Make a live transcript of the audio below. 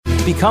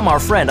Become our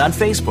friend on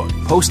Facebook.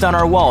 Post on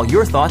our wall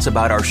your thoughts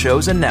about our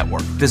shows and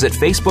network. Visit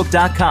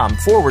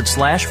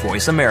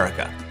facebook.com/Voice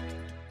America.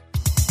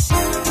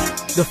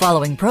 The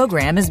following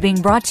program is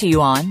being brought to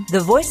you on the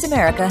Voice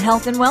America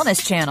Health and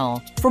Wellness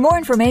Channel. For more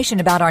information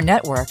about our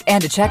network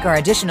and to check our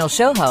additional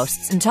show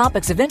hosts and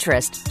topics of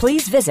interest,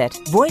 please visit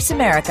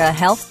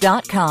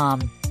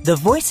voiceamericahealth.com. The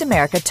Voice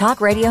America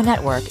Talk Radio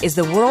Network is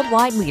the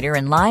worldwide leader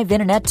in live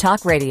Internet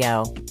talk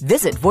radio.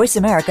 Visit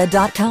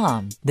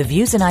voiceamerica.com. The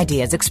views and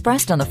ideas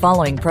expressed on the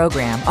following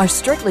program are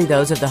strictly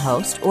those of the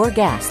host or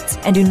guests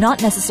and do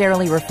not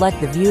necessarily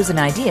reflect the views and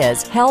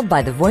ideas held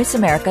by the Voice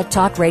America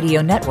Talk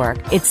Radio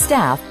Network, its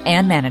staff,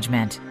 and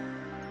management.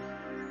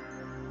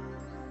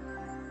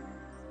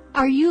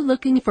 Are you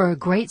looking for a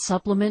great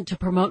supplement to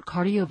promote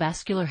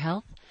cardiovascular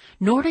health?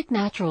 Nordic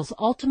Naturals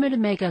Ultimate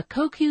Omega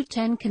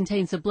CoQ10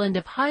 contains a blend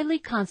of highly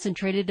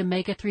concentrated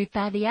omega-3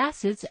 fatty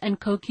acids and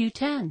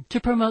CoQ10 to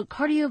promote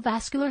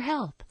cardiovascular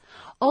health.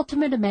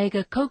 Ultimate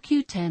Omega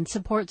CoQ10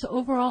 supports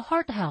overall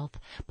heart health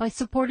by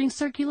supporting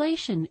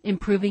circulation,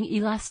 improving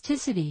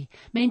elasticity,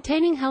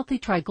 maintaining healthy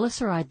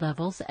triglyceride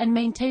levels, and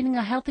maintaining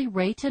a healthy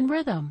rate and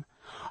rhythm.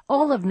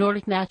 All of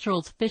Nordic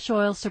Naturals fish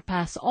oil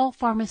surpass all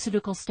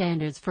pharmaceutical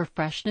standards for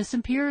freshness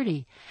and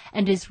purity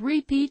and is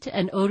repeat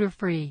and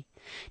odor-free.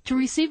 To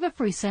receive a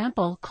free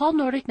sample, call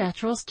Nordic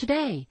Naturals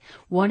today,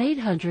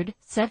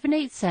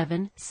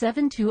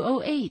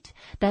 1-800-787-7208.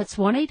 That's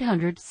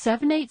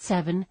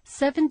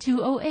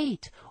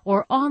 1-800-787-7208,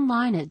 or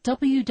online at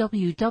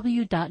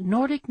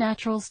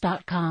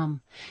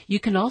www.nordicnaturals.com. You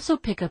can also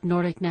pick up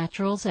Nordic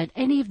Naturals at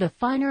any of the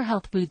finer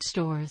health food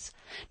stores.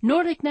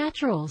 Nordic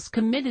Naturals,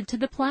 committed to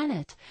the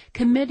planet,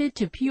 committed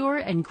to pure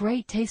and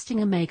great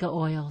tasting omega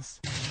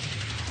oils.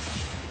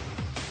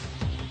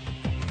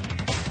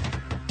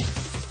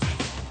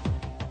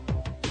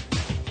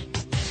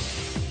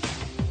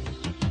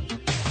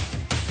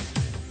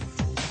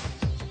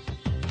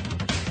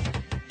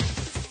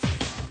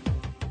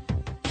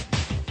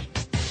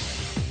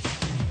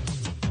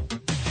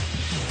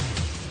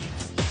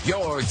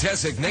 Your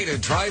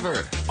designated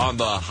driver on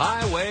the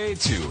highway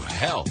to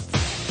health.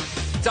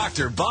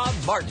 Dr. Bob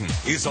Martin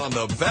is on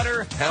the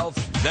Better Health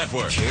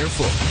Network.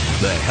 Careful.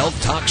 The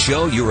health talk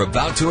show you're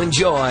about to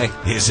enjoy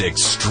is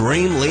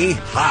extremely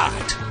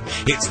hot.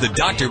 It's the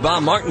Dr.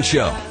 Bob Martin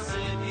Show.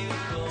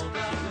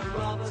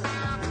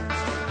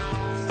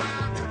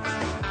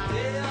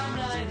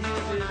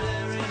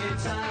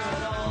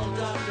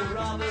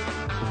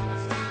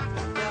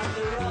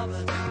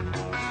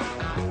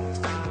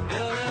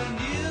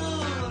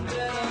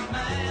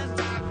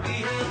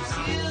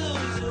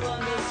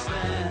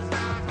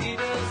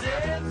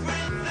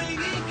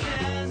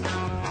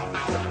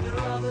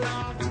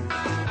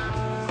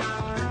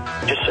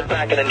 Just sit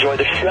back and enjoy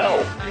the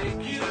show.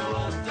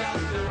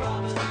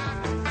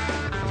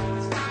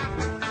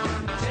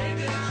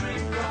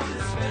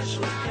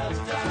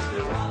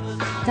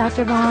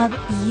 Dr. Bob,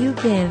 you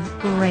give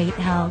great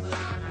help.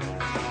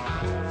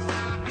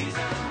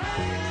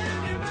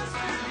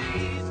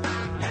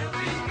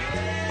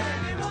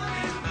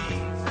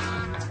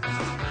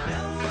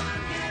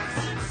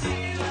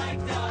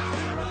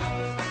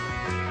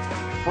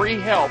 Free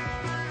help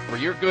for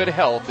your good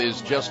health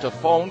is just a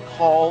phone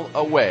call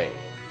away.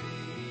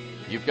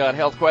 You've got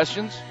health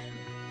questions?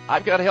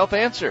 I've got health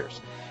answers.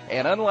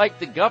 And unlike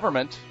the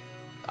government,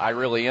 I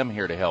really am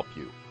here to help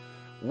you.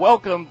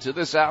 Welcome to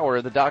this hour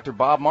of the Dr.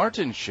 Bob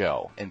Martin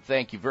Show, and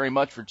thank you very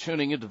much for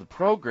tuning into the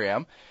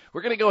program.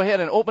 We're going to go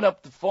ahead and open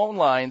up the phone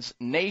lines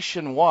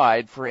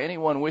nationwide for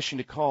anyone wishing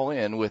to call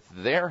in with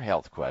their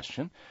health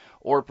question,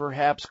 or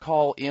perhaps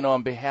call in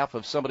on behalf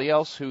of somebody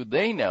else who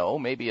they know,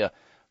 maybe a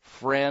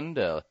friend,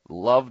 a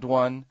loved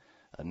one,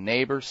 a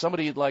neighbor,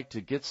 somebody you'd like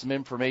to get some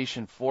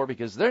information for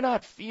because they're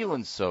not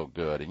feeling so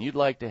good, and you'd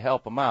like to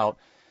help them out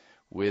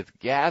with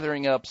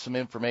gathering up some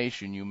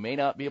information you may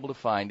not be able to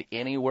find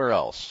anywhere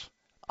else.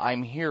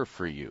 I'm here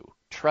for you.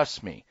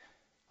 Trust me,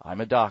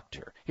 I'm a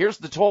doctor. Here's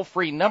the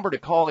toll-free number to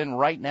call in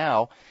right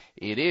now.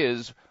 It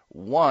is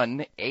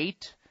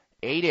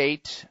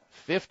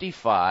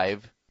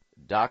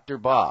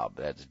 1-888-55-DR-BOB.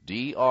 That's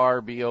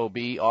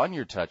D-R-B-O-B on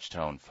your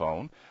touch-tone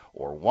phone,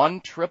 or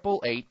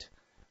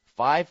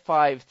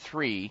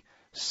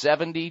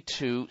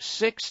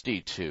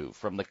 1-888-553-7262.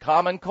 From the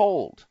common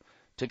cold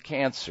to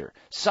cancer,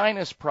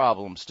 sinus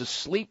problems to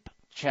sleep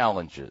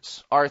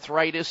challenges,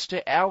 arthritis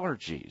to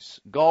allergies,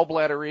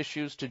 gallbladder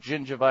issues to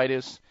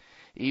gingivitis,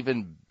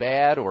 even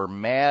bad or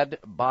mad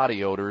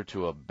body odor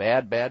to a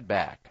bad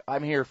back.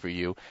 I'm here for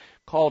you.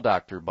 Call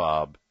Dr.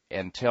 Bob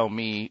and tell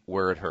me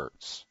where it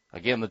hurts.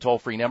 Again, the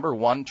toll-free number,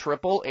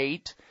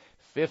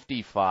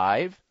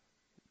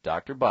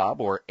 1-888-55-DR Bob,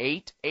 or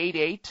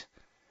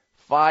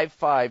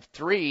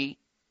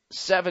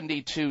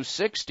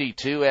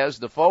 888-553-7262, as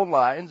the phone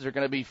lines are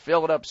going to be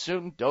filled up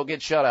soon. Don't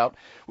get shut out.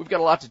 We've got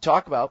a lot to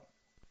talk about.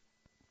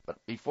 But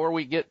before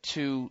we get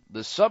to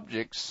the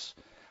subjects,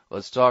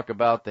 let's talk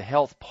about the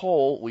health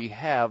poll we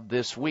have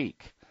this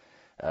week.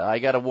 I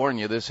got to warn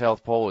you, this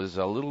health poll is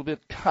a little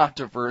bit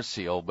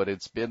controversial, but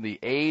it's been the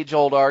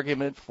age-old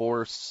argument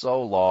for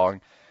so long.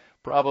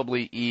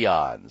 probably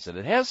eons. And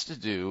it has to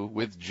do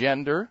with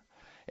gender,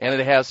 and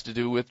it has to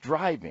do with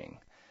driving.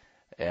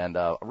 And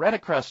I ran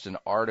across an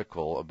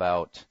article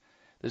about,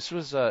 this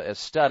was a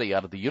study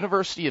out of the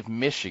University of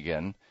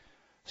Michigan.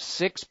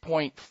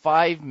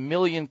 6.5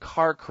 million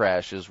car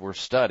crashes were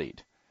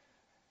studied.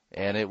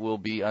 And it will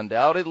be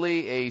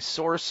undoubtedly a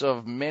source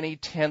of many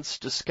tense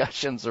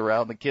discussions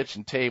around the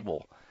kitchen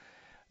table.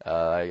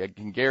 I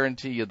can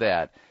guarantee you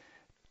that.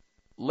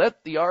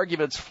 Let the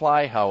arguments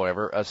fly,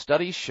 however. A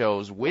study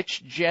shows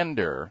which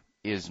gender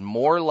is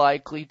more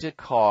likely to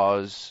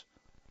cause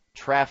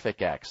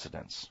traffic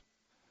accidents.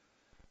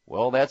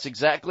 Well, that's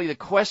exactly the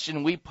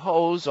question we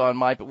pose on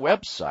my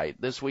website,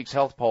 this week's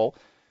health poll.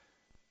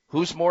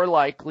 Who's more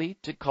likely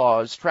to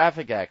cause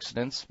traffic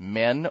accidents,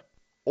 men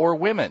or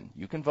women?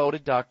 You can vote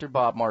at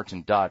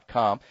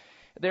drbobmartin.com.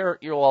 There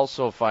you'll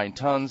also find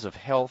tons of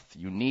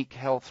unique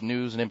health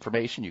news and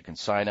information. You can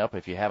sign up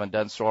if you haven't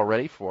done so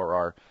already for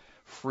our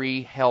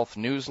free health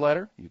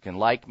newsletter. You can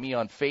like me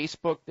on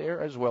Facebook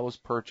there, as well as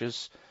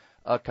purchase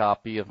a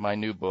copy of my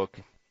new book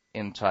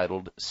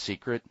entitled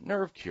Secret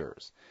Nerve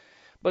Cures.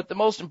 But the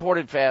most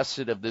important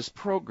facet of this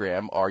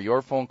program are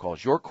your phone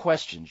calls, your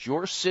questions,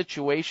 your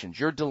situations,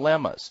 your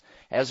dilemmas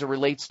as it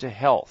relates to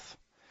health.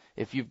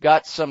 If you've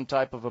got some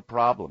type of a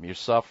problem you're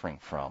suffering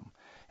from,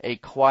 a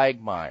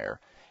quagmire,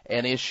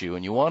 an issue,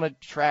 and you want to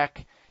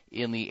track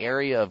in the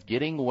area of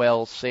getting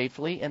well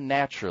safely and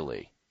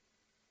naturally,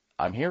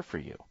 I'm here for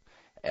you.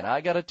 And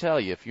I got to tell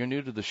you, if you're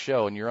new to the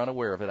show and you're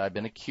unaware of it, I've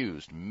been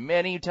accused,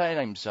 many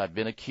times I've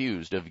been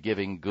accused of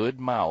giving good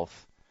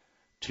mouth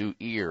to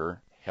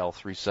ear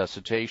health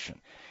resuscitation.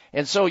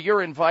 And so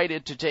you're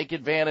invited to take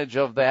advantage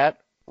of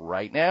that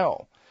right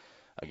now.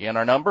 Again,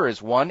 our number is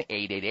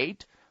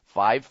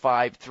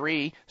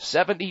 1-888-553-7262,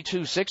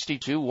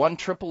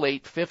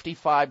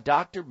 1-888-55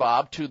 Dr.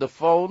 Bob. To the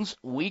phones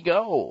we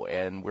go.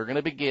 And we're going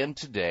to begin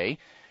today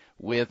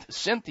with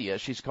Cynthia.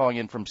 She's calling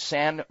in from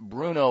San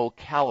Bruno,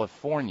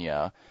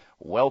 California.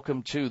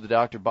 Welcome to the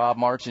Dr. Bob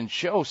Martin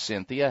Show,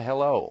 Cynthia.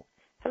 Hello.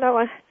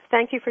 Hello.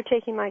 Thank you for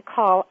taking my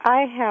call.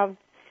 I have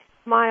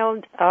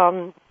mild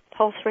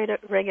pulse rate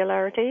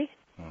irregularity,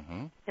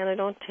 and I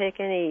don't take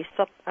any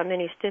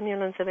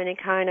stimulants of any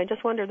kind. I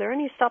just wonder, are there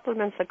any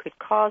supplements that could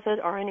cause it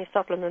or any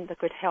supplement that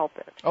could help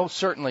it? Oh,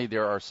 certainly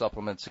there are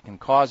supplements that can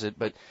cause it,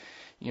 but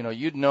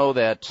you'd know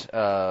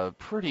that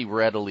pretty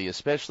readily,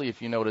 especially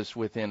if you notice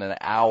within an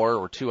hour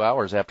or 2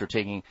 hours after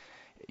taking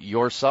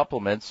your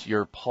supplements,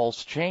 your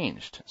pulse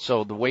changed.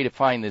 So the way to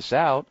find this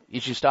out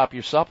is you stop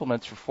your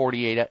supplements for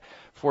 48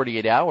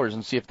 hours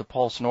and see if the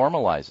pulse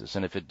normalizes.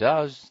 And if it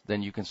does,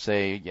 then you can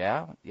say,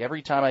 yeah,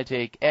 every time I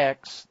take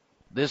X,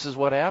 this is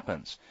what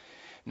happens.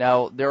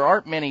 Now, there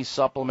aren't many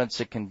supplements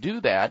that can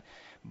do that,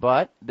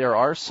 but there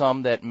are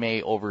some that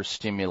may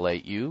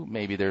overstimulate you.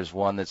 Maybe there's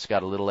one that's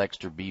got a little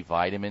extra B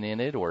vitamin in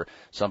it, or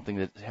something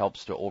that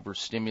helps to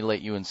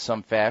overstimulate you in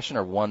some fashion,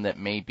 or one that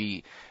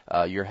maybe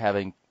you're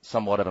having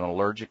somewhat of an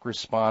allergic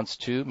response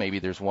to. Maybe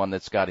there's one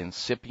that's got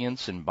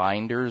incipients and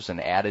binders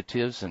and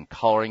additives and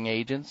coloring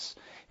agents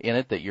in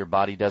it that your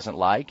body doesn't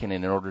like, and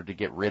in order to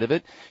get rid of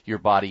it, your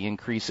body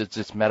increases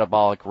its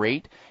metabolic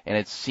rate, and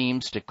it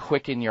seems to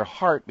quicken your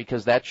heart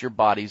because that's your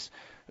body's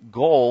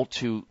goal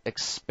to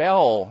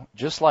expel,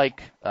 just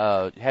like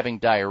having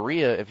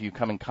diarrhea. If you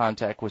come in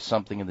contact with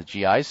something in the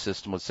GI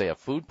system, let's say a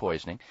food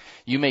poisoning,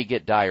 you may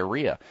get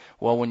diarrhea.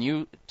 Well, when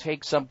you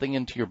take something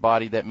into your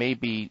body that may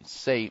be,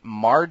 say,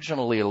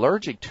 marginally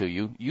allergic to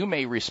you, you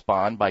may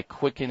respond by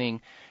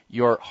quickening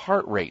your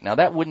heart rate. Now,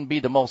 that wouldn't be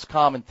the most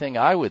common thing,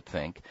 I would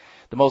think.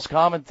 The most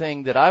common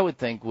thing that I would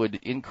think would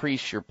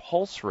increase your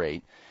pulse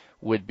rate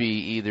would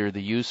be either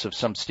the use of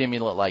some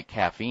stimulant like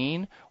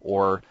caffeine,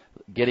 or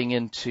getting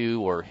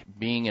into or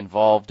being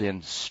involved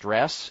in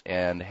stress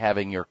and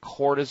having your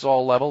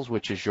cortisol levels,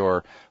 which is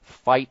your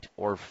fight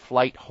or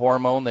flight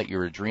hormone that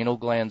your adrenal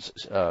glands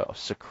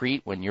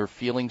secrete when you're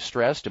feeling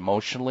stressed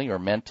emotionally or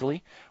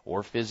mentally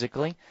or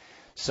physically.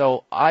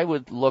 So I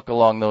would look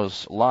along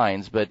those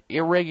lines, but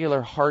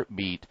irregular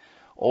heartbeat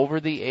over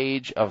the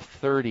age of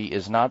 30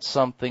 is not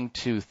something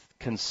to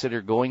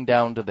consider going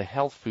down to the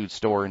health food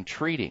store and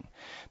treating.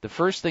 The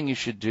first thing you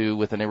should do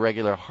with an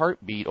irregular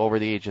heartbeat over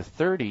the age of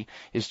 30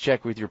 is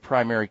check with your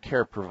primary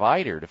care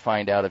provider to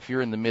find out if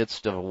you're in the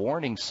midst of a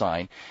warning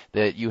sign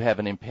that you have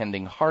an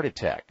impending heart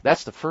attack.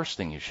 That's the first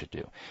thing you should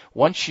do.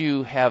 Once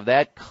you have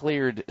that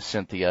cleared,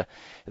 Cynthia,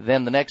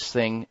 then the next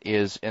thing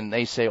is, and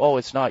they say, oh,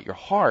 it's not your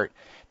heart,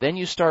 then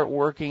you start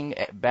working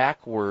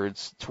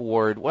backwards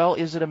toward, well,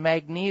 is it a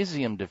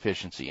magnesium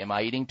deficiency? Am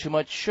I eating too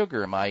much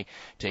sugar? Am I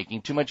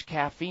taking too much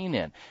caffeine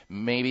in?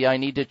 Maybe I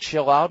need to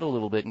chill out a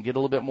little bit and get a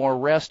little bit more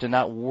rest and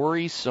not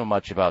worry so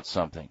much about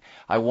something.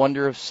 I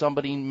wonder if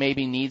somebody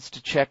maybe needs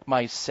to check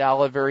my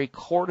salivary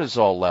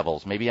cortisol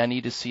levels. Maybe I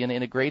need to see an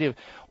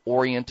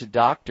integrative-oriented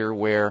doctor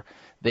where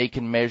they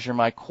can measure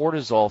my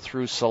cortisol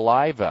through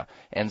saliva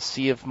and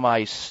see if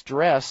my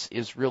stress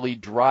is really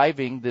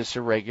driving this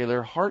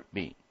irregular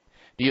heartbeat.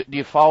 Do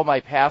you follow my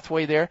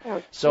pathway there?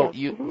 Oh, so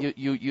yeah.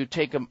 you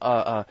take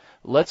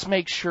let's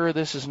make sure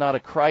this is not a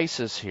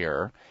crisis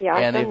here. Yeah,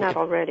 I've and done that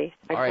already.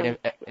 All right,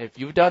 if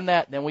you've done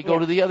that, then we go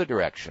to the other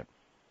direction.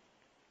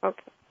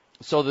 Okay.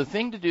 So the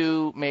thing to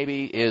do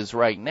maybe is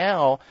right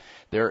now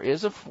there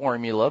is a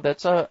formula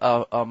that's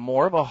a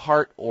more of a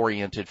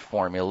heart-oriented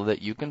formula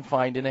that you can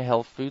find in a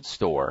health food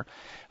store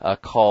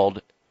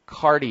called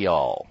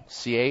Cardiol,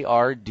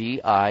 Cardiall,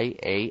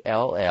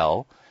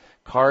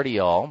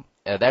 Cardiol.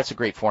 That's a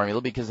great formula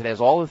because it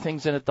has all the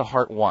things in it the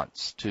heart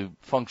wants to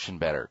function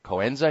better.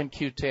 Coenzyme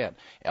Q10,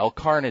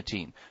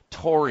 L-carnitine,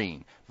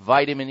 taurine,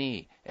 vitamin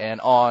E, and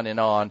on and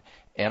on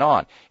and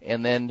on.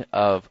 And then,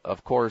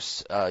 of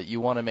course, you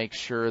want to make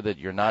sure that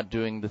you're not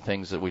doing the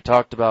things that we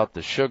talked about,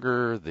 the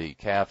sugar, the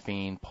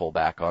caffeine, pull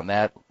back on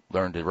that,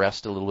 learn to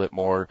rest a little bit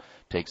more,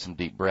 take some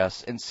deep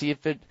breaths, and see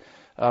if it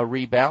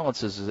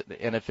rebalances.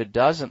 And if it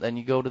doesn't, then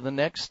you go to the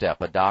next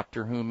step, a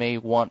doctor who may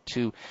want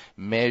to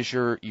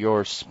measure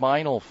your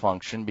spinal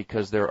function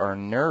because there are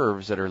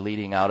nerves that are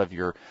leading out of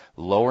your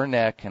lower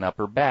neck and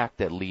upper back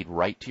that lead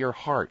right to your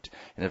heart.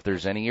 And if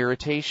there's any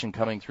irritation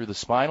coming through the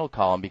spinal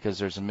column because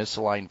there's a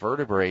misaligned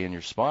vertebrae in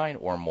your spine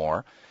or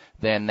more,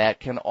 then that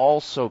can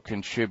also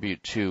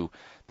contribute to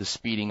the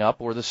speeding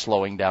up or the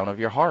slowing down of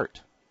your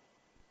heart.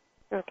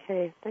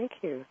 Okay, thank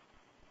you.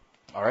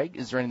 All right.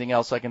 Is there anything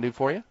else I can do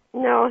for you?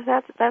 No,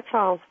 that's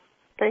all.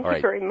 Thank All you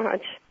right. very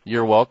much.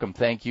 You're welcome.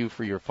 Thank you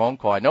for your phone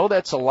call. I know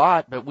that's a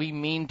lot, but we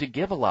mean to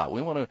give a lot.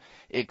 We want to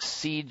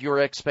exceed your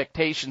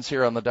expectations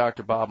here on the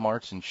Dr. Bob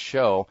Martin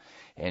Show,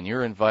 and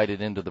you're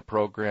invited into the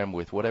program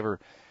with whatever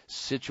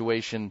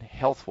situation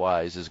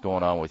health-wise is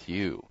going on with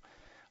you.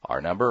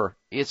 Our number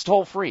is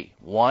toll-free,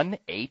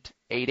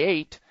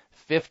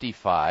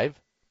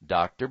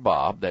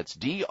 1-888-55-DR-BOB. That's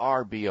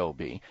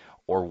D-R-B-O-B,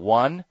 or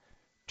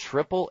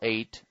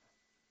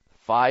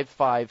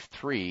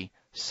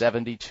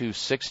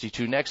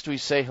 1-888-553-7262. Next, we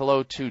say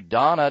hello to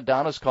Donna.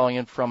 Donna's calling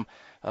in from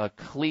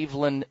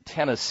Cleveland,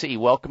 Tennessee.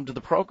 Welcome to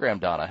the program,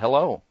 Donna.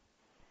 Hello.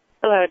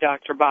 Hello,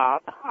 Dr.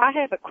 Bob. I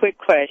have a quick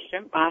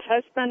question. My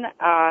husband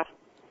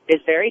is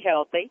very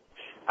healthy.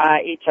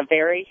 It's a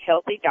very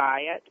healthy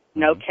diet,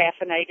 no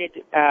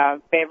caffeinated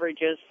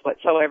beverages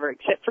whatsoever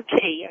except for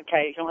tea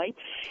occasionally,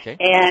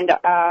 and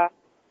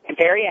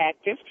very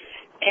active.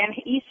 And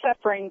he's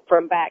suffering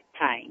from back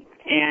pain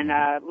and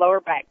lower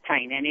back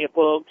pain, and it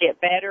will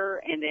get better,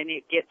 and then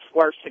it gets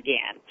worse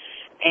again.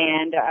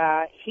 And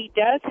he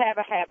does have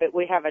a habit.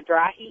 We have a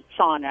dry heat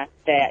sauna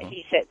that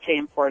he sets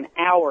in for an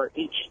hour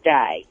each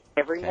day,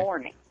 every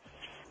morning.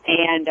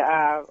 And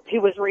he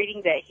was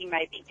reading that he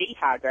may be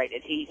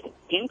dehydrated. He's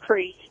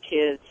increased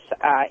his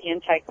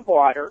intake of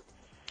water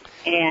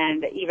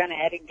and even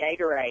added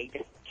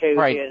Gatorade to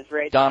his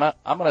red. Donna,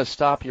 I'm going to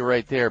stop you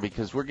right there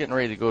because we're getting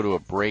ready to go to a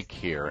break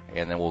here,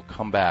 and then we'll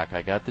come back.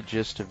 I got the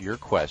gist of your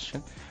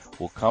question.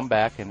 We'll come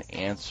back and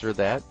answer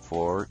that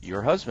for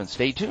your husband.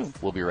 Stay tuned.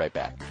 We'll be right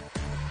back.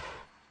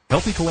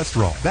 Healthy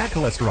cholesterol, bad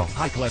cholesterol,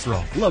 high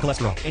cholesterol, low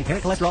cholesterol,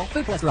 inherent cholesterol,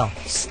 food cholesterol.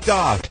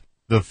 Stop!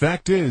 The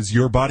fact is,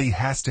 your body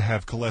has to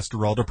have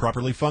cholesterol to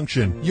properly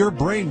function. Your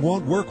brain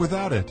won't work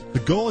without it. The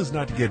goal is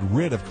not to get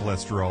rid of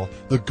cholesterol.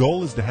 The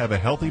goal is to have a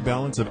healthy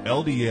balance of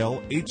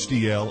LDL,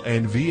 HDL,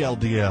 and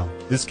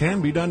VLDL. This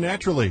can be done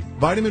naturally.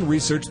 Vitamin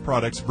Research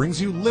Products brings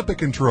you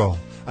Lipicontrol,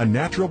 a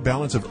natural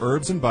balance of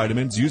herbs and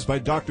vitamins used by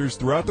doctors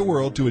throughout the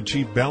world to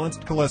achieve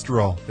balanced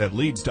cholesterol that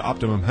leads to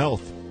optimum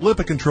health.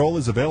 Lipicontrol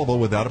is available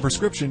without a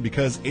prescription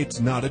because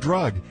it's not a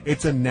drug.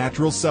 It's a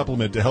natural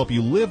supplement to help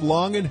you live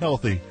long and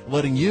healthy,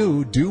 letting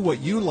you do what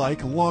you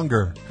like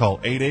longer. Call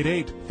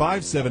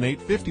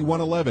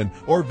 888-578-5111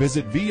 or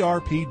visit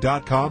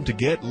VRP.com to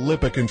get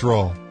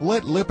Lipicontrol.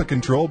 Let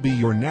Lipicontrol be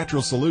your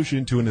natural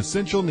solution to an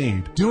essential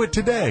need. Do it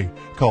today.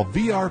 Call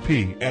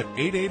VRP at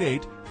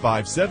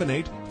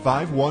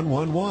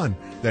 888-578-5111.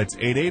 That's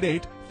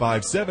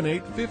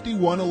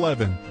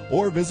 888-578-5111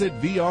 or visit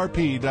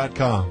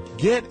VRP.com.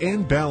 Get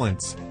in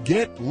balance.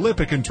 Get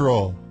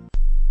Lipicontrol.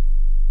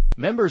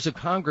 Members of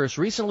Congress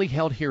recently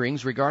held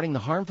hearings regarding the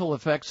harmful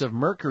effects of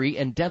mercury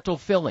in dental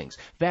fillings,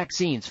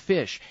 vaccines,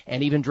 fish,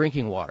 and even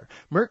drinking water.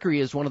 Mercury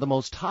is one of the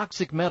most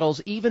toxic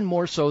metals, even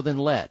more so than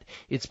lead.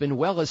 It's been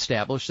well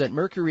established that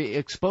mercury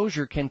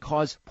exposure can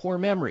cause poor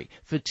memory,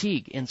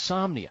 fatigue,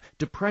 insomnia,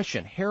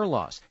 depression, hair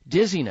loss,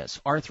 dizziness,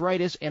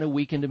 arthritis, and a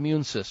weakened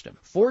immune system.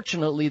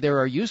 Fortunately, there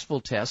are useful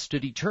tests to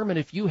determine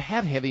if you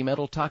have heavy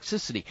metal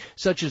toxicity,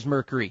 such as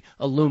mercury,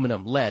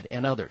 aluminum, lead,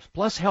 and others,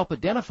 plus help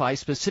identify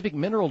specific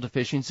mineral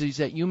deficiencies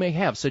that you may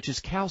have, such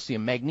as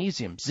calcium,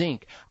 magnesium,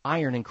 zinc,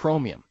 iron, and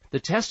chromium. The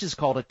test is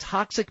called a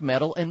toxic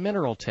metal and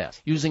mineral test.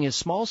 Using a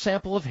small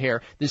sample of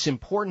hair, this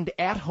important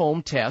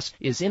at-home test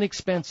is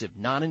inexpensive,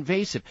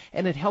 non-invasive,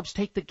 and it helps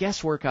take the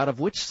guesswork out of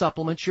which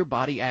supplements your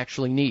body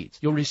actually needs.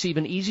 You'll receive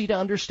an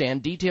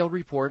easy-to-understand, detailed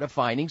report of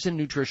findings and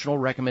nutritional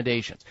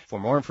recommendations. For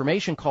more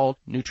information, call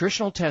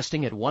Nutritional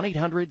Testing at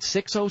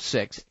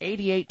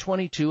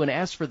 1-800-606-8822 and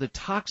ask for the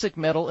toxic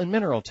metal and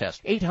mineral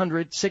test,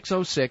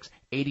 800-606-8822.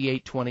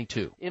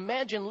 8822.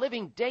 Imagine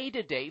living day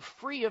to day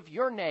free of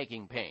your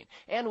nagging pain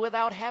and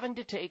without having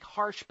to take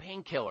harsh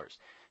painkillers.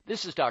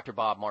 This is Dr.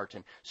 Bob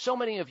Martin. So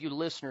many of you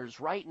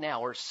listeners right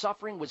now are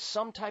suffering with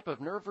some type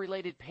of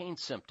nerve-related pain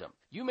symptom.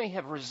 You may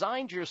have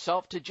resigned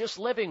yourself to just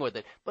living with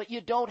it, but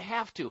you don't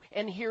have to,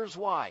 and here's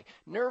why.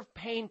 Nerve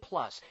Pain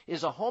Plus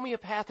is a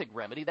homeopathic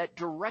remedy that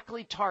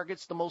directly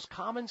targets the most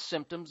common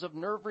symptoms of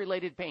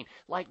nerve-related pain,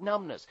 like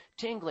numbness,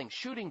 tingling,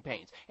 shooting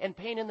pains, and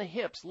pain in the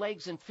hips,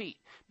 legs, and feet.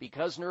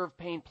 Because Nerve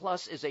Pain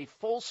Plus is a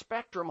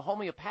full-spectrum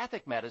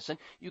homeopathic medicine,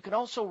 you can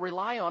also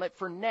rely on it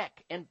for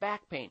neck and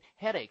back pain,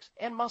 headaches,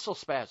 and muscle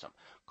spasms.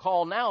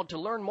 Call now to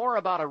learn more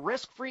about a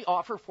risk-free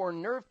offer for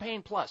Nerve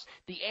Pain Plus,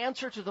 the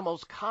answer to the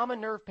most common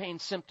nerve pain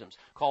symptoms.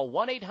 Call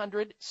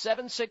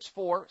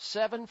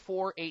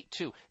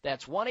 1-800-764-7482.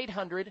 That's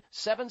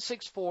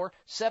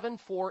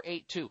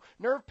 1-800-764-7482.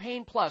 Nerve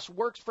Pain Plus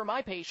works for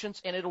my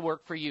patients, and it'll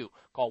work for you.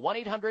 Call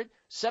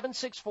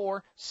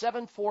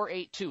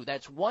 1-800-764-7482.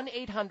 That's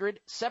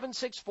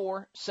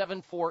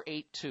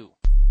 1-800-764-7482.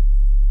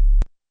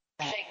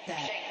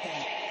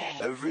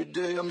 Every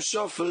day I'm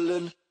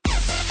shuffling.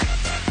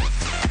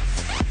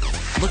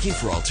 Looking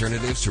for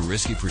alternatives to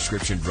risky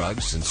prescription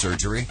drugs and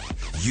surgery?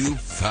 You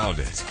found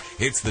it.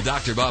 It's the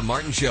Dr. Bob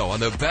Martin Show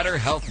on the Better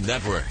Health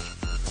Network.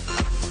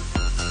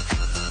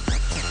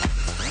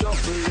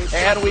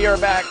 And we are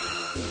back.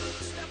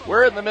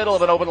 We're in the middle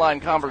of an open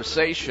line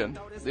conversation.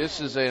 This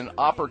is an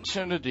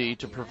opportunity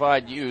to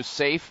provide you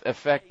safe,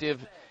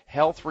 effective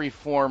health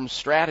reform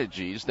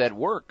strategies that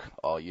work.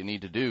 All you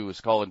need to do is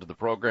call into the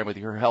program with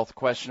your health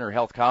question or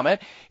health comment.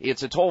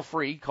 It's a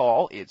toll-free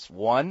call. It's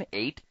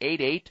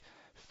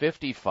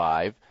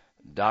 1-888-55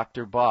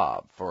 Dr.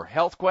 Bob. For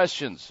health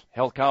questions,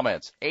 health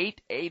comments,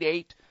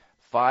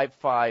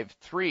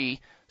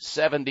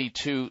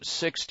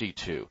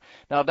 888-553-7262.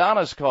 Now,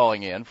 Donna's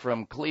calling in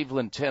from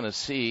Cleveland,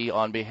 Tennessee,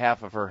 on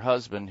behalf of her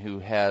husband, who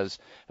has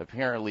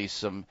apparently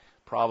some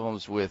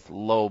problems with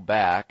low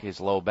back, his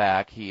low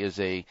back. He is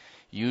a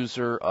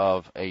user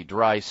of a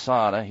dry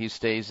sauna. He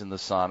stays in the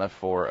sauna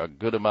for a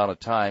good amount of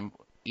time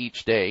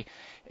each day.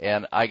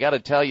 And I got to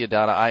tell you,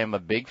 Donna, I am a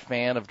big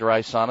fan of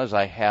dry saunas.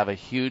 I have a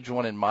huge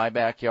one in my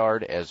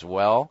backyard as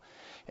well.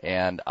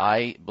 And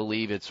I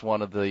believe it's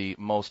one of the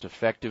most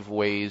effective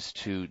ways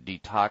to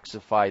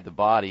detoxify the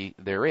body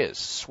there is.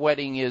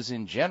 Sweating is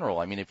in general.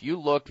 I mean, if you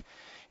look,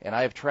 and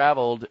I have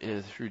traveled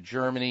through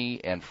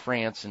Germany and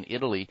France and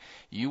Italy,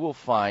 you will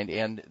find,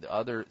 and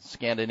other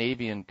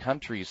Scandinavian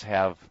countries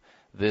have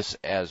this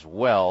as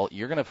well,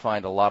 you're going to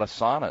find a lot of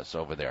saunas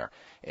over there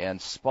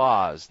and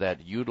spas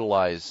that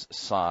utilize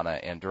sauna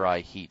and dry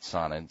heat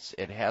sauna.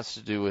 It has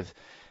to do with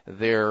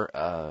their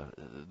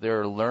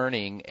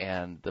learning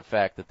and the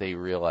fact that they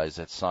realize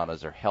that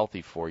saunas are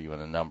healthy for you in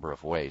a number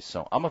of ways.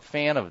 So I'm a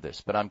fan of this,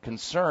 but I'm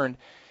concerned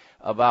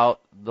about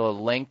the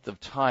length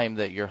of time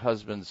that your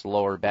husband's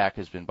lower back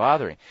has been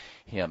bothering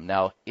him.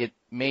 Now, it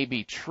may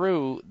be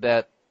true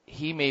that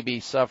he may be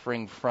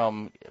suffering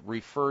from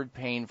referred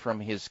pain from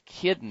his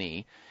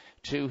kidney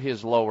to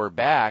his lower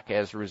back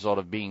as a result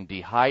of being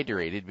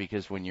dehydrated,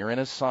 because when you're in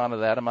a sauna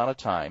that amount of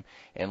time,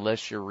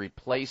 unless you're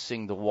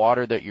replacing the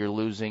water that you're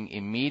losing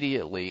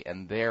immediately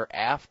and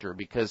thereafter,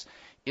 because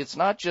it's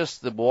not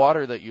just the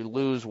water that you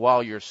lose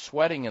while you're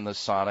sweating in the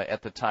sauna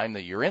at the time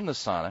that you're in the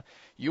sauna,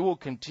 you will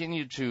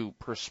continue to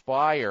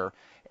perspire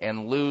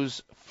and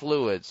lose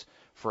fluids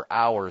for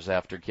hours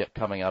after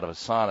coming out of a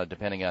sauna,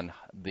 depending on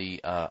the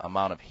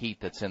amount of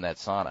heat that's in that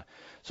sauna.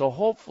 So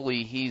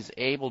hopefully he's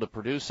able to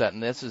produce that,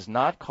 and this is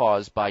not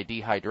caused by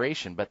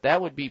dehydration, but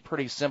that would be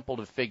pretty simple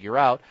to figure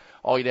out.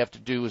 All you'd have to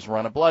do is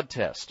run a blood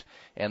test,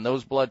 and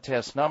those blood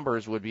test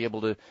numbers would be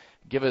able to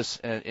give us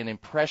an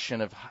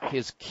impression of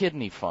his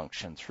kidney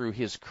function through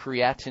his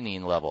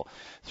creatinine level,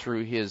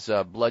 through his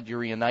blood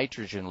urea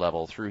nitrogen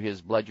level, through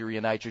his blood urea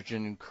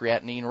nitrogen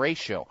creatinine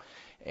ratio,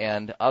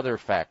 and other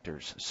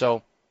factors.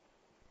 So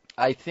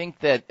I think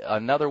that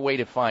another way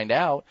to find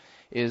out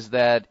is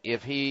that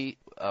if he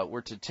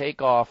were to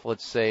take off,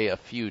 let's say, a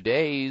few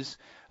days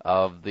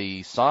of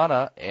the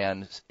sauna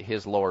and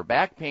his lower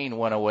back pain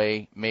went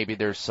away, maybe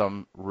there's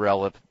some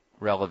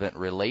relevant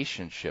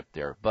relationship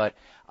there. But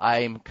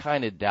I'm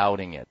kind of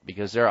doubting it,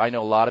 because I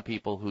know a lot of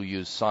people who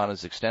use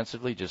saunas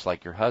extensively, just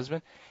like your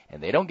husband,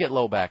 and they don't get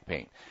low back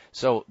pain.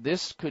 So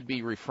this could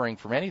be referring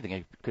from anything.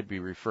 It could be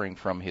referring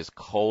from his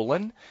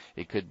colon,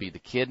 it could be the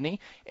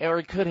kidney, or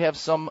it could have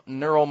some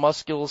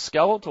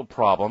neuromusculoskeletal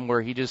problem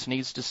where he just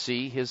needs to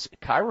see his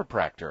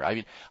chiropractor. I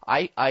mean,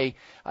 I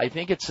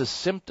think it's a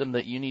symptom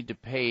that you need to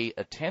pay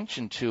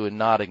attention to and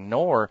not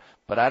ignore,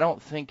 but I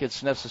don't think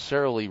it's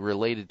necessarily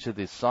related to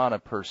the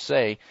sauna per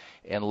se,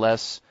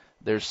 unless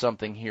there's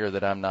something here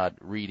that I'm not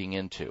reading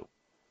into.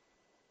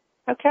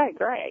 Okay,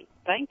 great.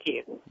 Thank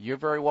you. You're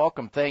very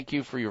welcome. Thank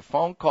you for your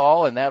phone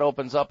call, and that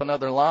opens up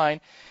another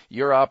line,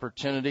 your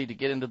opportunity to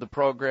get into the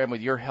program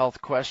with your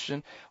health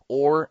question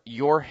or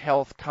your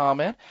health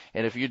comment.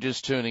 And if you're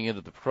just tuning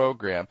into the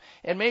program,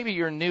 and maybe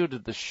you're new to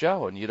the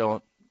show and you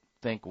don't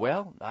think,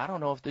 well, I don't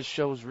know if this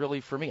show is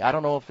really for me. I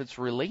don't know if it's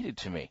related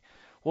to me.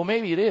 Well,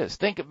 maybe it is.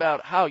 Think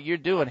about how you're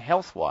doing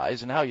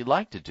health-wise and how you'd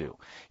like to do.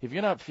 If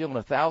you're not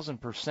feeling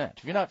 1,000%,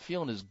 if you're not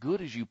feeling as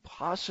good as you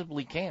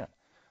possibly can,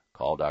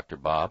 call Dr.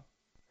 Bob.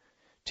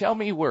 Tell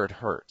me where it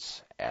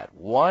hurts at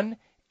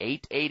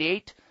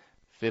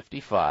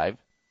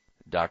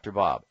 1-888-55-Dr.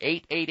 Bob.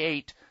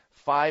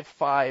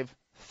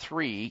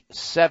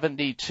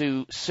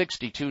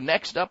 888-553-7262.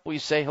 Next up, we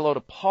say hello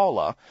to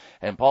Paula,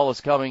 and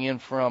Paula's coming in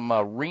from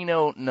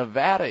Reno,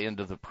 Nevada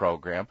into the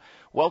program.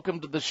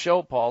 Welcome to the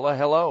show, Paula.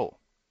 Hello.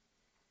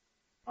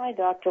 Hi,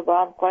 Dr.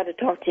 Bob. Glad to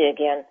talk to you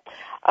again.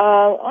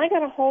 I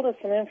got a hold of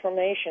some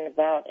information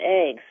about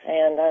eggs,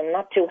 and I'm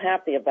not too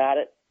happy about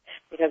it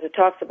because it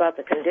talks about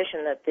the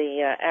condition that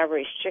the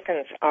average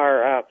chickens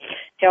are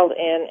held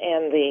in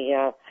and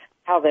the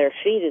how their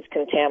feed is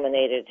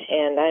contaminated.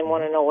 And I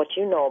want to know what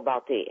you know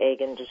about the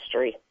egg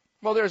industry.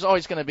 Well, there's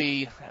always going to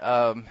be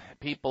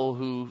people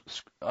who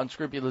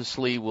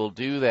unscrupulously will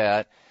do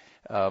that.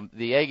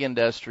 The egg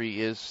industry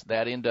is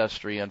that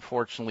industry.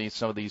 Unfortunately,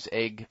 some of these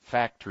egg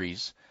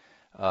factories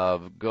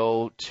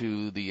go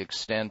to the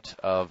extent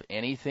of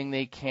anything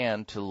they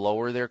can to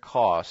lower their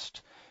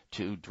cost,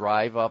 to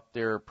drive up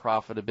their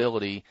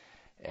profitability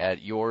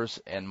at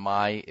yours and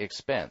my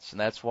expense. And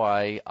that's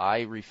why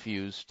I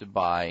refuse to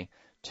buy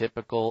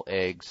typical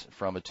eggs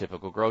from a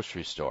typical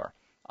grocery store.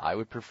 I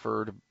would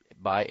prefer to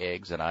buy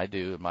eggs, and I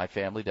do, and my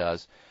family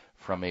does,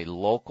 from a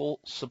local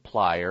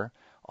supplier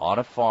on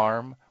a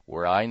farm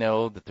where I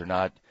know that they're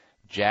not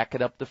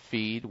jacking up the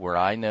feed, where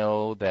I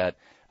know that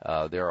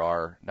there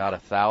are not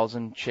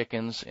 1,000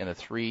 chickens in a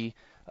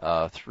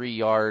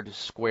three-yard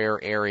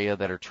square area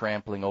that are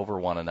trampling over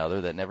one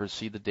another, that never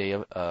see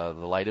the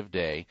light of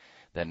day,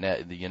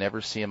 that you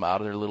never see them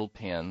out of their little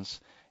pens,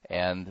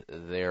 and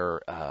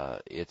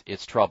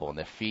it's trouble. And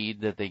the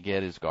feed that they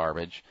get is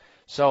garbage.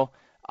 So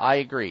I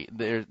agree.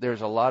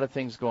 There's a lot of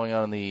things going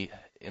on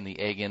in the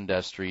egg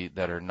industry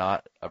that are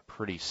not a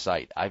pretty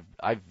sight.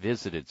 I've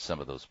visited some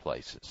of those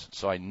places,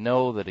 so I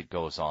know that it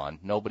goes on.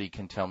 Nobody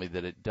can tell me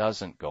that it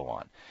doesn't go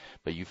on.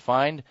 But you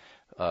find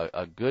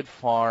a good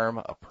farm,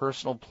 a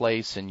personal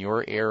place in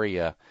your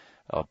area,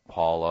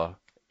 Paula,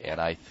 and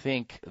I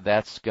think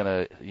that's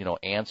going to,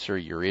 answer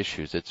your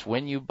issues. It's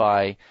when you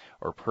buy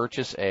or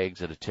purchase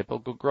eggs at a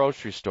typical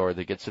grocery store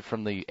that gets it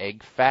from the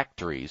egg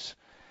factories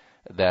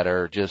that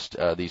are just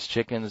these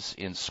chickens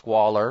in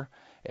squalor,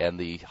 and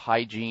the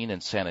hygiene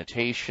and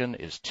sanitation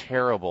is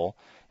terrible,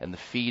 and the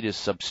feed is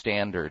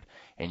substandard.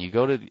 And you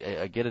go to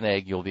get an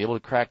egg, you'll be able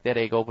to crack that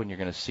egg open. You're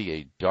going to see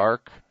a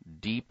dark,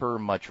 deeper,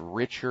 much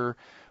richer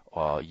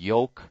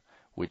yolk,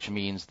 which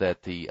means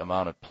that the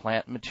amount of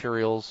plant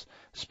materials,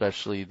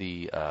 especially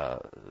the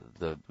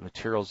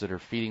materials that are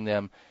feeding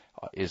them,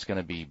 is going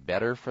to be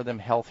better for them,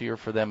 healthier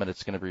for them, and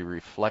it's going to be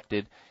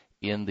reflected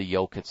in the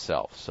yolk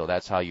itself. So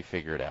that's how you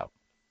figure it out.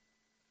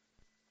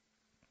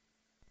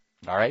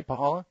 All right,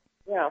 Paula?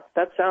 Yeah,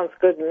 that sounds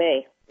good to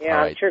me. Yeah,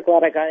 right. I'm sure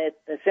glad I got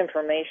this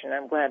information.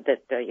 I'm glad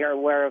that you're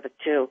aware of it,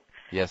 too.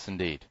 Yes,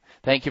 indeed.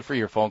 Thank you for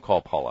your phone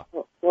call, Paula.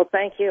 Well,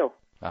 thank you.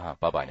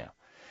 Bye-bye now.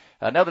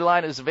 Another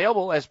line is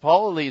available as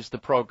Paula leaves the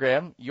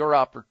program. Your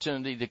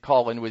opportunity to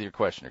call in with your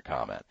question or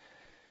comment.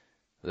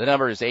 The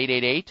number is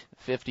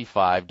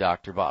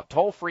 888-55-Dr. Bob.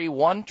 Toll free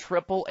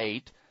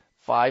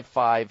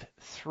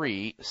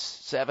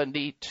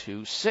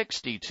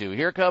 1-888-553-7262.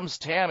 Here comes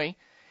Tammy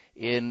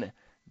in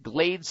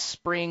Glade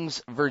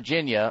Springs,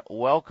 Virginia.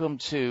 Welcome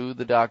to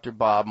the Dr.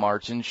 Bob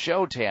Martin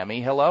Show,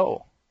 Tammy.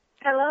 Hello.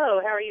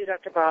 Hello. How are you,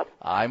 Dr. Bob?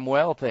 I'm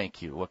well,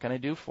 thank you. What can I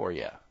do for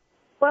you?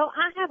 Well,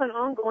 I have an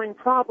ongoing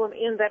problem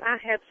in that I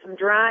have some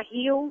dry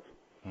heels,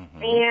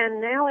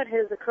 and now it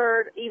has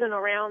occurred even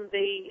around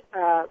the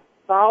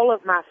ball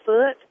of my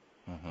foot,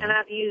 and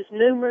I've used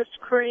numerous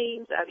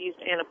creams. I've used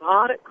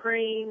antibiotic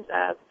creams.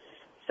 I've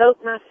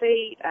soaked my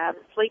feet. I'm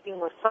sleeping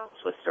with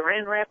socks with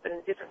saran wrap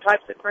and different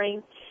types of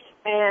cream,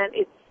 and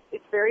it's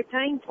very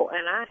painful,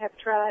 and I have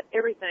tried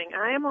everything.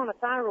 I am on a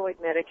thyroid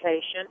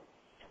medication,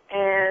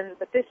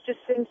 but this just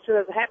seems to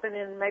have happened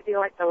in maybe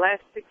like the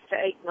last 6 to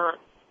 8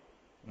 months.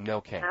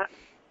 Okay.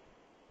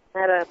 At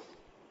a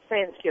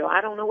standstill. I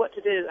don't know what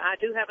to do. I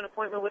do have an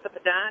appointment with a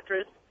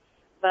podiatrist,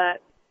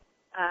 but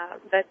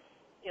that's,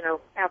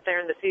 out there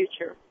in the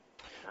future.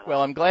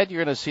 Well, I'm glad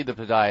you're going to see the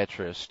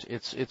podiatrist.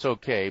 It's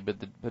okay, but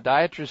the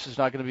podiatrist is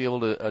not going to be able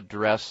to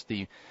address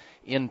the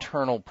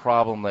internal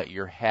problem that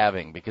you're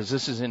having, because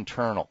this is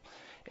internal.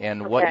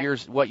 And okay.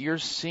 what you're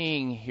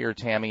seeing here,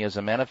 Tammy, is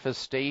a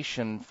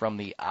manifestation from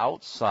the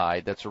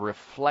outside that's a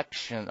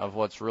reflection of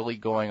what's really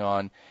going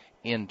on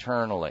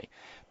internally.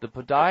 The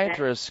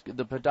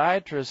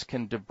podiatrist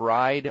can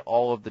debride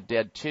all of the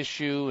dead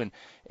tissue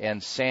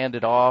and sand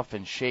it off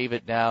and shave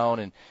it down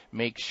and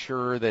make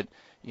sure that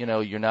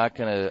you're not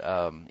going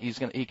to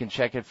he can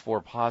check it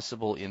for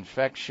possible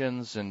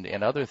infections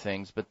and other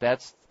things, but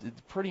that's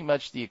pretty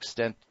much the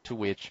extent to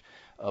which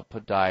a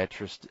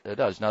podiatrist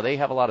does. Now, they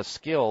have a lot of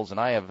skills, and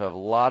I have a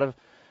lot of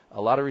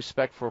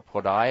respect for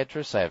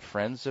podiatrists. I have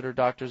friends that are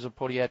doctors of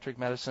podiatric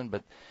medicine,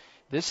 but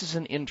this is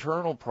an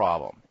internal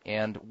problem.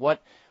 And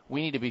what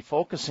we need to be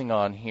focusing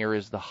on here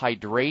is the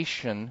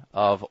hydration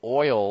of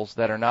oils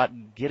that are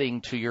not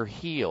getting to your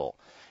heel.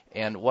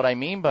 And what I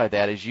mean by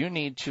that is you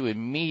need to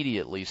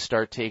immediately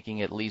start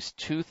taking at least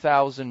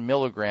 2,000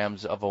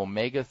 milligrams of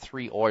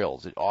omega-3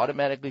 oils. It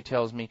automatically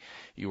tells me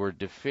you are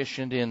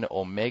deficient in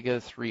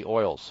omega-3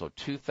 oils. So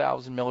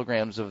 2,000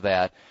 milligrams of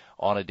that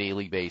on a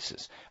daily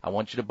basis. I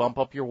want you to bump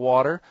up your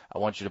water. I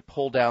want you to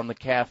pull down the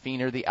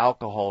caffeine or the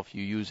alcohol if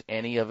you use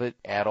any of it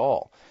at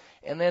all.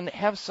 And then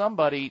have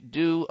somebody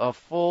do a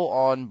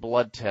full-on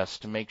blood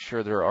test to make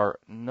sure there are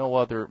no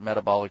other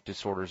metabolic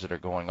disorders that are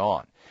going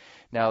on.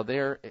 Now,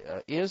 there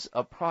is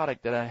a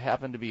product that I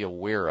happen to be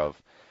aware of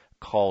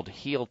called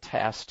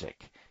Healtastic.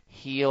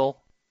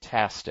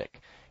 Healtastic.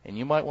 And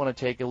you might want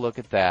to take a look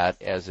at that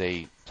as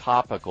a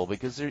topical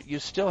because you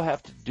still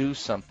have to do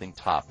something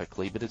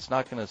topically, but it's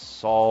not going to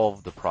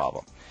solve the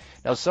problem.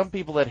 Now, some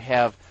people that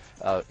have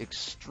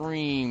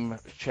extreme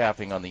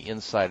chapping on the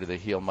inside of the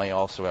heel may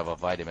also have a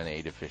vitamin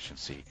A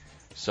deficiency.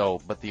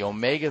 But the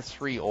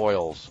omega-3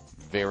 oils,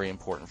 very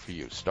important for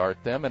you. Start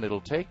them, and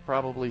it'll take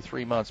probably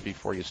 3 months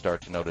before you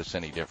start to notice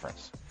any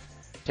difference.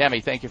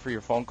 Tammy, thank you for your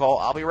phone call.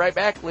 I'll be right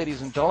back,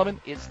 ladies and gentlemen.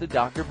 It's the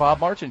Dr.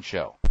 Bob Martin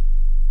Show.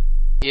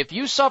 If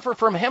you suffer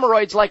from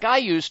hemorrhoids like I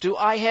used to,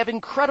 I have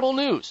incredible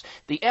news.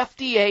 The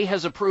FDA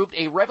has approved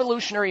a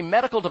revolutionary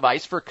medical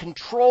device for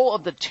control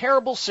of the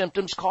terrible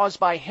symptoms caused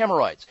by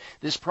hemorrhoids.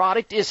 This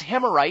product is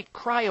Hemorite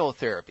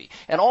Cryotherapy,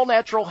 an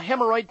all-natural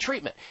hemorrhoid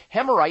treatment.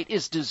 Hemorite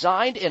is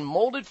designed and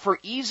molded for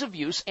ease of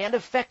use and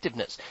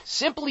effectiveness.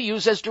 Simply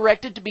use as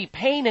directed to be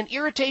pain and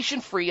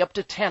irritation-free up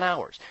to 10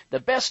 hours. The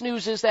best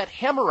news is that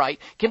Hemorite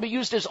can be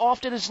used as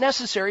often as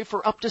necessary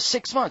for up to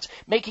 6 months,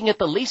 making it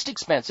the least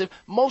expensive,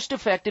 most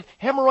effective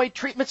hemorrhoid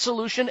treatment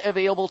solution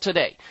available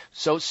today.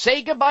 So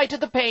say goodbye to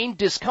the pain,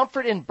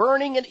 discomfort, and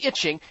burning and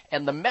itching,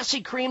 and the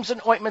messy creams and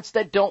ointments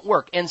that don't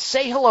work, and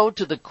say hello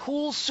to the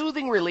cool,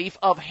 soothing relief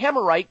of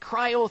Hemorite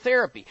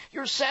Cryotherapy.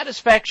 Your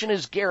satisfaction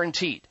is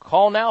guaranteed.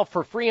 Call now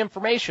for free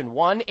information,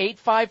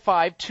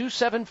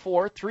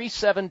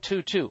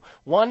 1-855-274-3722.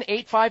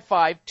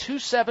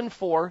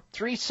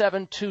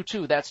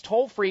 1-855-274-3722. That's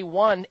toll-free,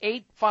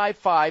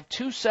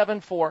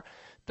 1-855-274-3722.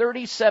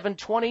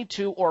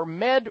 3722 or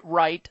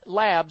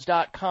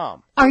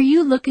medrightlabs.com. Are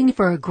you looking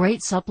for a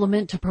great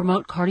supplement to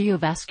promote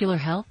cardiovascular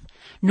health?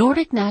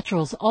 Nordic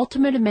Naturals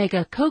Ultimate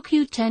Omega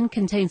CoQ10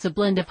 contains a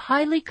blend of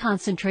highly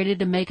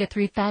concentrated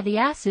omega-3 fatty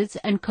acids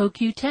and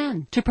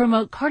CoQ10 to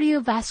promote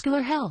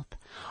cardiovascular health.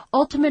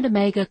 Ultimate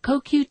Omega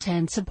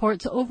CoQ10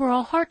 supports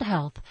overall heart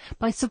health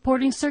by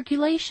supporting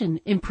circulation,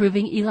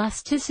 improving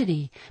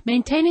elasticity,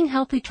 maintaining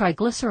healthy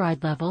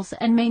triglyceride levels,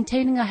 and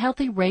maintaining a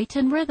healthy rate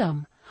and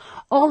rhythm.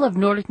 All of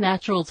Nordic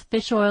Naturals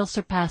fish oil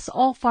surpass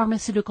all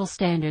pharmaceutical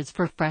standards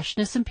for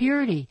freshness and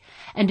purity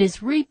and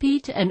is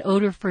repeat and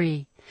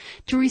odor-free.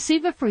 To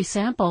receive a free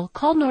sample,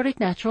 call Nordic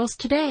Naturals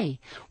today,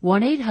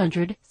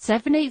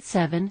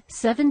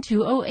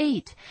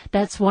 1-800-787-7208.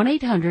 That's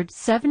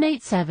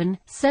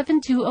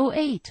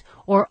 1-800-787-7208,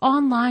 or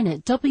online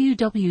at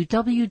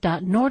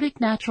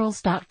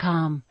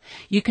www.nordicnaturals.com.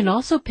 You can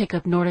also pick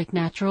up Nordic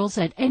Naturals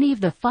at any of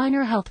the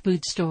finer health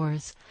food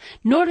stores.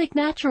 Nordic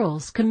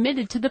Naturals,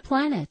 committed to the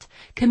planet,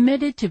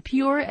 committed to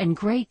pure and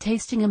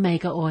great-tasting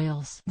omega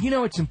oils. You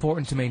know it's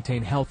important to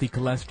maintain healthy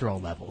cholesterol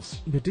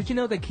levels, but did you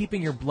know that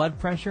keeping your blood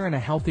pressure in a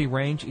healthy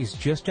range is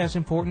just as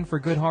important for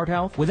good heart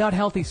health? Without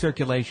healthy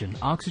circulation,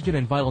 oxygen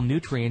and vital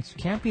nutrients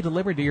can't be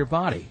delivered to your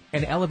body,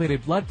 and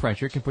elevated blood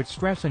pressure can put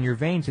stress on your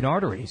veins and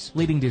arteries,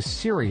 leading to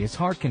serious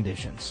heart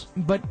conditions.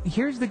 But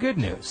here's the good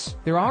news.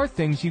 There are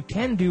things you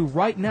can do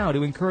right now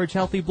to encourage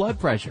healthy blood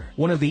pressure.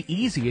 One of the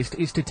easiest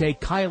is to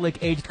take Kyolic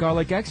aged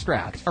garlic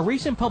extract. A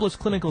recent published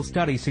clinical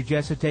study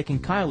suggests that taking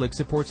Kyolic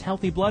supports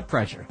healthy blood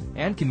pressure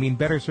and can mean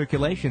better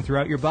circulation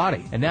throughout your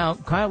body. And now,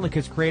 Kyolic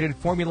has created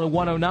Formula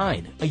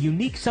 109, a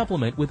unique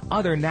supplement with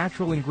other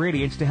natural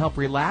ingredients to help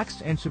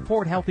relax and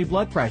support healthy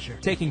blood pressure.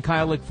 Taking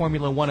Kyolic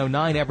Formula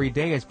 109 every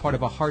day as part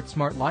of a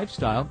heart-smart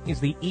lifestyle is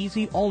the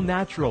easy,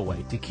 all-natural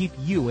way to keep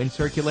you in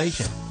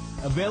circulation.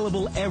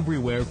 Available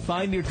everywhere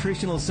fine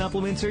nutritional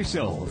supplements are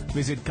sold.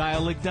 Visit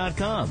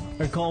Kyolic.com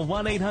or call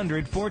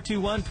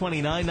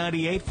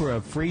 1-800-421-2998 for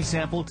a free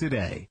sample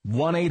today.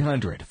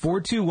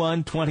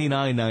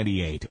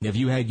 1-800-421-2998. Have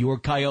you had your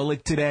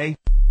Kyolic today?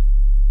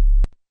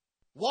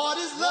 What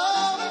is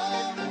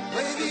love?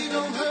 Baby,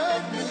 don't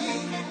hurt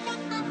me.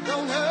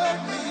 Don't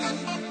hurt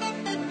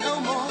me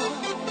no more.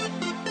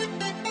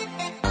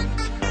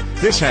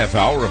 This half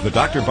hour of the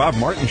Dr. Bob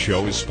Martin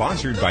Show is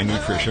sponsored by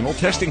Nutritional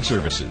Testing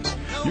Services.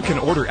 You can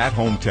order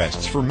at-home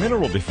tests for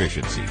mineral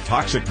deficiency,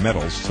 toxic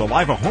metals,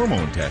 saliva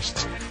hormone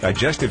tests,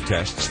 digestive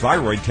tests,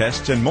 thyroid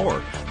tests, and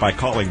more by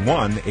calling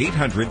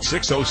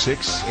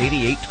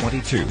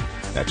 1-800-606-8822.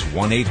 That's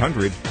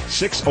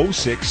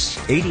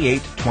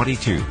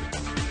 1-800-606-8822.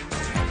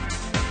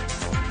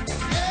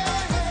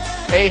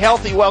 Hey,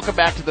 healthy, welcome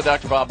back to the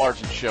Dr. Bob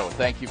Martin Show.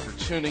 Thank you for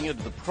tuning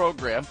into the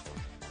program.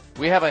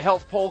 We have a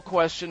health poll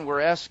question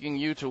we're asking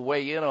you to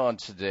weigh in on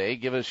today.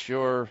 Give us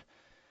your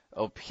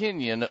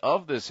opinion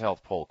of this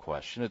health poll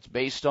question. It's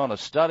based on a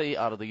study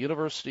out of the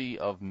University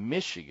of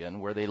Michigan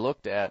where they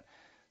looked at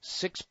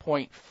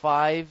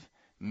 6.5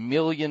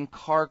 million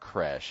car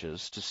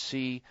crashes to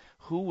see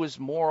who was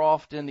more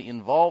often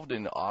involved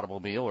in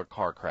automobile or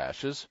car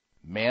crashes,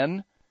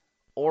 men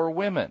or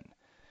women.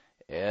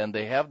 And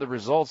they have the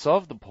results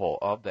of the poll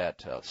of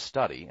that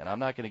study, and I'm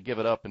not going to give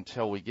it up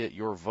until we get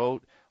your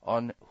vote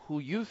on who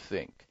you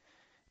think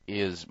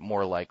is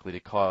more likely to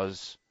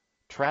cause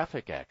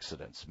traffic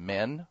accidents,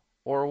 men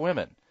or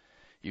women.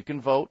 You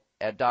can vote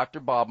at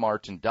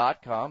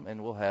drbobmartin.com,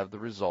 and we'll have the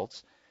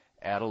results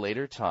at a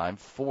later time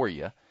for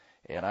you.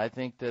 And I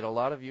think that a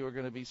lot of you are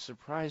going to be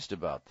surprised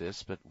about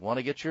this, but want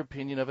to get your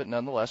opinion of it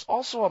nonetheless.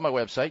 Also on my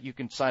website, you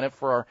can sign up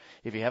for our,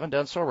 if you haven't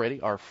done so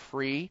already, our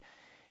free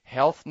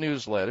health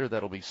newsletter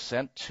that'll be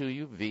sent to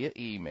you via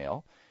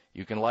email.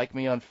 You can like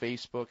me on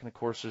Facebook, and, of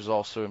course, there's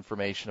also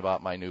information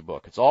about my new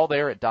book. It's all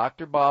there at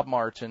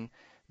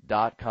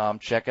drbobmartin.com.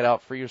 Check it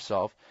out for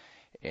yourself.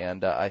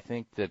 And I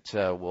think that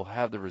we'll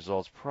have the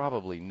results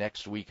probably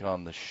next week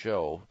on the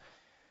show.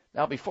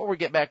 Now, before we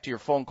get back to your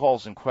phone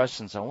calls and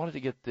questions, I wanted to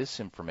get this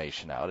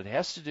information out. It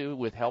has to do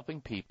with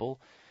helping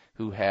people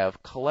who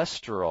have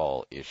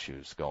cholesterol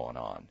issues going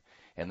on.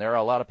 And there are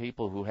a lot of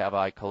people who have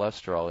high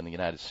cholesterol in the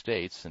United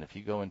States, and if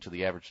you go into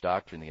the average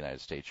doctor in the United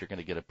States, you're going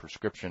to get a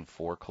prescription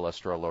for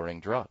cholesterol-lowering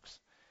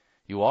drugs.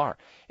 You are.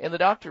 And the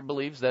doctor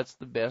believes that's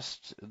the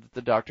best that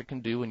the doctor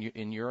can do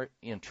in your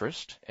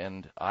interest,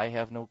 and I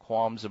have no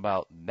qualms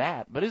about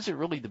that. But is it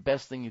really the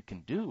best thing you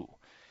can do?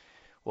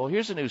 Well,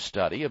 here's a new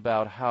study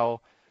about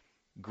how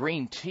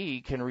green tea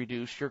can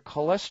reduce your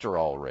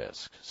cholesterol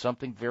risk.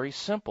 Something very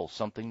simple,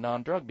 something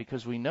non-drug,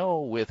 because we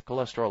know with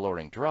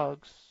cholesterol-lowering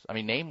drugs, I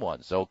mean, name one,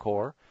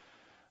 Zocor,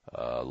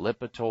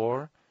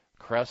 Lipitor,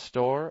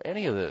 Crestor,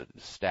 any of the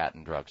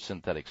statin drugs,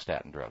 synthetic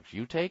statin drugs.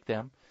 You take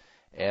them,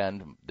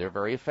 and they're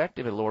very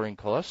effective at lowering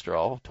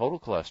cholesterol, total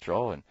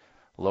cholesterol, and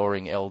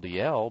lowering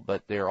LDL,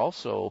 but they're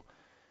also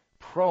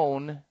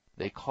prone,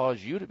 they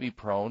cause you to be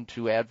prone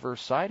to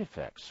adverse side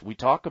effects. We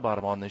talk about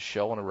them on this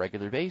show on a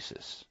regular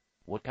basis.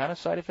 What kind of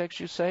side effects,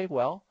 you say?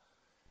 Well,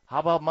 how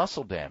about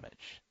muscle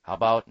damage? How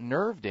about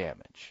nerve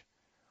damage?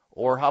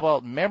 Or how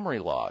about memory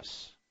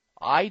loss,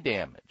 eye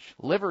damage,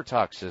 liver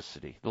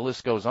toxicity? The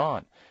list goes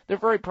on. They're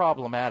very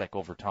problematic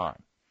over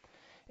time.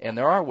 And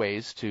there are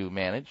ways to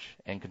manage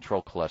and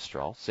control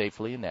cholesterol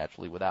safely and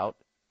naturally without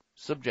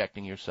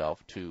subjecting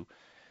yourself to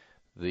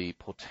the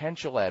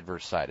potential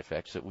adverse side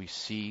effects that we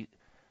see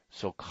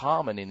so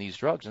common in these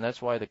drugs. And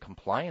that's why the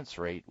compliance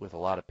rate with a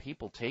lot of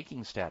people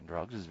taking statin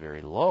drugs is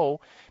very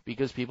low,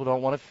 because people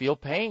don't want to feel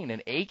pain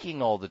and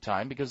aching all the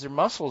time because their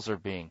muscles are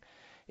being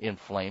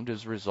inflamed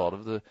as a result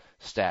of the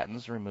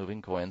statins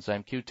removing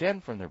coenzyme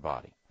Q10 from their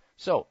body.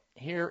 So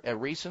here, a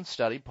recent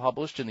study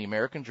published in the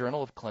American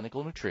Journal of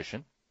Clinical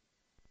Nutrition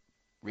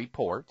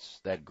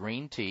reports that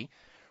green tea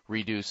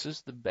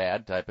reduces the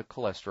bad type of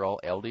cholesterol,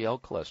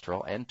 LDL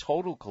cholesterol, and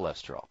total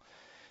cholesterol.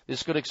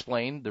 This could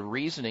explain the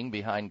reasoning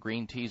behind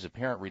green tea's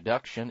apparent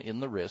reduction in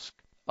the risk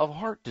of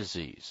heart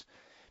disease.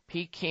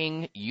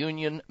 Peking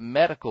Union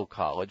Medical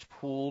College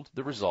pooled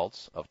the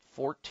results of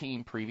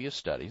 14 previous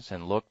studies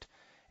and looked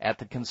at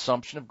the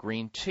consumption of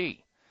green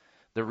tea.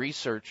 The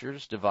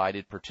researchers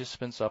divided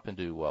participants up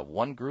into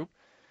one group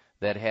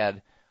that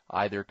had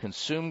either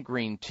consumed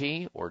green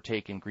tea or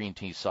taken green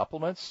tea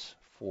supplements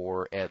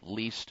for at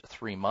least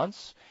 3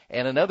 months,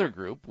 and another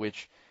group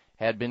which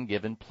had been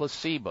given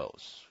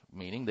placebos,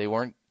 meaning they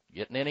weren't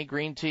getting any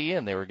green tea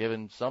in. They were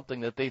given something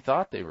that they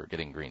thought they were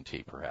getting green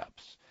tea,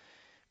 perhaps.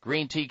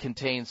 Green tea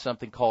contains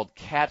something called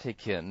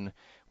catechin,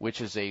 which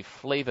is a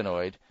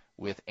flavonoid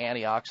with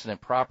antioxidant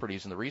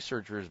properties, and the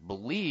researchers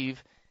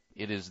believe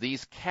it is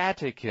these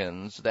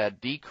catechins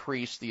that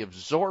decrease the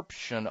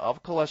absorption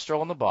of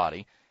cholesterol in the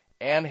body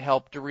and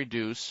help to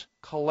reduce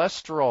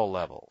cholesterol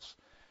levels.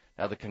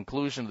 Now, the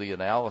conclusion of the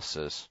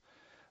analysis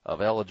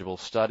of eligible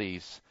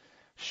studies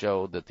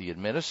showed that the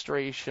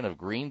administration of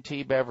green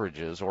tea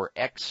beverages or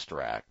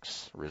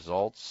extracts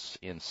results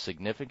in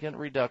significant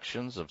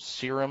reductions of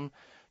serum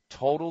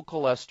total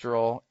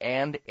cholesterol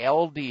and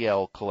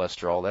LDL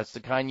cholesterol. That's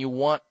the kind you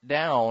want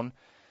down,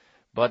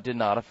 but did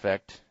not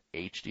affect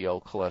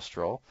HDL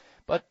cholesterol.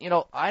 But,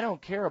 I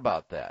don't care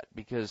about that,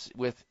 because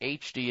with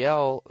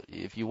HDL,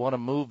 if you want to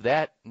move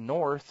that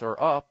north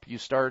or up, you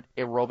start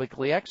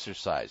aerobically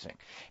exercising.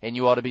 And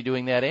you ought to be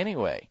doing that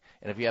anyway.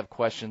 And if you have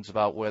questions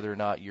about whether or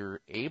not you're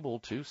able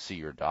to, see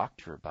your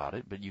doctor about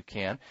it, but you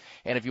can.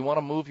 And if you want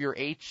to move your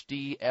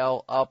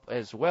HDL up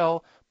as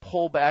well,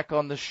 pull back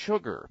on the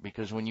sugar,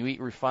 because when you eat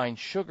refined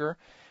sugar,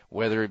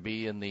 whether it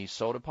be in the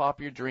soda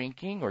pop you're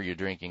drinking, or you're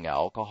drinking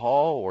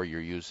alcohol, or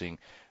you're using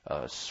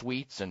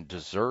sweets and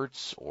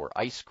desserts or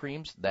ice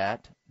creams,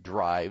 that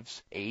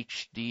drives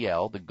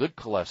HDL, the good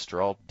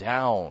cholesterol,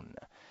 down.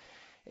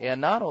 And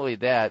not only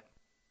that,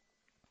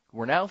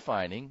 we're now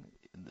finding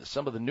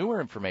some of the newer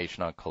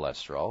information on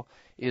cholesterol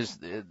is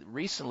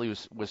recently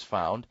was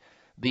found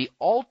The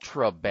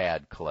ultra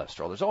bad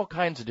cholesterol, there's all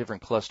kinds of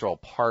different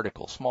cholesterol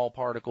particles, small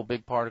particle,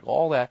 big particle,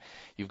 all that.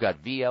 You've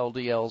got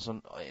VLDLs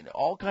and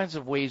all kinds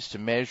of ways to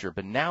measure.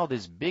 But now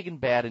this big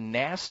and bad and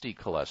nasty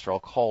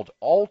cholesterol called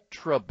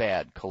ultra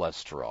bad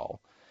cholesterol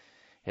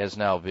has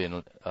now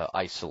been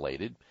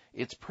isolated.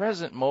 It's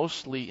present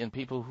mostly in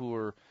people who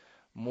are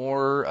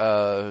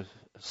more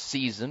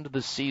seasoned,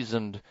 the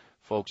seasoned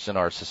folks in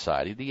our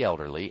society, the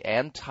elderly,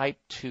 and type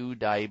 2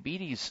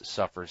 diabetes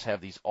sufferers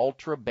have these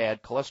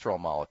ultra-bad cholesterol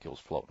molecules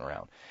floating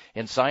around.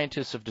 And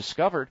scientists have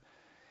discovered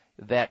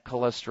that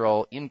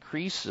cholesterol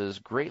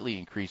greatly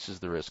increases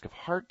the risk of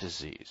heart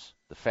disease.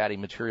 The fatty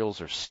materials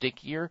are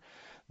stickier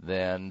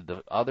than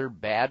the other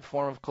bad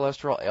form of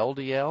cholesterol,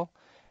 LDL,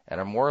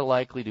 and are more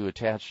likely to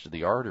attach to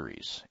the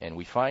arteries. And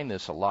we find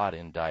this a lot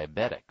in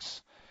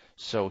diabetics.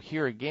 So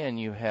here again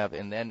you have,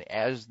 and then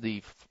as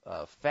the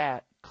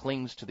fat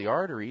clings to the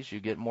arteries, you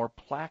get more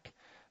plaque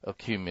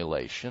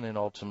accumulation and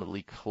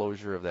ultimately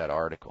closure of that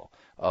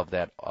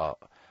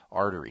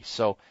artery.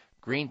 So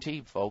green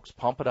tea, folks,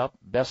 pump it up.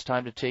 Best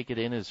time to take it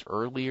in is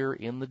earlier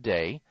in the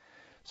day,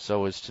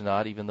 so as to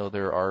not, even though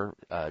there are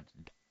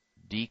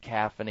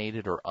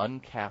decaffeinated or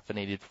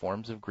uncaffeinated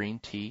forms of green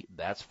tea,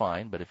 that's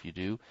fine. But if you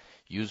do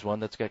use one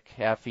that's got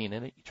caffeine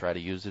in it, you try to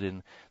use it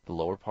in the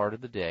lower part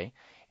of the day.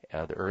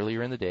 The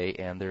earlier in the day,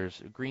 and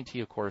there's green tea,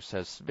 of course,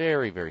 has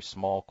very, very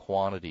small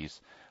quantities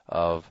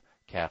of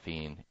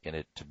caffeine in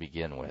it to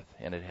begin with,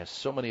 and it has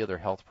so many other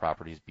health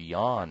properties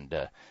beyond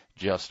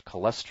just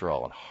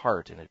cholesterol and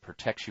heart, and it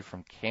protects you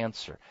from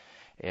cancer,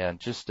 and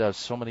just does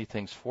so many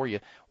things for you.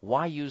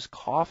 Why use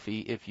coffee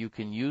if you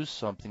can use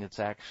something that's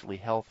actually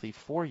healthy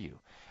for you?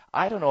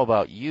 I don't know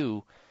about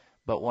you,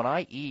 but when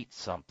I eat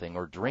something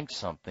or drink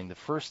something, the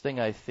first thing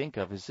I think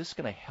of is this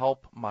going to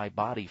help my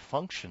body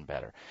function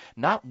better?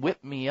 Not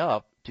whip me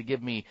up to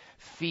give me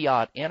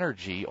fiat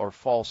energy or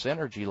false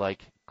energy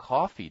like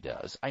coffee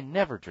does. I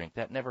never drink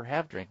that, never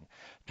have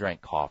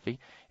drank coffee.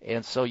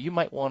 And so you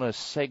might want to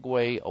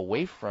segue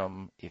away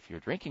from, if you're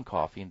drinking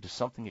coffee, into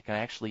something that can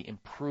actually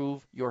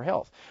improve your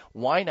health.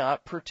 Why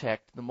not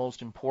protect the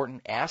most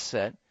important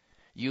asset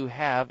you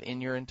have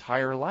in your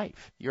entire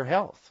life, your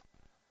health?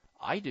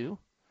 I do.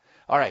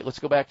 All right, let's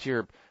go back to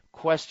your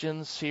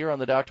questions here on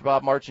the Dr.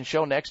 Bob Martin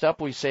Show. Next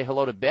up, we say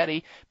hello to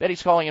Betty.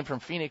 Betty's calling in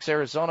from Phoenix,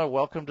 Arizona.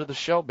 Welcome to the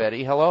show,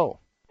 Betty. Hello.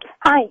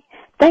 Hi.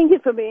 Thank you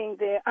for being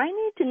there. I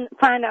need to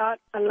find out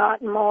a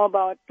lot more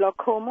about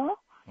glaucoma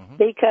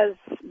because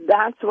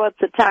that's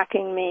what's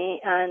attacking me,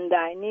 and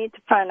I need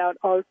to find out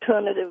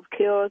alternative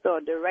cures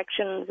or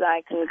directions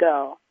I can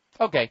go.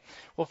 Okay.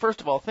 Well, first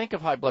of all, think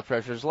of high blood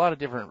pressure. There's a lot of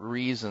different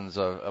reasons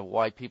of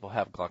why people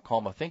have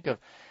glaucoma. Think of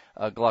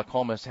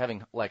glaucoma as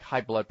having like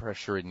high blood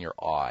pressure in your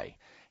eye,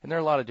 and there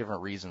are a lot of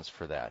different reasons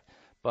for that.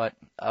 But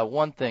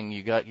one thing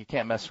you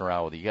can't mess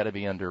around with it. You got to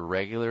be under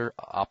regular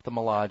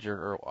ophthalmologic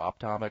or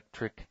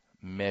optometric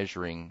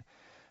measuring,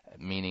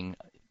 meaning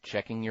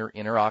checking your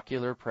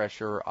intraocular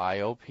pressure, or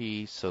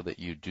IOP, so that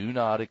you do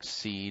not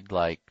exceed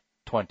like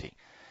 20.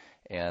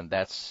 And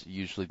that's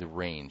usually the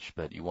range,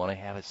 but you want to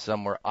have it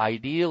somewhere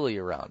ideally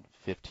around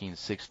 15,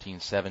 16,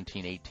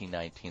 17, 18,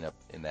 19, up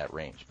in that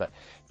range. But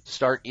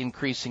start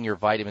increasing your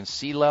vitamin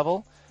C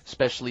level,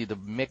 especially the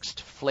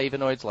mixed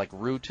flavonoids like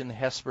rutin,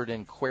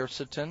 hesperidin,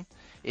 quercetin.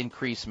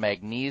 Increase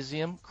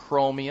magnesium,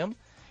 chromium,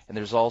 and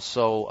there's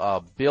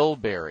also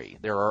bilberry.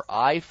 There are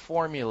eye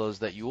formulas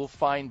that you will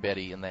find,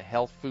 Betty, in the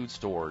health food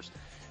stores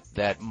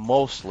that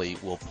mostly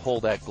will pull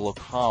that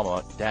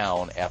glaucoma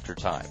down after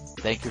time.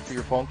 Thank you for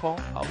your phone call.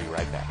 I'll be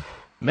right back.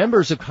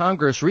 Members of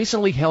Congress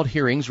recently held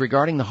hearings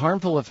regarding the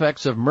harmful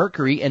effects of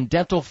mercury in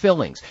dental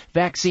fillings,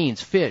 vaccines,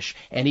 fish,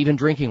 and even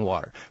drinking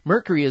water.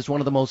 Mercury is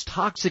one of the most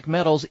toxic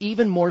metals,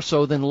 even more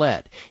so than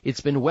lead. It's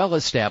been well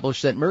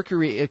established that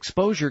mercury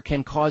exposure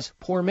can cause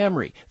poor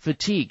memory,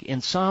 fatigue,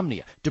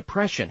 insomnia,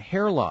 depression,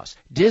 hair loss,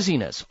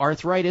 dizziness,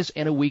 arthritis,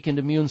 and a weakened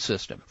immune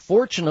system.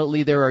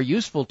 Fortunately, there are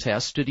useful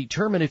tests to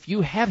determine if you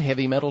have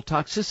heavy metal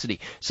toxicity,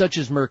 such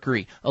as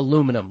mercury,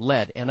 aluminum,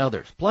 lead, and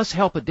others, plus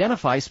help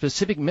identify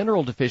specific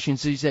mineral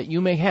deficiencies that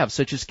you may have,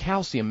 such as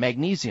calcium,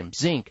 magnesium,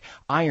 zinc,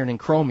 iron, and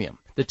chromium.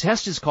 The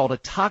test is called a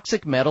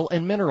toxic metal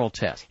and mineral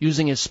test.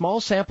 Using a small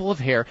sample of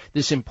hair,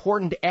 this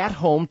important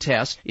at-home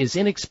test is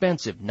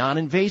inexpensive,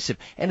 non-invasive,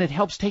 and it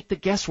helps take the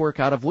guesswork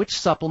out of which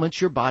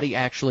supplements your body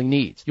actually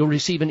needs. You'll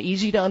receive an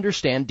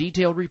easy-to-understand,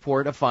 detailed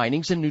report of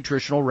findings and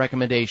nutritional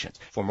recommendations.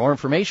 For more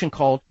information,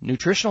 call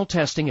Nutritional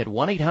Testing at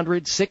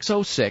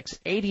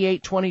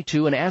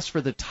 1-800-606-8822 and ask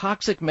for the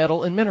toxic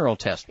metal and mineral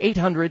test,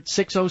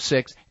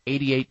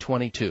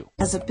 800-606-8822.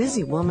 As a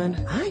busy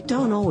woman, I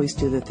don't always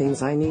do the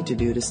things I need to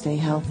do to stay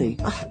healthy.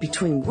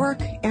 Between work,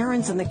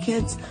 errands, and the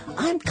kids,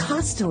 I'm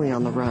constantly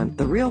on the run.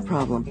 The real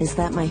problem is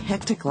that my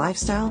hectic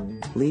lifestyle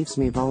leaves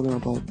me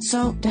vulnerable.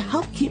 So, to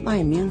help keep my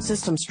immune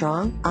system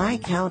strong, I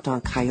count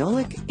on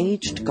Kyolic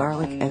Aged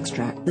Garlic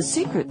Extract. The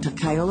secret to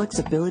Kyolic's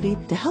ability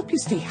to help you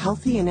stay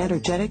healthy and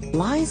energetic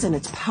lies in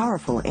its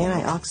powerful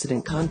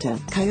antioxidant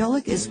content.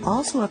 Kyolic is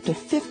also up to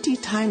 50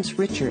 times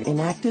richer in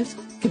actives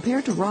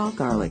compared to raw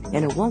garlic,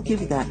 and it won't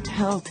give you that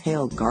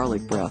telltale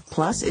garlic breath.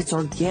 Plus, it's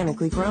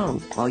organically grown.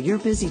 While you're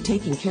busy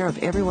taking care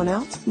of everyone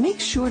else, make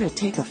sure to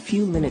take a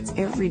few minutes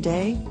every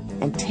day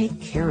and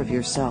take care of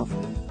yourself.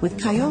 With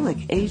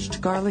Kyolic Aged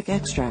Garlic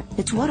Extract,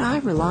 it's what I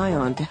rely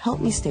on to help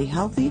me stay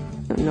healthy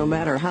no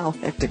matter how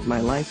hectic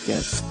my life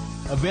gets.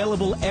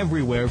 Available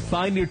everywhere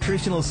fine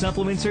nutritional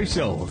supplements are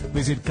sold.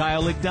 Visit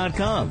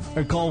Kyolic.com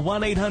or call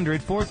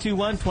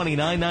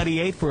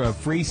 1-800-421-2998 for a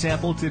free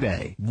sample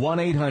today.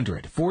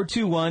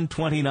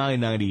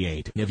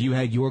 1-800-421-2998. Have you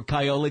had your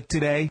Kyolic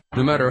today?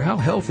 No matter how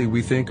healthy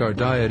we think our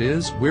diet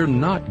is, we're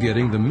not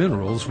getting the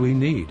minerals we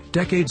need.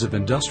 Decades of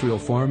industrial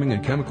farming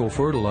and chemical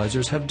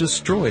fertilizers have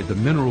destroyed the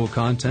mineral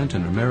content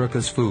in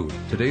America's food.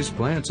 Today's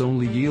plants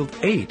only yield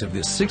 8 of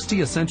the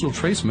 60 essential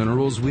trace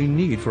minerals we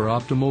need for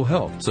optimal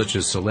health, such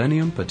as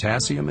selenium,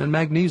 potassium, and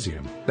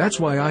magnesium. That's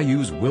why I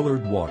use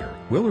Willard Water.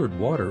 Willard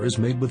Water is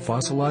made with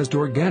fossilized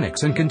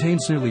organics and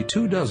contains nearly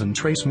 24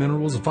 trace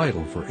minerals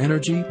vital for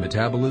energy,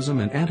 metabolism,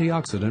 and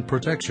antioxidant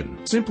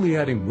protection. Simply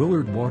adding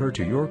Willard Water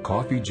to your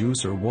coffee,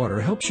 juice, or water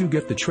helps you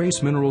get the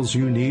trace minerals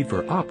you need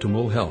for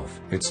optimal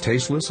health. It's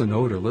tasteless and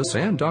odorless,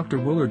 and Dr.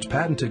 Willard's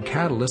patented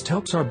catalyst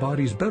helps our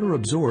bodies better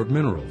absorb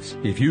minerals.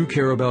 If you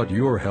care about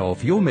your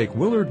health, you'll make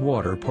Willard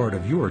Water part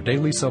of your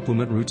daily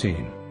supplement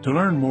routine. To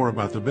learn more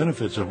about the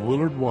benefits of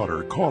Willard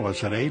Water, call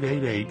us at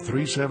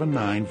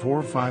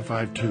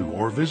 888-379-4552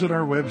 or visit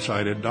our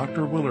website at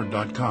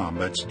drwillard.com.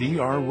 That's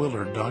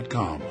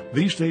drwillard.com.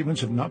 These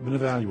statements have not been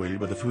evaluated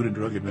by the Food and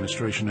Drug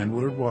Administration, and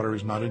Willard Water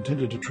is not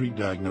intended to treat,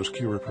 diagnose,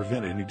 cure, or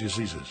prevent any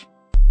diseases.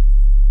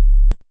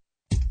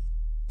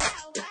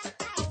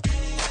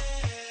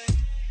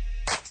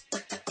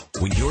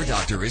 When your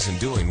doctor isn't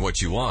doing what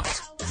you want,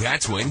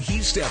 that's when he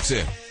steps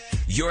in.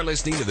 You're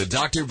listening to the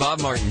Dr.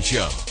 Bob Martin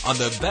Show on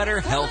the Better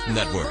Health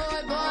Network.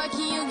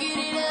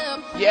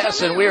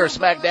 Yes, and we are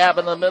smack dab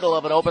in the middle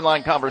of an open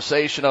line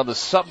conversation on the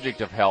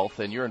subject of health,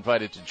 and you're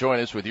invited to join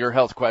us with your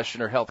health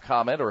question or health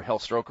comment or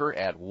health stroker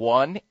at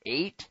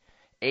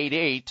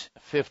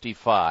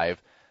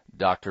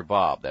 1-888-55-Dr.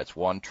 Bob. That's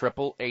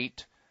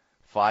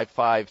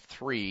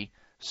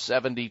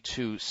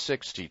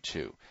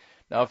 1-888-553-7262.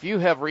 Now, if you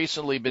have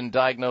recently been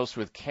diagnosed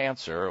with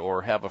cancer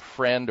or have a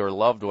friend or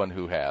loved one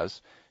who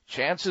has,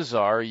 chances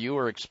are you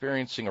are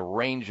experiencing a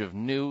range of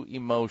new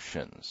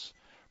emotions,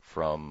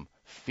 from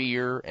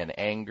fear and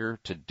anger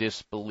to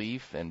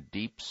disbelief and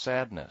deep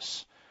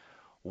sadness.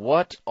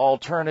 What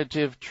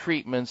alternative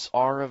treatments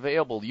are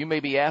available? You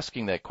may be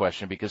asking that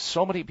question because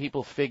so many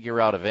people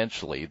figure out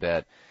eventually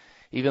that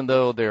even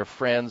though their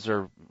friends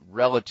or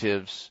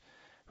relatives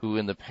who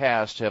in the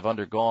past have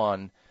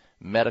undergone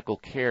medical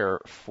care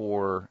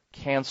for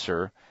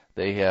cancer,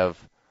 they have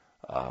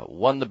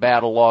won the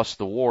battle, lost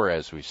the war,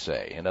 as we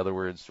say. In other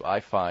words, I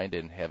find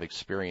and have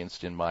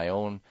experienced in my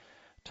own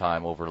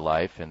time over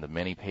life and the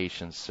many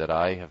patients that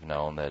I have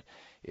known that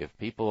if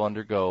people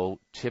undergo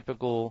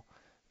typical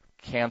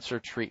cancer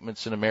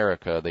treatments in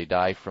America, they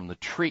die from the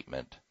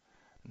treatment,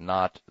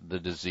 not the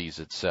disease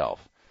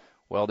itself.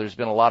 Well, there's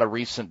been a lot of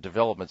recent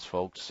developments,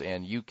 folks,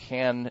 and you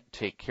can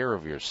take care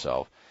of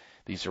yourself.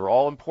 These are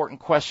all important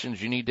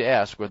questions you need to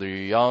ask, whether you're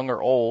young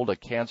or old. A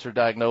cancer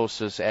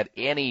diagnosis at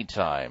any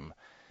time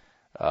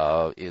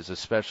is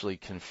especially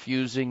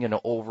confusing and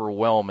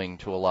overwhelming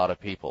to a lot of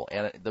people.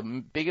 And the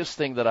biggest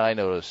thing that I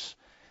notice,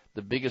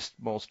 the biggest,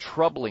 most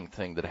troubling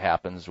thing that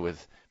happens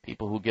with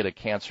people who get a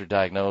cancer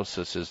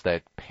diagnosis is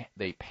that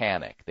they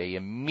panic. They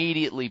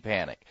immediately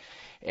panic.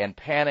 And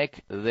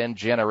panic then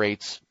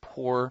generates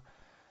poor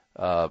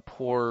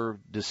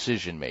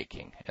decision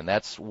making. And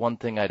that's one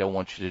thing I don't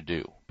want you to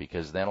do,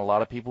 because then a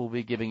lot of people will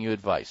be giving you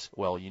advice.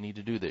 Well, you need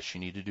to do this,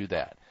 you need to do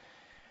that.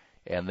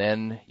 And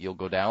then you'll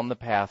go down the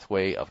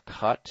pathway of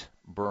cut,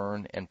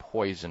 burn, and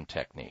poison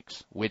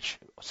techniques, which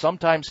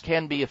sometimes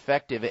can be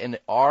effective and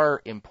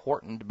are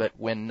important, but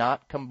when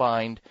not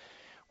combined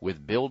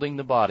with building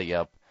the body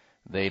up,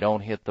 they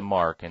don't hit the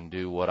mark and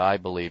do what I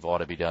believe ought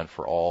to be done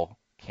for all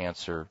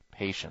cancer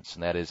patients,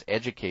 and that is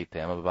educate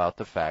them about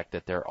the fact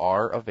that there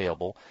are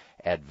available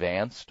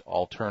advanced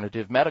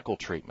alternative medical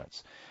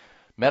treatments.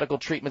 Medical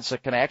treatments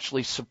that can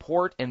actually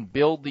support and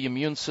build the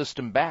immune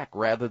system back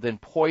rather than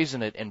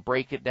poison it and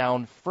break it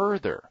down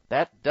further.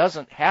 That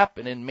doesn't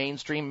happen in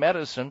mainstream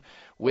medicine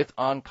with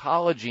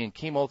oncology and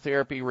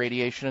chemotherapy,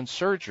 radiation, and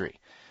surgery.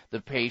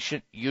 The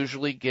patient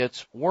usually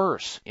gets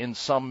worse in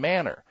some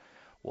manner.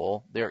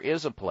 Well, there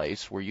is a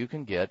place where you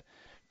can get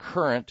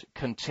current,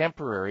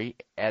 contemporary,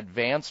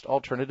 advanced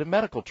alternative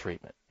medical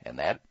treatment, and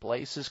that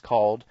place is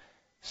called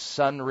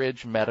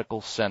Sunridge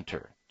Medical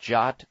Center.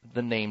 Jot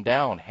the name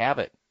down. Have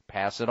it.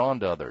 Pass it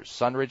on to others.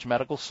 Sunridge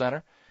Medical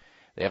Center.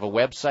 They have a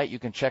website you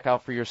can check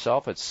out for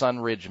yourself at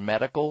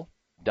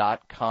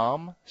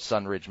sunridgemedical.com,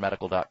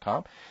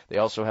 sunridgemedical.com. They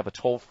also have a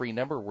toll-free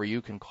number where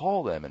you can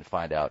call them and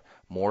find out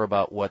more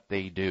about what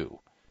they do.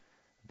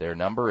 Their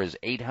number is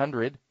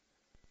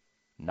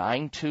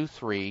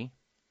 800-923-6888.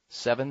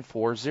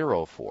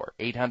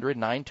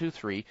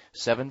 800-923-7404,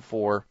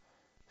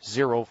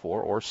 800-923-7404,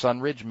 or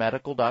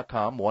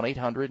sunridgemedical.com,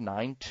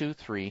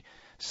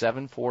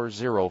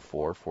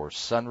 1-800-923-7404 for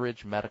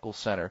Sunridge Medical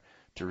Center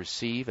to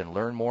receive and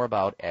learn more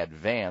about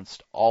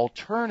advanced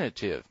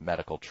alternative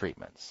medical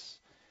treatments.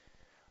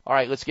 All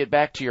right, let's get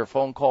back to your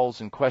phone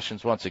calls and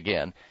questions once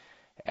again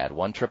at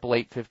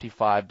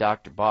 1-888-55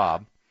 Dr.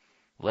 Bob.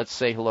 Let's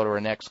say hello to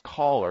our next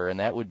caller, and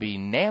that would be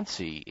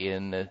Nancy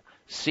in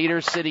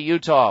Cedar City,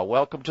 Utah.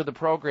 Welcome to the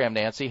program,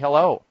 Nancy.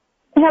 Hello.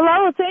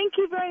 Hello. Thank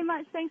you very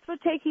much. Thanks for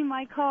taking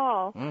my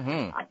call.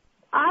 Mm-hmm.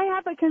 I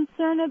have a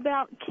concern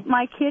about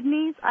my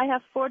kidneys. I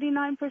have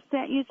 49%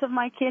 use of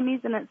my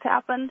kidneys, and it's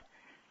happened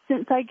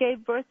since I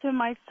gave birth to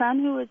my son,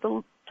 who is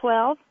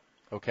 12.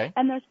 Okay.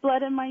 And there's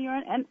blood in my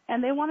urine,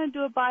 and they want to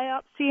do a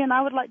biopsy, and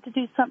I would like to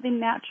do something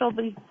natural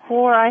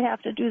before I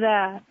have to do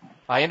that.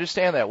 I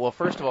understand that. Well,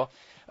 first of all,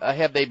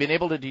 have they been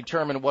able to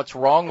determine what's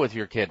wrong with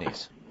your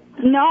kidneys?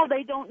 No,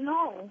 they don't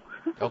know.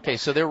 Okay,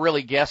 so they're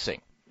really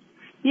guessing.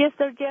 Yes,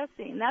 they're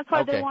guessing. That's why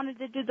Okay. they wanted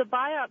to do the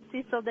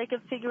biopsy so they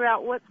could figure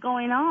out what's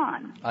going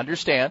on.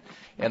 Understand,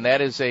 and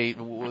that is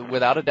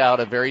without a doubt,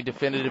 a very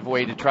definitive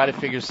way to try to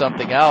figure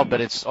something out,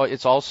 but it's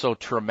also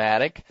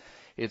traumatic.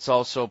 It's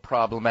also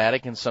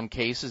problematic in some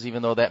cases,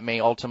 even though that may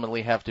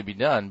ultimately have to be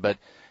done, but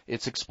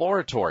it's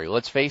exploratory.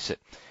 Let's face it.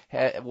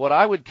 What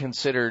I would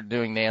consider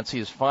doing, Nancy,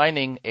 is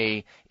finding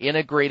a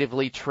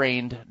integratively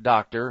trained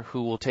doctor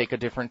who will take a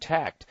different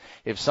tact.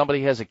 If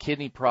somebody has a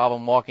kidney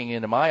problem walking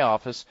into my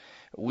office,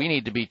 we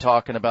need to be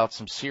talking about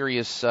some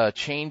serious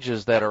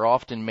changes that are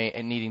often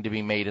needing to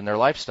be made in their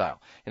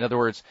lifestyle. In other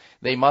words,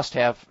 they must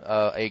have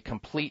a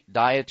complete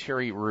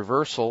dietary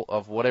reversal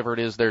of whatever it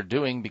is they're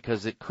doing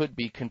because it could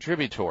be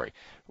contributory.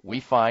 We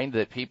find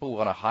that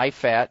people on a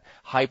high-fat,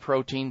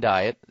 high-protein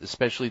diet,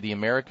 especially the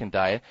American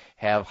diet,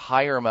 have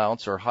higher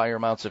amounts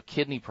of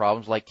kidney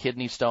problems like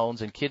kidney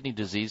stones and kidney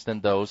disease than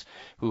those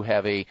who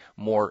have a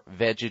more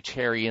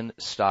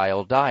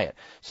vegetarian-style diet.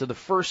 So the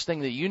first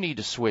thing that you need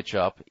to switch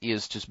up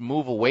is to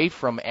move away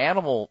from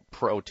animal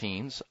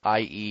proteins,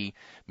 i.e.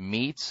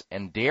 meats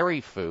and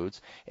dairy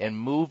foods, and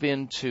move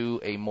into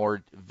a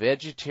more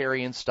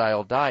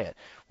vegetarian-style diet.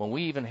 When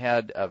we even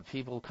had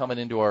people coming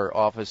into our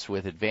office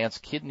with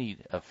advanced kidney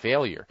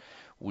failure,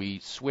 we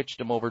switched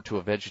them over to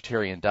a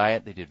vegetarian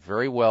diet. They did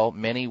very well.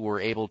 Many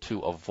were able to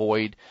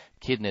avoid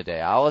kidney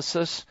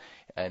dialysis,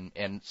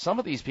 and some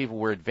of these people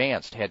were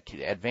had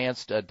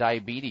advanced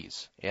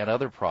diabetes and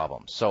other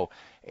problems. So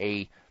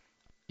you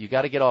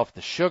got to get off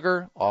the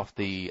sugar, off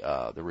the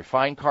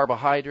refined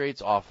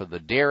carbohydrates, off of the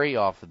dairy,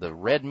 off of the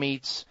red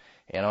meats,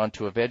 and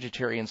onto a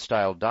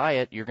vegetarian-style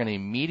diet. You're going to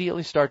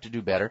immediately start to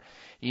do better.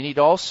 You need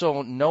to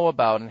also know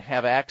about and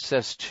have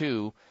access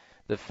to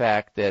the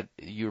fact that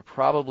you're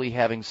probably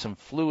having some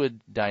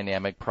fluid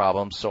dynamic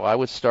problems. So I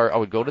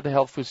would go to the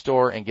health food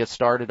store and get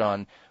started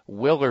on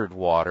Willard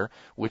water,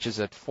 which is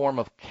a form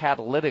of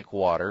catalytic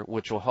water,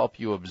 which will help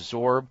you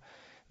absorb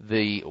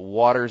the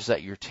waters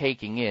that you're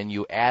taking in.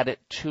 You add it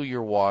to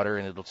your water,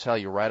 and it'll tell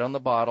you right on the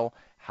bottle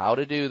how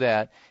to do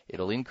that.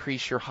 It'll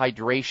increase your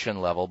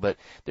hydration level, but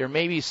there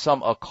may be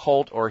some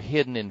occult or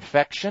hidden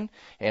infection,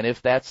 and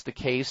if that's the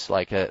case,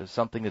 like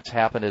something that's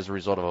happened as a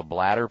result of a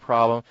bladder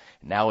problem,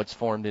 now it's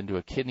formed into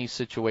a kidney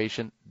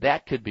situation,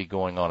 that could be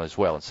going on as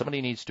well. And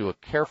somebody needs to do a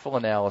careful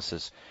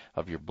analysis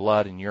of your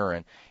blood and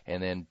urine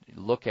and then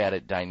look at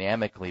it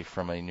dynamically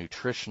from a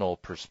nutritional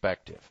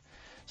perspective.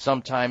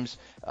 Sometimes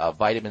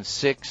vitamin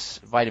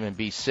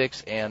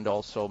B6, and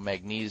also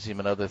magnesium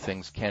and other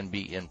things can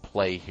be in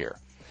play here.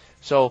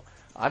 So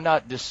I'm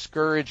not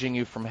discouraging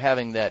you from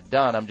having that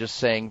done. I'm just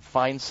saying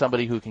find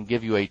somebody who can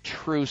give you a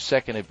true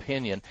second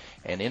opinion,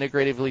 an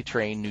integratively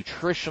trained,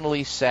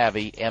 nutritionally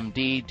savvy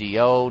MD,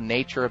 DO,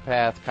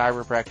 naturopath,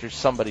 chiropractor,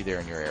 somebody there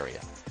in your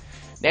area.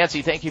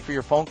 Nancy, thank you for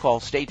your phone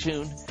call. Stay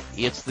tuned.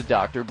 It's the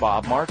Dr.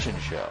 Bob Martin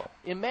Show.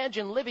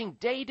 Imagine living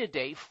day to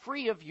day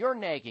free of your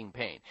nagging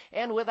pain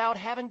and without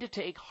having to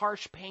take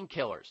harsh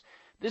painkillers.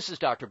 This is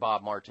Dr.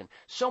 Bob Martin.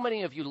 So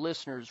many of you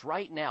listeners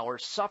right now are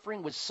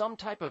suffering with some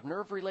type of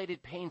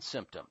nerve-related pain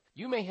symptom.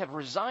 You may have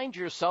resigned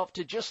yourself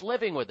to just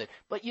living with it,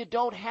 but you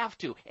don't have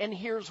to, and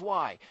here's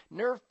why.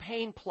 Nerve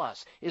Pain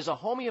Plus is a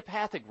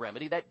homeopathic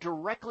remedy that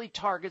directly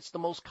targets the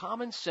most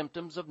common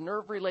symptoms of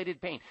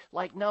nerve-related pain,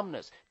 like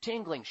numbness,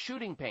 tingling,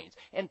 shooting pains,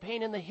 and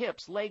pain in the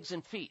hips, legs,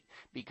 and feet.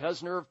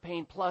 Because Nerve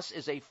Pain Plus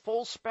is a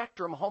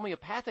full-spectrum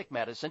homeopathic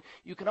medicine,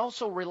 you can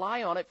also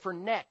rely on it for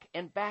neck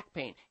and back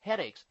pain,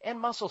 headaches, and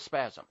muscle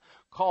spasm.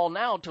 Call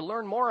now to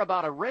learn more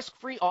about a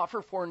risk-free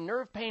offer for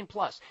Nerve Pain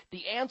Plus,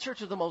 the answer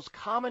to the most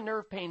common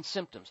nerve pain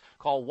symptoms.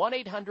 Call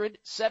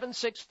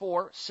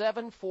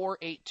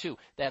 1-800-764-7482.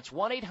 That's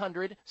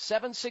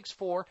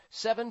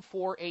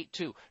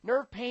 1-800-764-7482.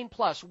 Nerve Pain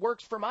Plus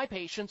works for my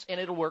patients, and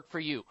it'll work for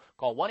you.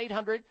 Call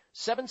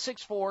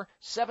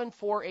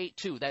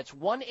 1-800-764-7482. That's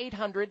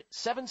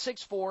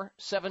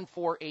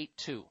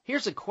 1-800-764-7482.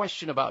 Here's a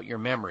question about your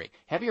memory.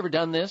 Have you ever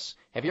done this?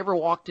 Have you ever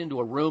walked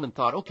into a room and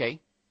thought, okay,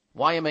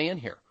 why am I in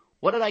here?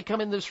 What did I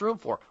come in this room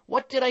for?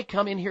 What did I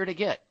come in here to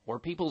get? Or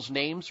people's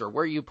names or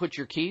where you put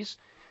your keys?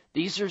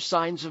 These are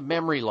signs of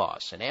memory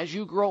loss, and as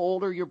you grow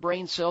older, your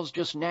brain cells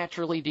just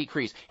naturally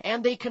decrease,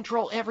 and they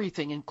control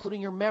everything, including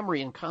your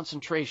memory and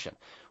concentration.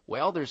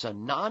 Well, there's a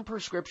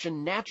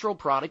non-prescription natural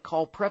product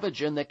called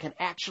Prevagen that can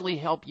actually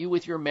help you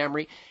with your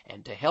memory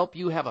and to help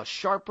you have a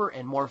sharper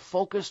and more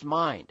focused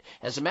mind.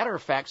 As a matter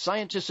of fact,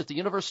 scientists at the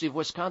University of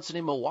Wisconsin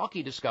in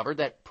Milwaukee discovered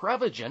that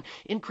Prevagen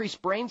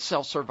increased brain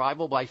cell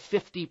survival by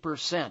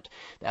 50%.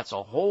 That's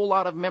a whole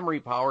lot of memory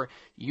power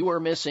you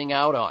are missing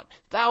out on.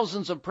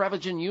 Thousands of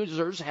Prevagen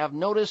users have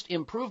noticed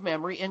improved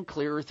memory and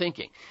clearer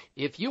thinking.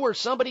 If you or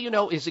somebody you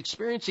know is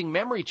experiencing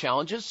memory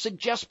challenges,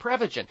 suggest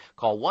Prevagen.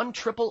 Call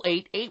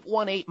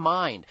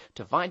 1-888-818-MIND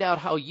to find out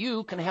how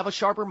you can have a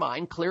sharper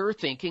mind, clearer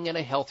thinking, and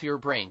a healthier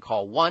brain.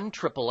 Call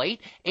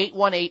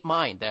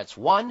 1-888-818-MIND. That's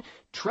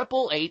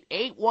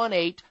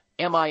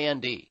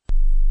 1-888-818-MIND.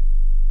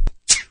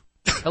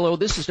 Hello,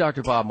 this is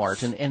Dr. Bob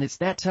Martin, and it's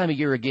that time of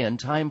year again,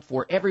 time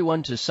for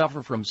everyone to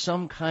suffer from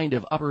some kind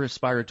of upper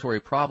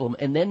respiratory problem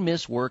and then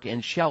miss work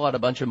and shell out a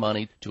bunch of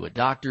money to a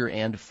doctor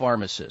and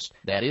pharmacist.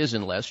 That is,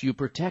 unless you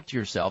protect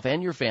yourself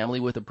and your family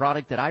with a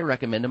product that I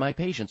recommend to my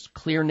patients,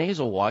 Xlear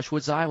Nasal Wash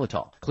with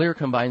xylitol. Xlear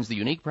combines the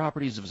unique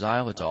properties of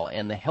xylitol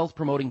and the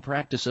health-promoting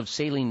practice of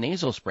saline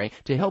nasal spray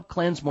to help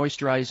cleanse,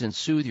 moisturize, and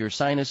soothe your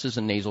sinuses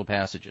and nasal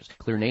passages.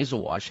 Xlear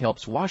Nasal Wash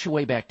helps wash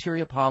away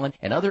bacteria, pollen,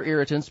 and other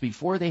irritants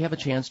before they have a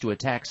chance to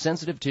attack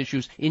sensitive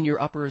tissues in your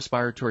upper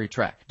respiratory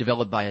tract.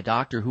 Developed by a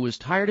doctor who is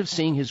tired of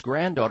seeing his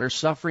granddaughter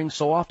suffering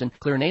so often,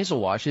 Xlear Nasal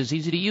Wash is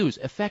easy to use,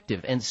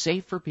 effective, and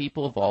safe for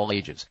people of all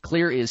ages.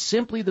 Xlear is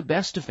simply the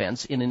best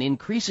defense in an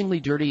increasingly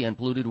dirty and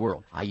polluted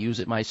world. I use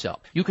it myself.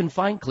 You can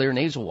find Xlear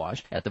Nasal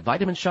Wash at the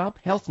Vitamin Shop,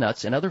 Health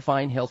Nuts, and other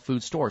fine health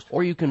food stores,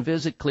 or you can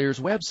visit Xlear's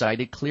website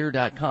at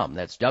xlear.com.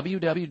 That's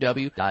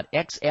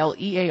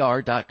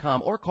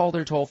www.xlear.com, or call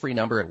their toll-free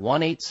number at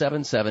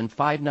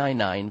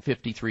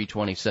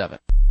 1-877-599-5327.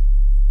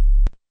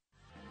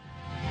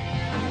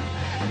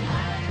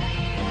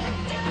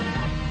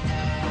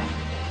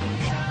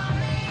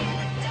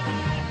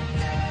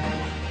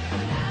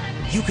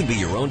 You can be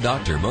your own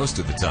doctor most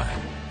of the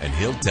time, and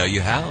he'll tell you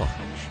how.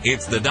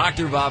 It's the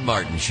Dr. Bob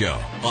Martin Show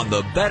on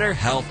the Better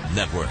Health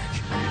Network.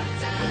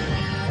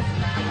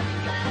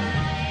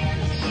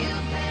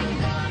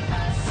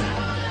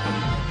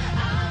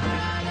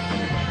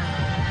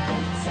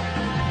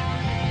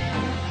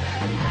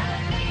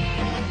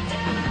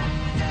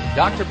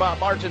 Dr. Bob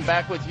Martin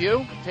back with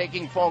you,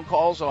 taking phone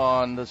calls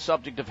on the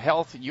subject of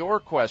health. Your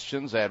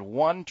questions at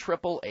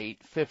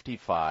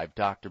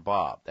 1-888-55-Dr.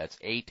 Bob. That's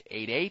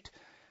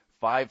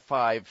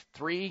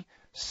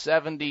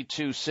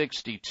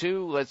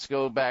 888-553-7262. Let's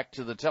go back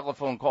to the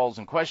telephone calls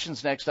and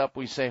questions. Next up,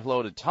 we say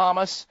hello to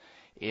Thomas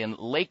in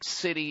Lake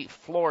City,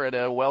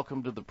 Florida.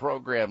 Welcome to the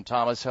program,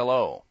 Thomas.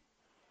 Hello.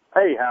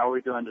 Hey, how are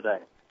we doing today?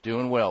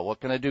 Doing well.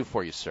 What can I do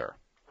for you, sir?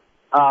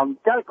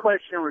 Got a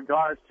question in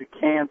regards to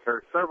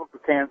cancer, cervical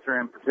cancer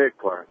in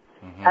particular.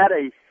 Had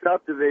a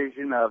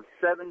subdivision of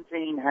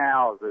 17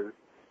 houses,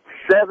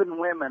 7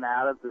 women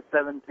out of the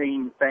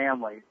 17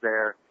 families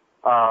there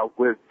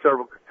with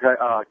cervical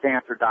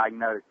cancer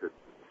diagnosis.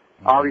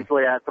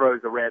 Obviously, that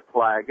throws a red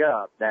flag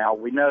up. Now,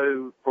 we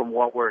know from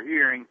what we're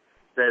hearing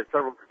that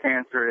cervical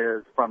cancer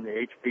is from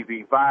the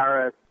HPV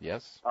virus.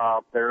 Yes.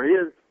 There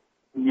is,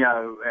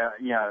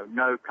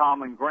 no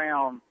common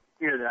ground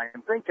here that I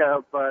can think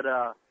of, but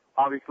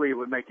obviously it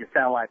would make it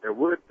sound like there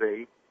would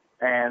be.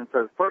 And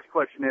so the first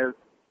question is,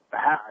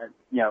 how,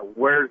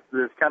 where's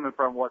this coming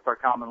from? What's our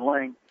common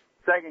link?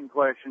 Second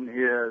question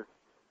is,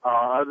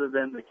 other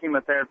than the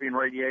chemotherapy and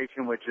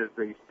radiation, which is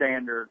the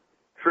standard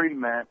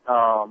treatment,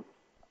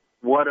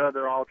 what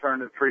other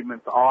alternative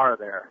treatments are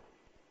there?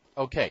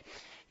 Okay,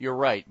 you're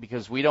right,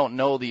 because we don't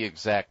know the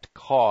exact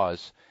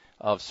cause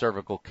of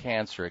cervical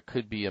cancer. It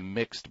could be a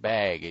mixed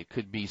bag. It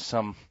could be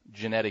some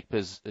genetic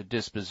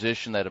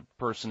disposition that a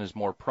person is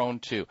more prone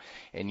to.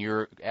 And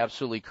you're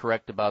absolutely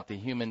correct about the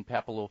human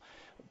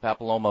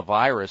papilloma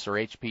virus, or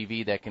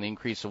HPV, that can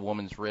increase a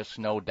woman's risk,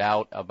 no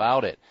doubt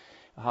about it.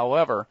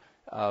 However,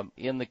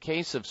 in the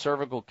case of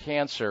cervical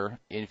cancer,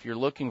 if you're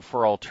looking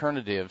for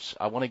alternatives,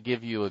 I want to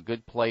give you a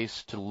good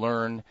place to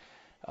learn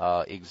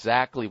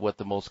exactly what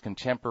the most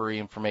contemporary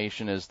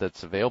information is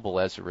that's available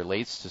as it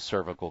relates to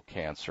cervical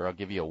cancer. I'll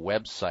give you a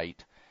website,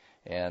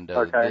 and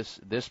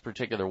this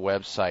particular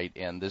website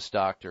and this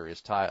doctor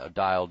is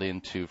dialed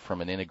into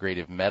from an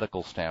integrative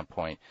medical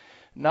standpoint,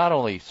 not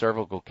only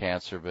cervical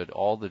cancer, but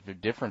all the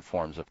different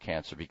forms of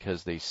cancer,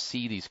 because they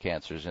see these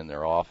cancers in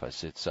their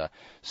office. It's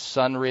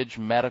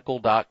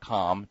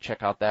sunridgemedical.com.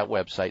 Check out that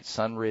website,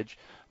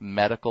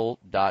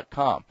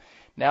 sunridgemedical.com.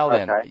 Now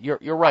then,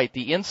 you're right.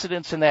 The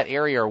incidents in that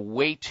area are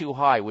way too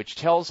high, which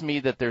tells me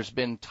that there's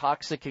been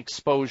toxic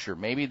exposure.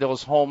 Maybe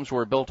those homes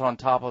were built on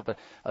top of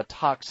a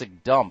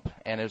toxic dump,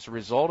 and as a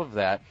result of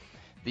that,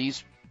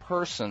 these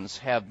persons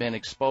have been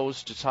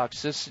exposed to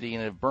toxicity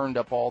and have burned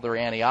up all their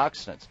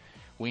antioxidants.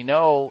 We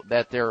know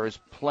that there is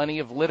plenty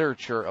of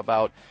literature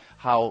about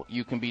how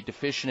you can be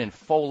deficient in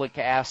folic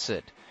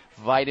acid,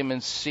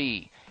 vitamin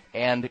C,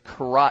 and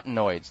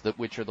carotenoids,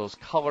 which are those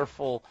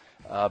colorful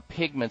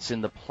pigments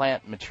in the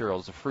plant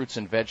materials, the fruits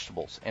and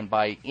vegetables. And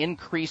by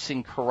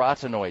increasing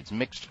carotenoids,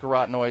 mixed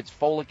carotenoids,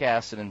 folic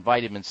acid, and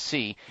vitamin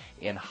C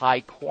in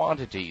high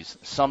quantities,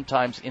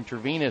 sometimes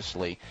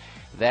intravenously,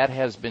 that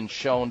has been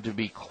shown to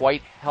be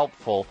quite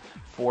helpful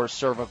for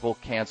cervical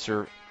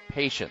cancer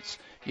patients.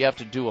 You have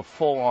to do a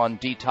full-on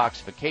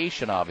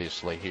detoxification,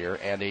 obviously, here,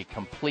 and a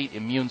complete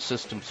immune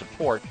system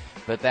support,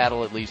 but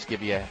that'll at least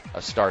give you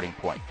a starting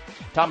point.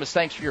 Thomas,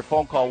 thanks for your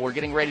phone call. We're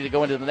getting ready to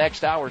go into the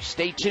next hour.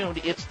 Stay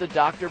tuned. It's the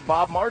Dr.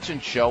 Bob Martin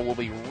Show. We'll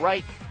be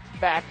right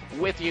back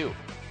with you.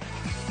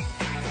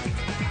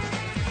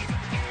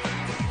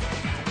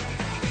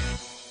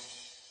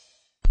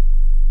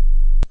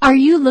 Are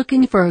you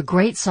looking for a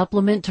great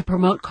supplement to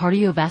promote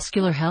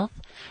cardiovascular health?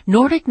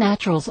 Nordic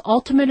Naturals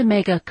Ultimate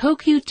Omega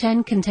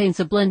CoQ10 contains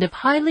a blend of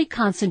highly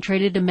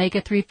concentrated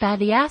omega-3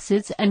 fatty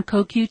acids and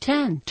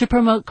CoQ10 to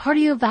promote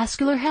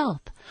cardiovascular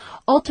health.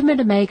 Ultimate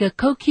Omega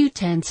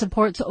CoQ10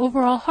 supports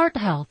overall heart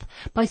health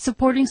by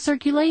supporting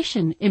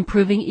circulation,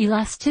 improving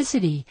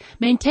elasticity,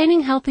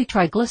 maintaining healthy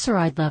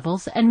triglyceride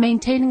levels, and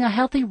maintaining a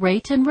healthy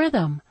rate and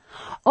rhythm.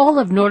 All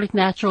of Nordic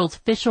Naturals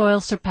fish oil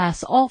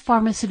surpass all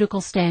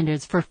pharmaceutical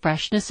standards for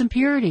freshness and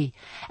purity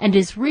and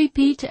is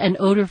repeat and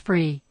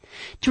odor-free.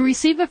 To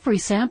receive a free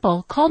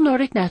sample, call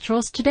Nordic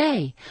Naturals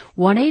today,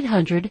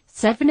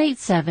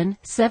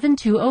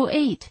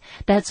 1-800-787-7208.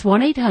 That's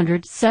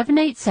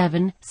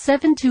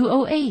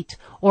 1-800-787-7208,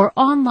 or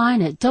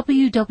online at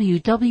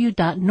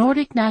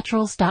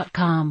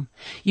www.nordicnaturals.com.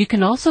 You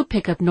can also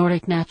pick up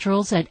Nordic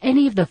Naturals at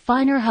any of the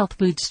finer health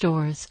food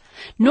stores.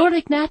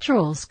 Nordic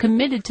Naturals,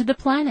 committed to the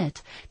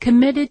planet,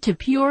 committed to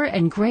pure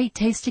and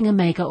great-tasting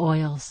omega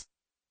oils.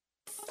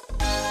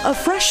 A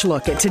fresh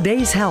look at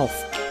today's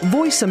health.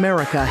 Voice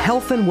America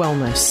Health and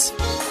Wellness.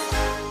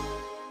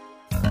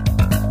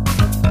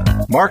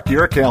 Mark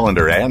your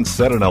calendar and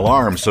set an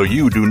alarm so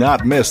you do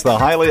not miss the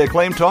highly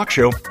acclaimed talk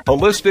show,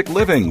 Holistic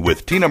Living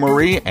with Tina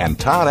Marie and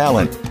Todd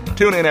Allen.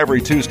 Tune in every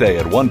Tuesday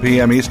at 1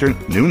 p.m. Eastern,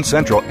 noon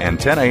Central, and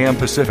 10 a.m.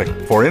 Pacific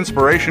for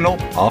inspirational,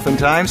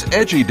 oftentimes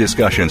edgy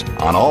discussions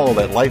on all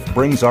that life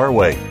brings our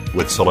way,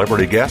 with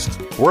celebrity guests,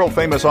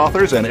 world-famous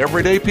authors, and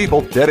everyday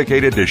people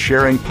dedicated to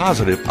sharing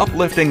positive,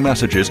 uplifting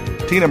messages.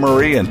 Tina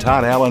Marie and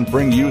Todd Allen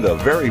bring you the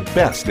very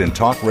best in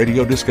talk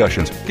radio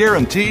discussions,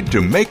 guaranteed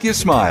to make you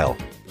smile.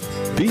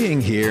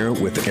 Being Here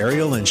with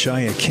Ariel and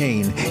Shia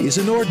Kane is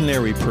an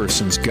ordinary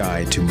person's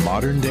guide to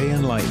modern-day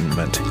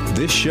enlightenment.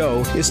 This show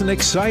is an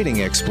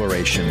exciting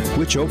exploration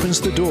which opens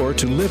the door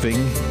to living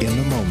in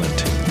the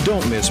moment.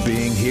 Don't miss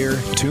Being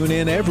Here. Tune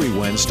in every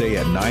Wednesday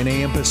at 9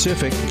 a.m.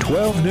 Pacific,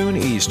 12 noon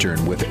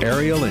Eastern with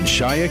Ariel and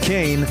Shia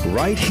Kane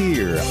right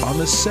here on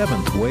the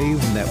Seventh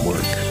Wave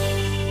Network.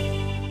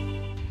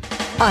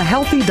 A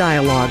healthy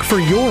dialogue for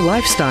your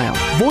lifestyle.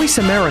 Voice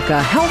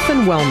America Health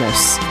and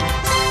Wellness.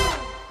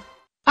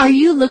 Are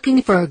you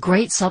looking for a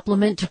great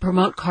supplement to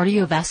promote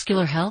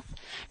cardiovascular health?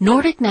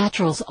 Nordic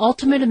Naturals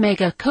Ultimate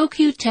Omega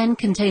CoQ10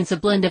 contains a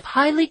blend of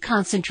highly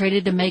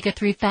concentrated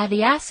omega-3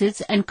 fatty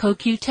acids and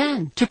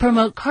CoQ10 to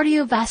promote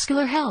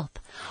cardiovascular health.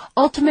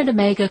 Ultimate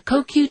Omega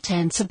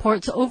CoQ10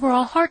 supports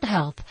overall heart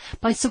health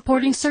by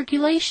supporting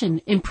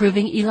circulation,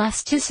 improving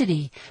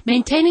elasticity,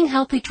 maintaining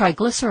healthy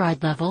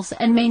triglyceride levels,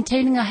 and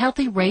maintaining a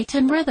healthy rate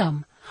and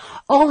rhythm.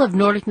 All of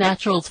Nordic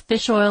Naturals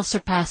fish oil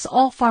surpass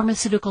all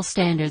pharmaceutical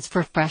standards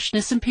for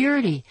freshness and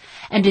purity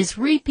and is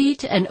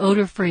repeat and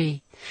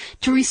odor-free.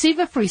 To receive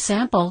a free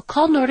sample,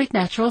 call Nordic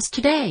Naturals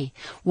today,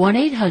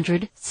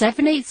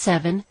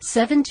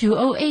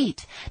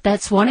 1-800-787-7208.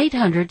 That's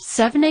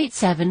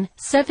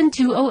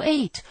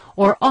 1-800-787-7208,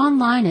 or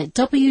online at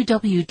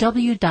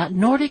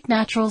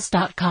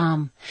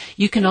www.nordicnaturals.com.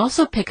 You can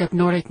also pick up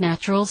Nordic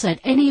Naturals at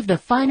any of the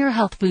finer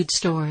health food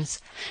stores.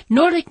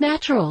 Nordic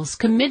Naturals,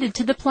 committed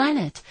to the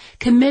planet,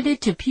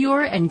 committed to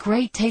pure and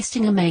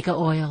great-tasting omega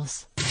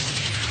oils.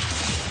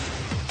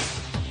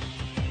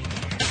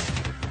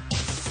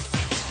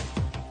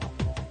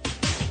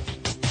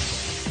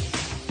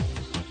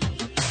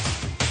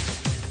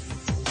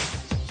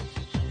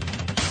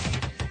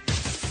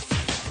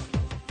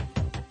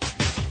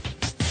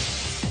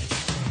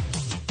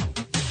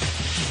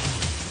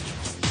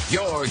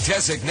 Your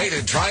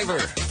designated driver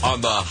on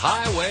the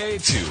highway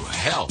to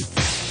health.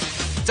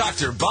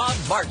 Dr. Bob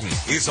Martin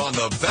is on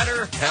the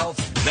Better Health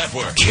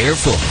Network.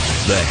 Careful.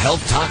 The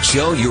health talk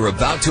show you're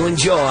about to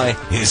enjoy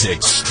is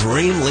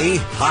extremely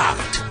hot.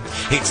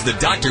 It's the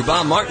Dr.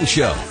 Bob Martin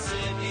Show.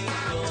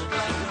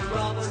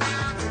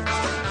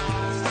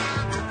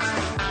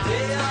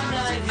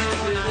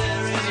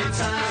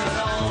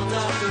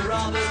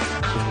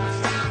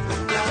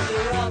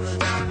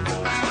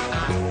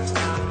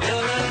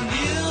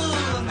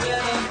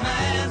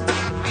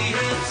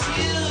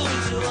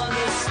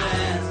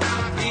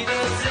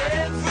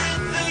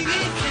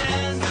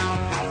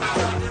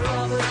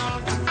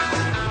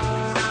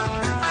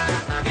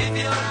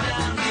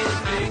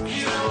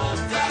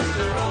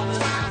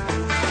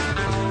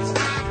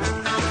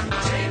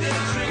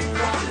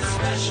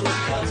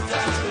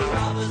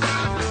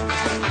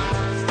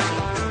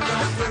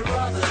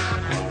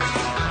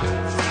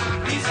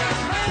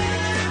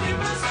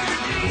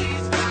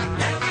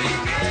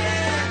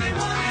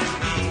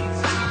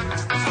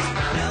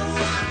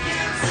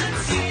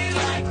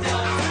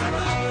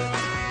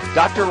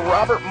 Dr.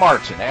 Robert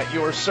Martin at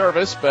your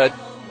service, but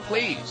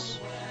please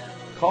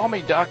call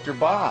me Dr.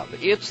 Bob.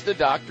 It's the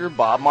Dr.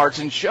 Bob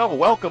Martin Show.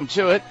 Welcome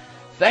to it.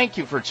 Thank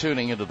you for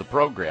tuning into the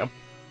program.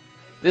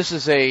 This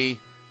is a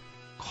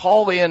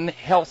call-in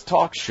health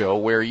talk show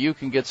where you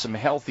can get some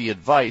healthy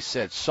advice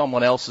at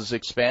someone else's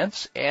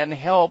expense and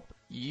help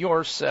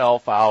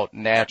yourself out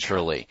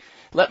naturally.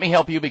 Let me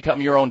help you become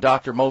your own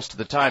doctor most of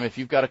the time. If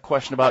you've got a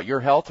question about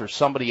your health or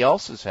somebody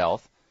else's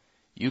health,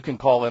 you can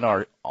call in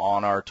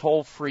on our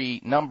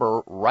toll-free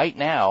number right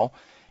now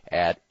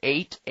at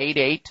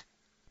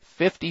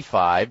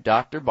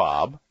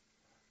 888-55-Dr.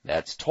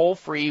 That's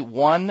toll-free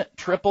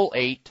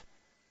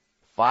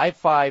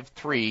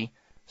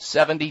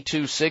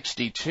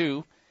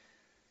 1-888-553-7262.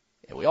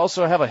 And we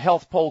also have a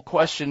health poll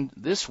question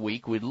this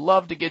week we'd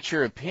love to get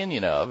your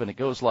opinion of, and it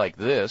goes like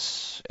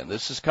this, and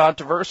this is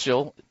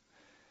controversial.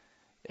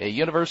 A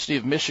University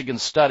of Michigan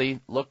study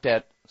looked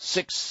at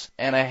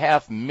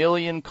 6.5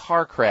 million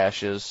car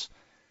crashes,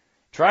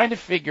 trying to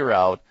figure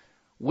out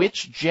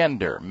which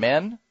gender,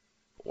 men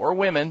or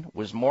women,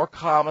 was more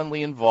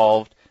commonly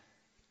involved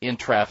in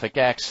traffic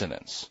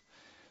accidents.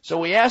 So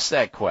we asked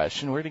that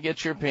question. We're going to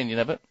get your opinion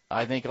of it.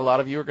 I think a lot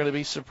of you are going to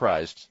be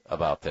surprised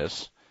about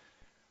this.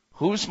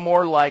 Who's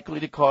more likely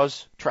to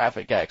cause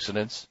traffic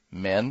accidents,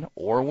 men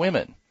or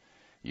women?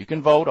 You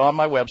can vote on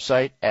my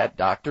website at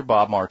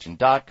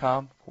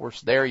drbobmartin.com. Of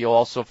course, there you'll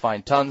also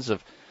find tons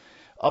of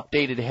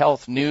updated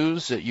health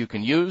news that you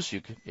can use.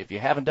 If you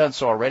haven't done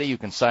so already, you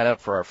can sign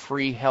up for our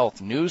free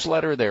health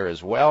newsletter there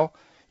as well.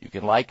 You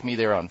can like me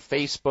there on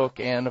Facebook,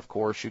 and, of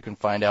course, you can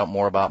find out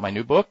more about my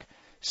new book,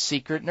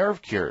 Secret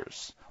Nerve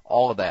Cures,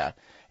 all of that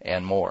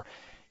and more.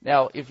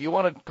 Now, if you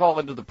want to call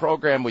into the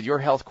program with your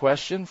health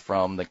question,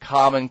 from the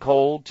common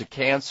cold to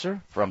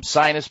cancer, from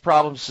sinus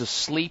problems to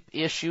sleep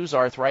issues,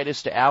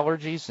 arthritis to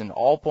allergies, and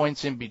all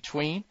points in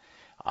between,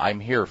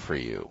 I'm here for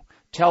you.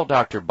 Tell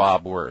Dr.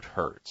 Bob where it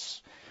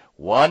hurts.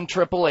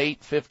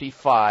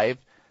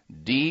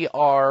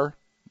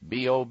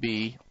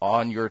 1-888-55-DRBOB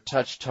on your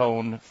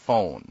touch-tone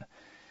phone.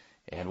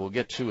 And we'll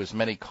get to as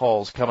many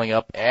calls coming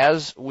up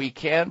as we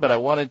can, but I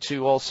wanted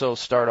to also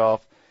start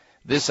off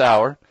this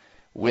hour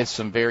with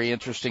some very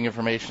interesting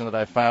information that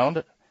I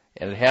found,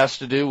 and it has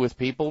to do with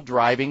people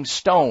driving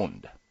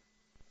stoned.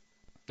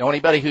 Know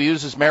anybody who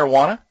uses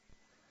marijuana?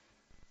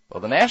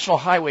 Well, the National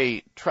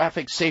Highway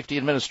Traffic Safety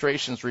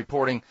Administration is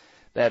reporting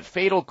that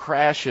fatal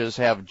crashes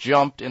have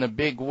jumped in a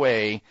big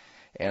way,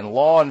 and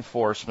law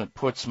enforcement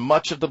puts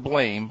much of the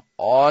blame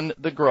on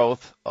the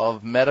growth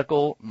of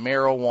medical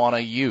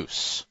marijuana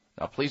use.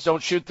 Now, please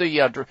don't shoot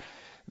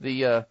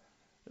the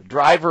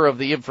driver of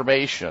the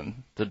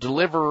information, the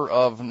deliverer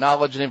of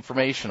knowledge and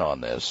information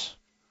on this.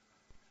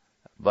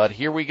 But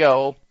here we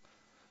go.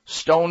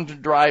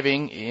 Stoned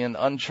driving in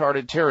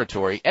uncharted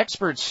territory.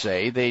 Experts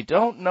say they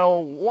don't know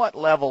what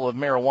level of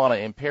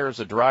marijuana impairs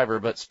a driver,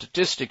 but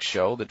statistics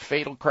show that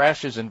fatal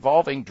crashes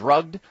involving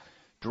drugged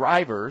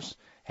drivers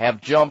have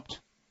jumped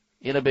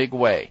in a big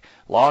way.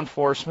 Law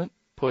enforcement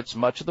puts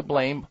much of the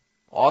blame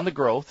on the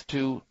growth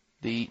to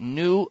the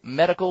new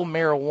medical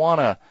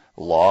marijuana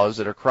laws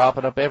that are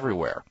cropping up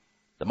everywhere.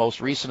 The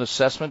most recent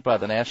assessment by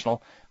the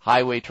National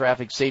Highway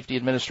Traffic Safety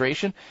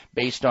Administration,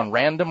 based on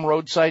random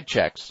roadside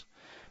checks,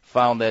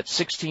 found that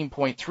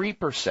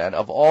 16.3%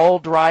 of all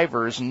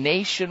drivers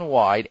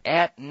nationwide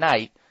at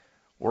night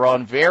were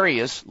on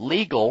various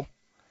legal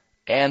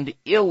and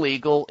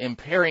illegal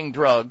impairing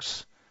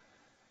drugs,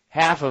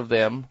 half of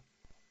them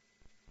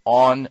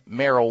on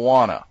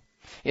marijuana.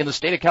 In the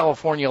state of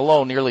California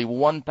alone, nearly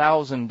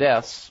 1,000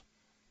 deaths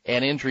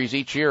and injuries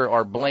each year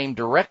are blamed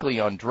directly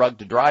on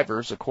drugged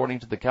drivers, according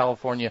to the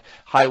California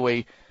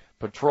Highway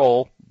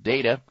Patrol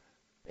data.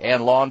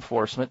 And law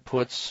enforcement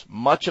puts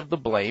much of the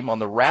blame on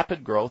the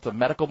rapid growth of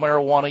medical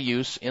marijuana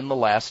use in the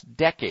last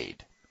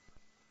decade.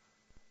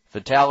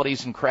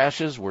 Fatalities and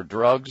crashes where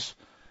drugs,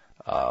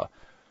 the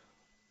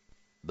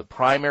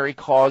primary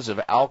cause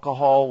of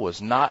alcohol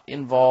was not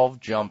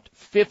involved, jumped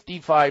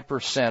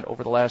 55%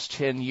 over the last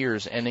 10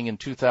 years, ending in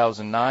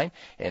 2009.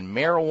 And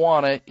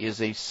marijuana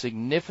is a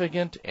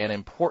significant and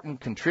important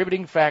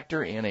contributing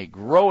factor in a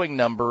growing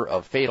number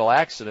of fatal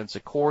accidents,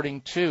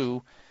 according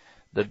to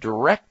the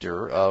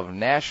director of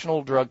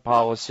National Drug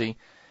Policy,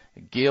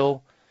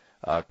 Gil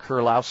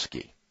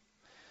Kurlowski.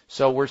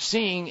 So we're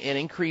seeing an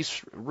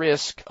increased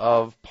risk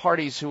of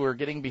parties who are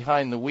getting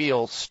behind the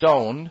wheel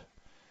stoned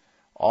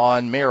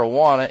on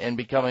marijuana and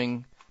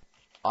becoming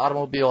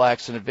automobile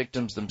accident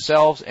victims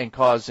themselves and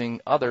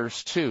causing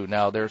others too.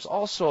 Now, there's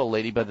also a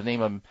lady by the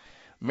name of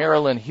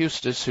Marilyn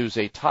Hustis, who's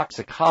a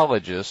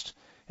toxicologist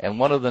and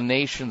one of the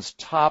nation's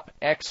top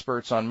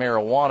experts on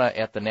marijuana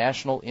at the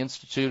National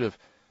Institute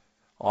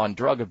on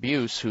Drug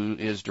Abuse, who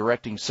is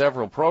directing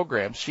several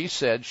programs. She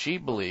said she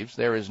believes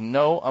there is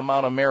no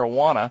amount of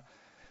marijuana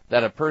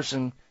that a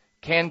person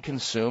can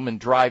consume and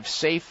drive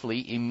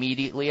safely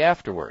immediately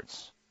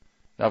afterwards.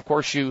 Now, of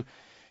course, you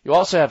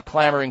also have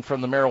clamoring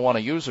from the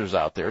marijuana users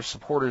out there.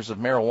 Supporters of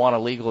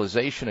marijuana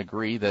legalization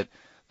agree that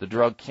the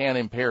drug can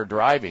impair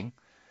driving,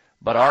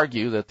 but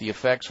argue that the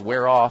effects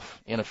wear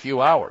off in a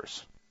few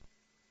hours.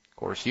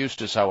 course,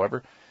 Eustace,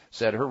 however,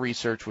 said her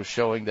research was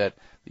showing that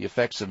the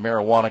effects of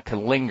marijuana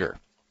can linger.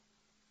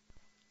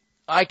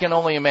 I can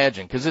only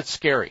imagine, because it's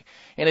scary.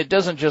 And it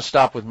doesn't just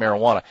stop with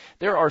marijuana.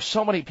 There are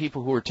so many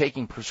people who are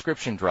taking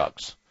prescription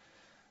drugs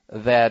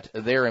that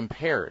they're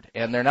impaired,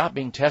 and they're not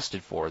being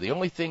tested for. The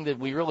only thing that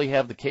we really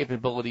have the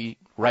capability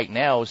right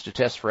now is to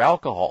test for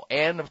alcohol.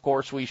 And, of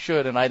course, we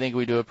should, and I think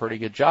we do a pretty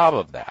good job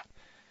of that.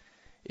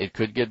 It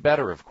could get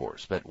better, of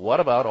course. But what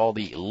about all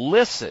the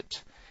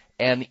licit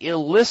and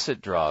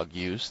illicit drug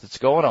use that's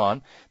going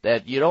on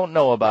that you don't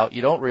know about,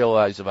 you don't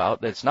realize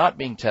about, that's not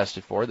being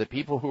tested for, that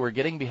people who are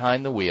getting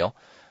behind the wheel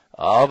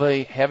of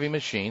a heavy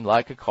machine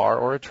like a car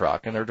or a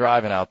truck, and they're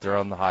driving out there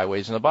on the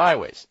highways and the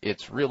byways.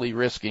 It's really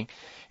risky,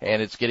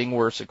 and it's getting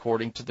worse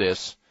according to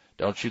this.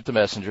 Don't shoot the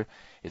messenger.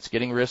 It's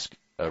getting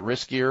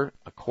riskier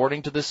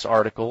according to this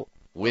article,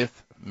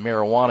 with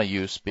marijuana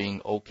use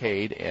being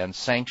okayed and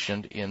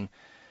sanctioned in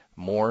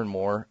more and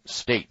more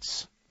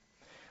states.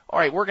 All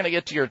right, we're going to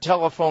get to your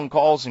telephone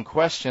calls and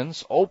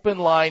questions. Open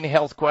line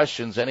health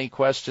questions. Any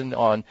question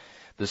on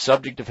the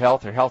subject of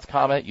health or health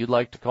comment you'd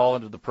like to call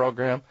into the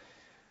program,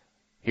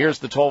 here's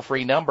the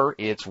toll-free number.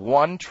 It's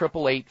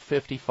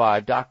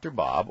 1-888-55-Dr.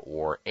 Bob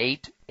or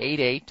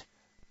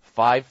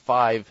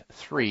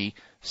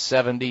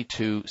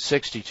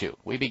 888-553-7262.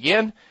 We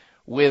begin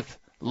with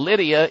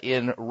Lydia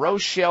in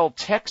Rochelle,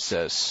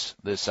 Texas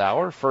this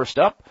hour. First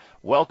up,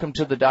 welcome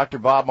to the Dr.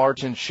 Bob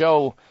Martin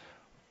Show.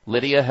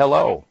 Lydia,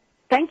 hello.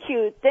 Thank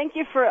you. Thank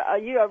you for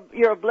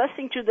you're a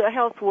blessing to the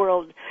health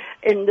world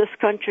in this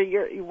country.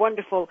 You're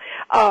wonderful.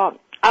 I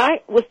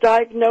was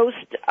diagnosed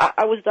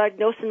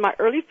in my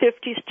early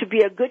 50s to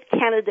be a good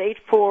candidate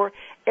for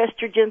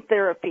estrogen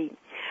therapy.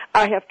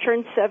 I have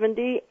turned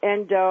 70,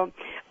 and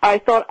I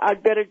thought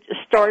I'd better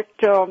start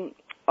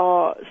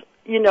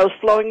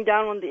slowing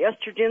down on the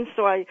estrogen,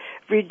 so I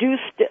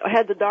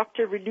had the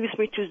doctor reduce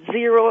me to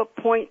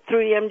 0.3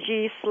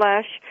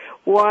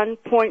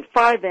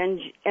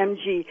 mg/1.5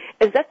 mg.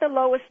 Is that the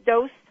lowest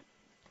dose?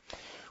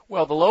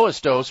 Well, the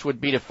lowest dose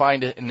would be to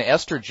find an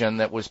estrogen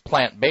that was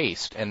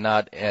plant-based and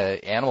not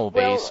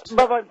animal-based.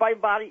 Well, but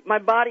my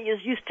body is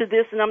used to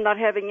this, and I'm not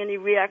having any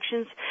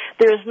reactions.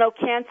 There is no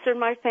cancer in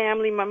my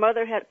family. My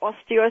mother had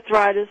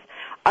osteoarthritis.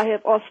 I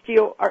have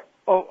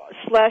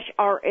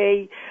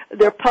 /RA.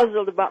 They're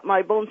puzzled about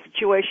my bone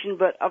situation,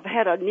 but I've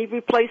had a knee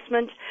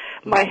replacement.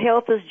 My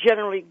health is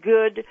generally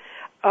good.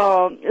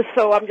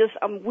 So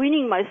I'm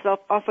weaning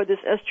myself off of this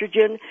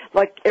estrogen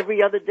like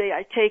every other day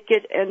I take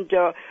it. And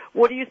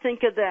what do you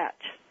think of that?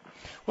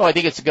 Well, I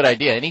think it's a good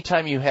idea.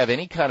 Anytime you have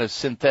any kind of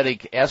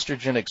synthetic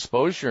estrogen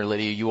exposure,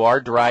 Lydia, you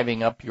are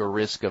driving up your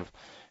risk of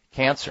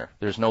cancer.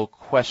 There's no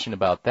question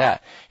about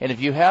that. And if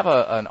you have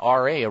an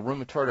RA, a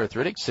rheumatoid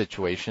arthritic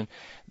situation,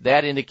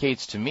 that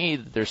indicates to me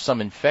that there's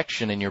some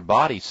infection in your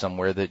body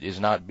somewhere that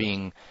is not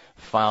being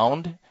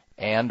found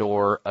and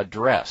or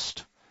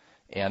addressed.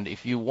 And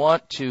if you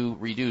want to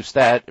reduce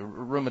that,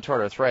 rheumatoid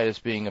arthritis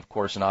being, of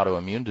course, an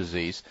autoimmune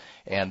disease,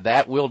 and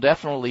that will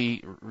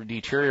definitely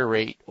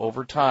deteriorate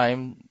over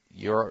time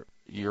your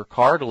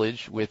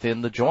cartilage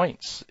within the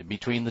joints,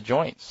 between the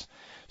joints.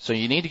 So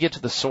you need to get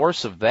to the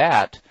source of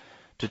that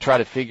to try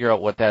to figure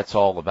out what that's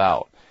all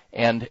about.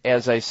 And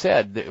as I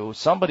said,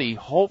 somebody,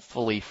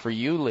 hopefully for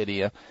you,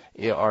 Lydia,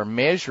 are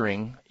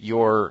measuring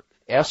your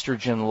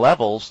estrogen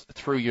levels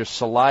through your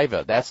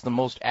saliva. That's the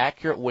most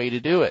accurate way to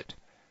do it.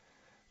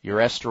 Your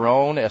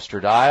estrone,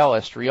 estradiol,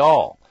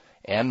 estriol,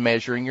 and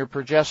measuring your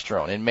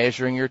progesterone, and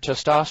measuring your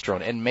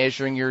testosterone, and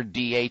measuring your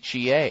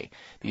DHEA.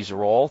 These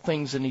are all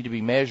things that need to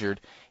be measured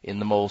in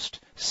the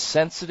most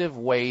sensitive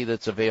way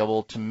that's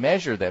available to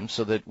measure them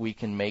so that we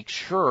can make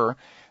sure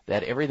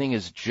that everything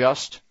is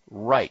just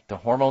right. The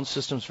hormone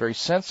system is very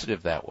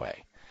sensitive that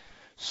way.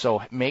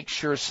 So make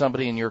sure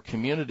somebody in your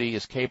community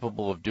is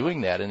capable of doing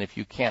that. And if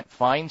you can't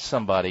find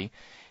somebody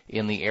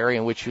in the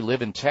area in which you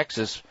live in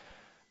Texas,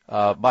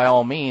 by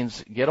all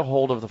means, get a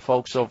hold of the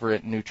folks over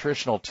at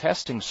Nutritional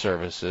Testing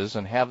Services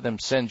and have them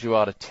send you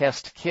out a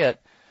test kit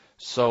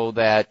so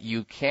that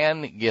you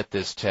can get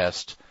this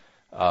test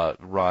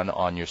run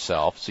on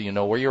yourself so you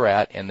know where you're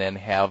at, and then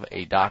have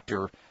a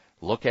doctor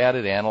look at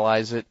it,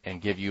 analyze it,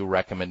 and give you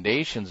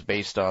recommendations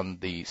based on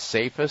the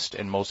safest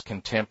and most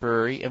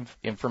contemporary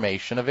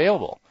information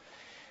available.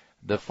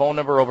 The phone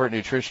number over at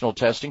Nutritional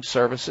Testing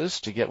Services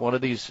to get one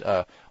of these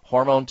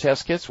hormone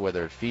test kits,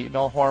 whether it's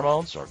female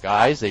hormones or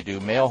guys, they do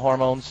male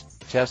hormones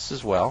tests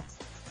as well,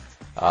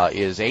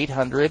 is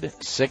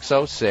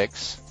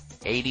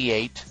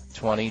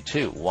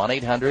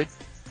 800-606-8822.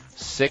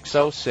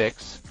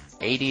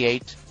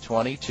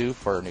 1-800-606-8822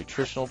 for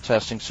Nutritional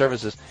Testing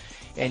Services.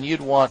 And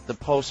you'd want the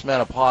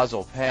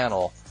postmenopausal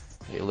panel,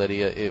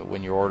 Lydia,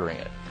 when you're ordering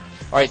it.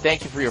 All right,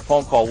 thank you for your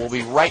phone call. We'll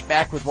be right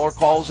back with more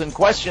calls and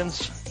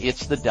questions.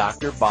 It's the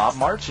Dr. Bob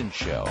Martin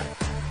Show.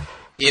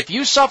 If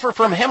you suffer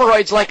from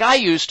hemorrhoids like I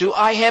used to,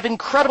 I have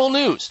incredible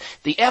news.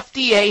 The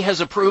FDA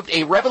has approved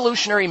a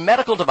revolutionary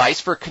medical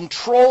device for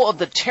control of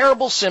the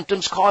terrible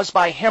symptoms caused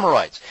by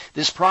hemorrhoids.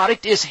 This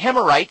product is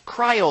Hemorite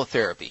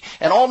Cryotherapy,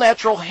 an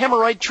all-natural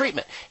hemorrhoid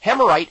treatment.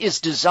 Hemorite is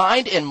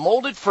designed and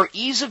molded for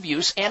ease of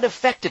use and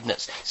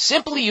effectiveness.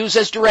 Simply use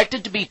as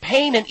directed to be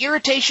pain and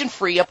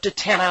irritation-free up to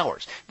 10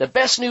 hours. The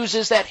best news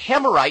is that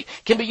Hemorite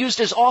can be used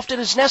as often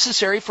as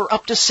necessary for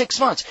up to 6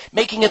 months,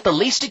 making it the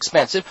least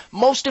expensive,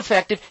 most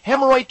effective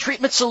hemorrhoid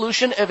treatment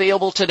solution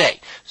available today.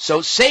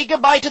 So say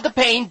goodbye to the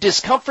pain,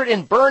 discomfort,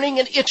 and burning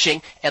and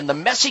itching, and the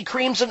messy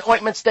creams and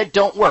ointments that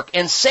don't work,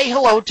 and say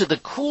hello to the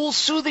cool,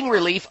 soothing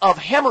relief of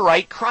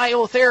Hemorite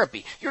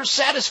Cryotherapy. Your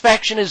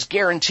satisfaction is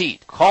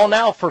guaranteed. Call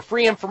now for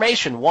free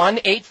information,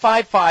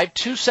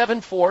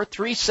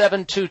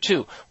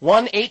 1-855-274-3722,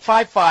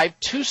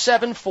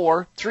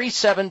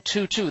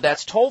 1-855-274-3722.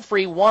 That's toll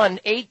free,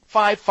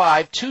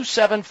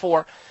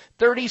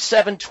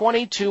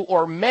 1-855-274-3722,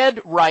 or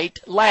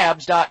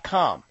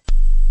medritelabs.com.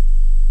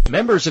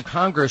 Members of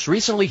Congress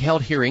recently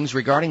held hearings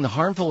regarding the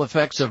harmful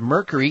effects of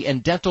mercury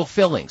in dental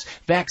fillings,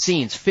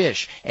 vaccines,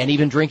 fish, and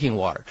even drinking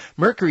water.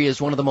 Mercury is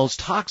one of the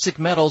most toxic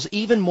metals,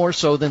 even more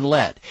so than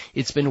lead.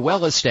 It's been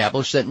well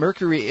established that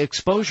mercury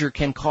exposure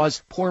can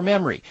cause poor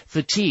memory,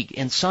 fatigue,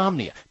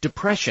 insomnia,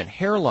 depression,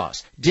 hair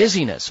loss,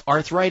 dizziness,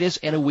 arthritis,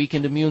 and a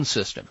weakened immune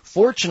system.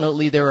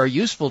 Fortunately, there are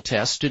useful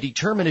tests to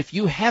determine if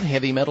you have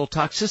heavy metal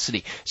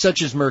toxicity,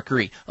 such as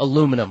mercury,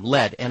 aluminum,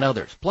 lead, and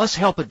others, plus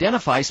help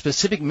identify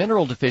specific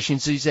mineral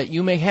deficiencies that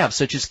you may have,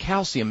 such as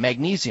calcium,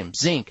 magnesium,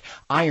 zinc,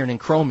 iron, and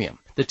chromium.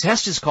 The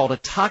test is called a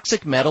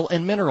toxic metal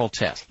and mineral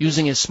test.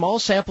 Using a small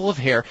sample of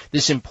hair,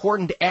 this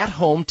important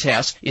at-home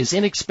test is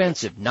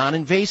inexpensive,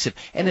 non-invasive,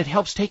 and it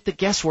helps take the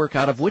guesswork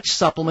out of which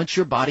supplements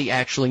your body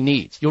actually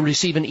needs. You'll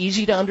receive an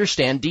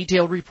easy-to-understand,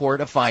 detailed report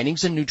of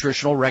findings and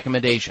nutritional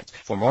recommendations.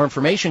 For more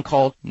information,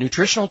 call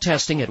Nutritional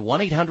Testing at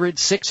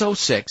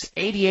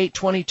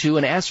 1-800-606-8822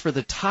 and ask for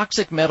the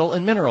toxic metal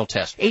and mineral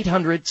test,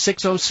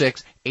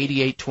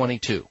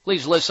 800-606-8822.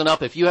 Please listen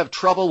up. If you have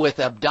trouble with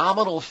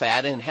abdominal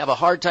fat and have a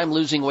hard time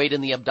losing weight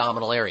in the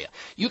abdominal area,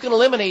 you can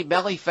eliminate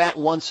belly fat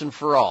once and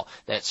for all.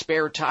 That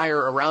spare tire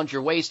around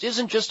your waist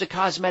isn't just a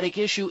cosmetic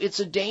issue, it's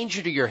a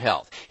danger to your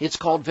health. It's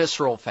called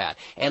visceral fat,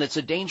 and it's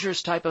a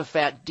dangerous type of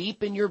fat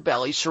deep in your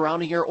belly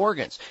surrounding your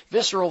organs.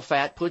 Visceral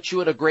fat puts you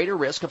at a greater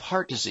risk of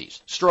heart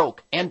disease,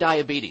 stroke, and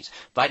diabetes.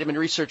 Vitamin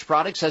Research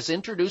Products has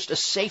introduced a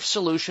safe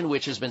solution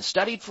which has been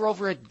studied for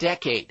over a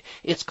decade.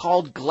 It's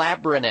called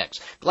Glabrinex.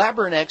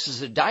 Glabrinex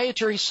is a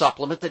dietary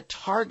supplement that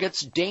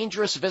targets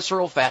dangerous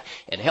visceral fat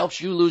and helps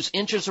you lose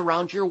inches around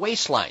your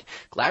waistline.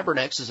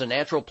 Glabrinex is a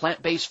natural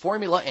plant-based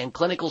formula, and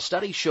clinical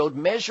studies showed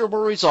measurable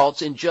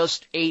results in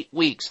just 8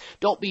 weeks.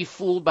 Don't be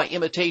fooled by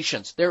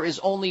imitations. There is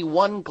only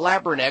one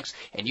Glabrinex,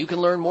 and you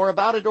can learn more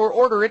about it or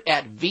order it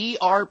at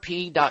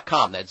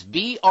vrp.com. That's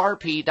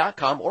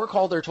vrp.com, or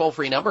call their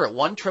toll-free number at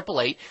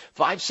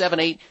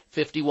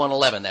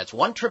 1-888-578-5111. That's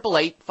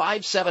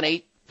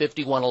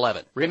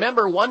 1-888-578-5111.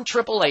 Remember,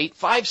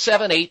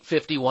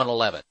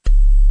 1-888-578-5111.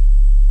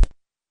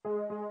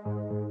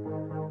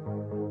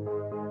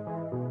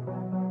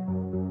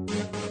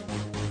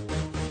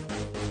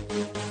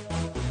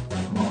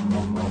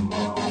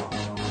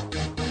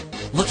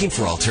 Looking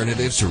for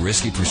alternatives to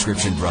risky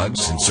prescription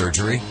drugs and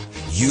surgery?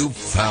 You've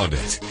found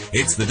it.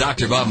 It's the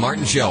Dr. Bob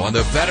Martin Show on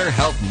the Better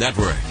Health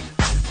Network.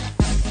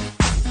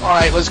 All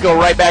right, let's go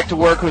right back to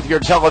work with your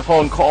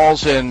telephone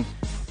calls and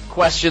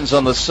questions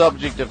on the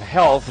subject of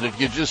health. And if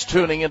you're just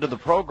tuning into the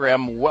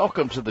program,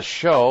 welcome to the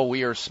show.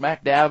 We are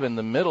smack dab in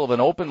the middle of an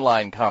open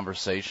line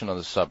conversation on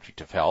the subject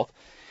of health.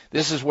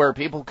 This is where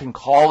people can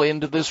call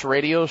into this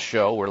radio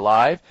show. We're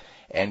live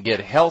and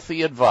get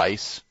healthy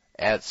advice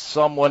at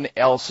someone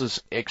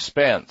else's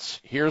expense.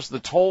 Here's the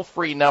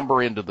toll-free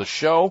number into the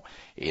show.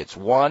 It's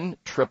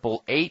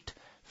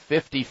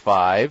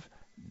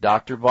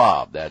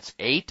 1-888-55-DR-BOB. That's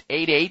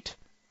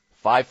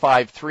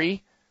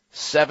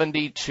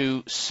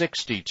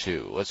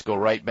 888-553-7262. Let's go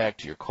right back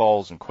to your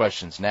calls and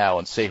questions now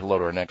and say hello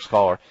to our next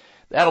caller.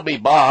 That'll be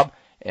Bob,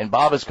 and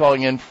Bob is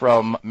calling in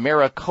from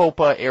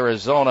Maricopa,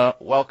 Arizona.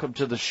 Welcome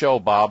to the show,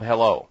 Bob.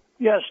 Hello.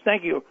 Yes,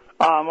 thank you.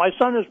 My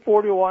son is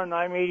 41 and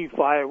I'm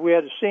 85. We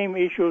had the same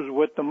issues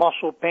with the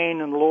muscle pain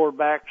in the lower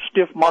back,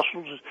 stiff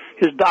muscles.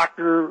 His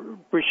doctor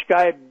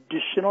prescribed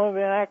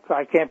Diclofenac,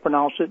 I can't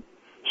pronounce it,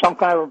 some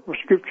kind of a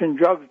prescription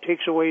drug that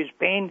takes away his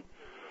pain.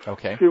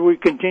 Okay. Should we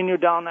continue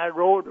down that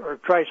road or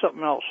try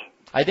something else?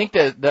 I think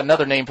that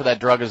another name for that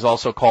drug is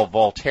also called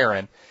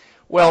Voltaren.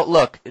 Well,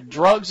 look,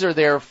 drugs are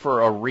there for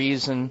a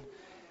reason.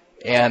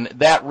 And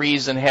that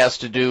reason has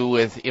to do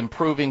with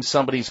improving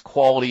somebody's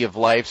quality of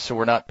life so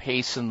we're not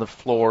pacing the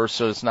floor,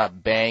 so it's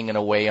not banging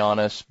away on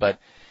us. But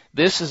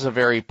this is a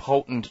very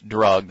potent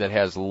drug that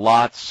has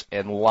lots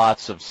and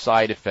lots of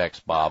side effects,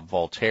 Bob,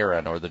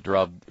 Voltaren, or the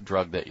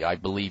drug that I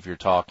believe you're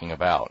talking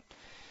about.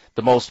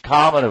 The most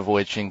common of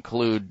which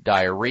include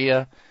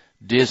diarrhea,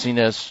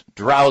 dizziness,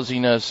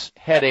 drowsiness,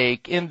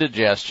 headache,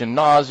 indigestion,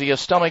 nausea,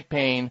 stomach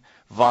pain,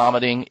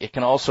 vomiting. It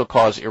can also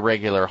cause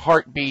irregular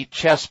heartbeat,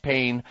 chest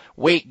pain,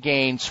 weight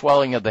gain,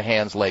 swelling of the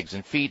hands, legs,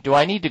 and feet. Do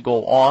I need to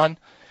go on?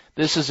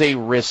 This is a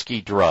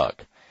risky drug.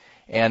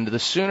 And the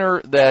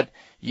sooner that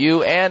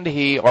you and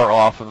he are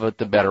off of it,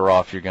 the better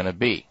off you're going to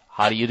be.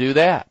 How do you do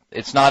that?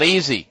 It's not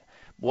easy.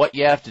 What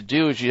you have to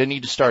do is you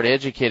need to start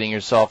educating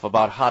yourself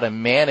about how to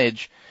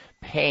manage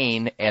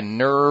pain and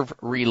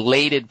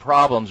nerve-related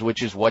problems,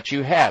 which is what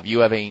you have. You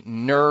have a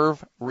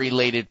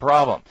nerve-related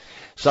problem.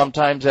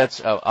 Sometimes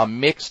that's a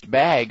mixed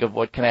bag of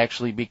what can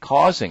actually be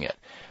causing it.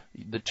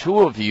 The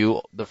two of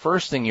you, the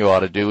first thing you ought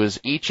to do is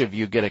each of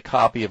you get a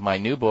copy of my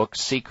new book,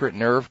 Secret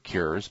Nerve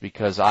Cures,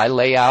 because I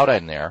lay out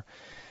in there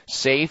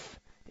safe,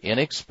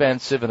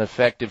 inexpensive, and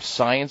effective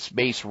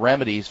science-based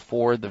remedies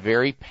for the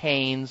very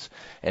pains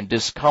and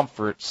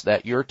discomforts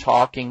that you're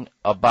talking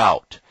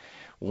about.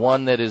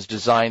 One that is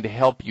designed to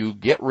help you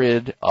get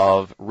rid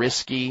of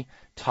risky,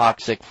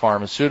 toxic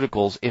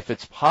pharmaceuticals if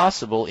it's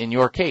possible in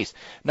your case.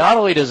 Not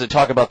only does it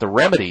talk about the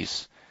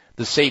remedies,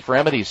 the safe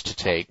remedies to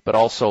take, but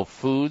also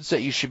foods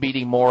that you should be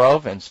eating more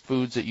of and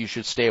foods that you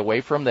should stay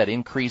away from that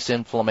increase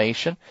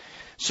inflammation,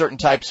 certain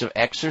types of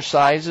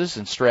exercises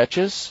and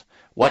stretches,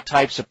 what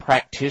types of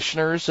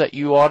practitioners that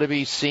you ought to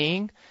be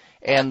seeing,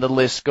 and the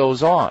list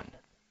goes on.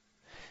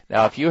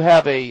 Now, if you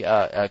have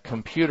a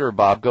computer,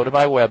 Bob, go to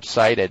my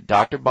website at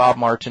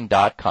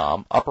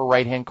drbobmartin.com. Upper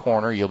right-hand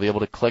corner, you'll be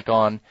able to click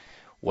on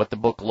what the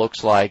book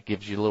looks like,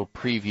 gives you a little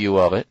preview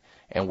of it,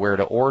 and where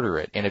to order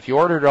it. And if you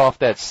order it off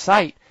that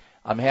site,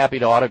 I'm happy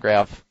to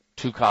autograph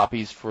 2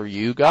 copies for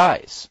you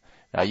guys.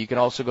 Now, you can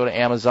also go to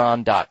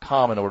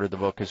Amazon.com and order the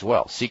book as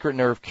well, Secret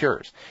Nerve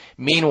Cures.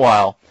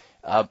 Meanwhile,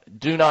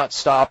 do not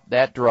stop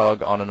that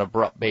drug on an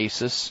abrupt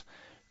basis.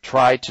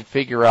 Try to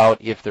figure out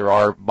if there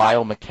are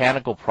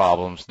biomechanical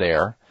problems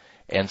there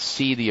and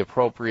see the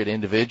appropriate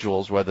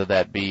individuals, whether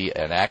that be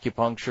an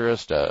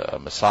acupuncturist, a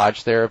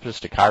massage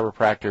therapist, a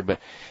chiropractor.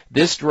 But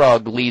this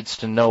drug leads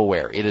to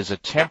nowhere. It is a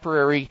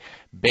temporary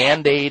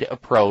Band-Aid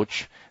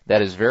approach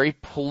that is very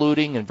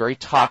polluting and very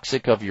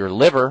toxic of your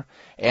liver,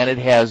 and it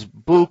has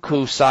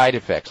buku side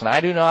effects. And I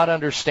do not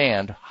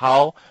understand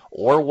how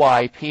or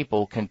why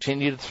people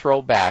continue to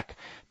throw back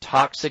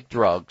toxic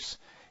drugs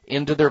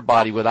into their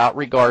body without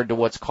regard to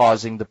what's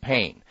causing the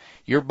pain.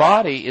 Your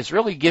body is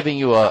really giving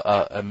you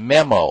a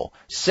memo,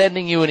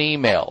 sending you an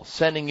email,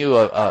 sending you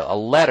a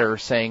letter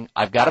saying,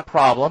 I've got a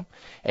problem,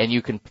 and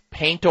you can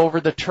paint over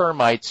the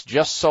termites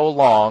just so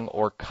long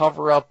or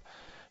cover up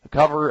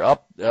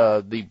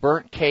the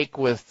burnt cake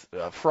with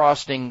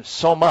frosting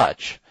so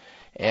much,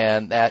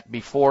 and that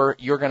before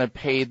you're going to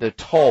pay the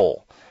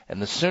toll.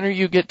 And the sooner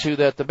you get to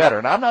that, the better.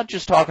 And I'm not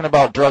just talking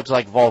about drugs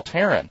like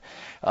Voltaren.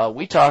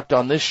 We talked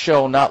on this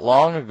show not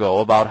long ago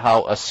about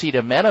how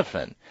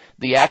acetaminophen,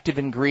 the active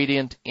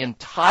ingredient in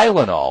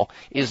Tylenol,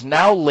 is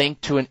now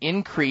linked to an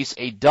increase,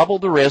 double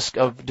the risk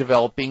of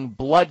developing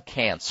blood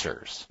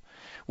cancers.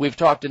 We've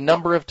talked a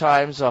number of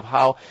times of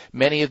how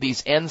many of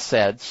these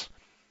NSAIDs,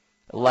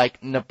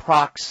 like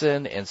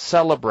naproxen and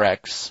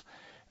Celebrex,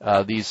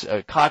 these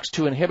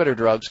COX-2 inhibitor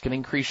drugs can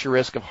increase your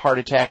risk of heart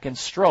attack and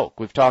stroke.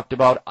 We've talked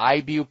about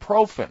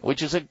ibuprofen,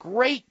 which is a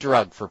great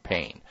drug for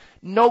pain.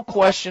 No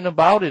question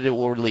about it, it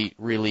will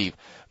relieve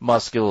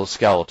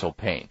musculoskeletal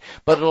pain.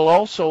 But it'll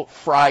also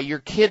fry your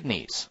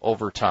kidneys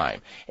over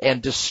time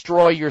and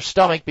destroy your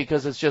stomach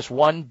because it's just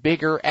one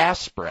bigger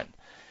aspirin.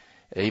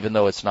 Even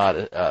though it's not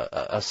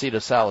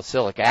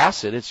acetylsalicylic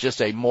acid, it's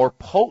just a more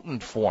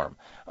potent form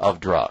of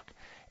drug.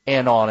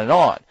 And on and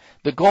on.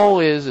 The goal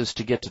is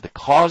to get to the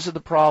cause of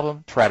the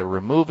problem, try to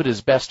remove it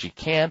as best you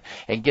can,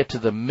 and get to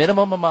the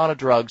minimum amount of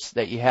drugs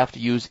that you have to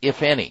use,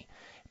 if any.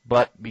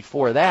 But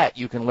before that,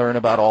 you can learn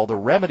about all the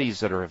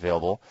remedies that are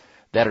available,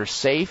 that are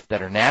safe,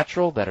 that are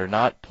natural, that are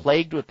not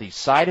plagued with these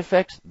side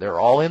effects. They're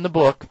all in the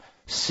book,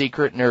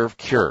 Secret Nerve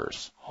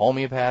Cures.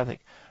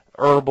 Homeopathic,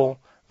 herbal,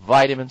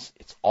 vitamins,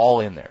 it's all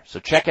in there. So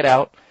check it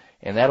out,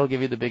 and that'll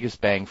give you the biggest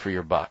bang for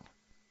your buck.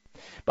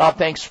 Bob,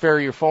 thanks for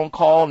your phone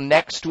call.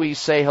 Next, we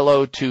say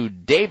hello to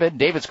David.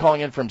 David's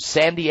calling in from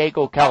San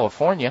Diego,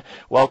 California.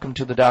 Welcome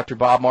to the Dr.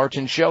 Bob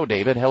Martin Show,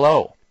 David.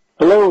 Hello.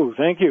 Hello.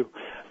 Thank you.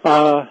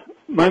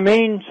 My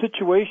main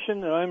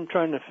situation that I'm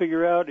trying to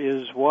figure out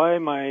is why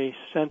my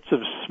sense of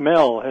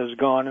smell has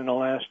gone in the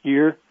last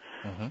year.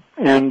 Mm-hmm.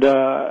 And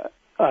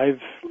I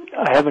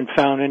haven't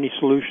found any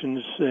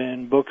solutions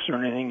in books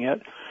or anything yet.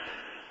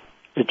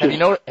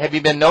 Have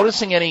you been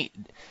noticing any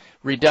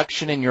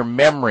reduction in your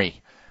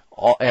memory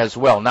as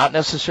well? Not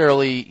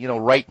necessarily,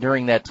 right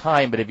during that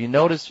time, but have you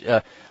noticed,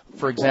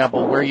 for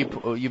example, where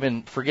you've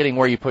been forgetting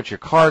where you put your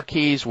car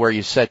keys, where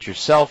you set your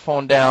cell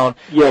phone down?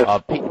 Yes.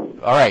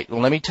 All right. Well,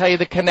 let me tell you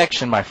the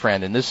connection, my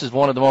friend, and this is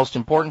one of the most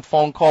important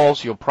phone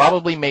calls you'll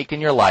probably make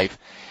in your life.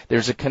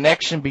 There's a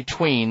connection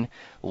between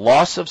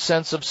loss of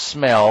sense of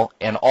smell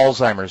and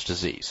Alzheimer's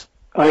disease.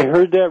 I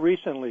heard that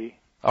recently.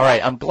 All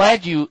right, I'm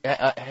glad you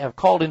have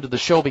called into the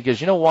show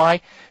because you know why,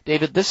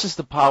 David? This is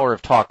the power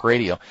of talk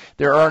radio.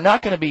 There are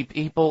not going to be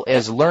people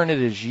as learned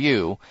as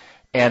you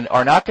and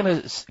are not going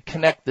to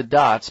connect the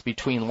dots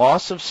between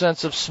loss of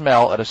sense of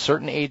smell at a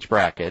certain age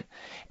bracket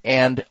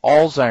and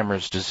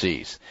Alzheimer's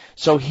disease.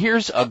 So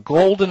here's a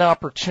golden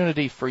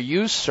opportunity for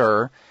you,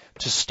 sir,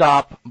 to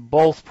stop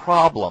both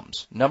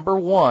problems. Number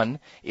one,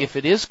 if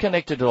it is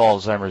connected to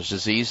Alzheimer's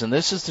disease, and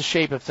this is the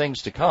shape of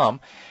things to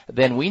come,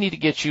 then we need to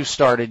get you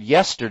started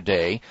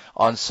yesterday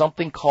on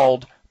something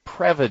called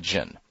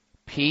Prevagen.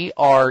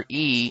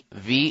 Prevagen.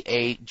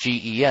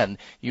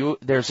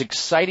 There's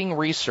exciting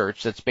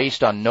research that's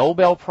based on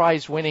Nobel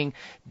Prize winning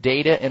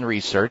data and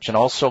research, and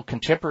also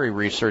contemporary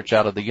research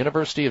out of the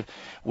University of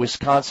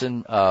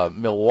Wisconsin,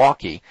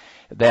 Milwaukee,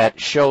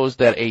 that shows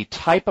that a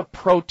type of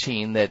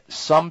protein that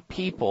some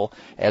people,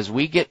 as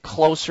we get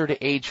closer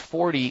to age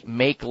 40,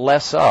 make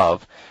less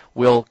of,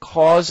 will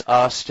cause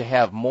us to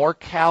have more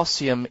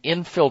calcium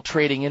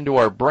infiltrating into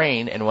our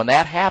brain, and when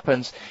that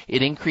happens,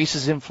 it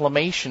increases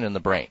inflammation in the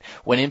brain.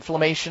 When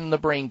inflammation in the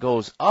brain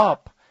goes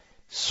up,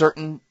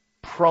 certain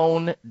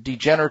prone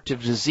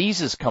degenerative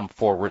diseases come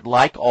forward,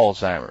 like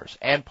Alzheimer's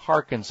and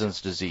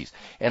Parkinson's disease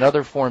and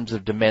other forms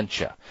of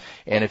dementia.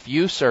 And if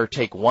you, sir,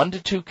 take 1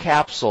 to 2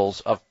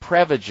 capsules of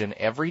Prevagen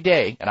every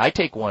day, and I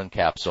take 1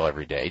 capsule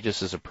every day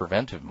just as a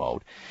preventive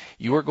mode,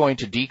 you are going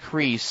to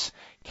decrease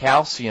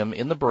calcium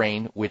in the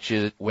brain, which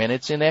is when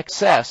it's in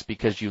excess,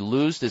 because you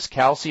lose this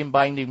calcium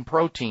binding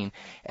protein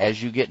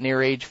as you get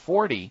near age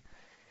 40,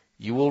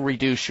 you will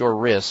reduce your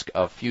risk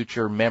of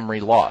future memory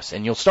loss.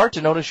 And you'll start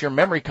to notice your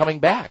memory coming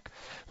back,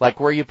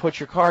 like where you put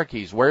your car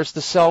keys, where's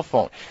the cell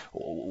phone,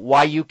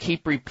 why you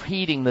keep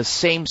repeating the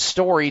same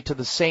story to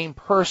the same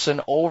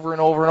person over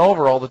and over and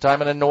over all the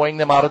time and annoying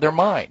them out of their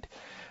mind.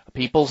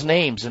 People's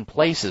names and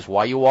places,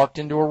 why you walked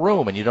into a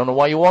room and you don't know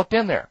why you walked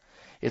in there.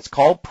 It's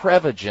called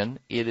Prevagen.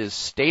 It is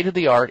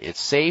state-of-the-art. It's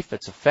safe.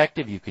 It's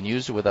effective. You can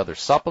use it with other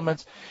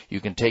supplements.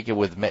 You can take it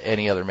with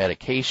any other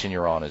medication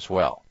you're on as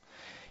well.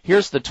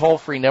 Here's the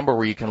toll-free number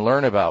where you can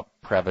learn about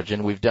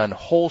Prevagen. We've done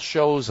whole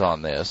shows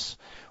on this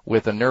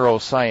with a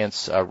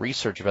neuroscience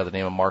researcher by the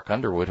name of Mark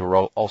Underwood, who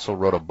also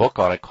wrote a book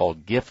on it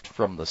called Gift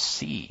from the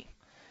Sea.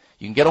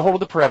 You can get a hold of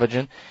the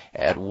Prevagen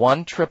at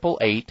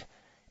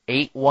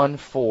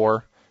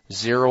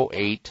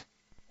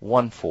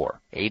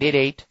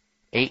 1-888-814-0814,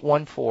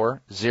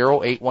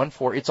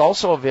 888-814-0814. It's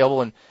also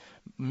available in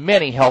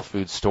many health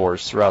food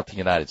stores throughout the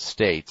United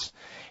States.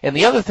 And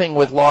the other thing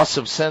with loss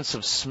of sense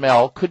of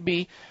smell could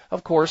be,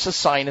 of course, a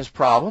sinus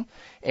problem.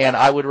 And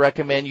I would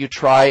recommend you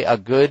try a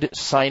good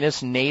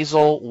sinus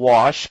nasal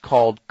wash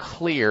called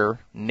Xlear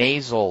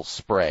Nasal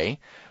Spray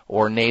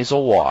or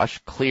Nasal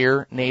Wash,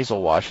 Xlear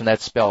Nasal Wash, and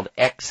that's spelled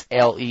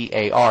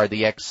Xlear.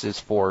 The X is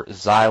for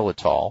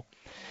xylitol.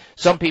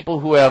 Some people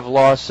who have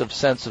loss of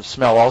sense of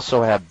smell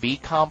also have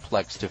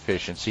B-complex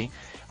deficiency.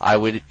 I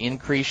would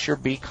increase your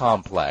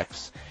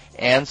B-complex.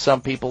 And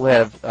some people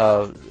have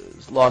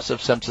loss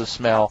of sense of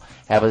smell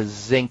have a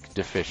zinc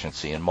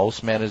deficiency. And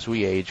most men, as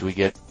we age,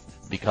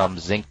 become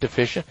zinc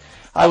deficient.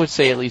 I would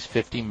say at least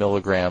 50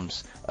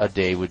 milligrams a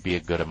day would be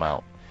a good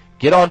amount.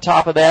 Get on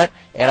top of that,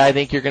 and I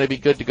think you're going to be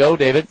good to go,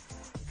 David.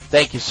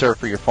 Thank you, sir,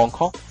 for your phone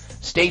call.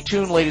 Stay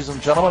tuned, ladies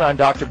and gentlemen. I'm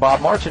Dr.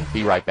 Bob Martin.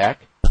 Be right back.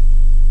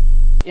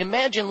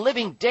 Imagine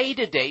living day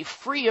to day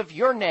free of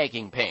your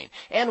nagging pain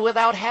and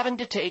without having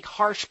to take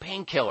harsh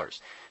painkillers.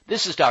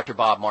 This is Dr.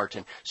 Bob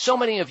Martin. So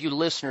many of you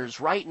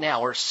listeners right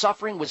now are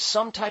suffering with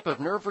some type of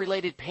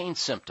nerve-related pain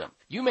symptom.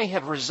 You may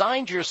have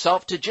resigned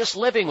yourself to just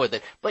living with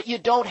it, but you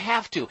don't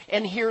have to,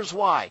 and here's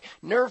why.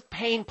 Nerve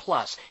Pain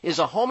Plus is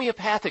a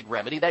homeopathic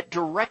remedy that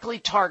directly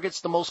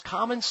targets the most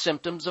common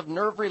symptoms of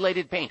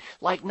nerve-related pain,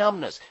 like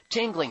numbness,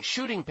 tingling,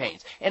 shooting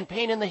pains, and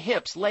pain in the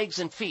hips, legs,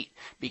 and feet.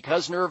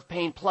 Because Nerve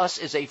Pain Plus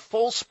is a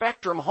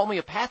full-spectrum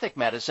homeopathic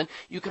medicine,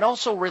 you can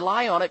also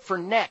rely on it for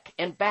neck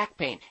and back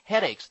pain,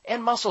 headaches,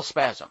 and muscle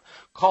spasm.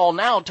 Call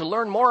now to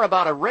learn more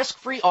about a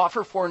risk-free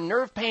offer for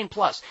Nerve Pain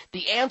Plus,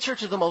 the answer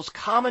to the most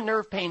common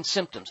nerve pain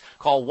symptoms.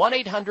 Call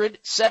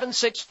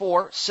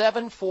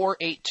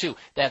 1-800-764-7482.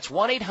 That's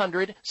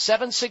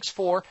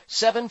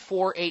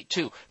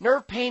 1-800-764-7482.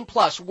 Nerve Pain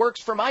Plus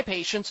works for my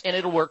patients, and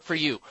it'll work for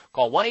you.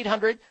 Call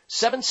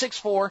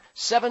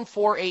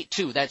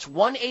 1-800-764-7482. That's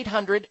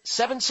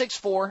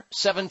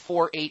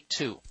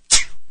 1-800-764-7482.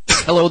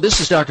 Hello, this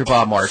is Dr.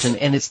 Bob Martin,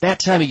 and it's that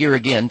time of year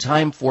again,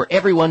 time for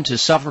everyone to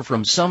suffer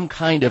from some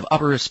kind of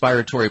upper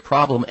respiratory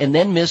problem and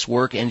then miss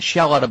work and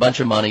shell out a bunch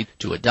of money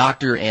to a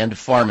doctor and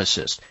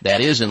pharmacist.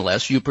 That is,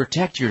 unless you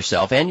protect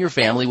yourself and your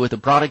family with a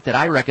product that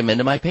I recommend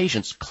to my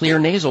patients,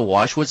 Xlear Nasal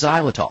Wash with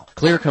xylitol.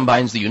 Xlear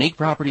combines the unique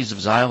properties of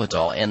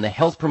xylitol and the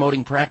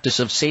health-promoting practice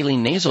of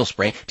saline nasal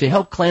spray to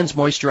help cleanse,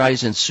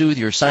 moisturize, and soothe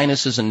your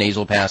sinuses and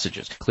nasal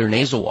passages. Xlear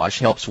Nasal Wash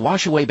helps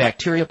wash away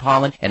bacteria,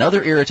 pollen, and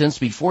other irritants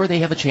before they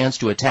have a chance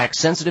to attack attacks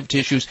sensitive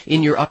tissues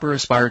in your upper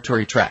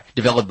respiratory tract.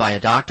 Developed by a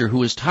doctor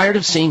who is tired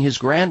of seeing his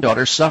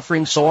granddaughter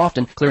suffering so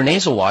often, Clear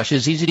Nasal Wash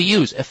is easy to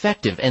use,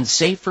 effective, and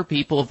safe for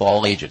people of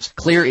all ages.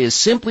 Clear is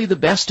simply the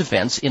best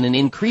defense in an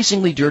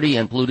increasingly dirty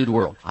and polluted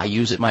world. I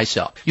use it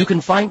myself. You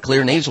can find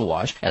Clear Nasal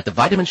Wash at the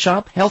Vitamin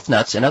Shop, Health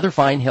Nuts, and other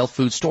fine health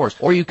food stores,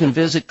 or you can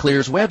visit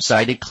Clear's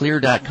website at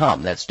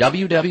clear.com. That's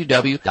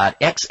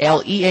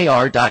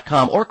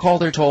www.xlear.com, or call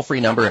their toll-free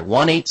number at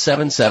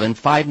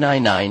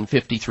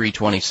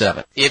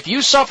 1-877-599-5327. If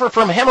you suffer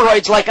from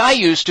hemorrhoids like I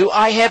used to,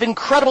 I have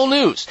incredible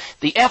news.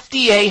 The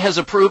FDA has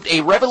approved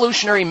a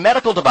revolutionary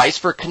medical device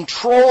for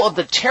control of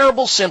the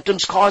terrible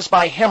symptoms caused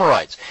by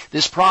hemorrhoids.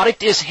 This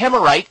product is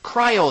Hemorrhite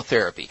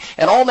Cryotherapy,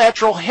 an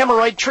all-natural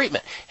hemorrhoid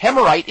treatment.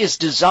 Hemorrhite is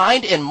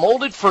designed and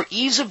molded for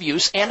ease of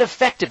use and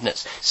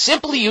effectiveness.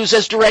 Simply use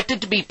as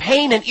directed to be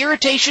pain and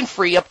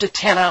irritation-free up to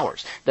 10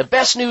 hours. The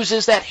best news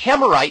is that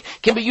Hemorrhite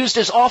can be used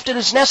as often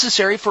as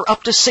necessary for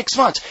up to 6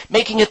 months,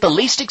 making it the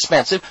least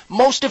expensive,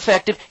 most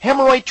effective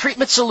hemorrhoid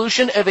treatment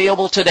solution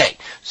available today.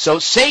 So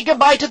say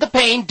goodbye to the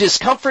pain,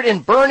 discomfort,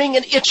 and burning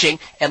and itching,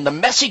 and the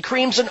messy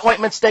creams and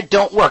ointments that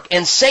don't work,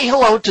 and say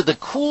hello to the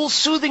cool,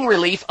 soothing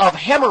relief of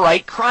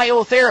Hemorrhite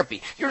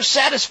Cryotherapy. Your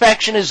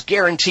satisfaction is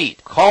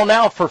guaranteed. Call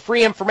now for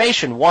free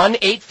information,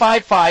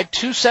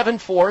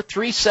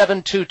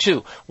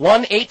 1-855-274-3722,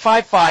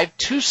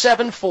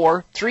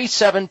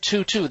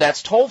 1-855-274-3722.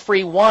 That's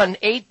toll-free,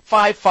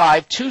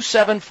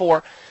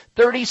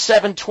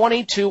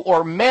 1-855-274-3722,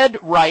 or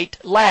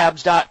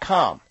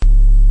medrightlabs.com.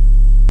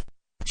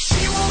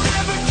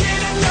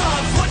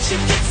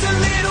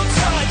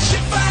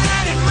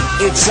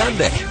 It's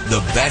Sunday, the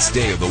best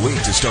day of the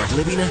week to start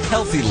living a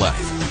healthy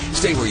life.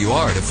 Stay where you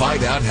are to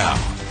find out how.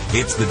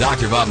 It's the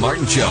Dr. Bob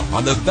Martin Show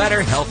on the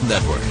Better Health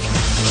Network.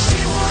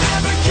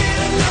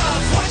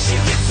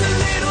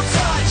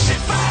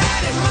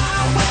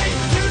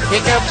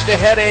 Hiccups to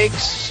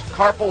headaches,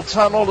 carpal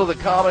tunnel to the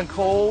common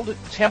cold,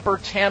 temper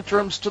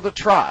tantrums to the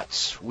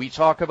trots. We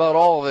talk about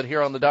all of it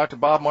here on the Dr.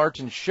 Bob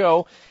Martin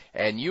Show,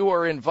 and you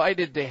are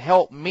invited to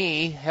help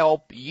me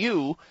help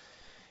you.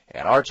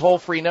 And our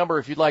toll-free number,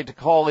 if you'd like to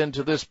call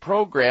into this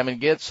program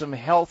and get some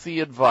healthy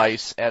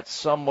advice at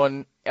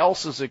someone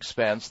else's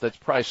expense that's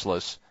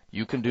priceless,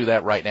 you can do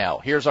that right now.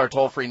 Here's our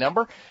toll-free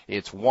number.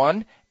 It's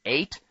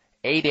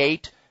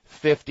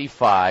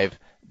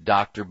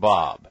 1-888-55-Dr.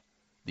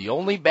 The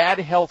only bad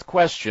health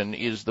question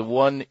is the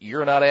one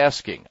you're not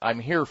asking. I'm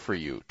here for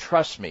you.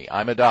 Trust me,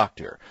 I'm a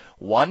doctor.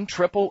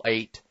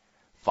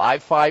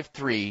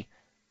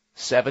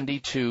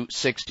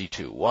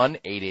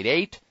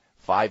 1-888-553-7262.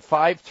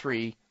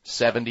 1-888-553-7262.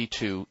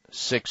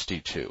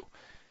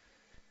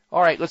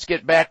 All right, let's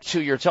get back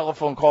to your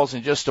telephone calls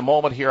in just a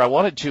moment here. I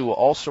wanted to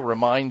also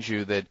remind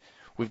you that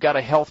we've got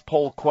a health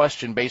poll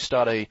question based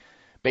on a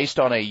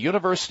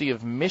University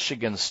of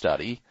Michigan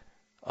study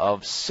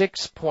of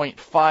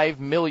 6.5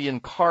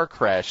 million car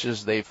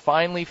crashes. They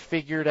finally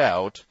figured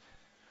out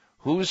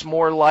who's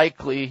more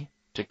likely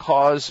to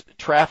cause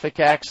traffic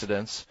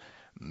accidents,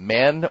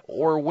 men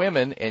or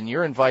women, and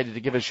you're invited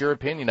to give us your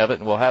opinion of it,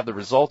 and we'll have the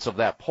results of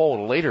that poll at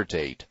a later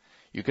date.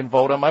 You can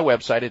vote on my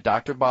website at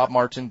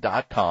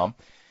drbobmartin.com.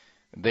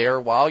 There,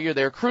 while you're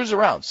there, cruise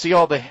around. See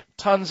all the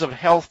tons of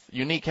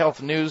unique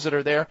health news that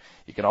are there.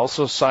 You can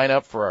also sign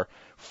up for our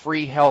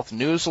free health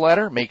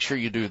newsletter. Make sure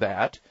you do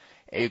that.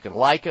 And you can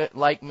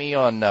like me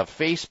on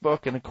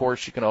Facebook, and, of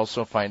course, you can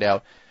also find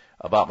out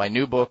about my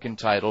new book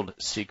entitled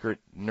Secret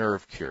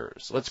Nerve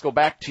Cures. Let's go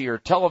back to your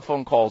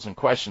telephone calls and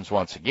questions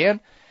once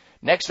again.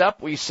 Next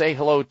up, we say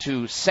hello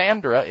to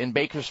Sandra in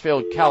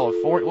Bakersfield,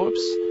 California.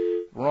 Whoops.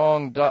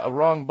 Wrong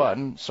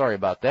button. Sorry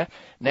about that.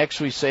 Next,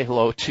 we say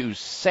hello to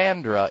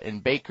Sandra in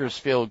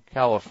Bakersfield,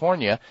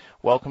 California.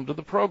 Welcome to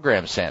the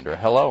program, Sandra.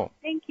 Hello.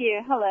 Thank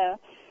you. Hello.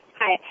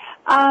 Hi.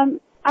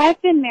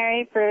 I've been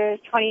married for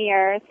 20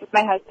 years with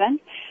my husband,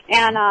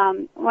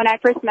 and when I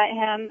first met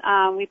him,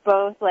 we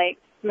both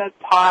smoked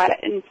pot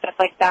and stuff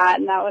like that,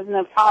 and that was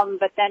no problem.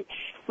 But then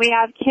we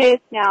have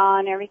kids now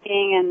and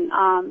everything, and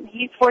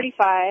he's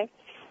 45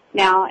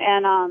 now,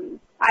 and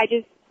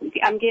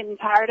I'm getting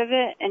tired of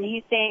it, and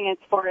he's saying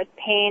it's for his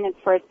pain,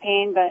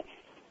 but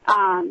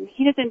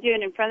he doesn't do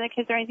it in front of the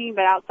kids or anything,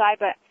 but outside,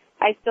 but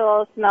I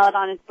still smell it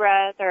on his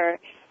breath, or,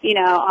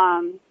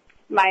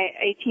 my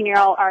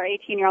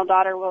 18-year-old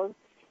daughter will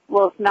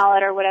smell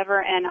it or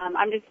whatever, and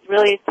I'm just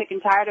really sick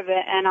and tired of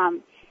it,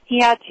 and he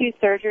had 2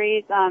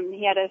 surgeries.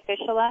 He had a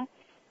fistula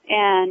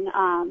and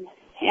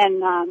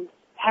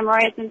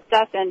hemorrhoids and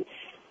stuff, and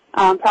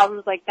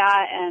problems like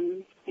that,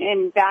 and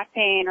back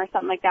pain or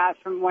something like that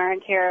from wear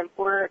and tear of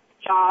work,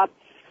 job.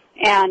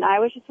 And I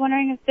was just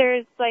wondering if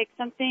there's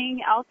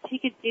something else he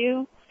could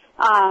do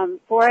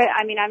for it.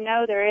 I mean, I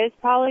know there is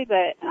probably,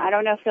 but I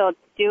don't know if he'll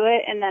do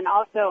it. And then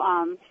also,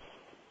 I'm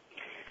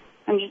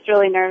just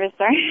really nervous.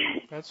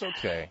 Sorry. That's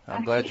okay.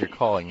 I'm glad you're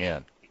calling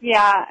in.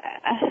 Yeah.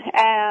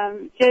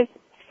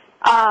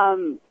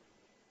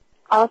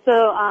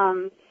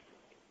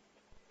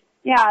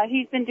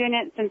 He's been doing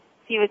it since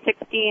he was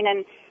 16,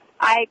 and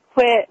I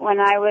quit when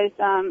I was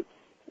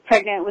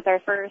pregnant with our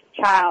first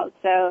child.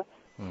 So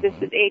This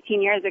was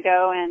 18 years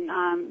ago, and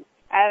I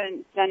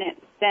haven't done it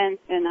since,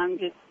 and I'm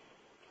just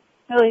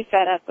really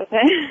fed up with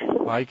it.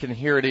 Well, I can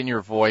hear it in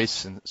your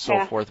voice and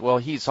so forth. Well,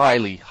 he's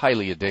highly,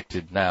 highly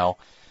addicted now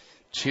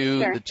to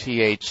the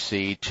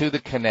THC, to the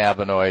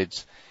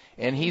cannabinoids,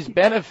 and he's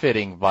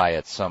benefiting by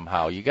it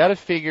somehow. You got to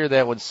figure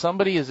that when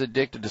somebody is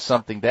addicted to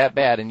something that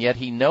bad, and yet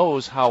he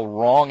knows how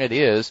wrong it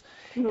is,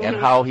 and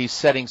how he's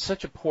setting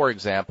such a poor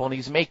example, and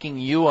he's making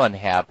you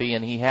unhappy,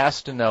 and he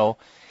has to know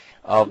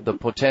of the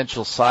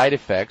potential side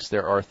effects.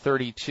 There are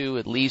 32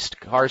 at least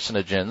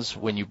carcinogens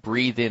when you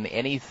breathe in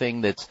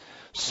anything that's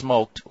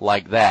smoked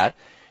like that.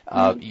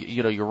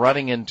 You're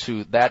running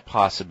into that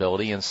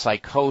possibility, and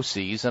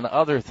psychoses and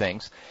other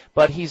things.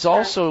 But he's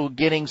also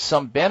getting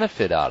some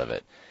benefit out of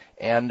it.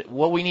 And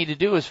what we need to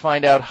do is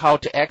find out how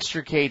to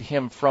extricate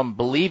him from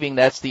believing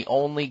that's the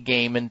only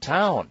game in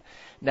town.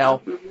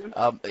 Now,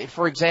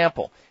 for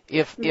example,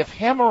 if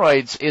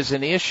hemorrhoids is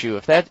an issue,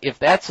 if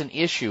that's an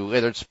issue,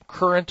 whether it's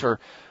current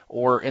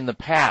or in the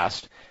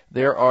past,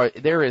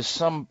 there is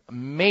some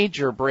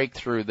major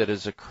breakthrough that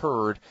has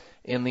occurred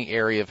in the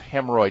area of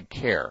hemorrhoid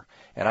care.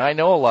 And I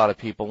know a lot of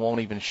people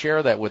won't even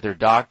share that with their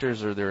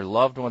doctors or their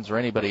loved ones or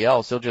anybody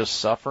else. They'll just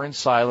suffer in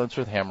silence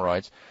with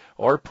hemorrhoids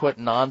or put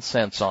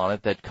nonsense on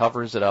it that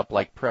covers it up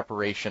like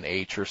Preparation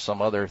H or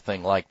some other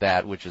thing like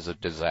that, which is a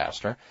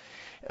disaster.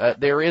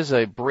 There is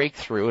a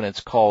breakthrough, and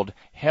it's called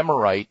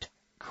hemorrhoid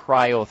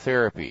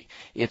cryotherapy.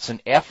 It's an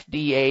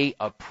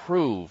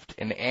FDA-approved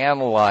and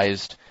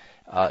analyzed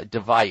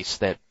device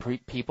that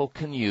people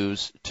can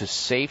use to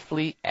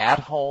safely, at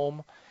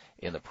home,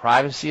 in the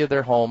privacy of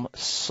their home,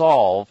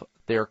 solve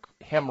their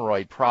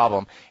hemorrhoid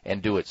problem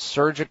and do it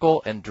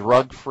surgical and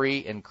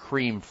drug-free and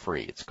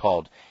cream-free. It's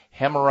called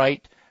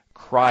hemorrhoid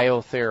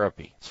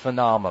cryotherapy. It's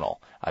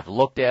phenomenal. I've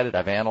looked at it,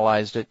 I've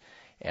analyzed it,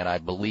 and I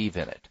believe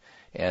in it.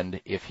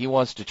 And if he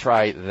wants to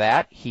try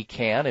that, he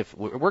can. If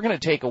we're going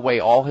to take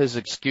away all his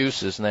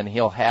excuses, and then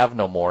he'll have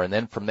no more. And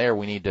then from there,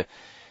 we need to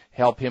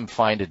help him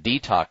find a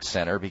detox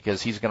center,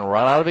 because he's going to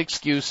run out of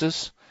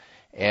excuses,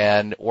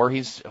 or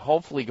he's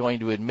hopefully going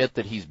to admit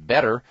that he's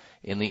better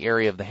in the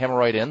area of the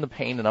hemorrhoid and the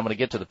pain. And I'm going to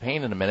get to the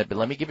pain in a minute, but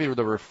let me give you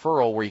the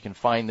referral where you can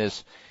find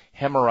this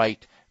hemorrhoid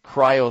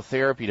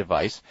cryotherapy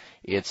device.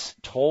 It's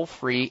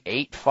toll-free,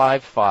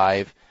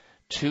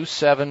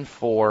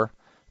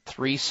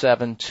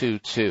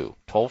 855-274-3722.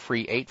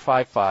 Toll-free,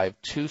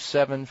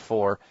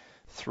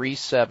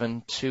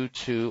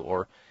 855-274-3722,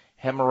 or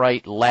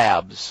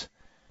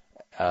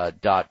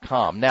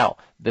hemorrhoidlabs.com. Now,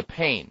 the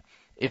pain.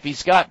 If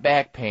he's got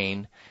back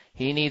pain,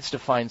 he needs to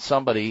find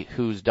somebody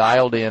who's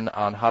dialed in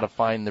on how to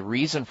find the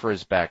reason for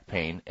his back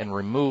pain and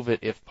remove it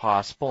if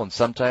possible. And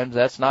sometimes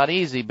that's not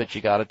easy, but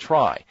you got to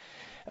try.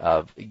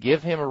 Have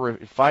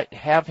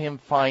him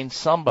find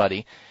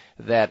somebody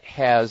that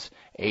has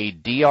a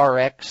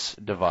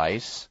DRX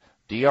device.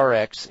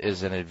 DRX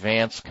is an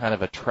advanced kind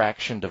of a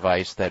traction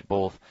device that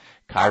both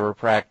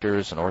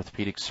chiropractors and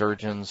orthopedic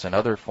surgeons and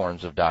other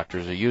forms of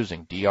doctors are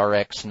using.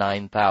 DRX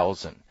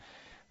 9000.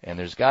 And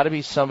there's got to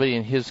be somebody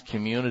in his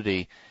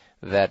community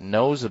that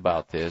knows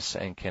about this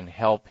and can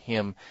help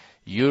him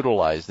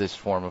utilize this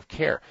form of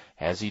care.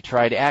 Has he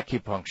tried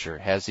acupuncture?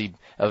 Has he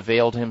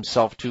availed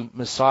himself to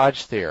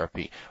massage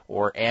therapy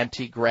or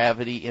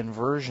anti-gravity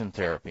inversion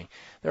therapy?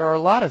 There are a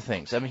lot of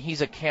things. I mean,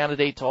 he's a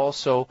candidate to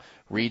also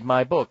read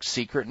my book,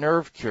 Secret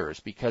Nerve Cures,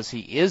 because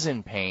he is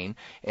in pain,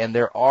 and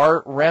there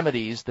are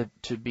remedies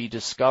to be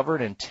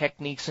discovered and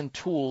techniques and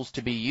tools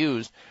to be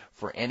used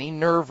for any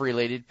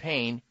nerve-related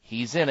pain.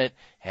 He's in it.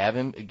 Have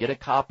him get a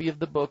copy of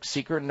the book,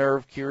 Secret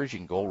Nerve Cures. You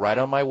can go right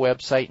on my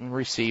website and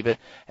receive it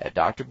at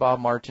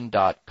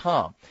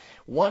drbobmartin.com.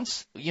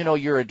 Once,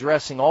 you're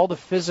addressing all the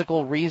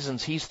physical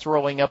reasons he's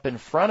throwing up in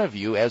front of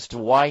you as to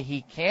why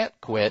he can't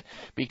quit,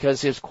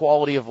 because his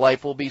quality of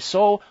life will be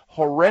so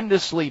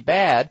horrendously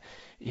bad,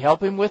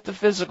 help him with the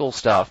physical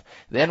stuff.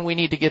 Then we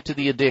need to get to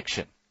the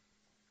addiction.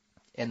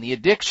 And the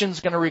addiction's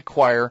going to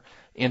require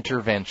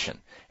intervention.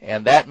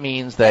 And that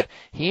means that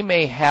he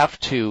may have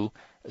to,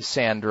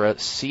 Sandra,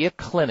 see a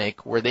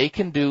clinic where they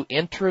can do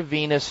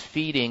intravenous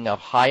feeding of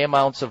high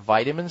amounts of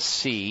vitamin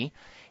C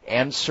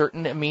and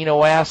certain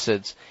amino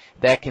acids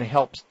that can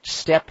help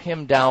step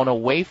him down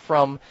away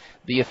from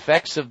the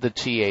effects of the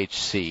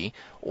THC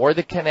or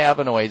the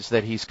cannabinoids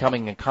that he's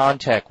coming in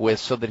contact with,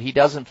 so that he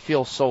doesn't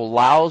feel so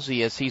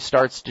lousy as he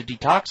starts to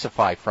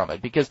detoxify from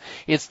it. Because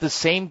it's the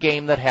same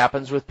game that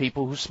happens with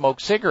people who smoke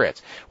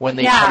cigarettes. When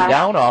they come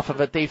down off of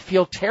it, they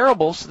feel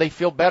terrible, so they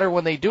feel better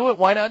when they do it.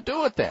 Why not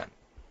do it then?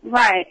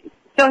 Right.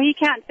 So he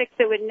can't fix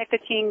it with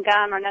nicotine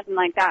gum or nothing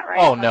like that, right?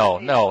 Oh,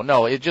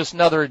 no. It's just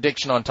another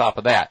addiction on top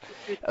of that.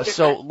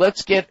 So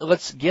let's get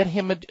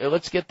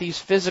these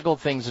physical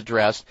things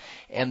addressed,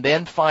 and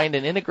then find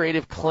an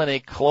integrative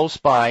clinic close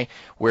by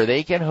where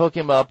they can hook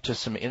him up to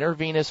some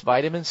intravenous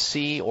vitamin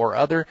C or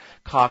other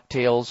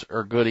cocktails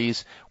or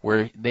goodies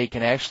where they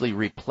can actually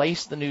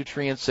replace the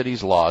nutrients that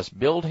he's lost,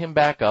 build him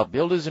back up,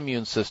 build his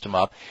immune system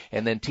up,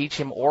 and then teach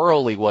him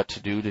orally what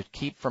to do to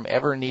keep from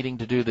ever needing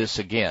to do this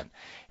again.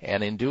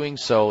 And in doing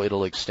so,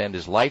 it'll extend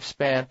his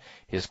lifespan,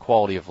 his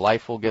quality of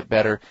life will get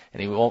better,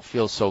 and he won't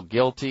feel so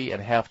guilty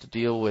and have to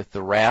deal with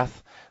the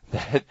wrath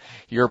that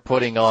you're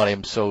putting on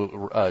him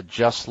so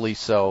justly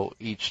so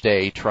each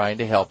day, trying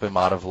to help him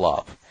out of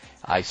love.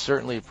 I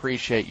certainly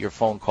appreciate your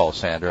phone call,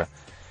 Sandra.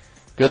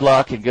 Good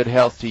luck and good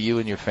health to you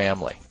and your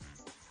family.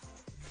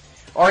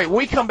 All right, when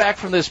we come back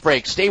from this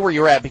break, stay where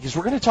you're at, because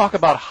we're going to talk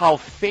about how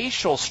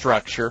facial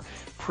structure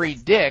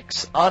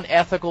predicts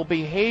unethical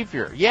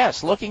behavior.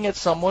 Yes, looking at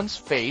someone's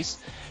face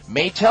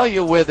may tell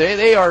you whether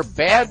they are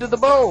bad to the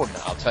bone.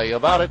 I'll tell you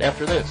about it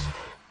after this.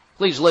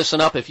 Please listen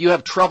up. If you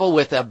have trouble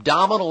with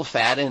abdominal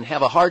fat and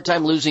have a hard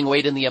time losing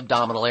weight in the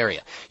abdominal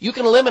area, you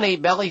can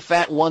eliminate belly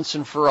fat once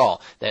and for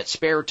all. That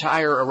spare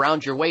tire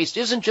around your waist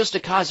isn't just a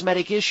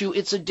cosmetic issue,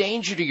 it's a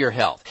danger to your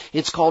health.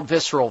 It's called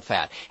visceral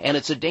fat, and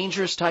it's a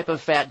dangerous type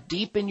of fat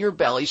deep in your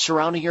belly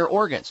surrounding your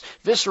organs.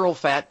 Visceral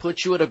fat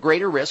puts you at a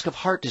greater risk of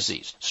heart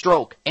disease,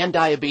 stroke, and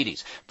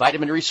diabetes.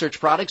 Vitamin Research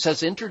Products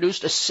has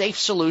introduced a safe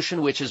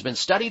solution which has been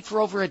studied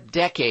for over a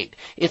decade.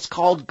 It's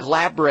called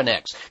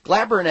Glabrinex.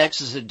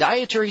 Glabrinex is a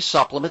dietary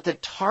supplement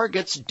that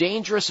targets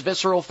dangerous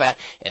visceral fat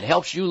and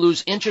helps you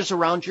lose inches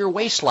around your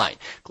waistline.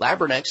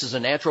 Glabrinex is a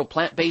natural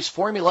plant-based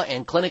formula,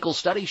 and clinical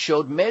studies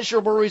showed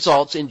measurable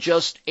results in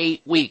just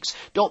 8 weeks.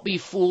 Don't be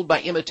fooled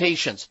by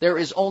imitations. There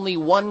is only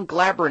one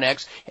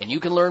Glabrinex, and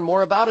you can learn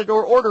more about it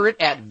or order it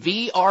at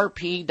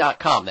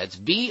vrp.com. That's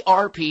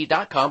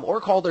vrp.com, or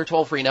call their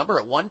toll-free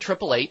number at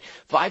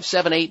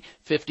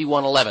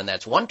 1-888-578-5111.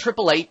 That's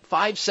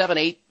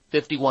 1-888-578-5111.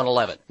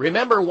 5111.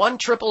 Remember,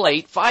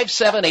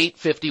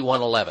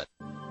 1-888-578-5111.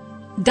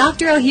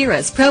 Dr.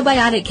 Ohhira's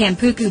Probiotic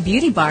Kampuku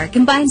Beauty Bar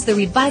combines the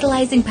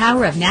revitalizing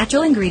power of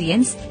natural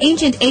ingredients,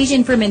 ancient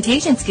Asian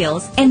fermentation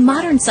skills, and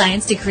modern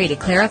science to create a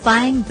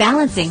clarifying,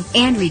 balancing,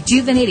 and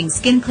rejuvenating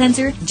skin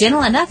cleanser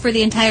gentle enough for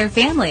the entire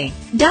family.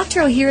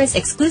 Dr. Ohhira's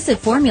exclusive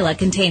formula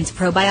contains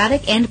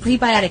probiotic and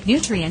prebiotic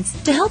nutrients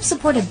to help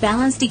support a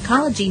balanced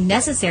ecology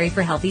necessary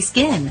for healthy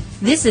skin.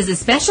 This is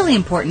especially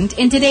important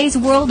in today's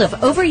world of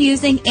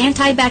overusing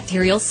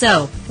antibacterial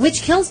soap,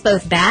 which kills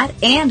both bad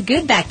and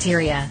good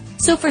bacteria.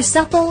 So for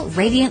supple,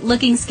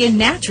 radiant-looking skin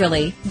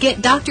naturally,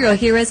 get Dr.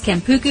 Ohhira's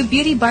Kampuku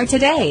Beauty Bar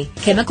today.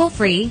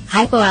 Chemical-free,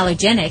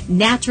 hypoallergenic,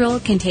 natural,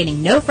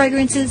 containing no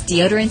fragrances,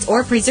 deodorants,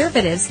 or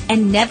preservatives,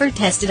 and never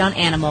tested on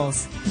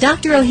animals.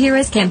 Dr.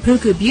 Ohhira's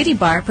Kampuku Beauty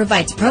Bar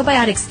provides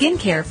probiotic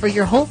skincare for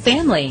your whole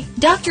family.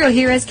 Dr.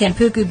 Ohhira's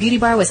Kampuku Beauty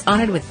Bar was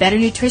honored with Better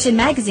Nutrition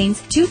Magazine's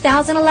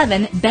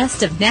 2011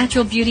 Best of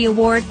Natural Beauty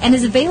Award and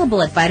is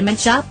available at Vitamin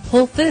Shop,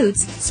 Whole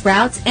Foods,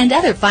 Sprouts, and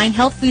other fine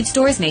health food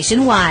stores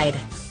nationwide.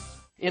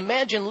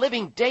 Imagine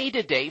living day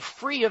to day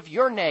free of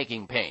your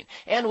nagging pain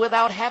and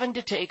without having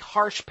to take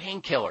harsh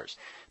painkillers.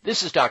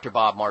 This is Dr.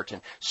 Bob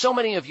Martin. So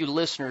many of you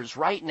listeners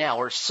right now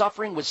are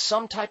suffering with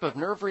some type of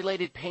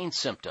nerve-related pain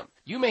symptom.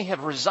 You may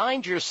have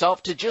resigned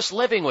yourself to just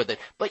living with it,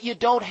 but you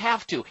don't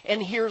have to, and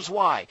here's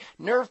why.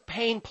 Nerve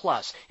Pain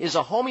Plus is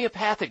a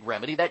homeopathic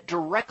remedy that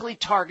directly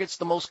targets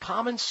the most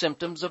common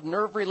symptoms of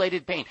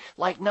nerve-related pain,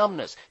 like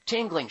numbness,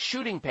 tingling,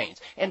 shooting pains,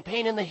 and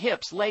pain in the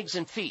hips, legs,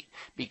 and feet.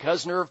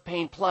 Because Nerve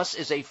Pain Plus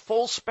is a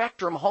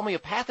full-spectrum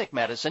homeopathic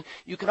medicine,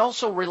 you can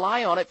also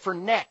rely on it for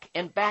neck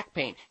and back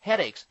pain,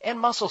 headaches, and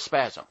muscle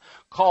spasm.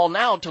 Call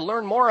now to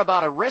learn more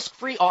about a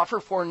risk-free offer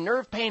for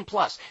Nerve Pain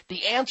Plus,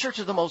 the answer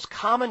to the most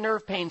common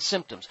nerve pain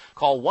symptoms.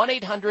 Call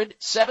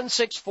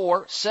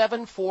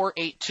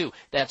 1-800-764-7482.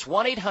 That's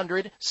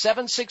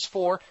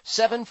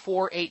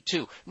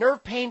 1-800-764-7482.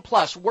 Nerve Pain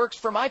Plus works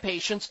for my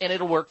patients, and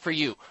it'll work for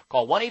you.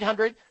 Call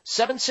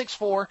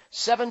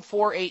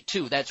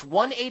 1-800-764-7482. That's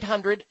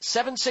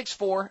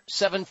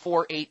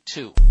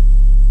 1-800-764-7482.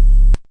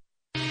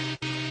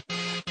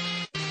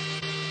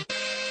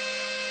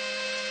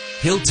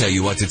 He'll tell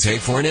you what to take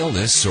for an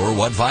illness or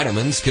what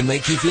vitamins can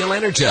make you feel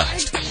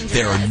energized.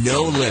 There are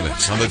no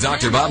limits on the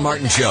Dr. Bob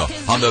Martin Show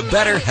on the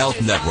Better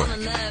Health Network.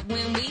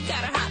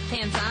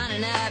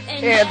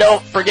 And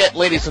don't forget,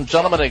 ladies and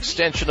gentlemen, an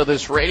extension of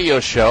this radio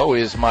show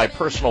is my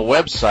personal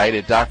website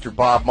at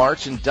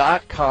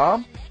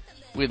drbobmartin.com.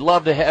 We'd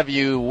love to have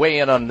you weigh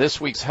in on this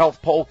week's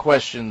health poll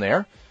question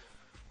there.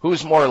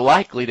 Who's more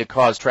likely to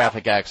cause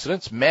traffic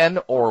accidents, men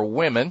or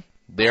women?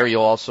 There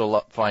you'll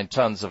also find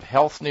tons of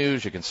health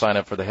news. You can sign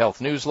up for the health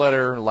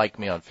newsletter, like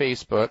me on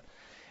Facebook,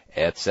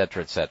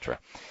 etc., etc.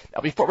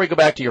 Now, before we go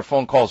back to your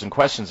phone calls and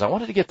questions, I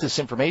wanted to get this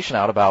information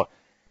out about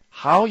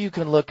how you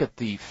can look at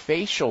the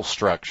facial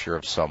structure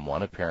of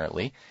someone,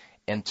 apparently,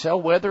 and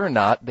tell whether or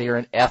not they're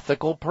an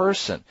ethical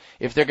person,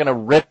 if they're going to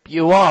rip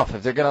you off,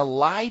 if they're going to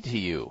lie to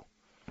you.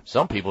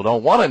 Some people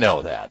don't want to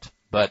know that,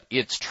 but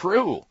it's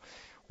true.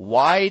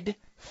 Wide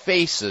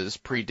faces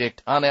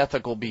predict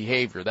unethical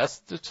behavior. That's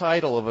the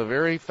title of a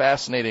very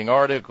fascinating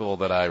article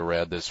that I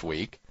read this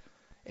week.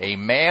 A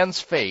man's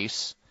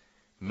face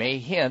may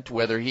hint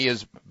whether he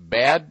is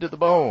bad to the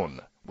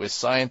bone, with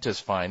scientists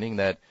finding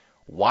that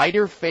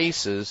wider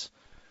faces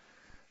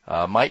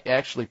might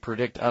actually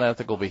predict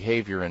unethical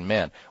behavior in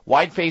men.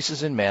 Wide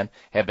faces in men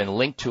have been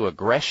linked to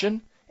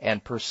aggression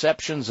and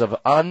perceptions of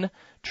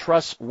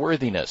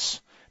untrustworthiness.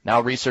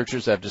 Now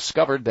researchers have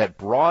discovered that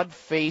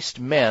broad-faced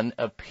men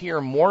appear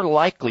more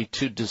likely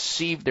to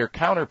deceive their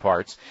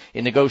counterparts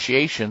in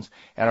negotiations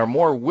and are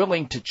more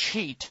willing to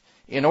cheat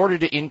in order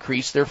to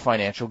increase their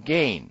financial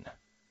gain.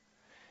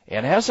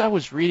 And as I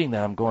was reading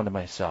that, I'm going to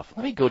myself,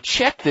 let me go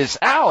check this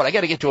out. I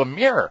got to get to a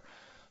mirror.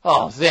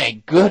 Oh,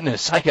 thank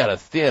goodness, I got a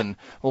thin,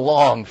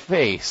 long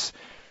face.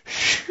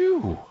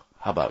 Shoo!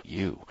 How about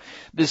you?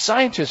 The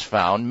scientists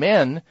found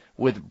men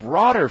with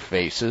broader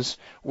faces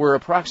were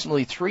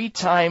approximately 3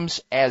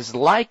 times as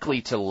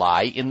likely to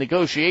lie in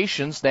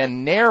negotiations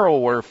than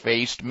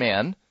narrower-faced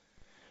men.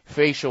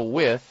 Facial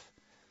width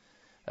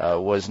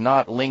was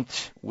not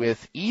linked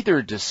with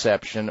either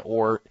deception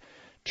or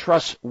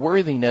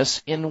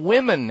trustworthiness in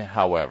women,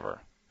 however.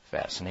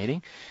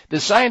 Fascinating. The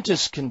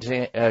scientists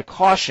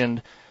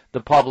cautioned the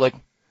public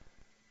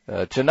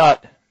to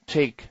not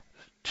take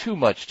too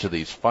much to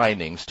these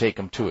findings, take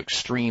them to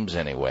extremes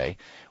anyway.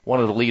 One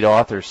of the lead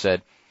authors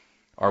said,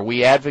 "Are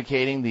we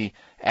advocating the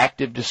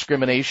active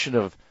discrimination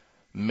of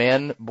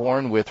men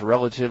born with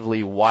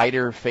relatively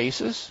wider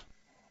faces?"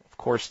 Of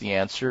course, the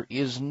answer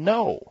is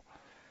no.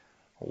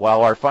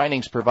 While our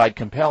findings provide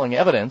compelling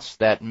evidence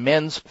that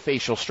men's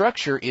facial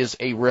structure is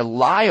a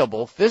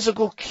reliable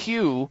physical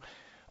cue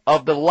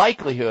of the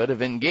likelihood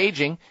of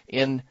engaging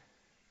in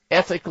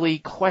ethically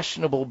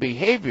questionable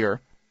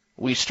behavior,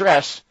 we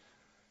stress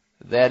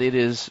that it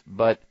is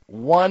but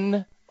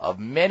one of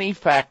many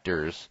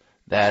factors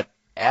that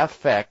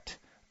affect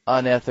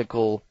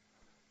unethical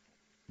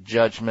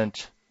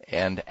judgment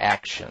and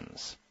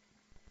actions.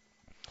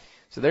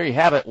 So there you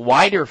have it.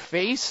 Wider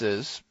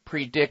faces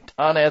predict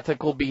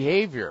unethical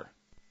behavior.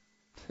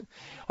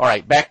 All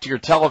right, back to your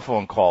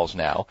telephone calls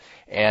now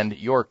and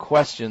your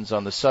questions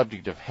on the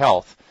subject of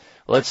health.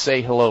 Let's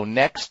say hello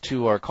next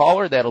to our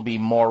caller. That'll be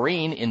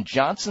Maureen in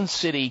Johnson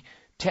City,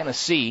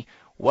 Tennessee.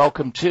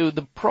 Welcome to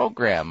the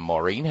program,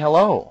 Maureen.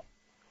 Hello.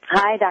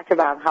 Hi, Dr.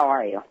 Bob. How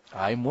are you?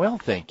 I'm well,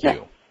 thank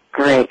you.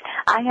 Great.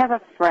 I have a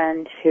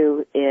friend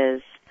who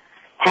is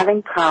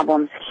having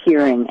problems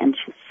hearing, and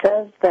she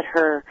says that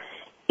her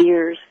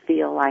ears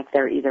feel like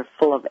they're either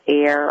full of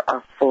air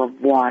or full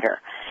of water.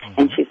 Mm-hmm.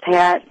 And she's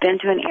been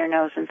to an ear,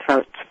 nose, and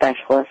throat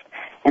specialist,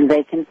 and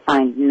they can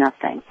find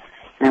nothing.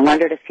 And I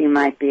wondered if you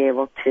might be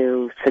able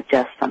to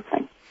suggest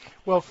something.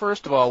 Well,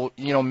 first of all,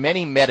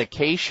 many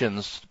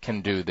medications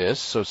can do this,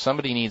 so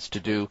somebody needs to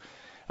do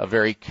a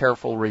very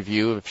careful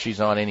review if she's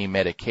on any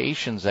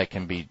medications that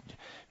can be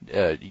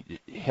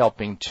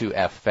helping to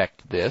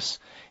affect this.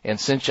 And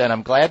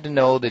I'm glad to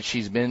know that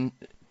she's been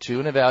to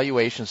an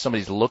evaluation.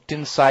 Somebody's looked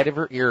inside of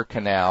her ear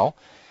canal,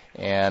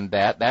 and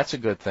that's a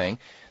good thing.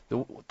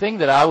 The thing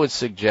that I would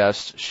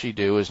suggest she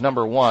do is,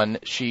 number one,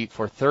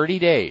 for 30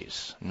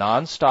 days,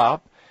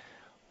 nonstop,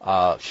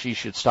 she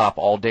should stop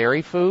all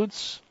dairy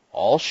foods,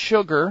 all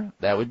sugar,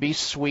 that would be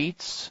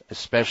sweets,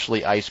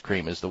 especially ice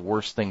cream is the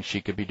worst thing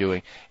she could be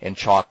doing, and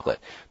chocolate.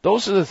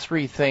 Those are the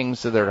 3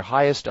 things that are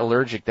highest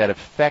allergic that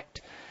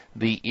affect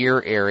the ear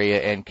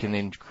area and can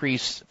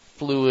increase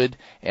fluid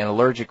and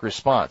allergic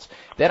response.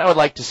 Then I would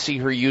like to see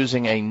her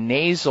using a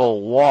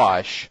nasal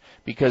wash,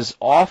 because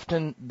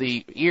often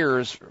the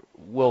ears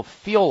will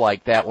feel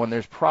like that when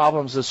there's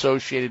problems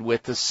associated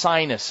with the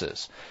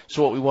sinuses.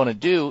 So what we want to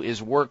do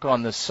is work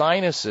on the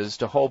sinuses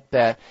to hope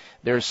that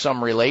there's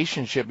some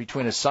relationship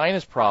between a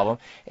sinus problem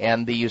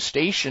and the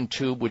eustachian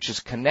tube, which is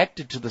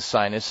connected to the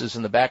sinuses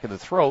in the back of the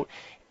throat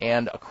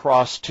and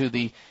across to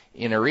the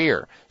inner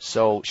ear.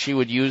 So she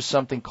would use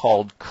something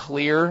called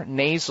Xlear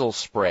nasal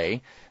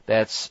spray.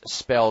 That's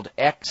spelled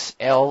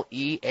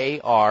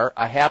Xlear.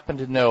 I happen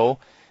to know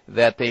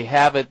that they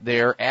have it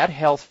there at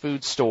health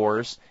food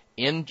stores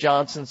in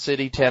Johnson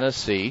City,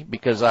 Tennessee,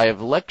 because I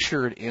have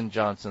lectured in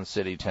Johnson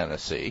City,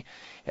 Tennessee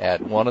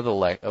at one of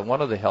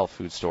the health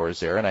food stores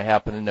there, and I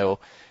happen to know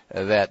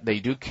that they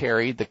do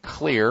carry the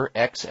Xlear,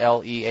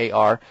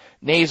 Xlear,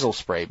 nasal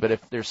spray. But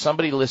if there's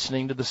somebody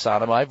listening to the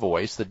sound of my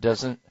voice that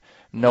doesn't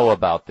know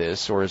about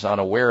this or is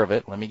unaware of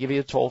it, let me give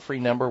you a toll-free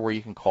number where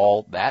you can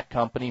call that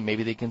company.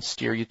 Maybe they can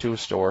steer you to a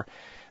store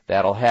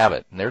that'll have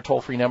it. And their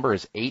toll-free number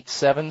is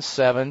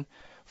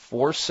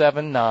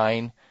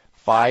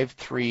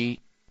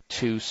 877-479-5327.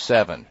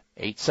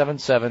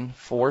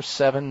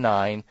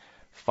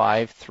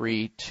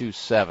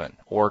 877-479-5327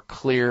 or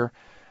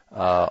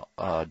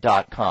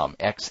Xlear.com,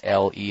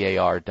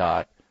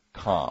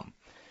 Xlear.com.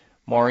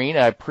 Maureen,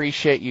 I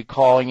appreciate you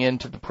calling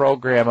into the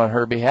program on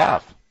her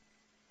behalf.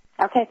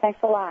 Okay, thanks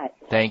a lot.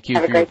 Thank you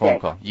for your phone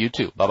call. You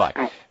too. Bye-bye.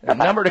 Right, the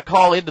number to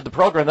call into the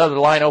program, another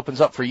line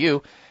opens up for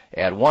you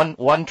at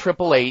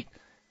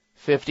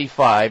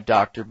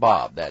 1-888-55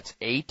 Bob. That's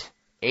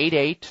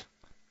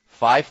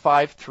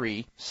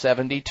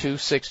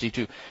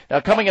 888-553-7262.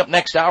 Now, coming up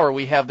next hour,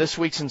 we have this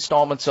week's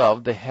installments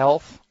of the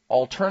Health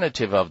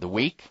Alternative of the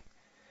Week,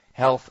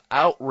 Health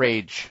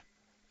Outrage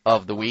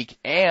of the Week,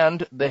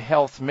 and the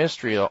Health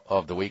Mystery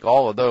of the Week.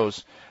 All of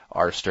those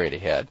are straight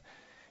ahead.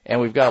 And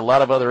we've got a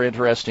lot of other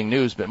interesting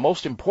news, but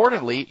most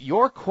importantly,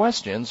 your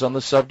questions on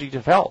the subject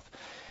of health.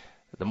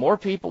 The more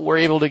people we're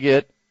able to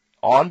get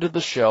onto the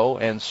show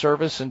and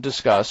service and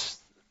discuss,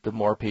 the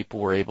more people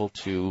we're able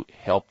to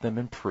help them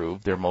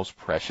improve their most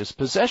precious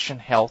possession.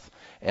 Health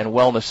and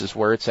wellness is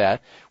where it's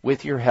at.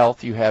 With your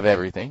health, you have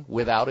everything.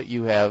 Without it,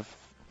 you have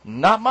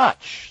not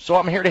much. So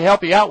I'm here to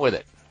help you out with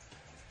it.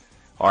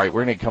 All right,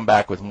 we're going to come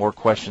back with more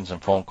questions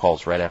and phone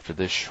calls right after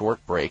this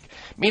short break.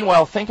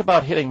 Meanwhile, think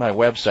about hitting my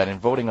website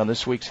and voting on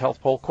this week's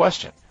health poll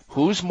question.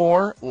 Who's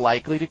more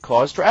likely to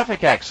cause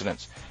traffic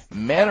accidents,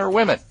 men or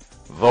women?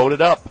 Vote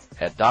it up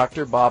at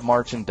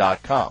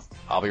drbobmartin.com.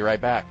 I'll be right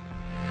back.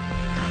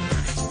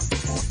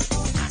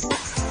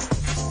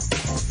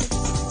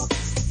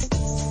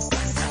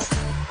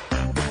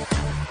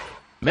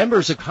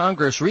 Members of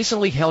Congress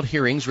recently held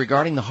hearings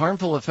regarding the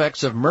harmful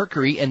effects of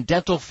mercury and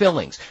dental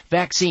fillings,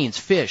 vaccines,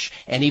 fish,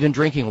 and even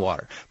drinking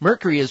water.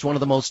 Mercury is one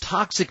of the most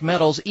toxic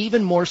metals,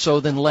 even more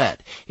so than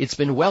lead. It's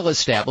been well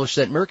established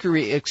that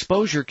mercury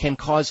exposure can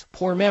cause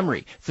poor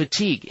memory,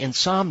 fatigue,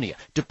 insomnia,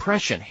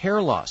 depression,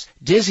 hair loss,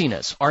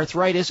 dizziness,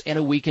 arthritis, and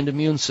a weakened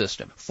immune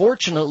system.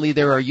 Fortunately,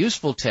 there are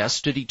useful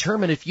tests to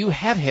determine if you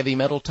have heavy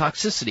metal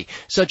toxicity,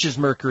 such as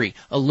mercury,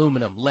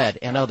 aluminum, lead,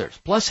 and others,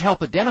 plus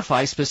help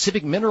identify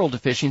specific mineral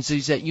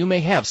deficiencies that you may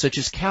have, such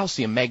as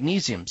calcium,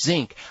 magnesium,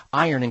 zinc,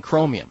 iron, and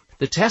chromium.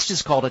 The test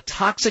is called a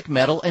toxic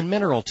metal and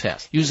mineral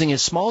test. Using a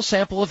small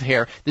sample of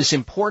hair, this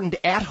important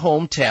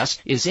at-home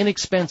test is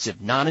inexpensive,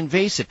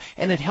 non-invasive,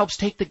 and it helps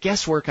take the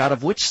guesswork out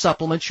of which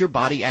supplements your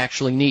body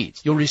actually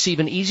needs. You'll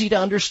receive an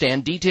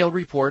easy-to-understand, detailed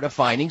report of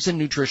findings and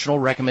nutritional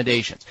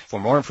recommendations.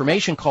 For more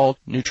information, call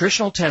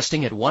Nutritional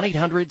Testing at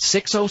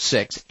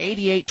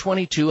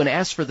 1-800-606-8822 and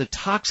ask for the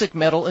toxic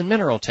metal and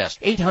mineral test,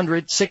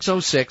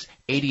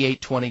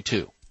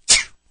 800-606-8822.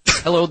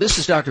 Hello, this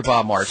is Dr.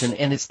 Bob Martin,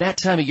 and it's that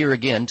time of year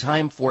again,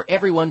 time for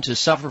everyone to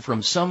suffer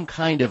from some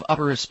kind of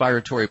upper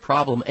respiratory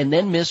problem and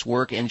then miss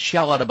work and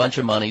shell out a bunch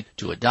of money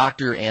to a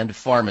doctor and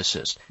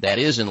pharmacist. That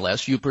is,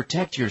 unless you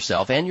protect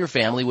yourself and your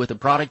family with a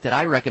product that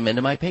I recommend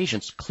to my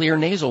patients, Xlear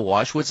Nasal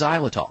Wash with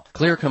xylitol.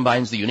 Xlear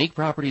combines the unique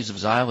properties of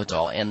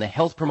xylitol and the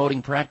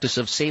health-promoting practice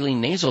of saline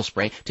nasal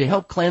spray to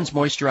help cleanse,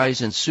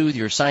 moisturize, and soothe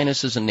your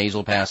sinuses and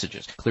nasal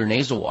passages. Xlear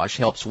Nasal Wash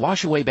helps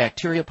wash away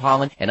bacteria,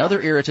 pollen, and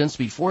other irritants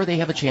before they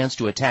have a chance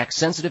to attack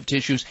sensitive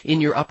tissues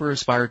in your upper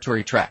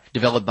respiratory tract.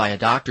 Developed by a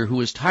doctor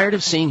who is tired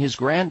of seeing his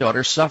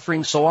granddaughter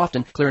suffering so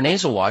often, Xlear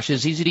Nasal Wash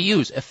is easy to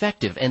use,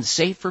 effective, and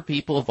safe for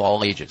people of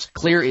all ages.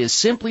 Xlear is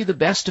simply the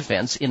best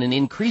defense in an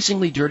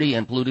increasingly dirty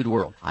and polluted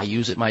world. I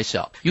use it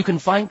myself. You can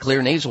find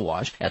Xlear Nasal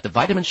Wash at the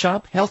Vitamin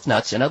Shop, Health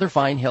Nuts, and other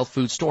fine health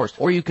food stores,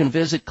 or you can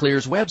visit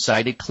Xlear's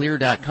website at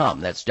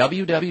xlear.com. That's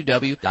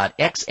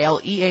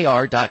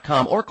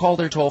www.xlear.com, or call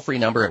their toll-free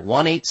number at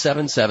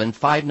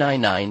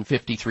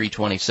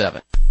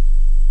 1-877-599-5327.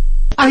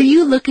 Are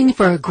you looking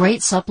for a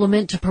great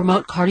supplement to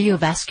promote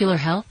cardiovascular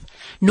health?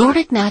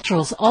 Nordic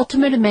Naturals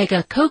Ultimate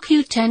Omega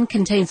CoQ10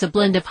 contains a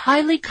blend of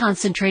highly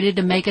concentrated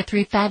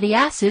omega-3 fatty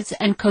acids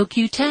and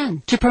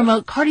CoQ10 to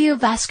promote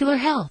cardiovascular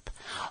health.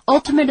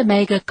 Ultimate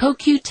Omega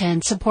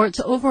CoQ10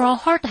 supports overall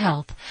heart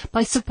health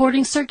by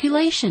supporting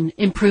circulation,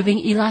 improving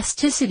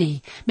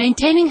elasticity,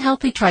 maintaining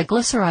healthy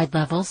triglyceride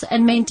levels,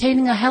 and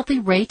maintaining a healthy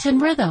rate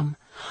and rhythm.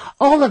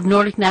 All of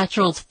Nordic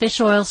Naturals fish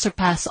oil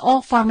surpass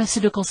all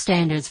pharmaceutical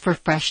standards for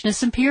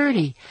freshness and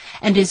purity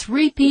and is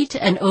repeat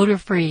and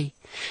odor-free.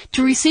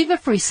 To receive a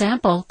free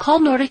sample,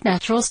 call Nordic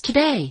Naturals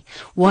today,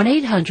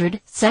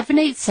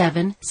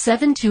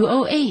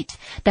 1-800-787-7208.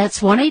 That's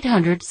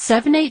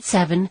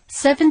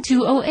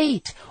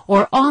 1-800-787-7208,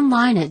 or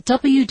online at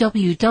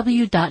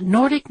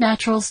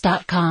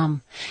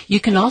www.nordicnaturals.com. You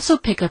can also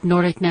pick up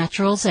Nordic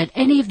Naturals at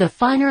any of the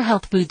finer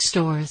health food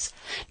stores.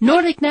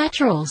 Nordic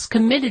Naturals,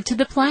 committed to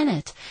the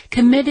planet,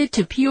 committed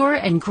to pure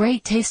and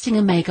great tasting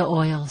omega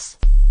oils.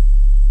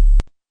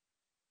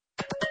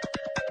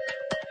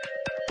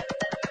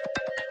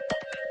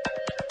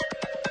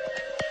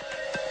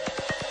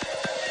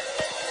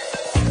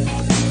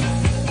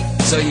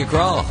 So you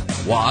crawl,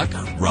 walk,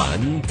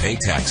 run, pay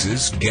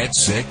taxes, get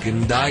sick,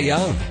 and die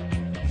young.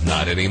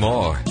 Not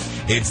anymore.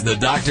 It's the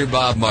Dr.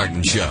 Bob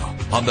Martin Show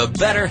on the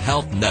Better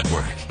Health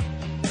Network.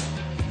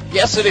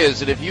 Yes, it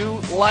is. And if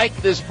you like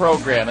this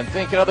program and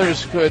think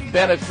others could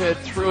benefit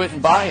through it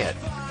and buy it,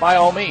 by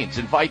all means,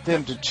 invite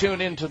them to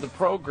tune into the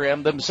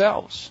program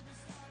themselves.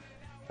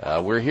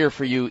 We're here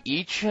for you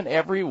each and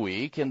every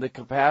week in the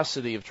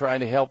capacity of trying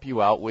to help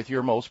you out with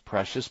your most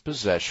precious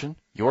possession,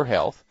 your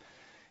health,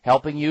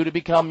 helping you to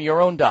become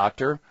your own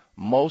doctor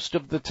most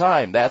of the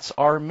time. That's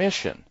our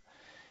mission.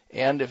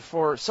 And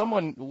for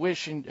someone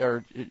wishing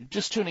or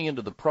just tuning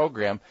into the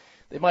program,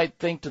 they might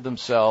think to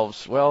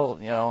themselves, well,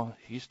 you know,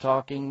 he's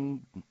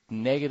talking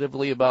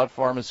negatively about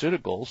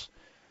pharmaceuticals.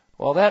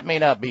 Well, that may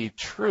not be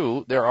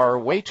true. There are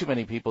way too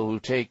many people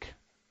who take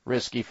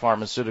risky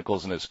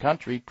pharmaceuticals in this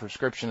country,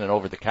 prescription and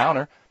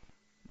over-the-counter,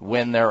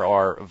 when there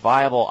are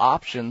viable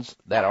options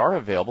that are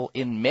available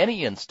in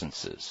many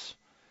instances.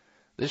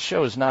 This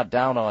show is not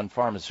down on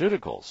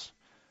pharmaceuticals.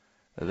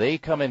 They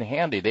come in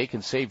handy. They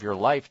can save your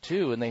life,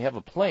 too, and they have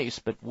a place,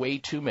 but way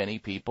too many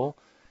people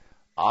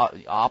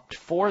opt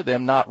for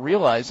them, not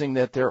realizing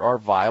that there are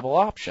viable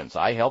options.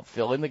 I help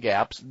fill in the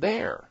gaps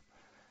there.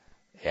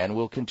 and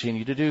will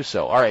continue to do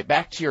so. All right,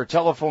 back to your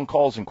telephone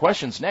calls and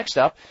questions. Next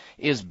up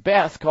is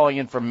Beth calling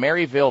in from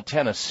Maryville,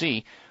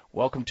 Tennessee.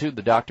 Welcome to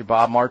the Dr.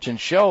 Bob Martin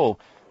Show.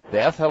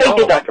 Beth, hello. Thank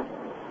you, Doctor.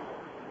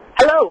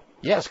 Hello.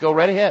 Yes, go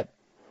right ahead.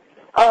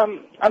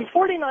 I'm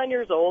 49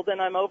 years old,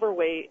 and I'm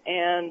overweight,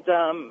 and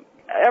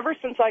ever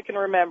since I can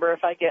remember,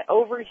 if I get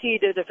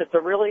overheated, if it's a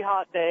really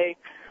hot day,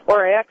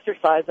 or I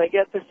exercise, I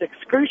get this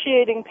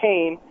excruciating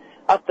pain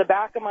up the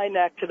back of my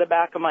neck to the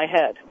back of my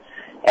head.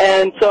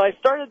 And so I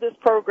started this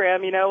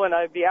program, you know, and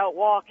I'd be out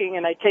walking,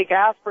 and I take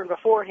aspirin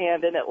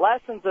beforehand, and it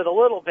lessens it a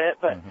little bit,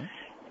 but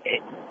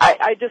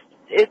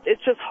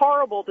it's just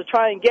horrible to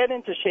try and get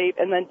into shape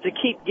and then to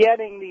keep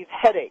getting these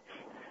headaches.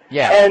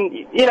 Yeah. And,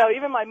 you know,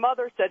 even my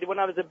mother said when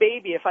I was a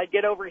baby, if I'd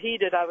get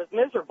overheated, I was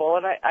miserable,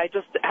 and I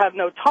just have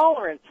no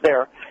tolerance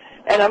there.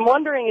 And I'm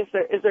wondering,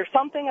 is there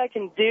something I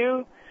can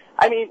do?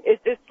 I mean,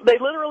 they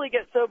literally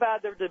get so bad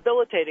they're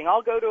debilitating.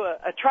 I'll go to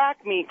a track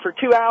meet for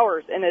 2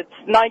 hours, and it's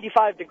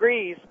 95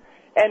 degrees,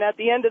 and at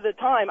the end of the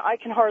time, I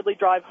can hardly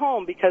drive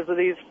home because of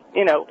these,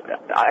 you know,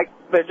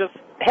 they're just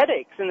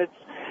headaches. And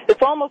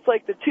it's almost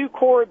like the two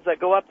cords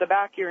that go up the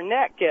back of your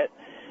neck get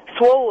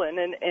swollen,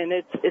 and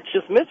it's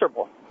just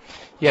miserable.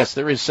 Yes,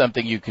 there is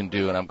something you can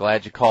do, and I'm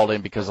glad you called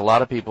in because a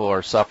lot of people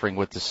are suffering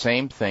with the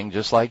same thing,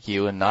 just like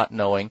you, and not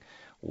knowing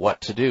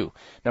what to do.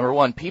 Number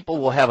one, people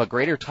will have a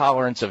greater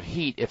tolerance of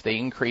heat if they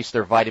increase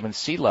their vitamin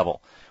C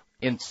level.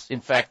 In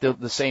fact,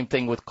 the same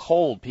thing with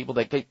cold. People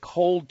that get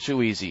cold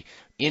too easy,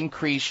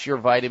 increase your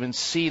vitamin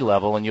C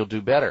level and you'll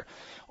do better.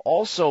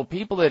 Also,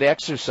 people that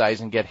exercise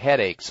and get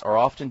headaches are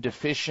often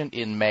deficient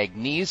in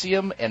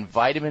magnesium and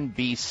vitamin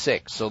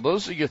B6. So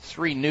those are your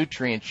three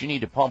nutrients you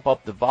need to pump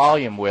up the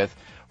volume with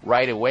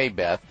right away,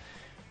 Beth.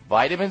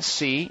 Vitamin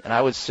C, and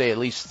I would say at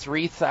least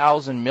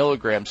 3,000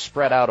 milligrams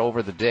spread out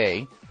over the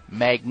day.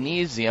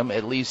 Magnesium,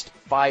 at least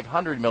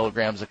 500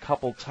 milligrams a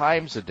couple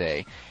times a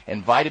day.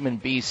 And vitamin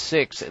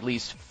B6, at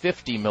least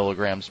 50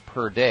 milligrams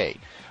per day.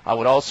 I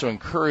would also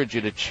encourage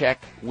you to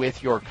check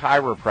with your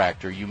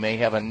chiropractor. You may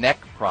have a neck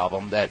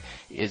problem that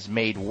is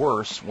made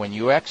worse when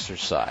you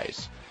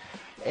exercise.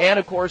 And,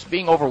 of course,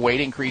 being overweight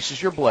increases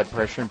your blood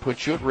pressure and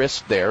puts you at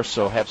risk there,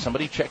 so have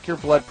somebody check your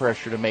blood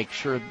pressure to make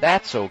sure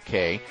that's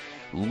okay.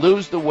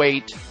 Lose the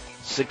weight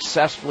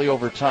successfully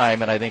over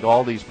time, and I think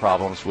all these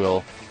problems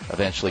will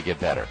eventually get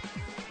better.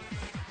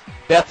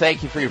 Beth,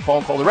 thank you for your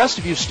phone call. The rest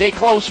of you, stay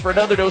close for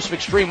another dose of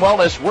extreme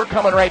wellness. We're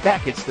coming right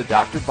back. It's the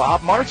Dr.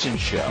 Bob Martin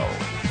Show.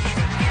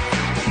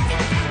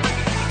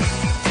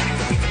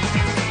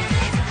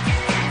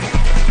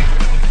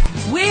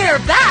 We're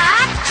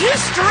back to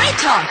Straight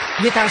Talk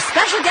with our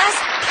special guest,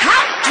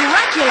 Count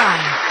Dracula.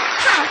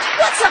 Count,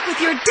 what's up with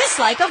your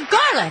dislike of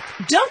garlic?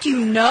 Don't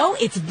you know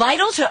it's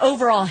vital to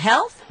overall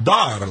health?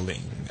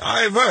 Darling,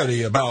 I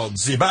worry about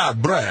the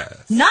bad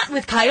breath. Not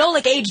with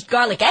Kyolic aged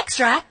garlic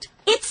extract.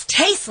 It's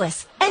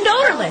tasteless and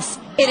odorless.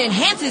 It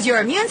enhances your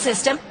immune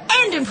system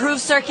and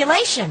improves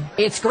circulation.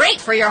 It's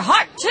great for your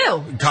heart,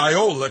 too.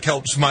 Kyolic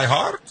helps my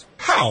heart?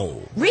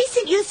 How?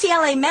 Recent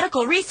UCLA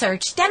medical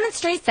research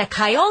demonstrates that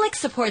Kyolic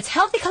supports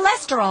healthy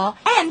cholesterol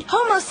and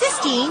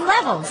homocysteine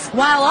levels,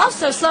 while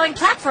also slowing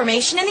plaque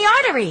formation in the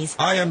arteries.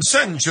 I am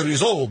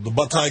centuries old,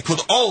 but I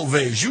could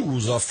always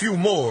use a few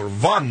more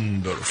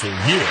wonderful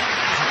years.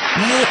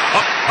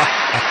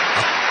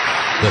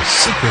 The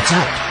secret's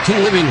out to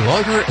living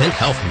longer and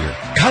healthier.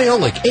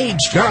 Kyolic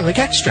Aged Garlic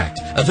Extract.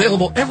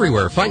 Available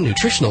everywhere fine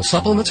nutritional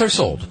supplements are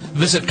sold.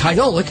 Visit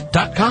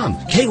Kyolic.com,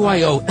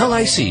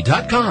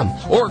 KYOLIC.com,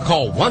 or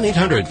call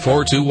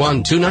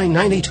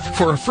 1-800-421-2998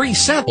 for a free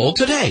sample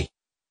today.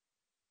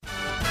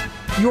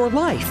 Your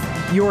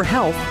life, your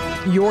health,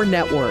 your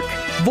network.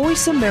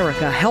 Voice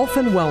America Health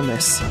and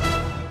Wellness.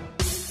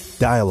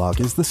 Dialogue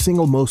is the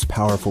single most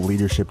powerful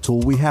leadership tool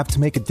we have to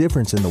make a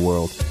difference in the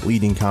world.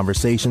 Leading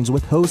Conversations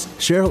with host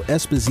Cheryl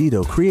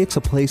Esposito creates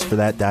a place for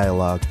that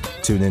dialogue.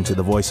 Tune into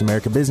the Voice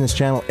America Business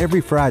Channel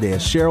every Friday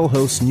as Cheryl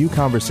hosts new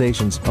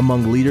conversations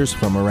among leaders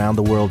from around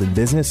the world in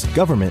business,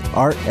 government,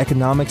 art,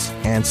 economics,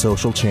 and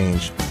social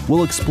change.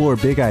 We'll explore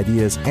big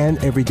ideas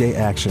and everyday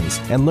actions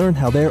and learn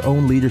how their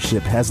own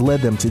leadership has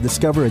led them to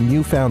discover a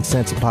newfound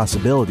sense of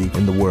possibility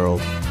in the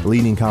world.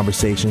 Leading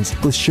Conversations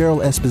with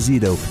Cheryl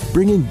Esposito,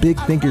 bringing big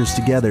thinkers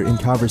together in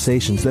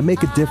conversations that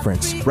make a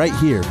difference right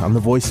here on the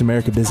Voice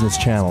America Business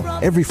Channel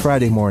every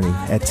Friday morning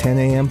at 10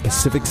 a.m.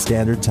 Pacific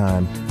Standard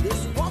Time.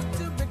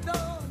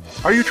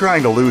 Are you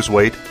trying to lose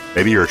weight?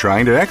 Maybe you're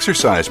trying to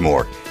exercise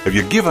more. Have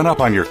you given up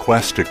on your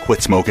quest to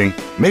quit smoking?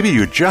 Maybe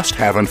you just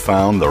haven't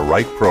found the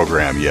right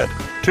program yet.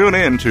 Tune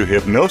in to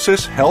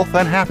Hypnosis, Health,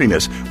 and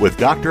Happiness with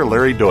Dr.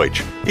 Larry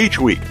Deutsch. Each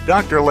week,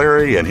 Dr.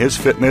 Larry and his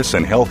fitness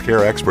and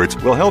healthcare experts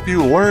will help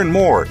you learn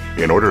more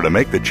in order to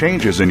make the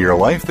changes in your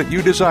life that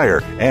you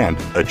desire and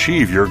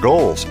achieve your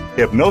goals.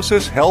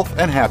 Hypnosis, Health,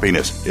 and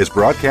Happiness is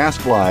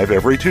broadcast live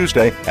every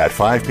Tuesday at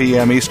 5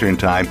 p.m. Eastern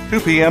Time, 2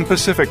 p.m.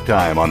 Pacific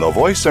Time on the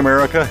Voice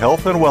America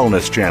Health and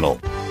Wellness Channel.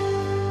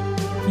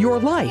 Your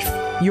life,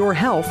 your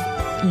health,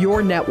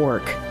 your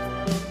network.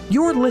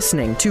 You're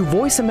listening to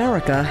Voice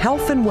America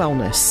Health and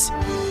Wellness.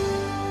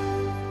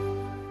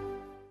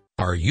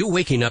 Are you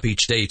waking up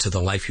each day to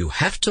the life you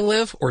have to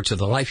live or to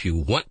the life you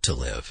want to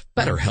live?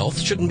 Better health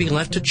shouldn't be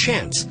left to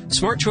chance.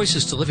 Smart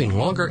choices to living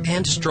longer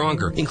and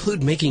stronger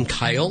include making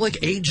Kyolic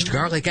Aged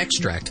Garlic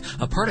Extract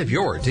a part of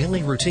your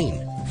daily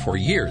routine. For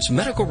years,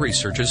 medical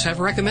researchers have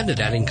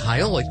recommended adding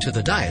Kyolic to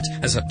the diet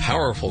as a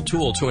powerful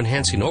tool to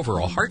enhancing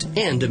overall heart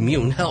and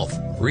immune health.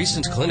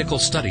 Recent clinical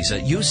studies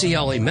at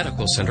UCLA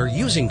Medical Center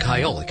using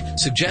Kyolic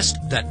suggest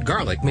that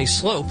garlic may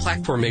slow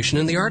plaque formation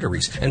in the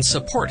arteries and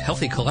support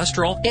healthy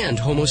cholesterol and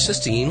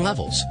homocysteine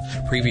levels.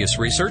 Previous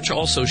research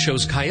also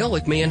shows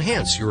Kyolic may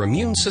enhance your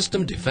immune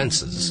system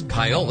defenses.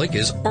 Kyolic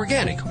is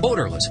organic,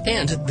 odorless,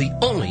 and the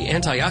only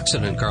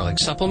antioxidant garlic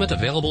supplement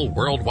available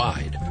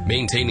worldwide.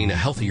 Maintaining a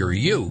healthier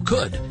you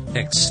could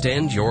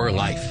extend your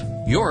life.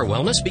 Your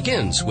wellness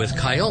begins with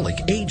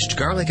Kyolic Aged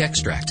Garlic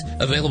Extract.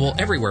 Available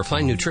everywhere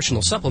fine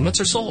nutritional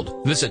supplements are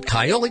sold. Visit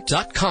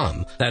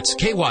Kyolic.com. That's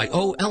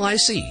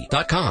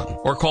KYOLIC.com.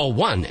 Or call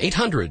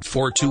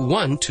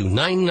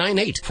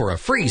 1-800-421-2998 for a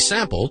free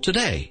sample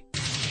today.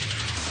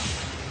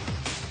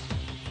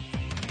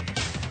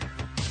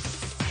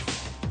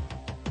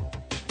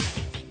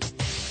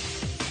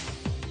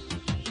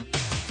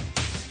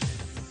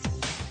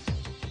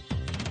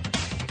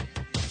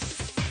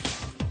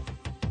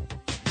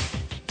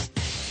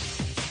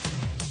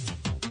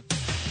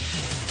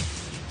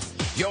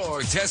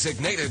 Your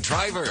designated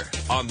driver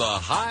on the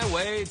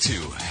highway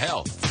to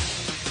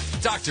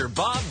health. Dr.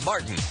 Bob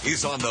Martin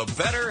is on the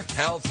Better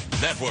Health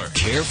Network.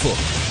 Careful.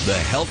 The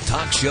health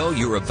talk show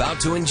you're about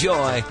to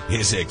enjoy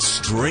is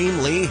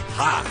extremely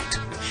hot.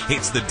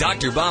 It's the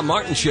Dr. Bob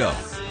Martin Show.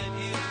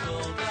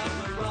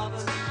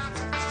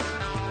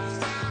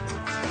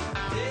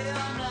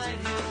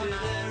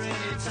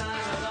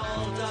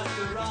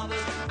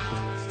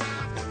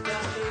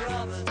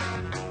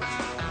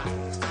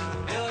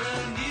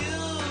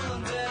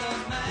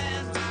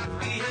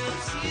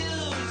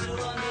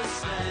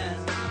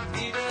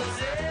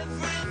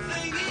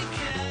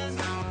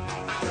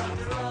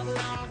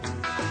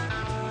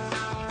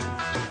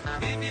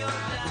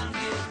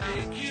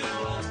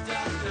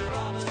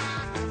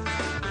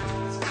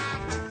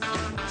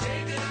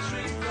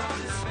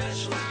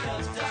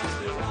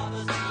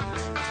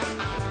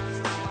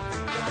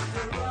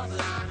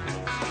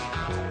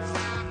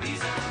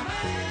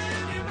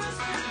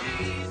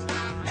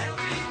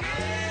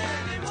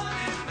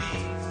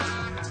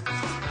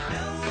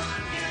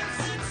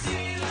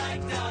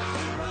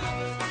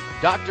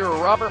 Dr.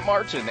 Robert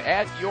Martin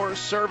at your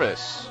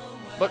service.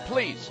 But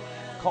please,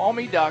 call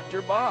me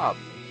Dr. Bob.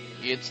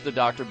 It's the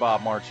Dr.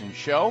 Bob Martin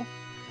Show,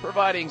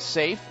 providing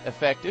safe,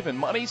 effective, and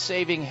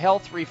money-saving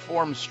health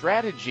reform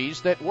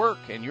strategies that work.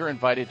 And you're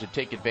invited to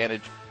take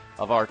advantage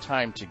of our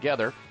time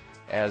together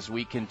as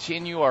we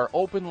continue our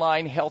open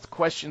line health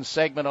question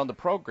segment on the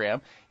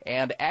program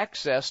and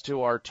access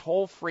to our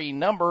toll-free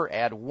number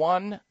at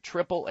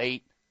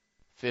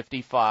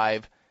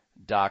 1-888-55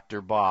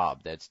 Dr.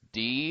 Bob. That's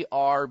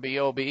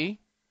DRBOB,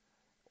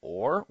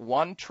 or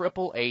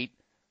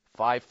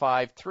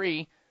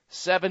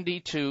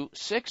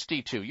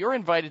 1-888-553-7262. You're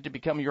invited to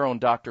become your own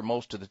doctor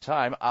most of the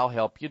time. I'll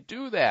help you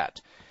do that.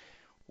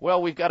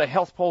 Well, we've got a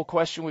health poll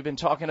question we've been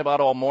talking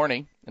about all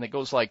morning, and it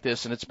goes like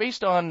this, and it's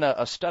based on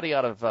a study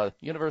out of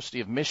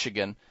University of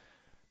Michigan.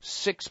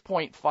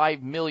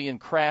 6.5 million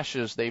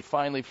crashes they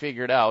finally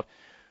figured out.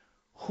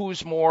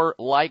 Who's more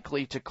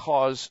likely to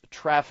cause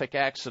traffic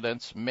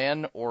accidents,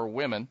 men or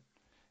women?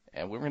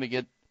 And we're going to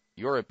get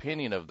your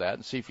opinion of that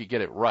and see if you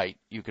get it right.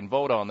 You can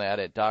vote on that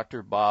at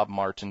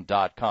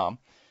drbobmartin.com.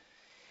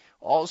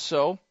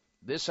 Also,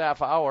 this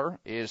half hour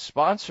is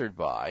sponsored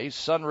by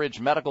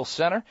Sunridge Medical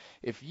Center.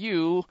 If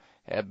you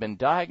have been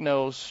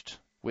diagnosed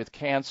with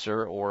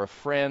cancer or a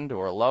friend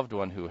or a loved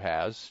one who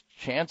has,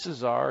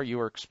 chances are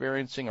you are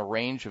experiencing a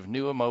range of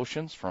new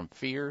emotions from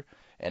fear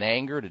and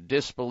anger to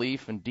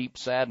disbelief and deep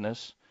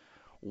sadness.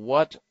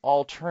 What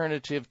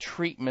alternative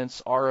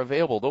treatments are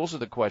available? Those are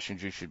the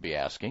questions you should be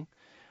asking.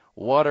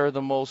 What are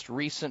the most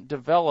recent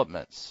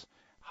developments?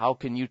 How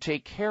can you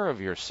take care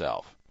of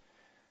yourself?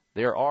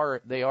 They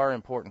are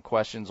important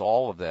questions,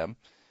 all of them.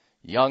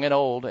 Young and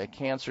old, a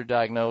cancer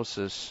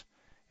diagnosis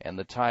and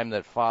the time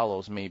that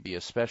follows may be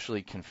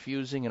especially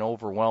confusing and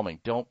overwhelming.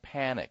 Don't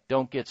panic.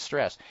 Don't get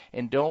stressed.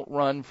 And don't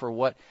run for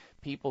what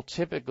people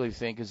typically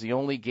think is the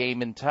only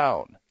game in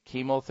town: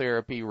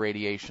 chemotherapy,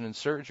 radiation, and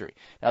surgery.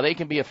 Now, they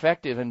can be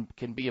effective and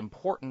can be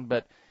important,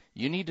 but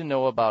you need to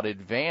know about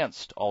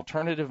advanced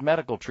alternative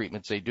medical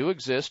treatments. They do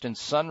exist, and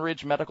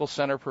Sunridge Medical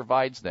Center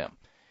provides them.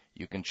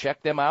 You can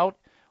check them out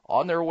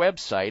on their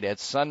website at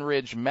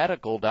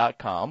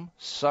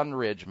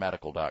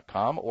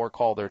sunridgemedical.com, or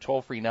call their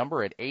toll-free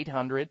number at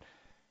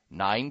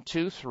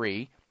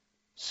 800-923-7404,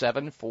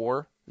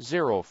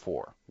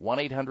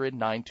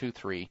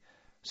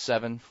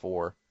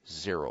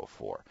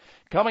 1-800-923-7404.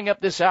 Coming up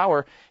this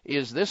hour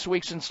is this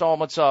week's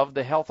installments of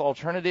the Health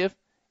Alternative,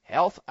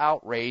 Health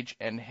Outrage,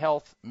 and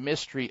Health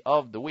Mystery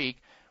of the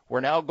Week. We're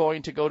now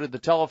going to go to the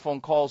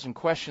telephone calls and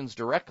questions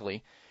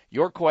directly.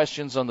 Your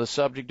questions on the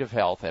subject of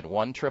health at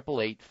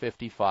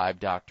 1-888-55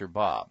 Dr.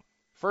 Bob.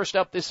 First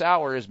up this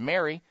hour is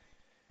Mary.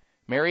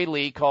 Mary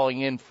Lee calling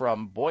in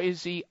from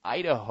Boise,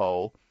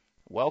 Idaho.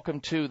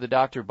 Welcome to the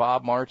Dr.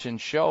 Bob Martin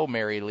Show,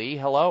 Mary Lee.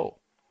 Hello.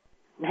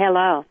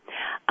 Hello.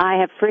 I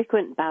have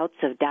frequent bouts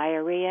of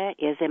diarrhea.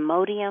 Is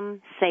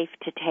Imodium safe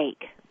to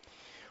take?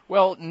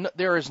 Well,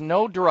 there is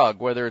no drug,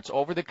 whether it's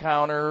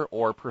over-the-counter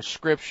or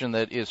prescription,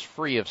 that is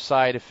free of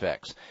side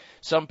effects.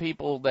 Some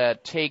people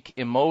that take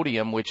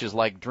Imodium, which is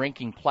like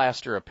drinking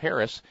plaster of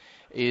Paris,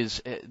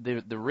 is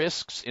the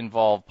risks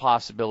involve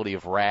possibility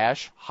of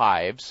rash,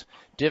 hives,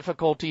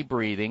 difficulty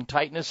breathing,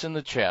 tightness in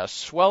the chest,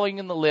 swelling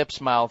in the lips,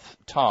 mouth,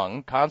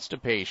 tongue,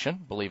 constipation,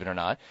 believe it or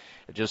not,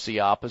 just the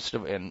opposite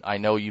of, and I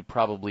know you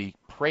probably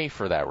pray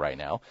for that right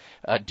now,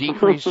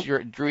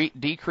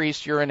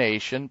 decreased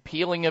urination,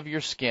 peeling of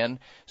your skin,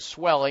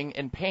 swelling,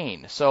 and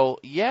pain. So,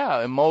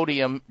 yeah,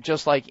 Imodium,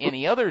 just like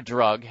any other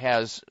drug,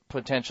 has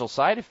potential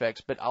side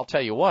effects, but I'll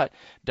tell you what,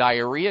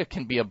 diarrhea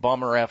can be a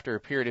bummer after a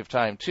period of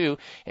time, too,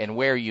 and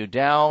wear you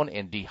down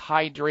and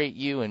dehydrate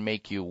you and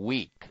make you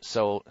weak.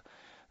 So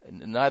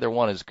neither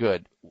one is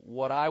good.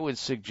 What I would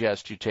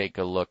suggest you take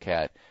a look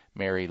at,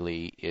 Mary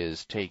Lee,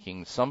 is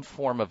taking some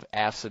form of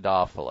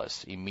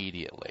acidophilus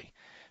immediately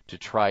to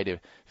try to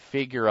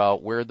figure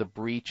out where the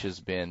breach has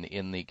been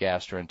in the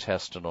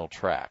gastrointestinal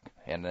tract.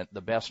 And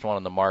the best one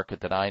on the market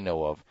that I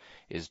know of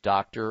is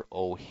Dr.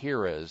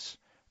 Ohhira's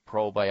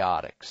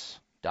Probiotics.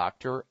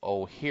 Dr.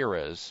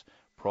 Ohhira's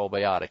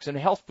Probiotics. And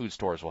health food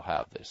stores will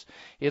have this.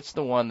 It's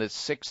the one that's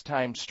 6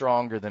 times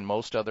stronger than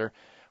most other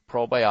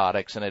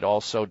probiotics, and it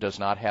also does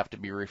not have to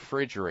be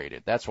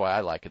refrigerated. That's why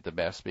I like it the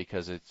best,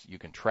 because you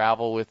can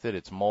travel with it,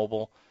 it's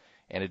mobile,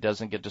 and it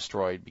doesn't get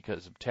destroyed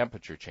because of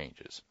temperature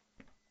changes.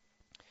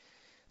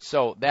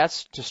 So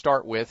that's to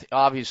start with.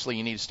 Obviously,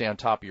 you need to stay on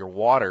top of your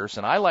waters,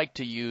 and I like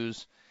to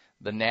use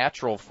the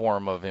natural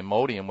form of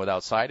Imodium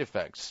without side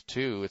effects,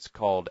 too. It's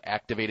called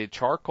activated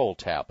charcoal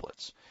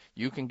tablets.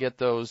 You can get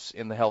those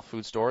in the health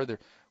food store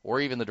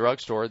or even the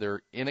drugstore.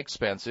 They're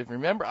inexpensive.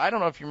 Remember, I don't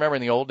know if you remember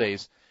in the old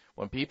days,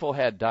 when people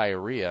had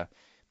diarrhea,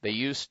 they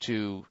used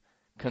to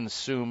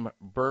consume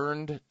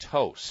burned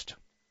toast,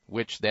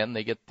 which then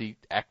they get the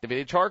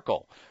activated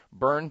charcoal.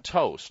 Burned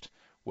toast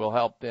will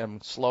help them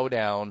slow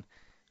down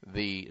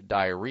the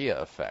diarrhea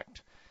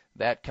effect.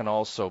 That can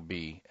also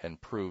be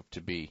and prove to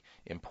be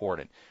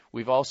important.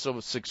 We've also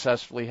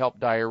successfully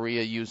helped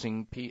diarrhea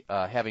using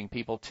having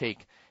people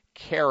take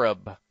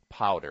carob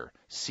powder,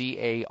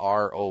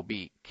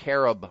 C-A-R-O-B,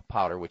 carob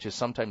powder, which is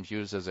sometimes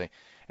used as an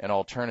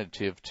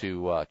alternative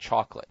to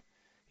chocolate.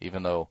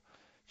 Even though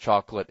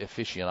chocolate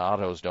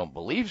aficionados don't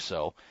believe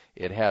so,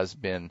 it has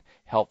been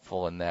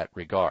helpful in that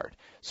regard.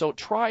 So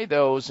try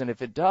those, and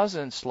if it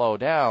doesn't slow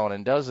down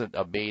and doesn't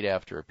abate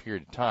after a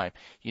period of time,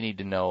 you need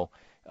to know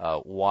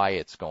why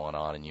it's going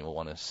on, and you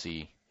want to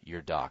see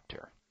your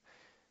doctor.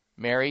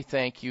 Mary,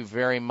 thank you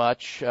very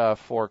much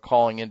for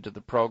calling into the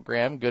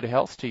program. Good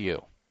health to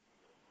you.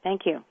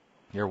 Thank you.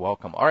 You're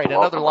welcome. All right,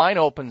 another line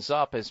opens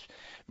up as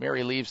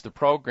Mary leaves the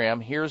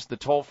program. Here's the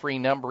toll-free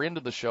number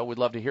into the show. We'd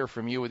love to hear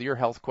from you with your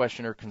health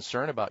question or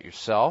concern about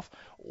yourself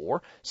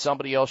or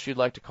somebody else you'd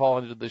like to call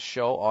into the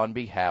show on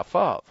behalf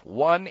of.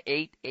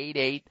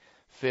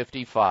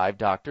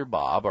 1-888-55-Dr.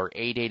 or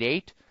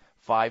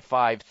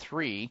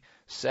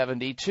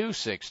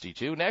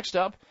 888-553-7262. Next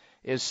up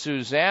is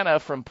Susanna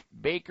from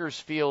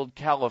Bakersfield,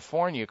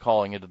 California,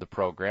 calling into the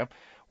program.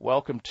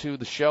 Welcome to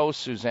the show,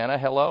 Susanna.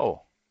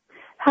 Hello.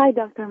 Hi,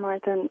 Dr.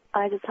 Martin.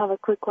 I just have a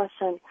quick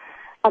question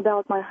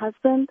about my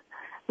husband.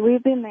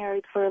 We've been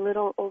married for a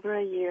little over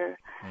a year.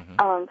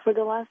 Mm-hmm. For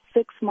the last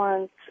 6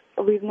 months,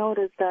 we've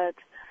noticed that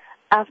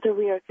after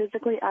we are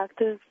physically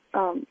active,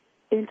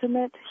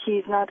 intimate,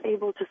 he's not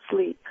able to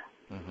sleep.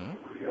 Mm-hmm.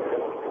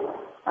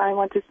 I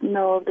want to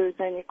know if there's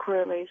any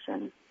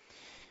correlation.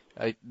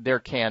 There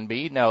can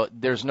be. Now,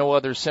 there's no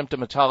other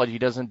symptomatology. He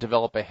doesn't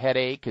develop a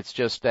headache. It's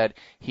just that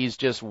he's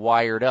just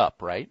wired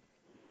up, right?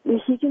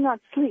 He cannot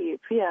sleep,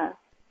 yeah.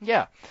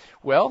 Yeah.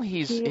 Well,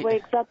 he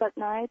wakes up at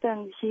night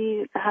and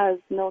he has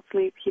no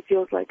sleep. He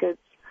feels like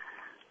it's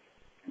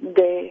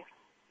day.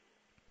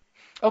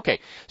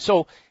 Okay.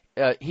 So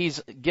he's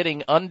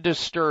getting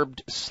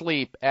undisturbed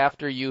sleep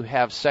after you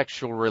have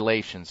sexual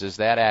relations. Is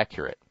that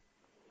accurate?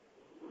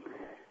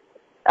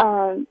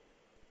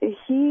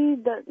 He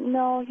does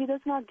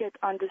not get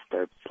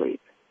undisturbed sleep.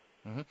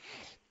 Mm-hmm.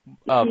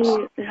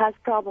 He has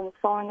problems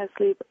falling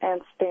asleep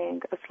and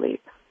staying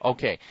asleep.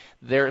 Okay,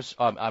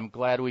 I'm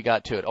glad we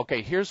got to it.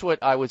 Okay, here's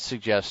what I would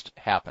suggest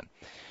happen.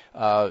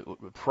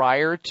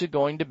 Prior to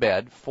going to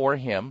bed for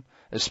him,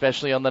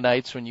 especially on the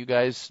nights when you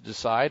guys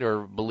decide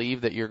or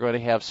believe that you're going to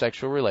have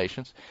sexual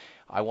relations,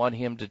 I want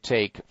him to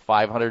take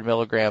 500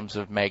 milligrams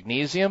of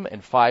magnesium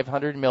and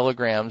 500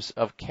 milligrams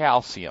of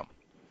calcium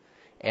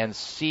and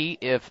see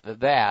if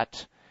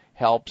that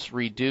helps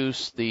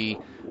reduce the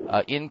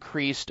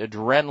increased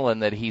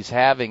adrenaline that he's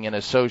having in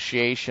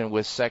association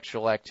with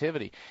sexual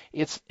activity.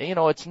 It's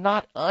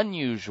not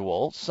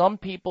unusual. Some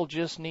people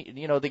just need,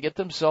 they get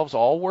themselves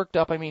all worked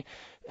up. I mean,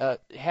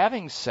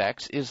 having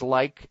sex is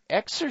like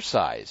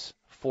exercise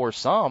for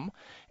some,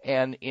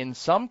 And in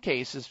some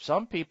cases,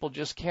 some people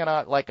just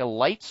cannot, like a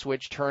light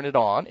switch, turn it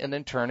on and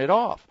then turn it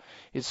off.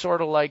 It's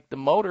sort of like the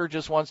motor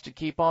just wants to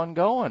keep on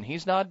going.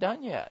 He's not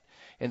done yet.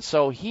 And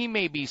so he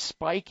may be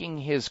spiking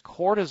his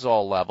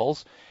cortisol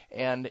levels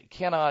and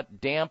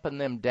cannot dampen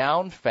them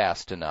down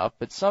fast enough,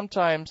 but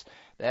sometimes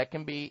that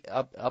can be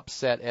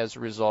upset as a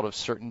result of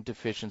certain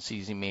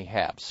deficiencies he may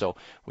have. So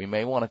we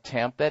may want to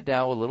tamp that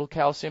down with a little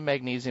calcium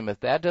magnesium. If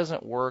that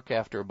doesn't work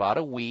after about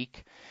a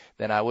week,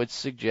 then I would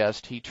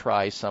suggest he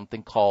try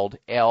something called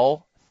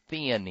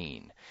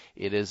L-theanine.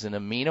 It is an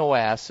amino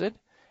acid,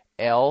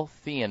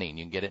 L-theanine.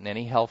 You can get it in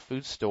any health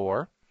food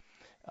store.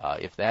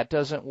 If that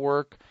doesn't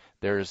work,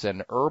 there's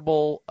an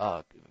herbal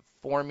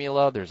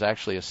formula. There's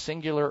actually a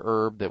singular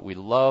herb that we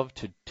love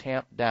to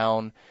tamp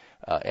down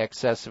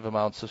excessive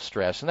amounts of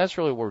stress. And that's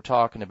really what we're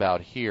talking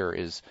about here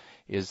is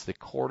the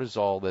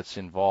cortisol that's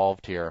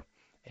involved here.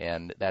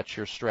 And that's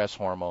your stress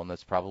hormone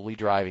that's probably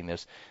driving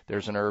this.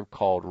 There's an herb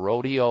called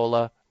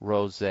Rhodiola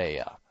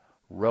rosea.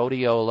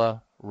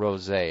 Rhodiola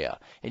rosea.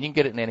 And you can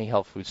get it in any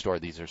health food store.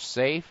 These are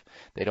safe.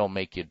 They don't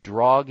make you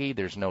droggy.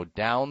 There's no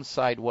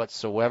downside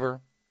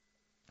whatsoever,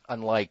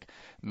 unlike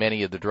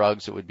many of the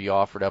drugs that would be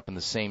offered up in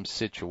the same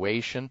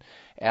situation.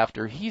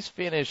 After he's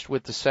finished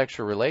with the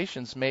sexual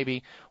relations,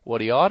 maybe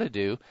what he ought to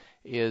do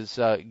is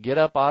get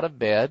up out of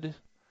bed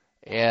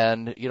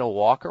and,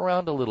 walk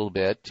around a little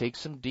bit, take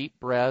some deep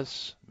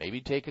breaths,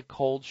 maybe take a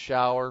cold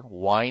shower,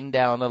 wind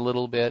down a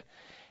little bit,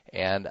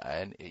 and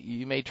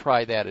you may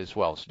try that as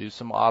well. So do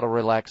some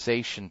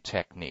auto-relaxation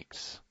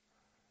techniques.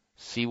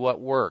 See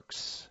what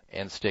works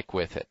and stick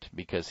with it,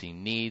 because he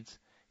needs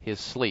his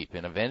sleep.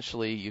 And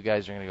eventually you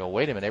guys are going to go,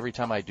 wait a minute, every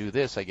time I do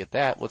this, I get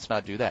that. Let's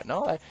not do that.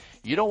 No,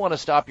 you don't want to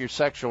stop your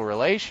sexual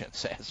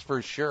relations, that's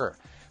for sure.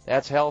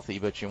 That's healthy,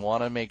 but you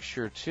want to make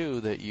sure,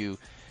 too, that you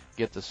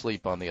get the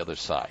sleep on the other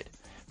side.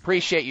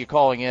 Appreciate you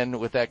calling in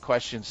with that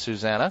question,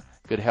 Susanna.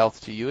 Good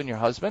health to you and your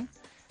husband.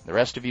 The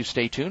rest of you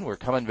stay tuned. We're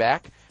coming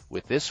back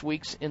with this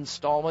week's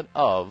installment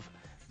of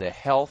the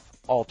Health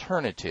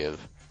Alternative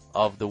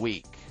of the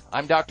Week.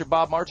 I'm Dr.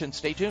 Bob Martin.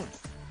 Stay tuned.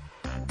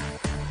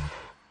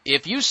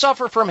 If you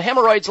suffer from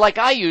hemorrhoids like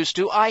I used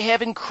to, I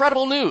have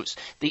incredible news.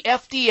 The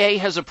FDA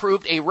has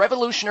approved a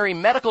revolutionary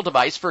medical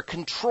device for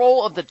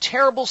control of the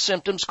terrible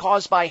symptoms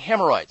caused by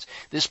hemorrhoids.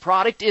 This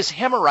product is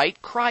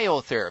Hemorite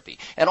Cryotherapy,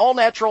 an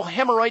all-natural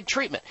hemorrhoid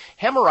treatment.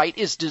 Hemorite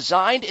is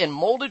designed and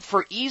molded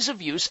for ease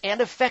of use and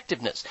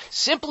effectiveness.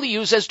 Simply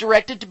use as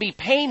directed to be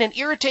pain and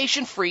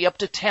irritation-free up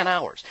to 10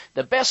 hours.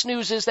 The best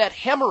news is that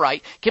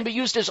Hemorite can be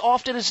used as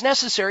often as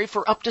necessary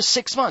for up to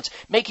 6 months,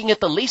 making it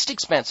the least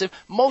expensive,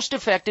 most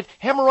effective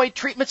hemorrhoid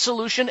treatment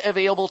solution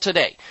available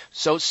today.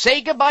 So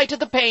say goodbye to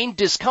the pain,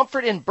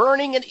 discomfort, and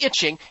burning and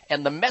itching,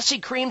 and the messy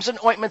creams and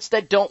ointments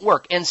that don't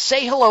work, and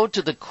say hello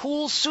to the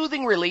cool,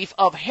 soothing relief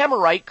of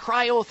Hemorite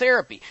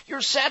Cryotherapy.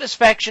 Your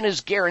satisfaction is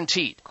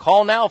guaranteed.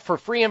 Call now for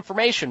free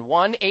information,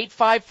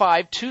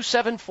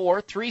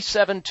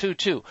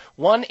 1-855-274-3722.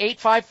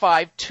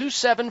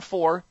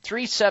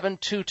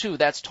 1-855-274-3722.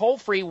 That's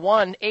toll-free,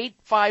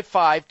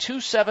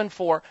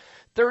 1-855-274-3722.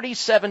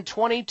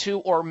 3722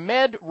 or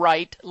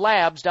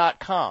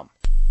medrightlabs.com.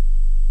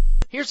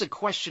 Here's a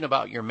question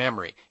about your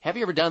memory. Have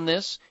you ever done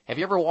this? Have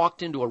you ever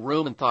walked into a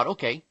room and thought,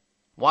 okay,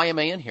 why am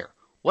I in here?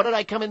 What did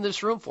I come in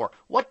this room for?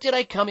 What did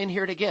I come in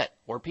here to get?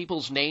 Or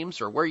people's names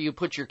or where you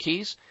put your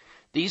keys?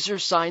 These are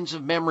signs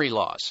of memory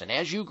loss, and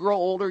as you grow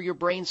older, your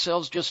brain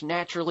cells just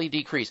naturally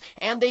decrease,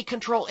 and they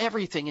control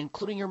everything,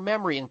 including your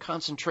memory and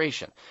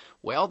concentration.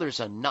 Well, there's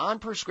a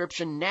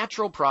non-prescription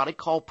natural product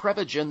called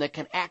Prevagen that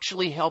can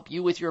actually help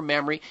you with your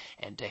memory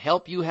and to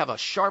help you have a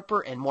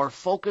sharper and more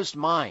focused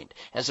mind.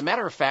 As a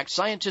matter of fact,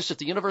 scientists at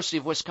the University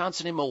of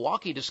Wisconsin in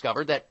Milwaukee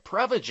discovered that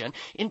Prevagen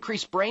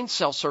increased brain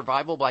cell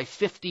survival by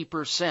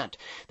 50%.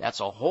 That's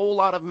a whole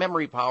lot of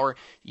memory power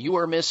you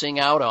are missing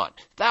out on.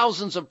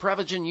 Thousands of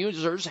Prevagen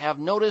users have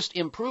noticed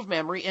improved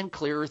memory and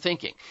clearer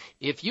thinking.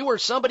 If you or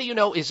somebody you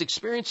know is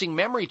experiencing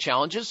memory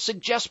challenges,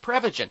 suggest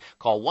Prevagen.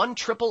 Call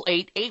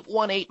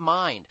 1-888-818-MIND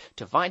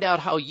to find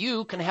out how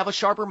you can have a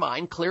sharper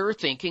mind, clearer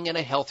thinking, and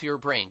a healthier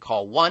brain.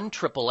 Call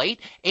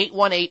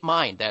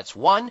 1-888-818-MIND. That's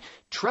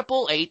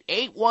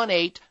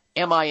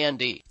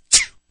 1-888-818-MIND.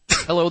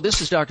 Hello, this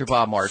is Dr.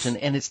 Bob Martin,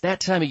 and it's that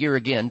time of year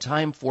again,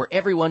 time for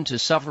everyone to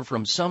suffer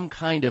from some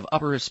kind of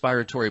upper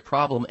respiratory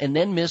problem and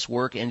then miss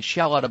work and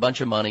shell out a bunch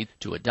of money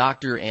to a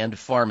doctor and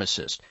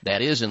pharmacist.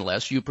 That is,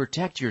 unless you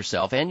protect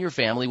yourself and your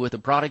family with a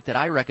product that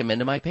I recommend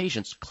to my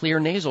patients,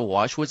 Xlear Nasal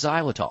Wash with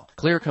xylitol.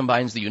 Xlear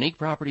combines the unique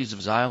properties of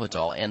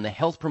xylitol and the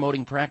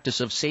health-promoting practice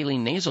of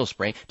saline nasal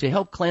spray to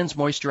help cleanse,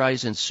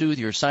 moisturize, and soothe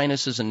your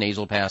sinuses and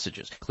nasal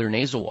passages. Xlear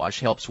Nasal Wash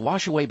helps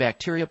wash away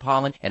bacteria,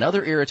 pollen, and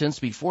other irritants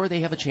before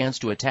they have a chance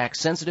to attack attacks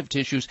sensitive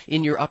tissues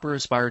in your upper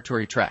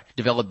respiratory tract.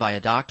 Developed by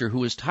a doctor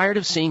who is tired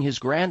of seeing his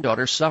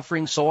granddaughter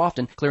suffering so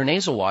often, Xlear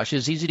Nasal Wash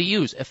is easy to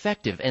use,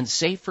 effective, and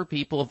safe for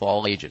people of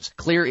all ages.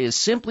 Xlear is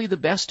simply the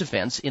best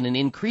defense in an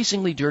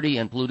increasingly dirty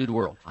and polluted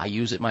world. I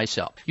use it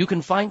myself. You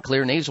can find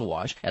Xlear Nasal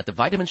Wash at the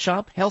Vitamin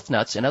Shop, Health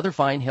Nuts, and other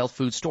fine health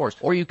food stores,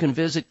 or you can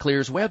visit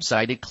Xlear's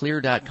website at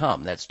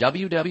xlear.com. That's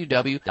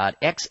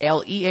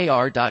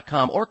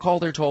www.xlear.com, or call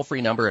their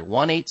toll-free number at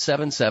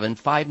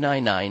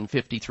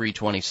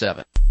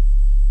 1-877-599-5327.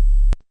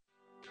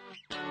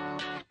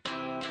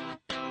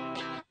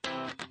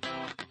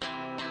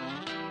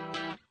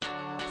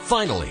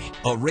 Finally,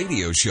 a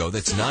radio show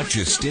that's not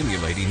just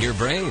stimulating your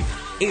brain.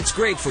 It's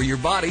great for your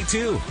body,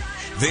 too.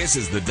 This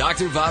is the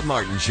Dr. Bob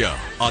Martin Show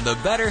on the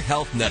Better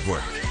Health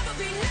Network.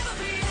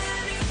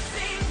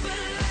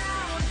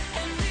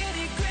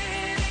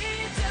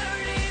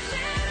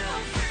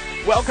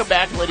 Welcome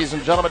back, ladies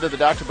and gentlemen, to the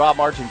Dr. Bob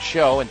Martin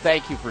Show, and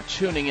thank you for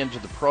tuning into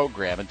the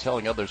program and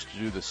telling others to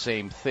do the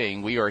same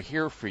thing. We are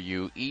here for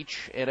you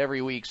each and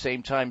every week,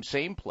 same time,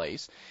 same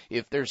place.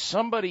 If there's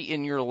somebody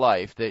in your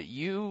life that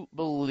you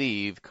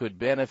believe could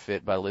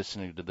benefit by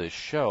listening to this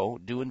show,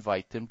 do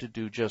invite them to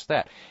do just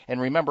that.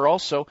 And remember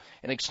also,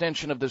 an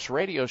extension of this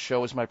radio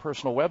show is my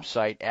personal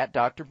website at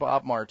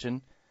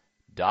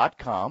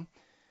drbobmartin.com.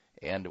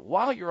 And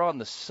while you're on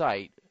the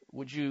site,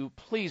 would you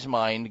please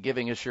mind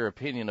giving us your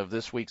opinion of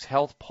this week's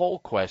health poll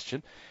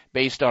question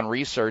based on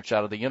research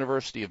out of the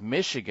University of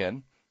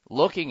Michigan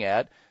looking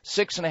at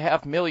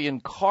 6.5 million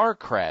car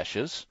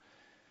crashes,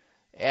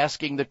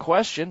 asking the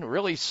question,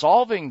 really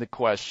solving the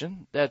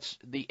question, that's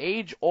the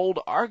age-old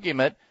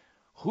argument,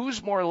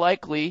 who's more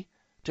likely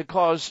to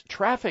cause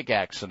traffic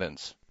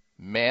accidents,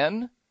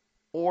 men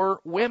or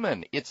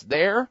women? It's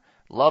there.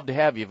 Love to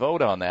have you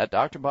vote on that,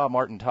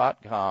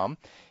 drbobmartin.com.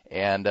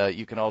 And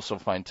you can also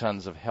find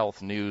tons of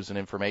health news and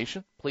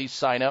information. Please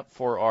sign up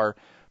for our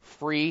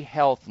free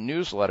health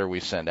newsletter we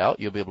send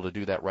out. You'll be able to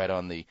do that right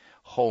on the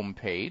home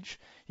page.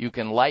 You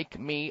can like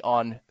me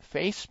on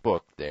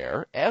Facebook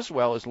there, as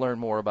well as learn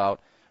more about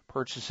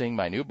purchasing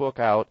my new book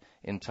out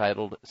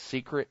entitled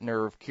Secret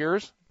Nerve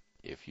Cures.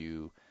 If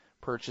you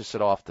purchase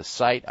it off the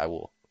site, I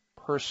will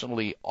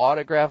personally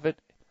autograph it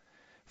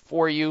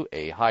for you,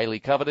 a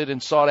highly coveted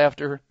and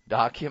sought-after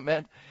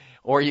document,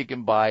 or you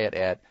can buy it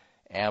at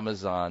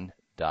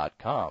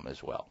Amazon.com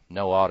as well.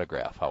 No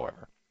autograph,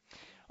 however.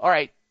 All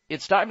right,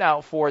 it's time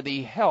now for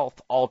the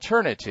health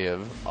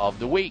alternative of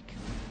the week.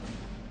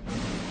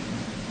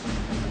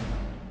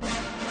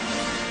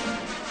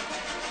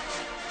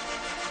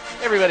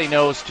 Everybody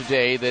knows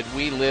today that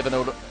we live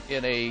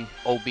in a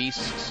obese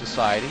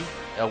society,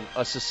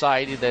 a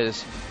society that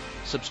is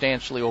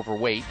substantially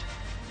overweight.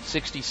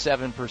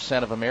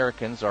 67% of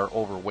Americans are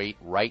overweight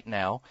right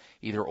now,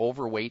 either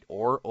overweight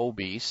or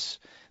obese.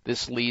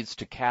 This leads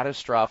to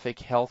catastrophic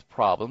health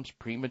problems,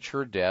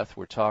 premature death.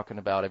 We're talking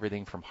about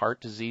everything from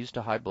heart disease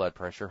to high blood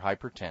pressure,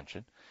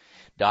 hypertension,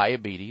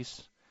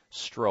 diabetes,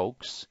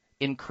 strokes,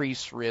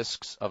 increased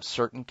risks of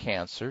certain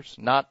cancers,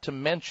 not to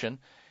mention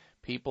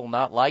people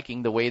not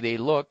liking the way they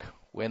look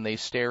when they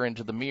stare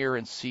into the mirror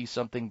and see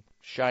something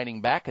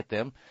shining back at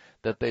them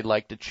that they'd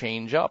like to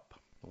change up.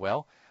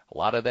 Well, a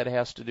lot of that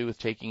has to do with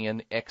taking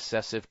in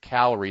excessive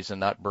calories and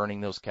not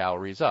burning those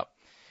calories up.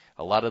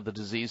 A lot of the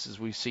diseases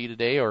we see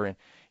today are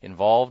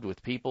involved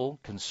with people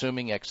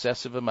consuming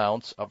excessive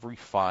amounts of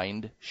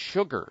refined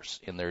sugars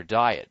in their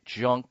diet,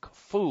 junk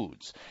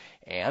foods.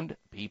 And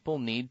people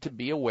need to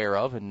be aware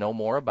of and know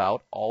more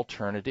about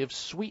alternative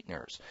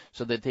sweeteners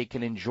so that they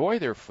can enjoy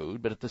their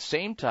food, but at the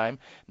same time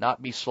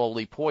not be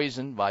slowly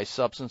poisoned by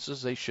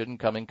substances they shouldn't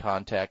come in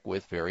contact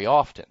with very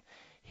often.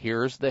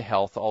 Here's the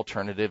health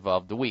alternative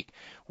of the week.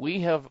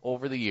 We have,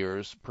 over the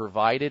years,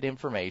 provided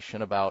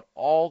information about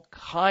all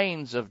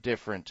kinds of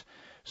different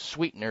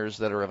sweeteners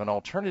that are of an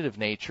alternative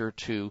nature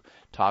to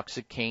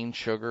toxic cane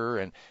sugar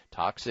and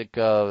toxic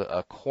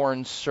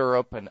corn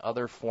syrup and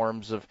other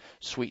forms of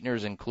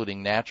sweeteners,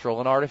 including natural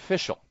and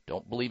artificial.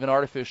 Don't believe in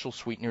artificial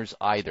sweeteners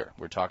either.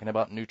 We're talking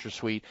about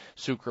NutraSweet,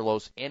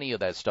 sucralose, any of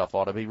that stuff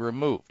ought to be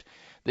removed.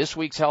 This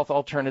week's health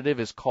alternative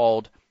is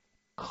called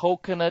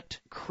Coconut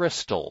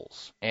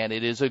Crystals, and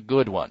it is a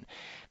good one.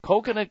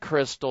 Coconut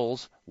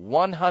Crystals,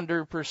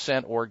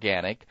 100%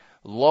 organic,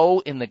 low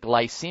in the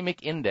glycemic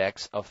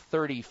index of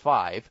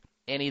 35.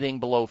 Anything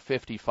below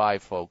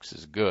 55, folks,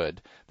 is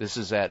good. This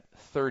is at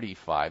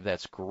 35.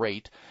 That's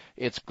great.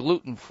 It's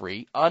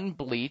gluten-free,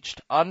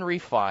 unbleached,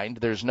 unrefined.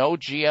 There's no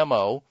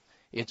GMO.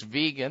 It's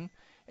vegan,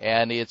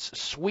 and it's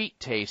sweet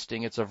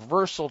tasting. It's a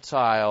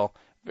versatile,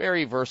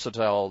 very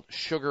versatile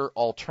sugar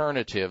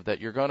alternative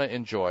that you're going to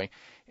enjoy.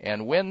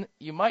 And when,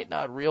 you might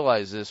not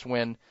realize this,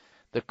 when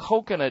the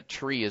coconut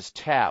tree is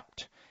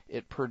tapped,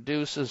 it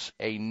produces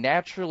a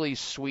naturally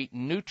sweet,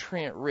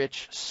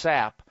 nutrient-rich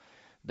sap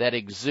that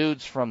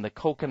exudes from the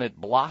coconut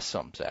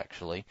blossoms,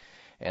 actually.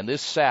 And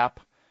this sap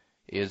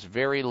is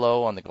very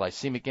low on the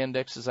glycemic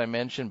index, as I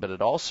mentioned, but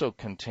it also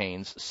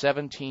contains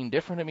 17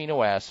 different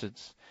amino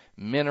acids,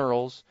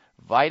 minerals,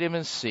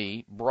 vitamin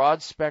C,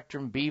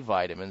 broad-spectrum B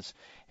vitamins,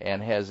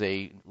 and has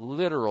a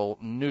literal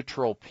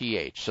neutral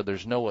pH, so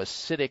there's no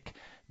acidic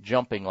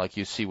jumping like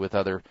you see with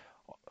other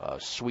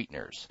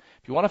sweeteners.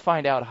 If you want to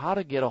find out how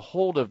to get a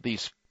hold of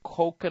these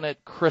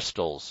coconut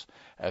crystals,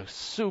 a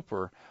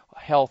super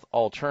health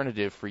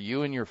alternative for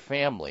you and your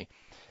family,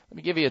 let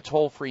me give you a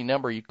toll-free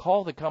number. You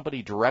call the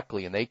company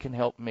directly, and they can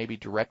help maybe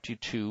direct you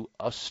to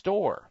a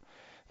store.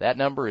 That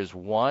number is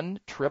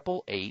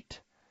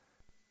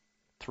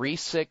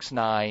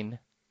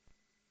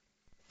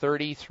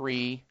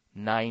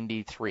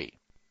 1-888-369-3393.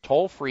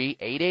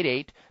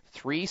 Toll-free,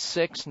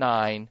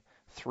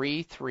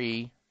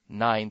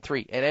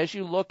 888-369-3393. And as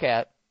you look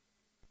at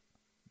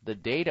the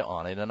data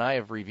on it, and I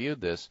have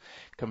reviewed this,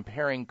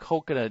 comparing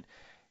coconut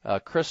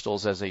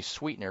crystals as a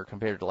sweetener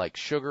compared to like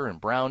sugar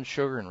and brown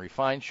sugar and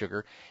refined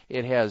sugar,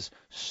 it has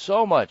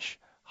so much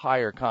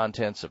higher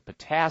contents of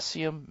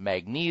potassium,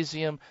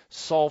 magnesium,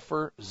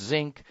 sulfur,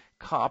 zinc,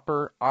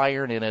 copper,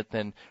 iron in it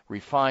than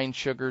refined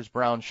sugars,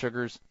 brown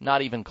sugars,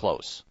 not even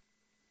close.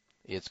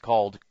 It's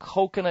called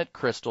coconut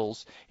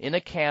crystals in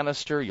a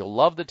canister. You'll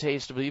love the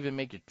taste of it, even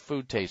make your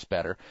food taste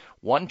better.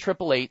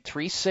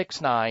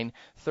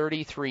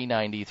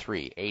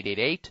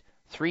 1-888-369-3393.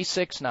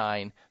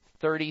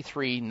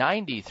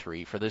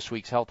 888-369-3393 for this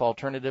week's health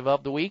alternative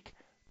of the week,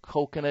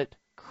 coconut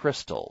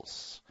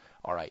crystals.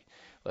 All right,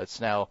 let's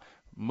now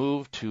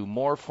move to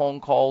more phone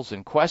calls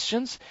and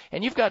questions.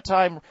 And you've got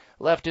time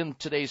left in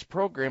today's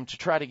program to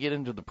try to get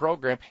into the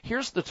program.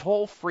 Here's the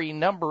toll-free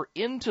number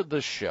into the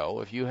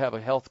show if you have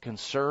a health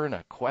concern,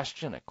 a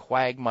question, a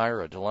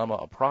quagmire, a dilemma,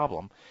 a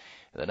problem.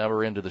 The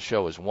number into the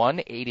show is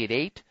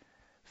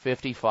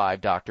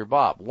 1-888-55-Dr.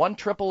 Bob,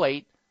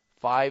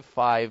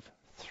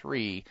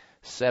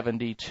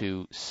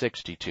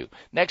 1-888-553-7262.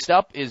 Next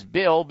up is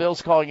Bill.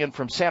 Bill's calling in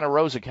from Santa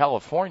Rosa,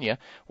 California.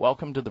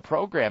 Welcome to the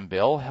program,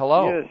 Bill.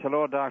 Hello. Yes,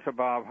 hello, Dr.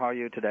 Bob. How are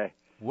you today?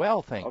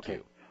 Well, thank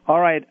you. All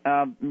right.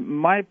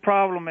 My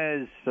problem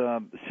is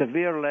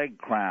severe leg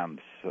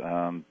cramps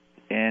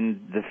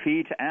in the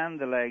feet and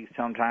the legs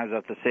sometimes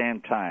at the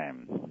same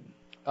time.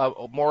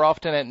 More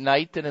often at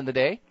night than in the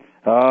day?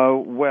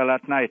 Well,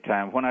 at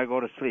nighttime, when I go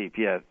to sleep,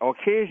 yes.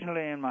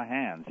 Occasionally in my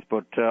hands,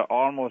 but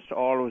almost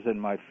always in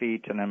my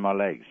feet and in my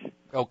legs.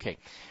 Okay.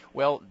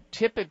 Well,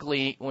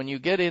 typically, when you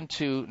get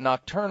into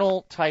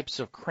nocturnal types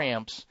of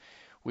cramps,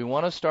 we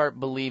want to start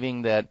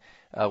believing that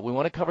we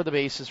want to cover the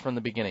bases from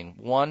the beginning.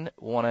 One,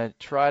 we want to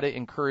try to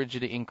encourage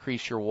you to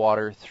increase your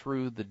water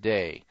through the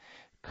day.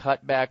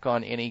 Cut back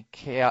on any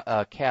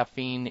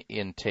caffeine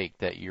intake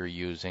that you're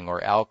using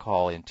or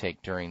alcohol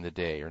intake during the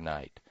day or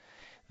night.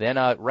 Then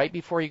right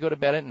before you go to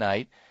bed at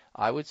night,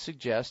 I would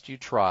suggest you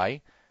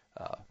try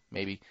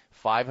maybe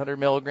 500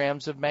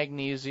 milligrams of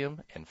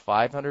magnesium and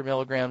 500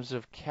 milligrams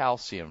of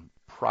calcium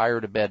prior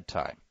to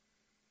bedtime,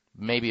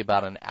 maybe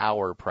about an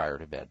hour prior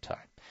to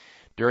bedtime.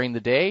 During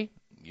the day,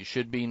 you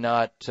should be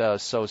not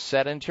so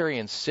sedentary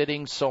and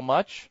sitting so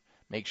much.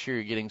 Make sure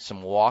you're getting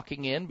some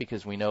walking in,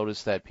 because we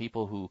notice that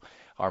people who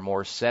are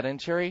more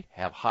sedentary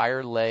have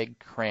higher leg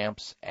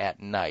cramps at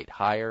night,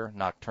 higher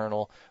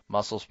nocturnal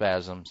muscle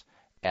spasms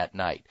at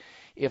night.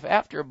 If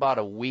after about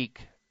a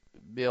week,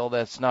 Bill,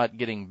 that's not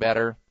getting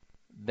better,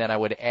 then I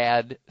would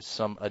add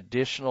some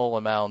additional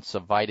amounts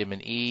of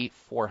vitamin E,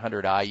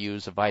 400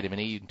 IUs of vitamin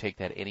E. You can take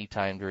that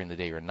anytime during the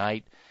day or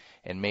night.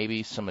 And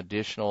maybe some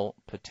additional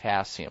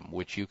potassium,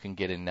 which you can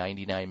get in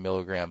 99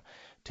 milligram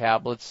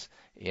tablets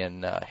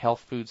in health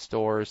food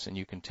stores, and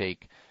you can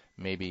take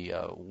maybe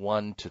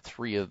 1 to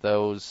 3 of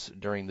those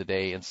during the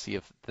day and see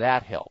if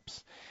that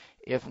helps.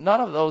 If none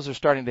of those are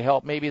starting to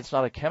help, maybe it's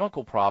not a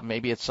chemical problem.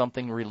 Maybe it's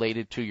something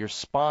related to your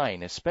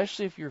spine,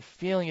 especially if you're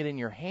feeling it in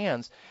your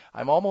hands.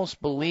 I'm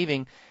almost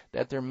believing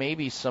that there may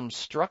be some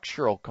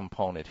structural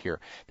component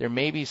here. There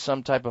may be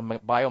some type of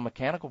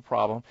biomechanical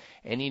problem,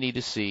 and you need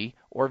to see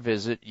or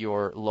visit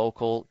your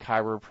local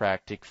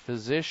chiropractic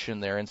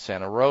physician there in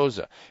Santa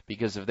Rosa.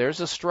 Because if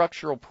there's a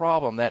structural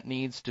problem, that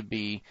needs to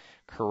be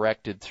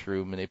corrected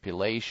through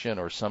manipulation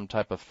or some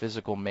type of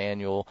physical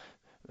manual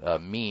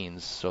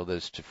means, so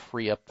as to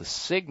free up the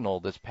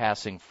signal that's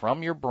passing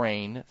from your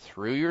brain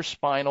through your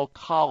spinal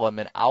column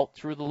and out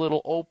through the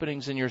little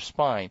openings in your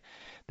spine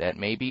that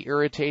may be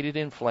irritated,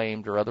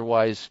 inflamed, or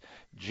otherwise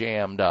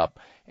jammed up.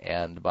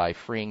 And by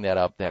freeing that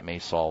up, that may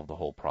solve the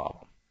whole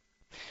problem.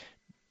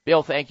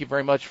 Bill, thank you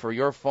very much for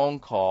your phone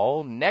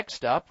call.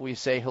 Next up, we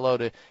say hello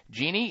to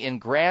Jeannie in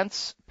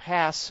Grants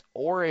Pass,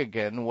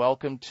 Oregon.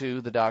 Welcome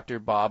to the Dr.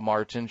 Bob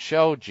Martin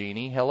Show.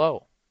 Jeannie,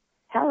 hello.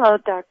 Hello,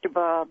 Dr.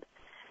 Bob.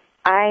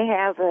 I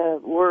have a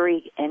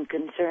worry and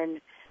concern.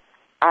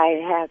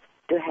 I have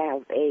to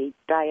have a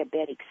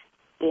diabetic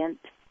stent,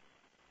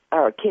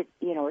 or a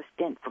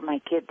stent for my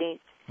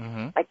kidneys.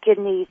 Mm-hmm. My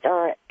kidneys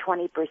are at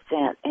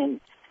 20%, and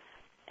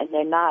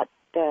they're not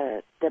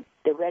the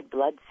red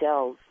blood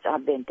cells.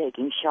 I've been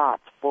taking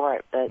shots for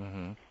it, but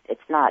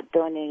it's not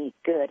doing any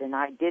good. And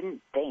I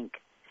didn't think,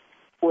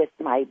 with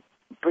my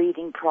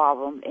breathing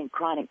problem and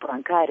chronic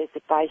bronchitis,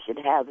 if I should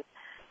have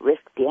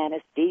risk the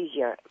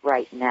anesthesia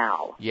right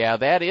now. Yeah,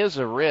 that is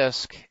a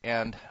risk,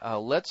 and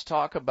let's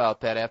talk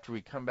about that after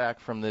we come back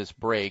from this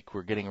break.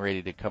 We're getting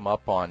ready to come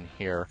up on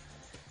here.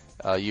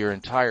 Your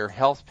entire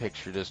health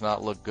picture does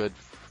not look good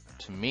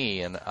to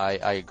me, and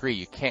I agree.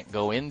 You can't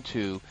go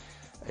into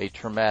a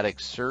traumatic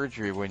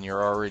surgery when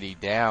you're already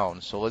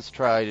down. So let's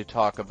try to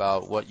talk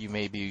about what you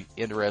may be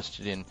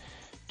interested in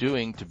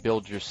doing to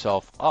build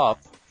yourself up,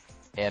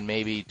 and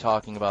maybe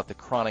talking about the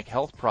chronic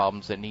health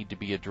problems that need to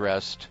be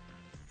addressed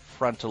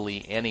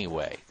frontally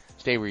anyway.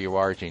 Stay where you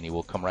are, Jeannie.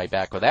 We'll come right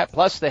back with that.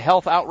 Plus the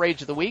health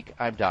outrage of the week.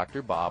 I'm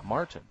Dr. Bob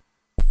Martin.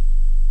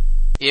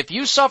 If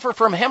you suffer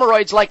from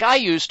hemorrhoids like I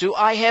used to,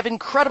 I have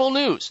incredible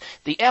news.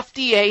 The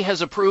FDA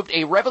has approved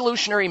a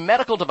revolutionary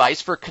medical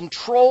device for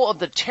control of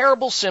the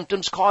terrible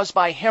symptoms caused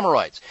by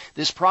hemorrhoids.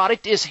 This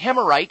product is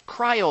Hemorite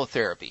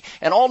Cryotherapy,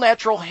 an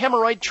all-natural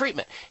hemorrhoid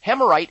treatment.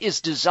 Hemorite is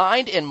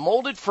designed and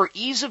molded for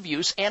ease of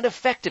use and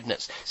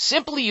effectiveness.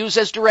 Simply use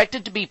as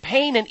directed to be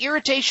pain and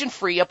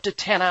irritation-free up to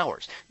 10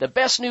 hours. The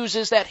best news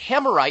is that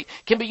Hemorite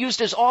can be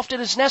used as often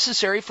as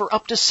necessary for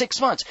up to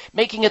 6 months,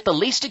 making it the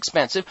least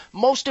expensive,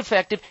 most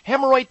effective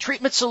hemorrhoid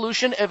treatment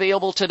solution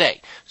available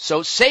today.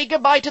 So say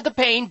goodbye to the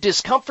pain,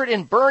 discomfort,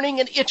 and burning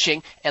and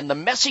itching, and the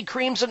messy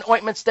creams and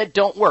ointments that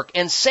don't work,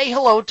 and say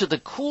hello to the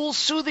cool,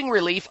 soothing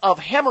relief of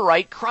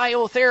Hemorite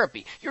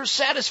Cryotherapy. Your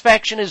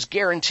satisfaction is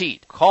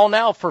guaranteed. Call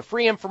now for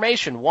free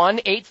information,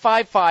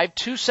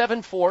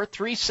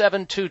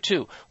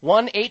 1-855-274-3722.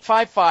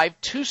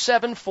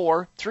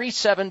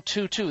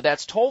 1-855-274-3722.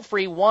 That's toll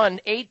free,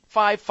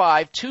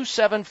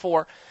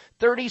 1-855-274-3722.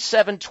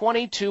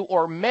 3722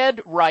 or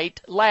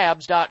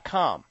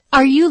medrightlabs.com.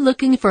 Are you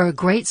looking for a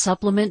great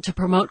supplement to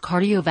promote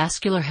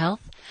cardiovascular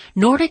health?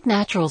 Nordic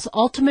Naturals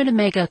Ultimate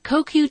Omega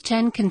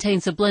CoQ10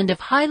 contains a blend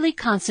of highly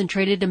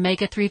concentrated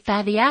omega-3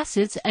 fatty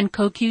acids and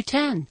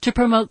CoQ10 to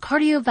promote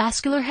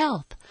cardiovascular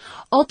health.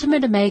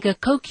 Ultimate Omega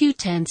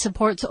CoQ10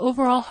 supports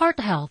overall heart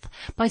health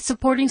by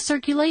supporting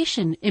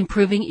circulation,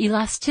 improving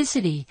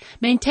elasticity,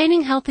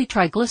 maintaining healthy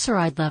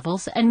triglyceride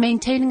levels, and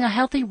maintaining a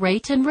healthy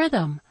rate and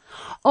rhythm.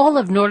 All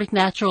of Nordic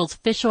Naturals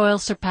fish oil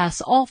surpass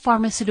all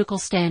pharmaceutical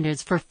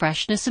standards for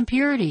freshness and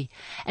purity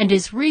and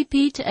is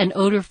repeat and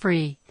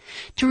odor-free.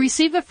 To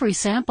receive a free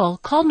sample,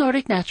 call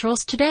Nordic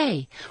Naturals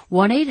today,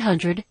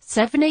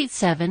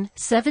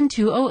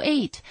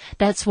 1-800-787-7208.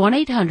 That's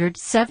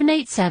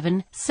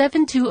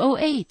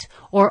 1-800-787-7208,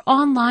 or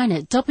online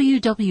at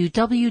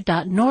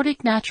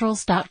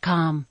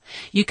www.nordicnaturals.com.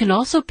 You can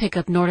also pick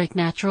up Nordic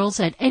Naturals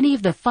at any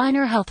of the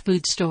finer health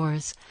food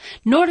stores.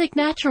 Nordic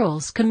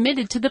Naturals,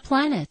 committed to the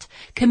planet,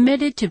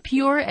 committed to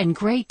pure and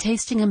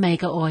great-tasting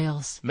omega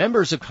oils.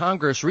 Members of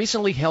Congress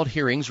recently held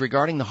hearings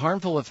regarding the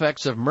harmful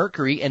effects of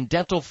mercury and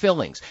dental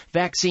fillings,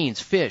 vaccines,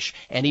 fish,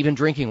 and even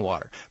drinking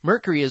water.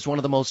 Mercury is one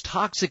of the most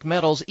toxic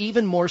metals,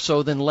 even more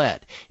so than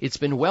lead. It's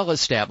been well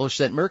established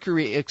that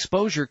mercury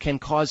exposure can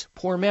cause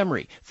poor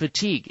memory,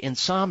 fatigue,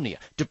 insomnia,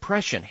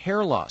 depression,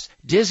 hair loss,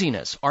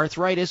 dizziness,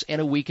 arthritis,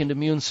 and a weakened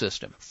immune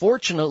system.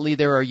 Fortunately,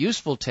 there are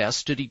useful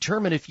tests to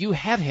determine if you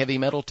have heavy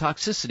metal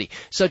toxicity,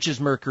 such as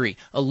mercury,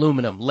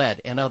 aluminum,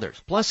 lead, and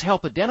others. Plus,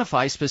 help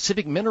identify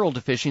specific mineral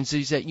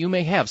deficiencies that you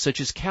may have,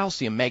 such as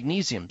calcium,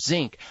 magnesium,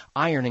 zinc,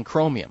 iron, and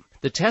chromium.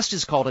 The test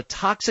is called a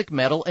toxic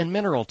metal and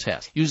mineral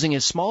test. Using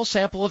a small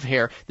sample of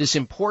hair, this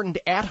important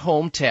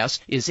at-home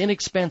test is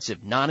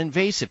inexpensive,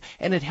 non-invasive,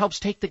 and it helps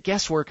take the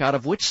guesswork out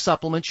of which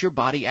supplements your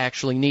body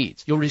actually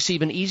needs. You'll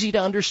receive an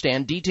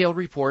easy-to-understand, detailed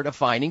report of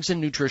findings and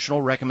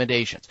nutritional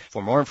recommendations.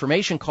 For more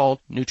information, call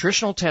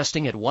Nutritional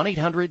Testing at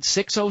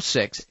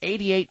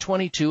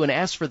 1-800-606-8822 and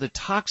ask for the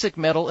toxic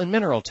metal and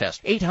mineral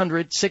test,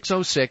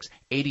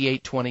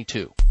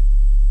 800-606-8822.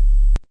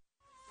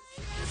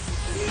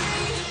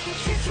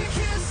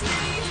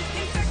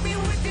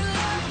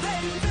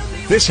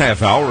 This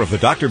half hour of the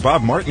Dr.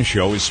 Bob Martin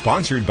Show is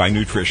sponsored by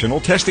Nutritional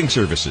Testing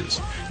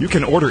Services. You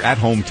can order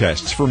at-home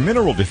tests for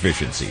mineral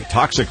deficiency,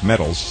 toxic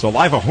metals,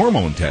 saliva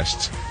hormone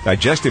tests,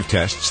 digestive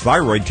tests,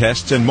 thyroid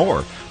tests, and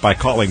more by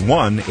calling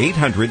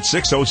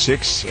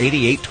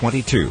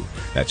 1-800-606-8822.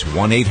 That's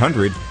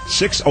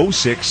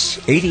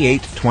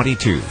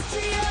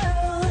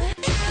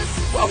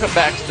 1-800-606-8822. Welcome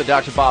back to the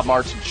Dr. Bob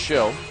Martin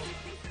Show.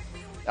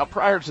 Now,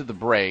 prior to the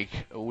break,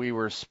 we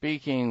were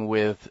speaking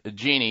with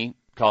Jeannie,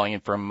 calling in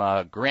from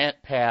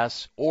Grant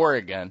Pass,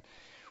 Oregon,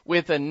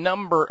 with a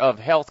number of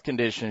health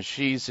conditions.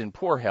 She's in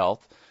poor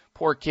health,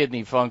 poor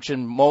kidney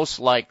function, most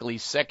likely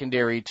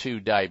secondary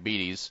to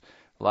diabetes.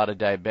 A lot of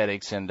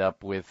diabetics end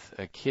up with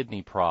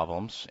kidney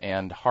problems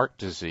and heart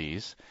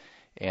disease.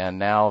 And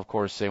now, of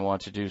course, they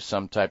want to do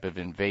some type of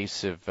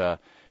invasive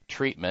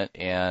treatment,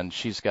 and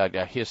she's got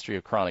a history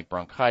of chronic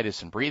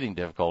bronchitis and breathing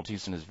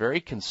difficulties and is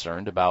very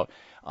concerned about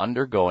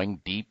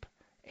undergoing deep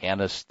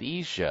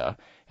anesthesia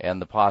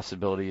and the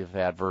possibility of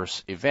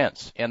adverse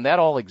events. And that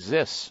all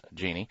exists,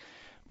 Jeannie.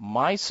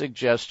 My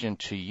suggestion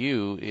to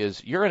you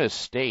is you're in a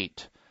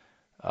state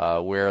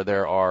where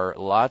there are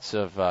lots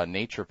of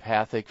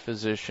naturopathic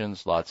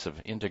physicians, lots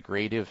of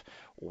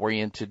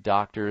integrative-oriented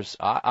doctors.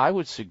 I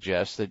would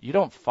suggest that you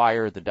don't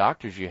fire the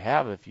doctors you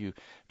have if you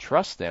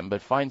trust them,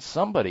 but find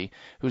somebody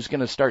who's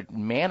going to start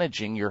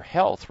managing your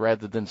health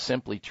rather than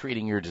simply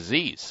treating your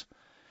disease.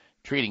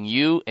 Treating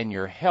you and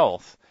your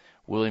health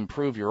will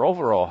improve your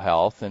overall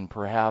health and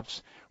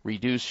perhaps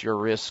reduce your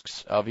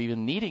risks of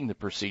even needing the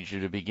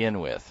procedure to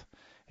begin with.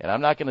 And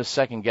I'm not going to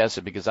second guess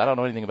it because I don't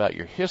know anything about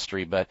your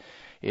history, but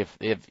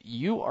if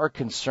you are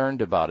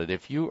concerned about it,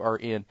 if you are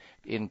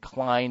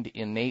inclined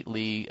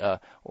innately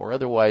or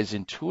otherwise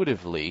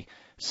intuitively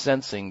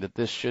sensing that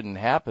this shouldn't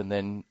happen,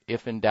 then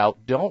if in doubt,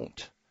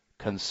 don't.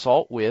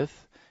 Consult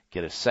with,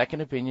 get a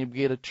second opinion,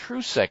 get a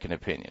true second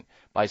opinion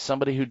by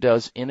somebody who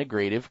does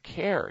integrative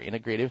care,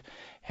 integrative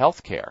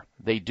health care.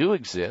 They do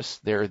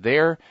exist. They're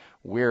there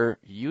where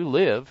you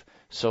live.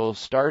 So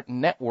start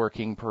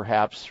networking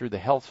perhaps through the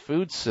health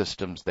food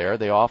systems there.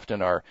 They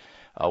often are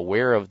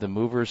aware of the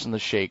movers and the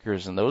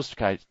shakers and those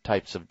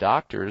types of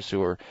doctors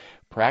who are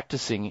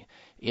practicing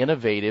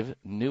innovative,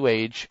 new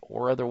age,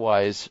 or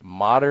otherwise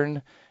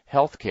modern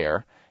health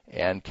care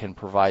and can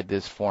provide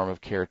this form of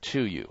care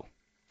to you.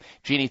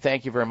 Jeannie,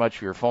 thank you very much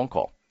for your phone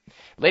call.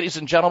 Ladies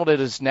and gentlemen,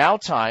 it is now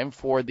time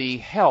for the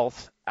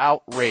health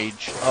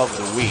outrage of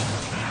the week.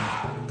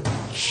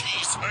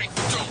 Jeez, I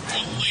don't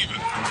believe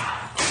it.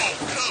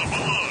 Oh, come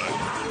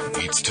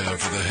on. It's time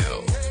for the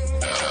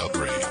health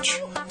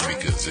outrage,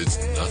 because it's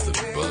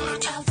nothing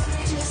but.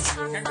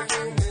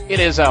 It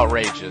is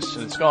outrageous,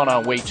 and it's gone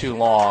on way too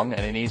long,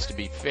 and it needs to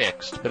be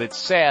fixed, but it's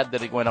sad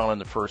that it went on in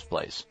the first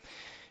place.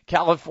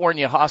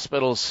 California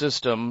hospital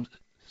system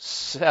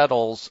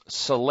settles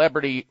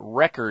celebrity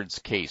records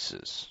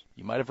cases.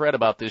 You might have read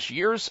about this.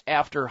 Years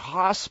after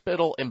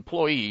hospital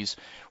employees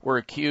were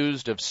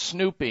accused of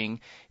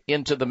snooping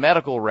into the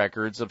medical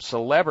records of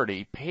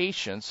celebrity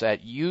patients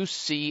at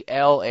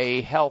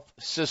UCLA Health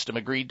System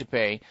agreed to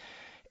pay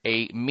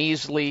a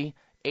measly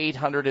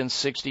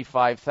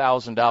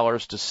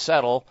 $865,000 to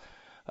settle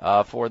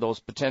for those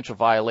potential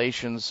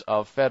violations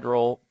of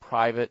federal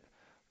private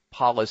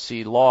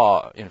policy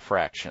law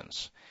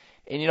infractions.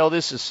 And, you know,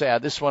 this is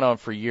sad. This went on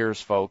for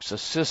years, folks. A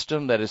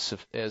system that is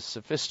as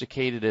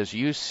sophisticated as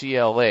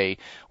UCLA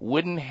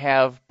wouldn't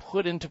have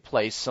put into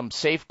place some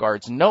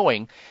safeguards,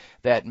 knowing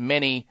that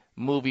many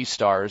movie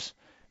stars,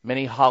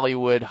 many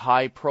Hollywood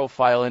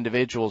high-profile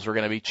individuals are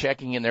going to be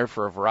checking in there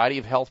for a variety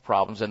of health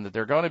problems, and that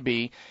they're going to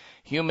be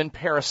human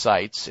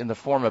parasites in the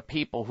form of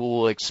people who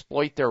will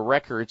exploit their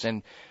records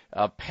and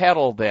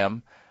peddle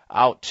them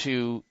out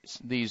to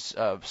these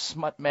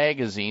smut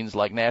magazines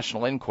like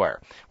National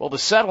Enquirer. Well, the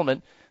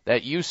settlement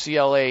that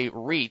UCLA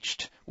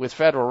reached with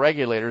federal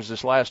regulators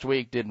this last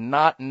week did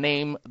not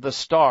name the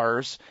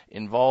stars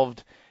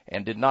involved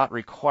and did not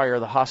require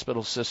the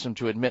hospital system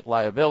to admit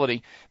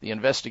liability. The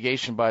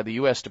investigation by the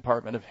U.S.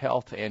 Department of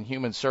Health and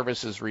Human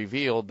Services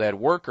revealed that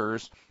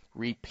workers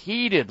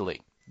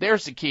repeatedly,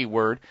 there's the key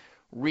word,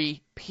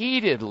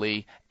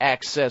 repeatedly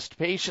accessed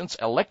patients'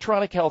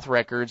 electronic health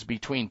records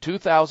between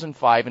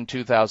 2005 and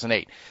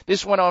 2008.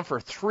 This went on for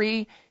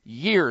 3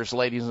 years,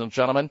 ladies and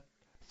gentlemen.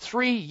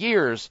 3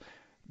 years.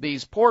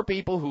 These poor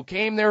people who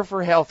came there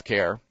for health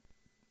care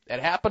that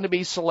happened to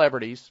be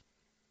celebrities,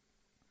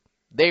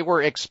 they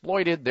were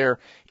exploited, their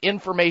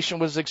information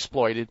was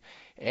exploited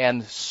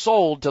and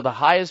sold to the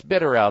highest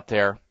bidder out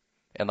there,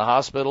 and the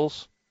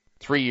hospitals,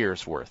 3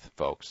 years worth,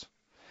 folks.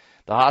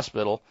 The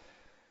hospital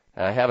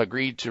have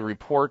agreed to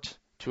report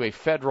to a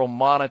federal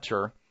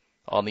monitor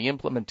on the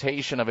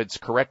implementation of its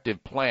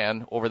corrective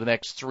plan over the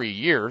next 3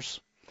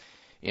 years.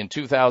 In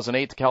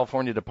 2008, the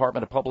California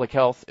Department of Public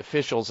Health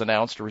officials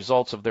announced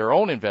results of their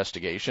own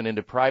investigation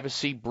into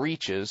privacy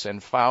breaches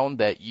and found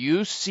that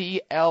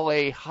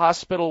UCLA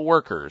hospital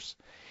workers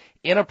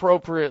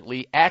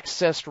inappropriately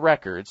accessed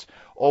records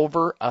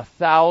over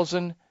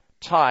 1,000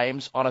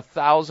 times on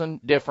 1,000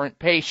 different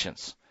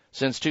patients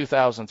since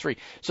 2003.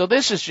 So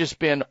this has just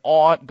been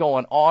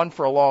going on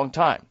for a long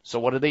time. So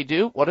what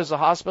do? What does the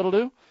hospital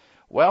do?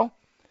 Well,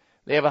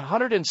 they have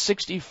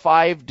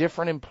 165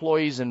 different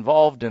employees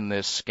involved in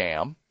this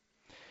scam,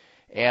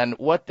 and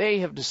what they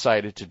have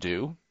decided to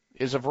do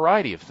is a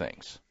variety of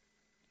things.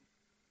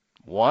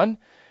 One,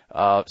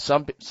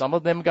 some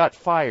of them got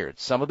fired,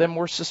 some of them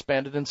were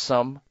suspended, and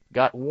some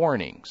got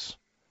warnings.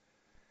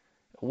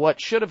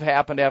 What should have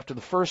happened after the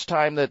first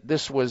time that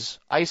this was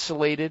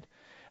isolated,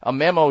 a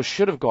memo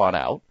should have gone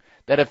out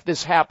that if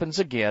this happens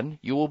again,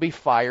 you will be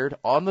fired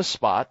on the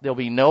spot. There'll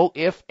be no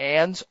ifs,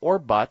 ands, or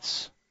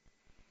buts.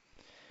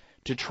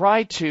 To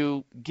try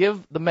to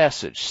give the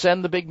message,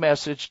 send the big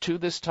message to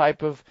this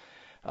type of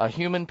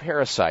human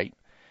parasite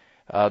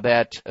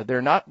that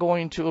they're not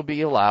going to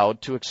be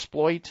allowed to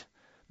exploit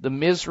the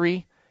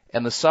misery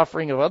and the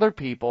suffering of other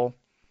people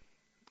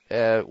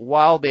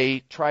while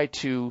they try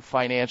to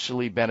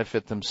financially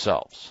benefit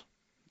themselves.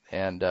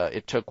 And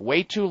it took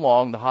way too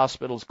long. The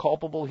hospital's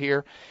culpable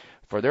here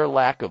for their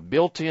lack of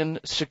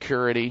built-in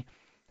security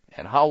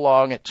and how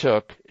long it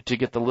took to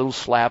get the little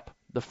slap,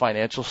 the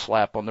financial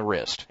slap on the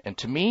wrist. And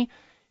to me,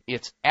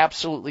 It's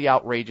absolutely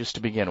outrageous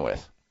to begin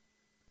with.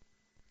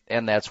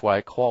 And that's why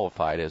it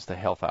qualified as the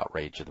Health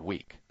Outrage of the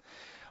Week.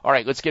 All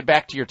right, let's get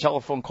back to your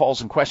telephone calls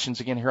and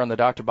questions again here on the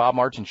Dr. Bob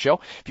Martin Show.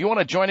 If you want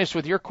to join us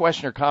with your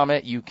question or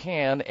comment, you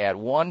can at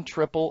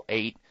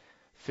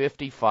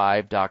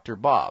 1-888-55-Dr.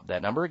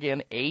 That number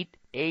again,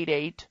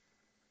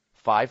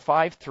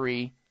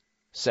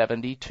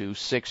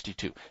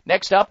 888-553-7262.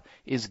 Next up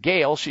is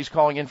Gail. She's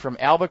calling in from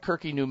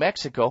Albuquerque, New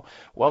Mexico.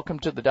 Welcome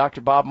to the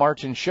Dr. Bob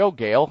Martin Show,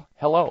 Gail.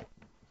 Hello.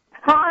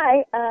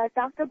 Hi,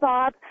 Dr.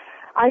 Bob.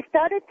 I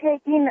started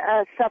taking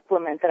a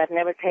supplement that I've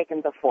never taken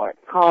before.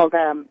 It's called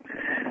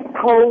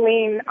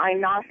choline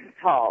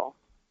inositol.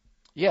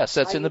 Yes,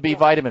 that's in the B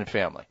vitamin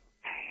family.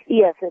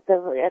 Yes, it's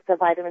a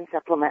vitamin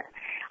supplement.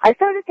 I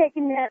started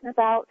taking that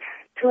about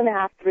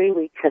 2.5, 3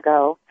 weeks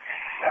ago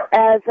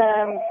as,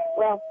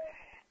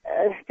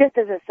 just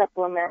as a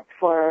supplement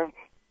for,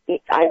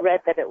 I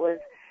read that it was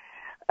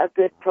a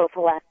good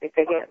prophylactic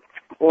against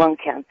lung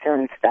cancer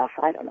and stuff.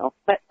 I don't know.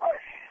 But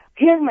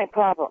here's my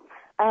problem.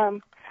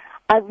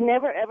 I've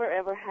never,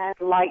 ever had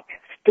light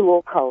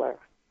stool color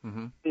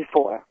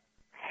before.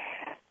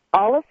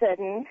 All of a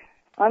sudden,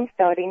 I'm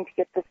starting to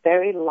get this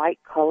very light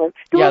colored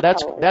stool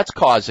color. That's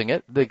causing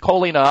it. The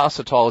choline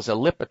inositol is a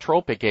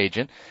lipotropic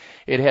agent.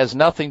 It has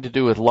nothing to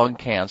do with lung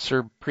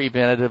cancer,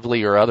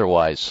 preventatively or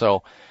otherwise.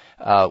 So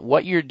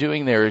what you're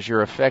doing there is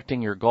you're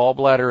affecting your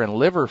gallbladder and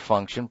liver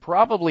function,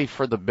 probably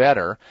for the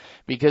better,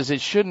 because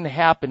it shouldn't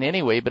happen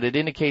anyway, but it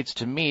indicates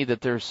to me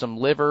that there's some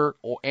liver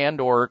or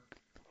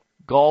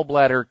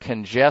gallbladder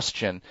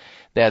congestion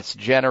that's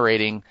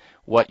generating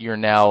what you're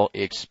now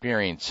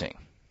experiencing.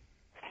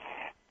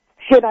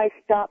 Should I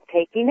stop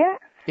taking it?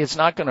 It's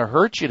not going to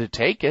hurt you to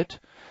take it.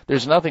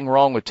 There's nothing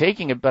wrong with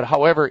taking it, but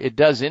however, it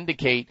does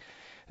indicate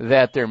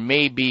that there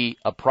may be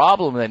a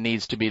problem that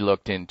needs to be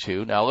looked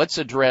into. Now, let's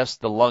address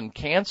the lung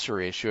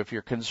cancer issue. If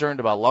you're concerned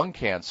about lung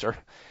cancer,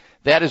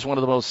 that is one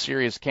of the most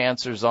serious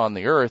cancers on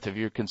the earth. If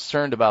you're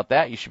concerned about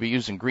that, you should be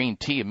using green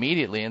tea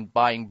immediately and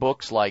buying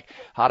books like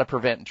How to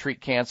Prevent and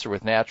Treat Cancer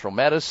with Natural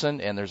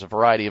Medicine, and there's a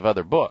variety of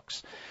other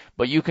books.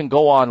 But you can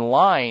go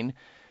online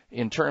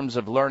in terms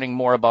of learning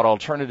more about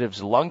alternatives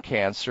to lung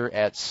cancer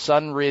at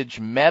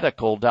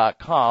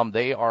sunridgemedical.com.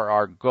 They are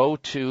our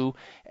go-to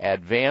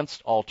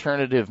advanced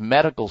alternative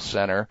medical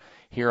center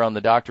here on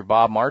the Dr.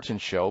 Bob Martin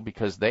Show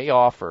because they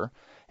offer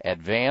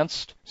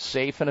advanced,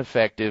 safe, and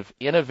effective,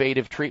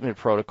 innovative treatment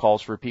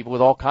protocols for people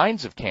with all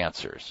kinds of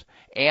cancers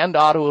and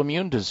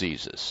autoimmune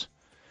diseases.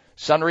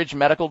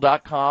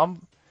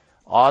 sunridgemedical.com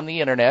on the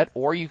internet,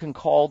 or you can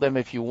call them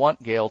if you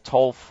want, Gail,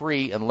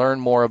 toll-free and learn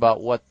more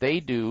about what they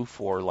do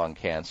for lung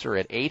cancer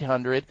at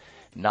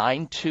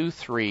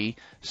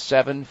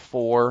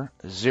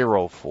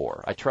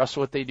 800-923-7404. I trust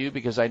what they do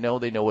because I know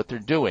they know what they're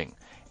doing.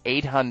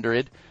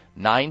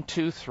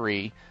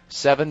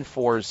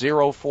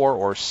 800-923-7404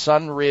 or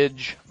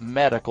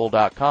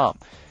sunridgemedical.com.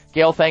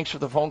 Gail, thanks for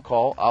the phone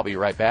call. I'll be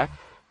right back.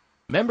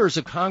 Members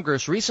of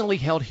Congress recently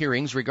held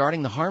hearings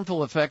regarding the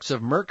harmful effects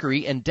of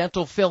mercury in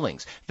dental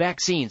fillings,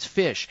 vaccines,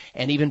 fish,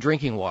 and even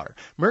drinking water.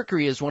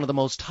 Mercury is one of the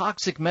most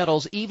toxic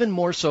metals, even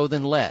more so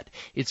than lead.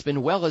 It's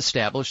been well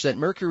established that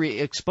mercury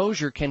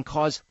exposure can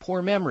cause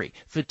poor memory,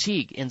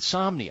 fatigue,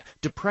 insomnia,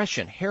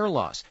 depression, hair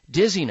loss,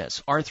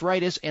 dizziness,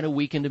 arthritis, and a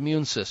weakened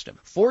immune system.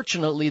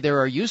 Fortunately,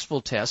 there are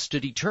useful tests to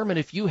determine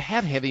if you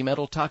have heavy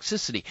metal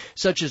toxicity,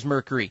 such as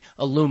mercury,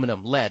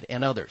 aluminum, lead,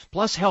 and others,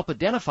 plus help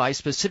identify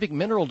specific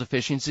mineral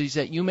deficiencies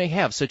that you may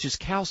have, such as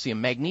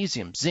calcium,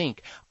 magnesium,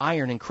 zinc,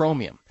 iron, and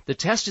chromium. The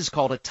test is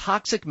called a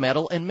toxic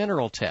metal and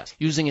mineral test.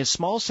 Using a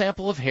small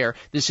sample of hair,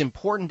 this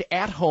important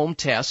at-home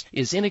test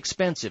is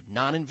inexpensive,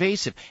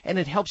 non-invasive, and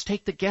it helps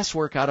take the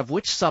guesswork out of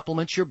which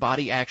supplements your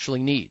body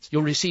actually needs.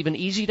 You'll receive an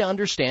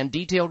easy-to-understand,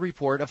 detailed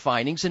report of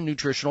findings and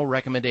nutritional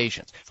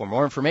recommendations. For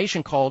more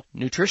information, call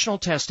Nutritional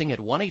Testing at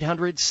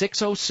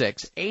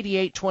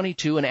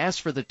 1-800-606-8822 and ask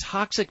for the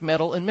toxic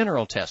metal and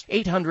mineral test,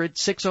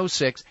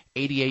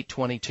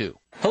 800-606-8822.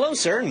 Hello,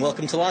 sir, and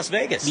welcome to Las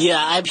Vegas. Yeah,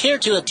 I'm here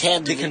to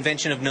attend the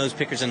convention of Nose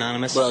Pickers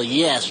Anonymous. Well,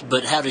 yes,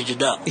 but how did you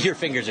know? Your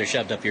fingers are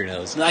shoved up your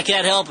nose. I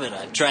can't help it.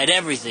 I've tried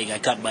everything. I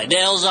cut my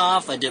nails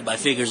off. I did my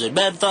fingers in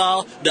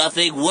menthol.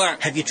 Nothing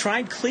worked. Have you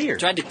tried Xlear?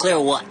 Tried to clear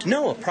what?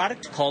 No, a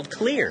product called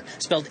Xlear,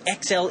 spelled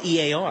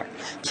Xlear.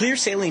 Xlear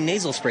Saline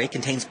Nasal Spray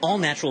contains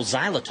all-natural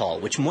xylitol,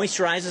 which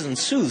moisturizes and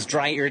soothes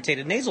dry,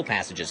 irritated nasal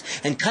passages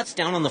and cuts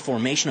down on the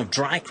formation of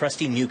dry,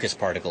 crusty mucus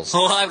particles.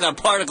 Oh, I've got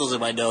particles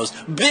in my nose.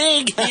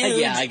 Big,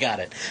 huge. Yeah, I got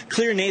it.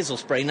 Xlear Nasal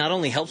Spray not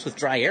only helps with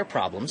dry air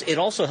problems, it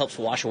also helps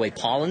wash away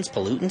pollens,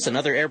 pollutants, and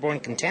other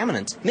airborne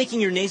contaminants, making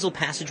your nasal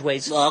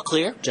passageways all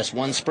clear. Just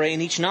one spray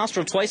in each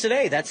nostril twice a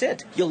day. That's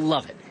it. You'll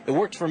love it. It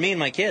worked for me and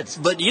my kids.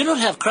 But you don't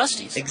have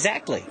crusties.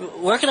 Exactly.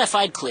 Where can I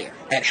find Xlear?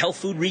 At health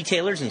food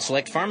retailers and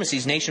select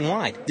pharmacies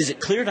nationwide. Visit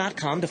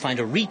Xlear.com to find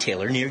a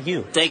retailer near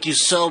you. Thank you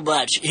so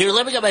much. Here,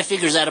 let me get my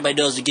fingers out of my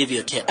nose to give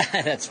you a tip.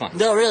 That's fine.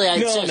 No, really, I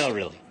insist. No,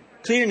 really.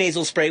 Xlear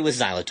Nasal Spray with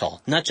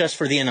xylitol. Not just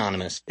for the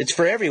anonymous. It's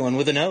for everyone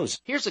with a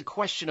nose. Here's a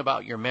question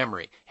about your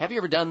memory. Have you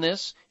ever done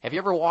this? Have you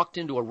ever walked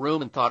into a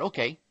room and thought,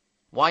 okay,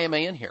 why am I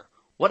in here?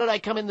 What did I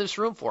come in this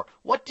room for?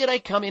 What did I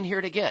come in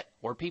here to get?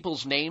 Or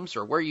people's names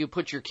or where you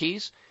put your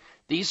keys?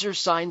 These are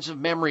signs of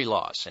memory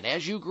loss, and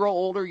as you grow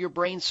older, your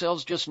brain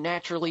cells just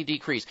naturally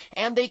decrease,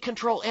 and they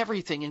control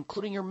everything,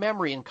 including your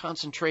memory and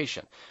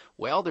concentration.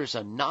 Well, there's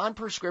a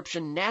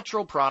non-prescription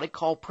natural product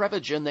called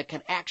Prevagen that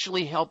can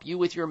actually help you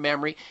with your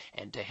memory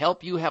and to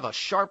help you have a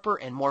sharper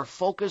and more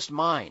focused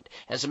mind.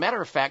 As a matter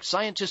of fact,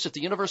 scientists at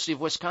the University of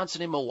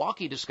Wisconsin in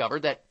Milwaukee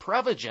discovered that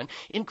Prevagen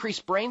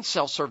increased brain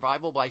cell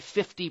survival by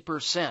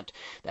 50%.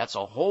 That's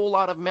a whole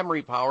lot of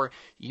memory power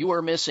you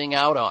are missing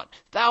out on.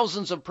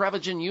 Thousands of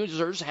Prevagen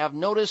users have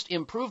noticed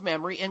improved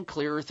memory and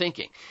clearer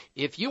thinking.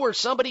 If you or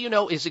somebody you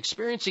know is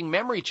experiencing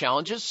memory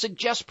challenges,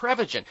 suggest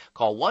Prevagen.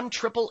 Call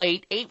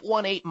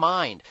 1-888-818-MIND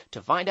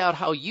to find out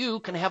how you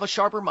can have a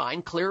sharper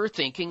mind, clearer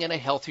thinking, and a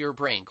healthier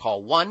brain.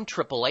 Call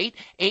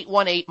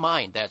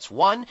 1-888-818-MIND. That's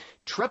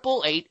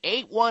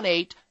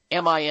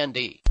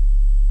 1-888-818-MIND.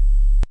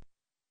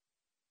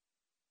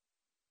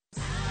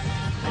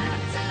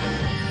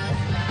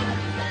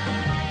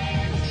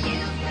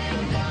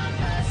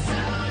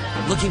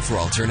 Looking for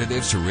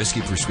alternatives to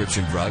risky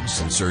prescription drugs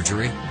and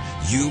surgery?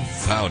 You've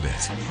found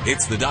it.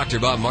 It's the Dr.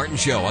 Bob Martin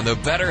Show on the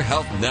Better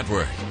Health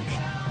Network.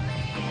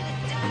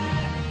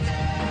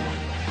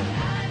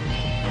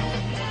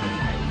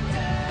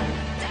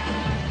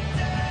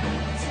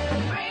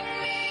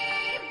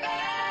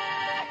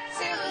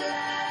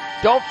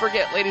 Don't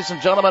forget, ladies and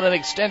gentlemen, an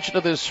extension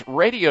of this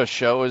radio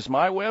show is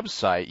my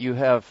website. You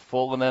have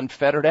full and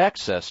unfettered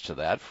access to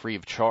that, free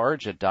of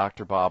charge, at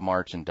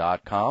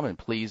drbobmartin.com. And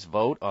please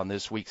vote on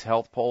this week's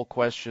health poll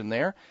question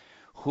there.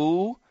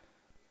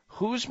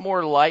 Who's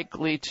more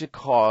likely to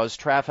cause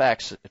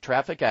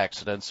traffic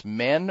accidents,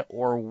 men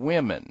or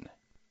women?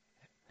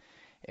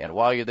 And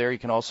while you're there, you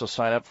can also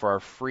sign up for our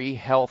free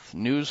health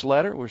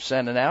newsletter we're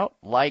sending out.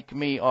 Like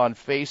me on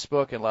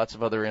Facebook and lots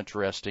of other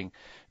interesting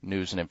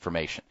news and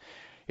information.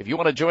 If you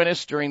want to join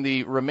us during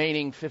the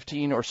remaining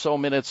 15 or so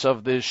minutes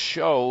of this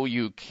show,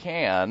 you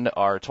can.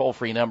 Our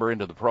toll-free number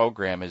into the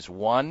program is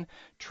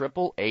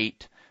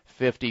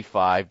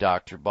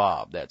 1-888-55-Dr.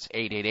 That's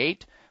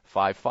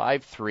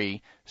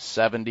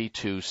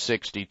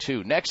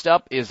 888-553-7262. Next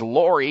up is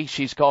Lori.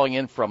 She's calling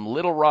in from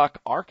Little Rock,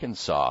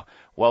 Arkansas.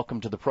 Welcome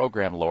to the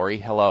program, Lori.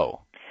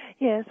 Hello.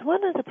 Yes,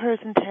 what does a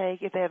person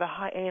take if they have a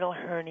hiatal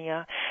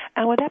hernia?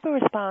 And would that be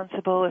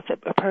responsible if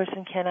a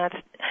person cannot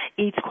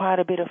eat quite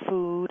a bit of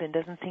food and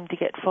doesn't seem to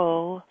get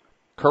full?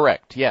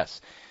 Correct, yes.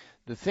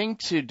 The thing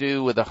to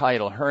do with a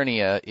hiatal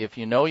hernia, if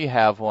you know you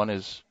have one,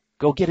 is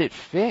go get it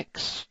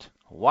fixed.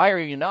 Why are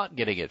you not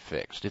getting it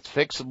fixed? It's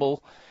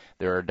fixable.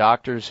 There are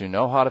doctors who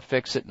know how to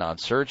fix it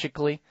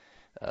non-surgically.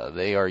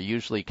 They are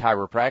usually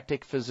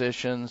chiropractic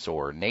physicians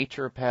or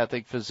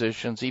naturopathic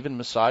physicians, even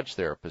massage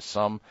therapists.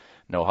 Some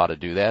know how to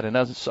do that,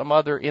 and some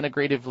other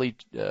integratively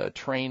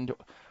trained,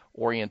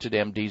 oriented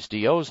MDs,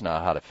 DOs know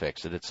how to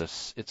fix it. It's a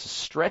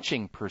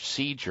stretching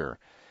procedure.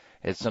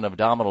 It's an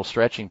abdominal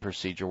stretching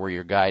procedure where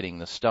you're guiding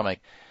the stomach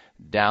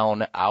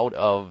down out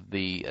of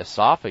the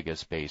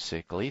esophagus,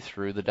 basically,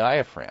 through the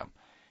diaphragm.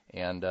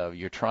 And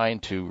you're trying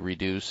to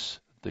reduce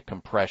the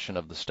compression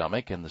of the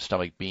stomach and the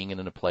stomach being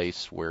in a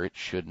place where it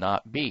should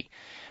not be.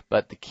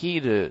 But the key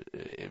to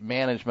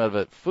management of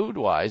it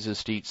food-wise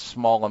is to eat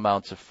small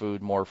amounts of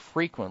food more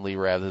frequently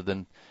rather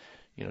than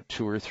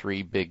 2 or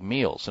 3 big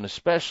meals. And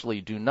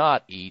especially do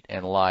not eat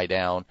and lie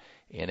down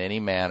in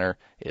any manner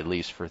at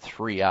least for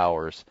 3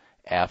 hours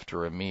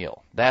after a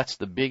meal. That's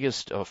the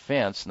biggest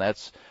offense, and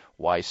that's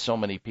why so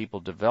many people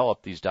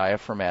develop these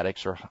diaphragmatic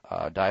or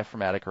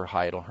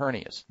hiatal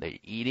hernias. They're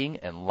eating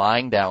and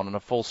lying down on a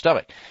full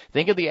stomach.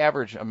 Think of the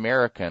average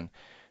American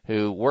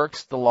who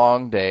works the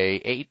long day,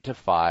 8 to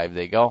 5.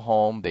 They go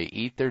home, they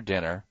eat their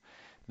dinner,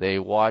 they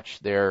watch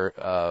their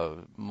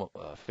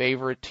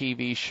favorite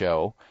TV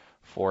show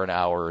for an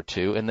hour or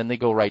two, and then they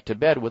go right to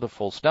bed with a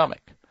full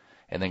stomach.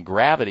 And then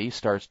gravity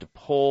starts to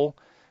pull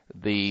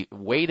the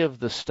weight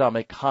of the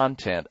stomach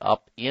content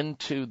up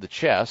into the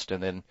chest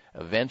and then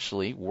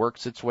eventually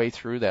works its way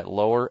through that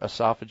lower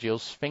esophageal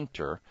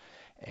sphincter,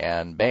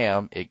 and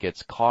bam, it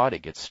gets caught,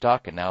 it gets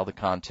stuck, and now the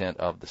content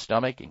of the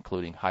stomach,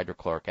 including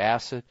hydrochloric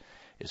acid,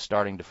 is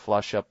starting to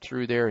flush up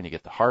through there, and you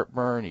get the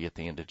heartburn, you get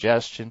the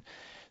indigestion.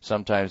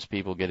 Sometimes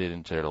people get it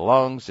into their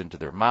lungs, into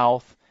their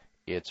mouth.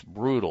 It's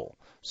brutal.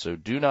 So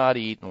do not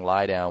eat and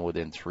lie down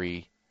within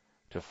 3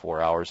 to 4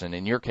 hours. And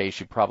in your case,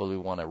 you probably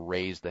want to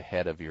raise the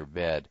head of your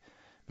bed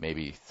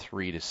maybe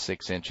 3 to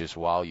 6 inches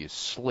while you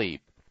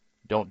sleep.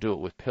 Don't do it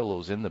with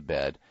pillows in the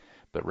bed,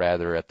 but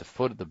rather at the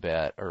foot of the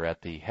bed or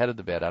at the head of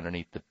the bed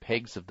underneath the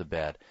pegs of the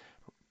bed.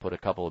 Put a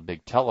couple of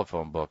big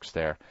telephone books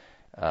there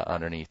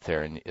underneath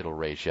there, and it'll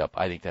raise you up.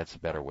 I think that's a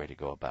better way to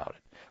go about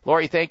it.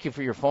 Lori, thank you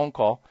for your phone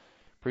call.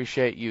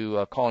 Appreciate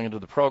you calling into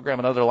the program.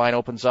 Another line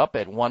opens up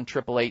at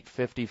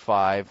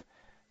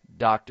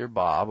 1-888-55-Dr.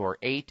 Bob or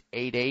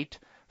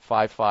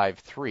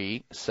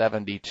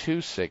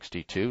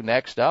 888-553-7262.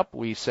 Next up,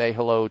 we say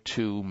hello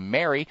to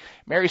Mary.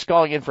 Mary's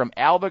calling in from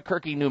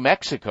Albuquerque, New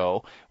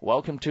Mexico.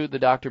 Welcome to the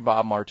Dr.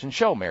 Bob Martin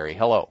Show, Mary.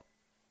 Hello.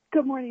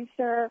 Good morning,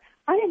 sir.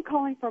 I am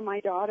calling for my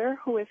daughter,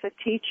 who is a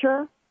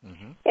teacher,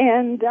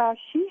 and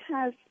she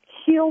has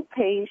heel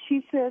pain.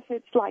 She says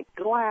it's like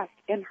glass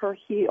in her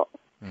heel.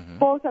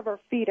 Both of her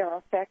feet are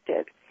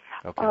affected.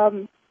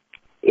 Okay.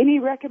 Any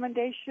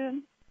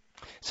recommendation?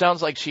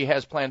 Sounds like she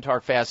has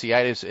plantar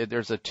fasciitis.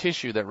 There's a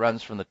tissue that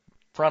runs from the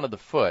front of the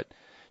foot,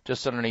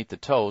 just underneath the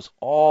toes,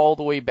 all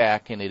the way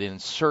back, and it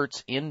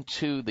inserts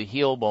into the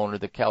heel bone or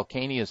the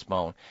calcaneus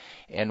bone.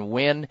 And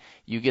when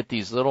you get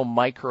these little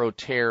micro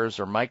tears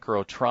or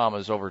micro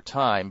traumas over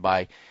time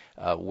by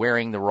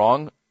wearing the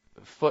wrong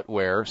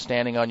footwear,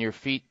 standing on your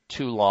feet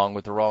too long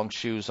with the wrong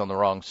shoes on the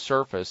wrong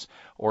surface,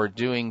 or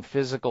doing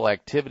physical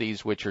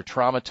activities which are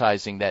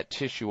traumatizing that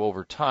tissue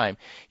over time,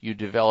 you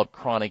develop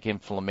chronic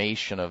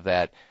inflammation of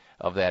that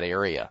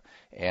area.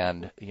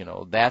 And, you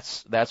know,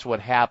 that's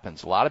what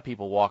happens. A lot of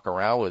people walk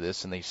around with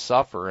this and they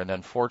suffer and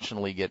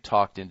unfortunately get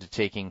talked into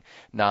taking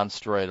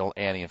non-steroidal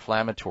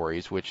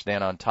anti-inflammatories, which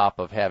then on top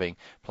of having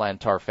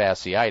plantar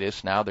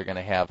fasciitis, now they're going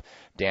to have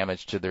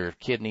damage to their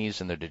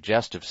kidneys and their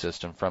digestive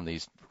system from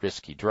these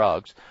risky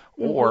drugs.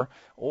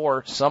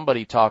 Or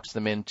somebody talks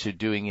them into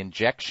doing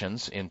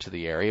injections into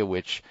the area,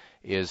 which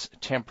is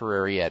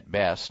temporary at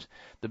best.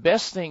 The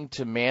best thing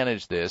to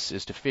manage this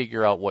is to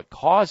figure out what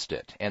caused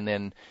it and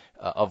then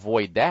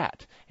avoid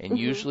that. And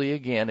usually,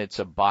 again, it's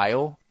a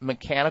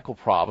biomechanical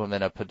problem,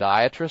 and a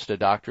podiatrist, a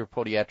doctor of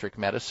podiatric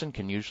medicine,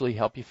 can usually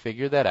help you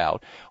figure that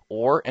out,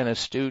 or an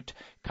astute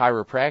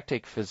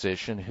chiropractic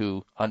physician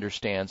who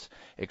understands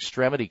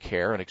extremity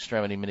care and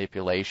extremity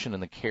manipulation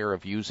and the care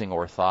of using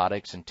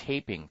orthotics and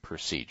taping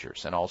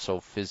procedures, and also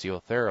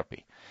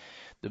physiotherapy.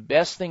 The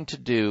best thing to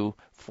do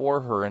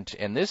for her,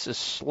 and this is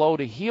slow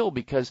to heal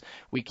because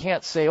we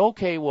can't say,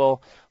 okay,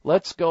 well,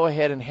 let's go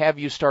ahead and have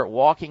you start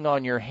walking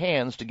on your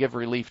hands to give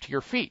relief to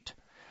your feet.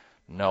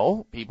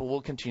 No, people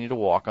will continue to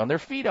walk on their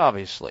feet,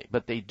 obviously,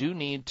 but they do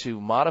need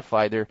to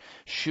modify their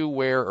shoe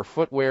wear or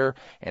footwear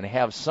and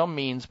have some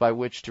means by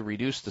which to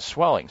reduce the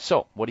swelling.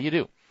 So what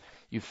do?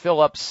 You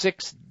fill up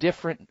 6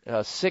 to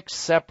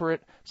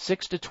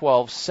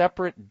 12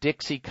 separate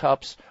Dixie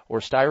cups or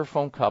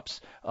styrofoam cups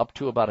up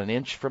to about an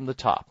inch from the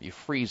top. You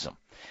freeze them.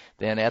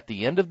 Then at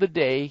the end of the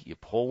day, you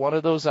pull one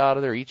of those out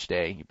of there each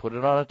day. You put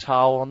it on a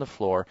towel on the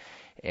floor,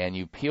 and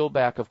you peel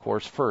back, of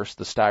course, first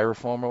the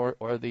styrofoam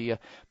or the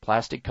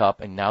plastic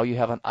cup, and now you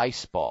have an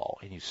ice ball.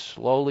 And you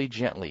slowly,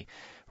 gently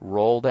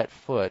roll that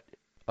foot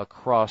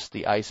across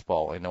the ice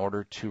ball in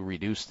order to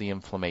reduce the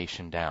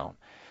inflammation down,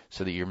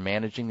 so that you're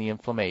managing the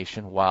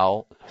inflammation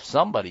while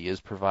somebody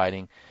is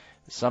providing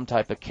some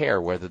type of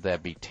care, whether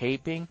that be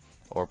taping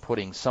or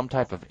putting some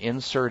type of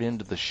insert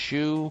into the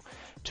shoe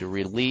to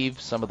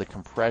relieve some of the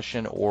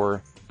compression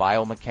or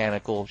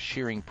biomechanical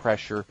shearing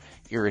pressure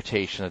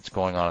irritation that's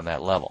going on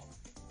that level.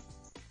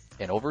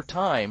 And over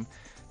time,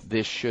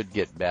 this should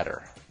get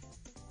better.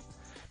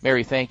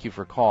 Mary, thank you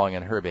for calling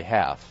on her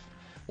behalf.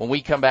 When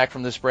we come back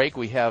from this break,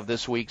 we have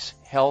this week's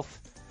Health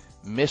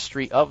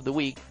Mystery of the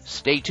Week.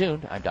 Stay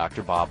tuned. I'm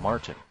Dr. Bob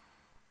Martin.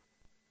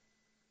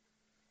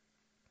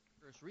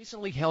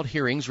 Recently held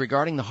hearings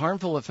regarding the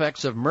harmful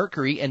effects of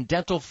mercury and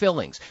dental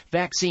fillings,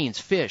 vaccines,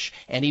 fish,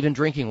 and even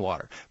drinking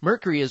water.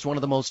 Mercury is one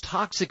of the most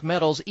toxic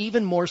metals,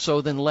 even more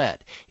so than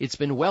lead. It's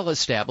been well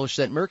established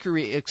that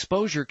mercury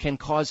exposure can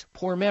cause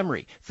poor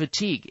memory,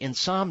 fatigue,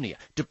 insomnia,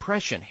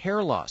 depression,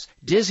 hair loss,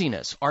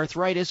 dizziness,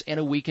 arthritis, and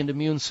a weakened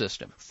immune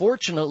system.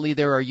 Fortunately,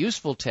 there are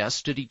useful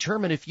tests to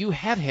determine if you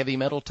have heavy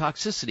metal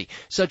toxicity,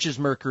 such as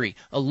mercury,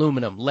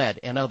 aluminum, lead,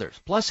 and others,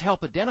 plus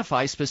help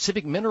identify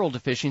specific mineral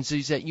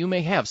deficiencies that you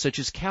may have, such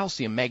as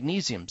calcium,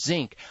 magnesium,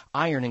 zinc,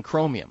 iron, and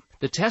chromium.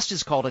 The test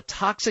is called a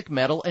toxic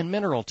metal and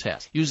mineral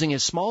test. Using a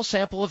small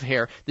sample of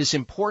hair, this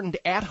important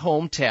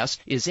at-home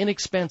test is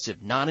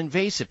inexpensive,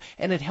 non-invasive,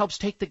 and it helps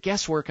take the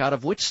guesswork out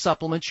of which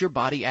supplements your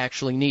body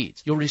actually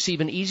needs. You'll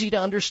receive an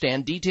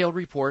easy-to-understand, detailed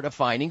report of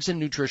findings and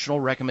nutritional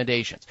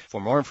recommendations.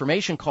 For more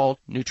information, call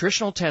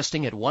Nutritional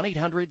Testing at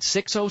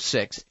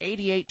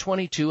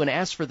 1-800-606-8822 and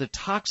ask for the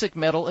toxic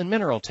metal and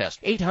mineral test.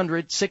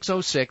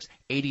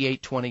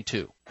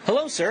 800-606-8822.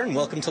 Hello, sir, and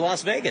welcome to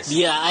Las Vegas.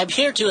 Yeah, I'm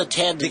here to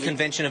attend the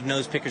convention of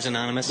Nose Pickers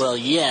Anonymous. Well,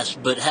 yes,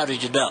 but how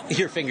did you know?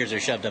 Your fingers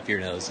are shoved up your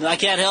nose. I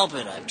can't help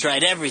it. I've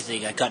tried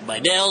everything. I cut my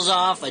nails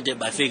off. I did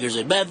my fingers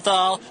in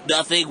menthol.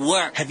 Nothing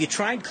worked. Have you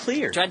tried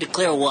Xlear? Tried to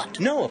clear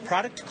what? No, a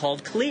product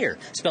called Xlear,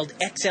 spelled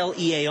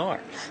Xlear.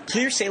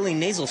 Xlear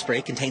Saline Nasal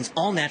Spray contains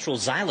all-natural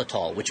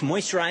xylitol, which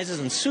moisturizes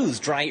and soothes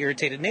dry,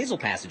 irritated nasal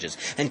passages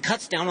and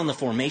cuts down on the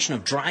formation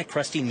of dry,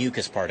 crusty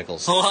mucus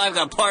particles. Oh, I've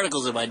got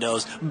particles in my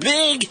nose.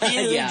 Big,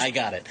 huge. Yeah, I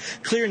got it.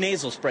 Xlear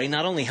Nasal Spray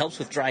not only helps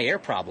with dry air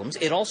problems,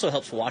 it also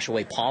helps wash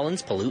away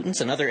pollens,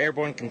 pollutants, and other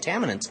airborne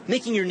contaminants,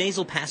 making your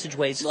nasal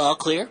passageways all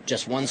clear.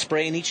 Just one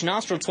spray in each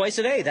nostril twice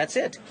a day. That's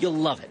it. You'll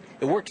love it.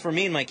 It worked for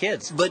me and my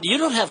kids. But you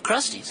don't have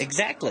crusties.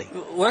 Exactly.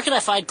 Where can I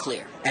find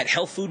Xlear? At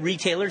health food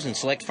retailers and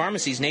select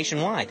pharmacies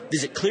nationwide.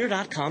 Visit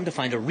Xlear.com to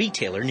find a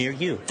retailer near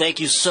you. Thank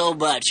you so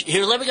much.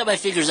 Here, let me get my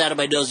fingers out of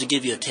my nose and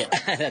give you a tip.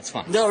 That's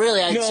fine. No,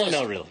 really.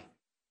 No, really.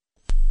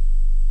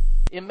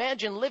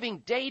 Imagine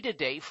living day to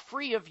day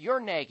free of your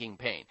nagging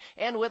pain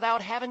and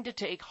without having to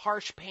take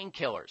harsh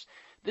painkillers.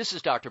 This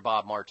is Dr.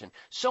 Bob Martin.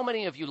 So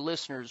many of you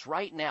listeners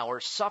right now are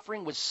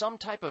suffering with some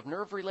type of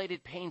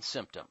nerve-related pain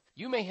symptom.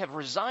 You may have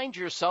resigned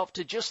yourself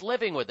to just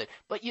living with it,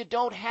 but you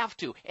don't have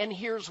to, and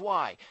here's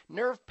why.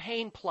 Nerve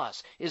Pain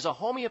Plus is a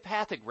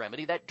homeopathic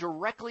remedy that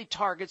directly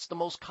targets the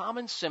most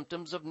common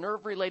symptoms of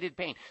nerve-related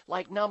pain,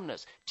 like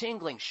numbness,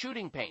 tingling,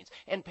 shooting pains,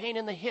 and pain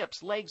in the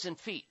hips, legs, and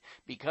feet.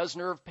 Because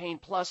Nerve Pain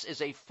Plus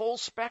is a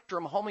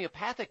full-spectrum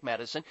homeopathic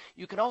medicine,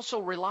 you can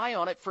also rely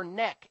on it for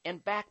neck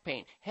and back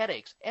pain,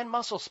 headaches, and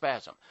muscle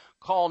spasm.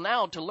 Call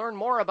now to learn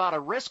more about a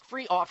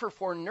risk-free offer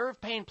for Nerve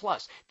Pain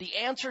Plus, the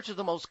answer to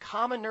the most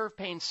common nerve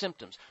pain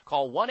symptoms.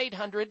 Call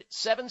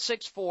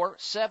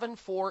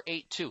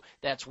 1-800-764-7482.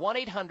 That's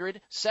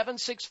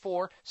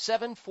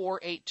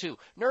 1-800-764-7482.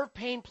 Nerve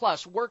Pain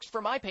Plus works for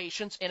my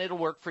patients, and it'll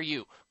work for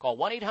you. Call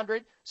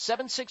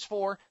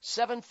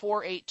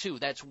 1-800-764-7482.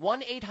 That's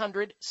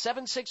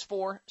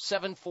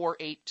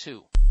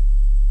 1-800-764-7482.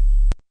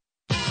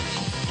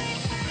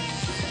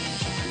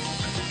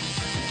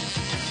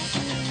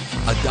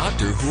 A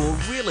doctor who will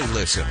really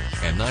listen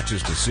and not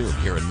just assume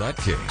you're a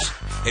nutcase.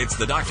 It's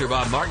the Dr.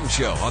 Bob Martin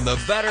Show on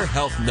the Better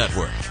Health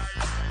Network.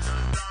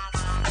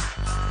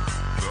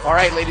 All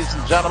right, ladies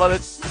and gentlemen,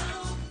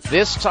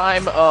 this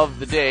time of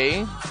the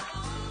day,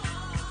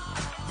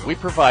 we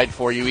provide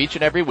for you each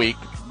and every week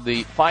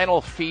the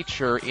final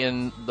feature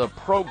in the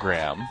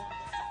program.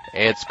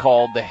 It's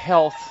called the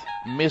Health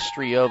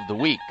Mystery of the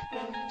Week.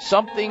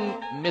 Something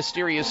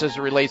mysterious as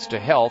it relates to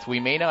health. We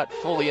may not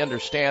fully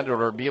understand it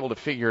or be able to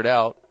figure it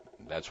out.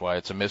 That's why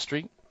it's a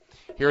mystery.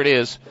 Here it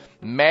is.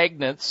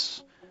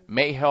 Magnets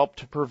may help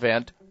to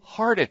prevent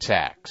heart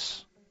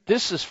attacks.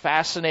 This is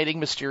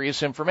fascinating,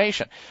 mysterious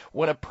information.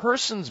 When a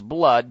person's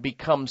blood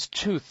becomes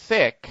too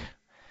thick,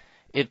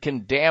 it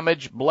can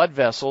damage blood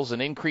vessels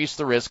and increase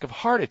the risk of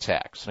heart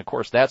attacks. And, of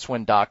course, that's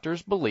when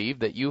doctors believe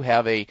that you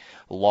have a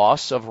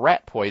loss of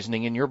rat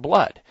poisoning in your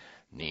blood.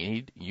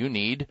 You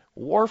need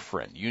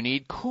warfarin. You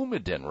need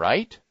Coumadin,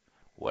 right?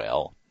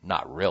 Well,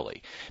 not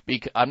really.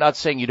 I'm not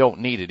saying you don't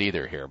need it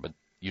either here, but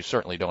you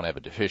certainly don't have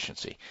a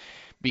deficiency.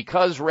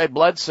 Because red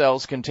blood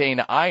cells contain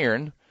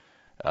iron,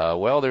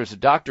 there's a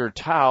Dr.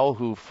 Tao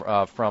who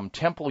from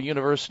Temple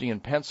University in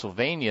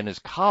Pennsylvania and his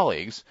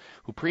colleagues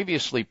who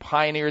previously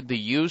pioneered the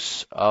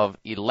use of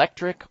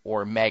electric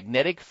or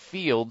magnetic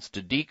fields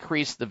to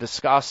decrease the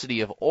viscosity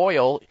of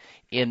oil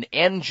in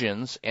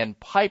engines and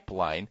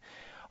pipeline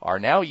are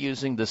now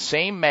using the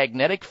same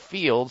magnetic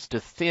fields to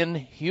thin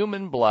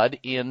human blood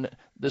in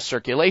the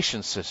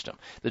circulation system.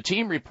 The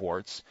team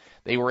reports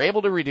they were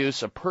able to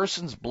reduce a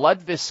person's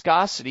blood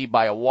viscosity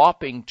by a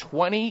whopping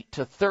 20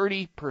 to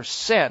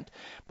 30%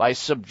 by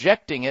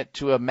subjecting it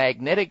to a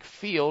magnetic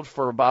field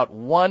for about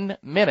 1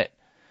 minute.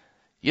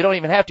 You don't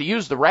even have to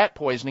use the rat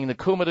poisoning, the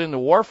Coumadin, the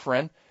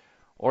warfarin,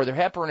 or the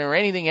heparin or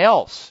anything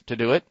else to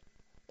do it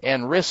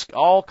and risk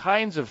all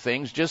kinds of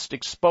things. Just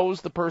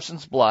expose the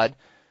person's blood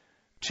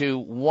to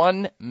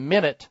 1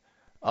 minute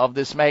of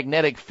this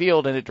magnetic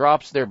field, and it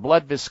drops their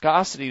blood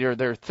viscosity or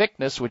their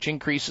thickness, which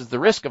increases the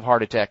risk of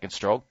heart attack and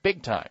stroke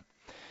big time.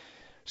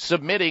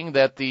 Submitting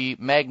that the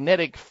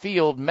magnetic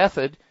field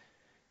method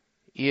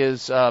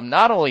is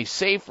not only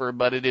safer,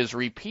 but it is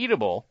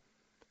repeatable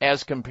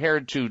as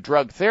compared to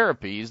drug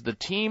therapies, the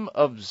team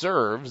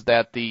observes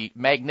that the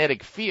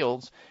magnetic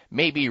fields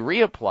may be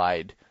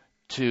reapplied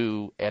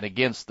to and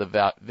against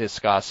the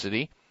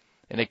viscosity,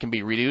 and it can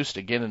be reduced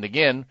again and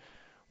again,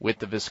 with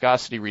the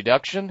viscosity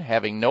reduction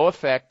having no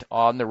effect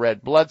on the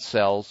red blood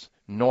cells'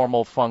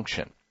 normal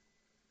function.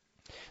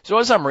 So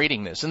as I'm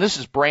reading this, and this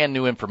is brand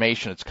new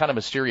information, it's kind of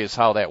mysterious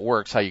how that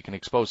works, how you can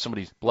expose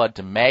somebody's blood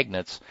to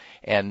magnets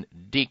and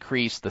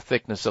decrease the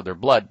thickness of their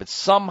blood, but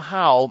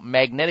somehow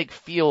magnetic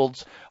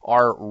fields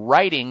are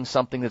writing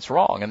something that's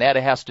wrong, and that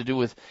has to do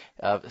with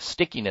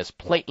stickiness,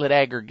 platelet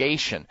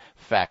aggregation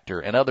factor,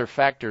 and other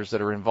factors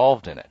that are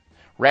involved in it.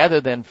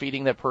 Rather than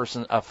feeding that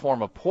person a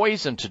form of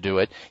poison to do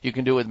it, you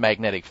can do it with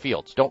magnetic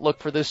fields. Don't look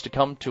for this to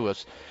come to a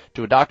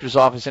doctor's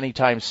office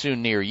anytime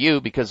soon near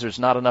you because there's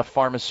not enough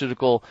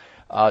pharmaceutical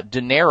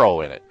dinero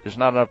in it. There's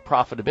not enough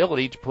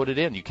profitability to put it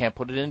in. You can't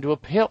put it into a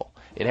pill.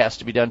 It has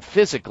to be done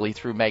physically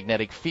through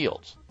magnetic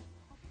fields.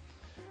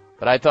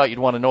 But I thought you'd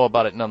want to know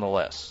about it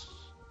nonetheless.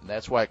 And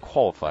that's why it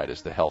qualified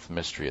as the Health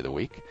Mystery of the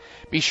Week.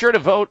 Be sure to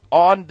vote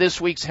on this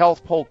week's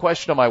health poll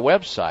question on my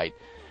website.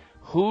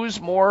 Who's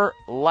more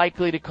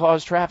likely to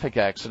cause traffic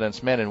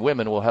accidents, men and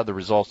women? We'll have the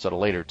results at a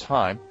later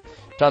time.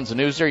 Tons of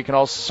news there. You can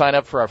also sign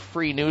up for our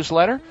free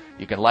newsletter.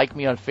 You can like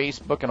me on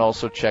Facebook and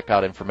also check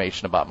out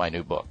information about my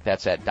new book.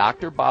 That's at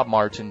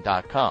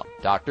drbobmartin.com,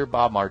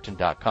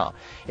 drbobmartin.com.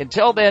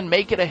 Until then,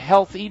 make it a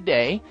healthy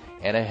day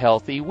and a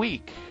healthy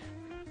week.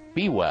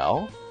 Be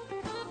well.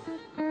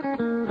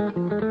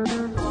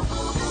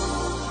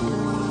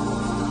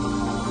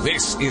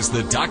 This is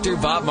the Dr.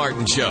 Bob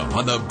Martin Show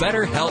on the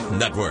Better Health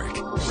Network.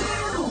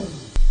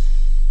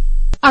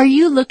 Are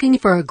you looking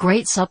for a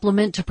great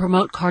supplement to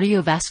promote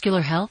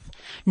cardiovascular health?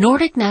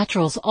 Nordic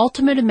Naturals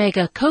Ultimate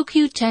Omega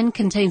CoQ10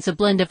 contains a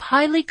blend of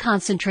highly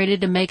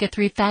concentrated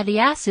omega-3 fatty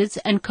acids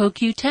and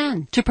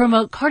CoQ10 to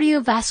promote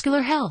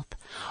cardiovascular health.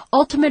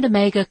 Ultimate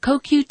Omega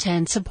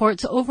CoQ10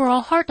 supports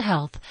overall heart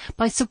health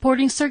by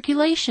supporting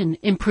circulation,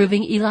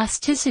 improving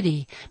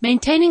elasticity,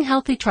 maintaining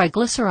healthy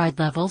triglyceride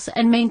levels,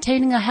 and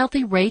maintaining a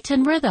healthy rate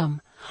and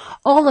rhythm.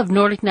 All of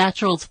Nordic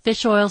Naturals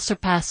fish oil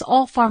surpass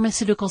all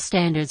pharmaceutical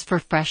standards for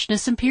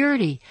freshness and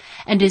purity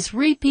and is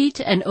repeat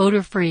and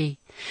odor-free.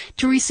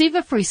 To receive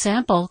a free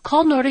sample,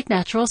 call Nordic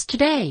Naturals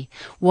today,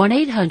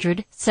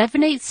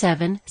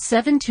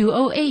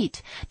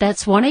 1-800-787-7208.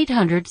 That's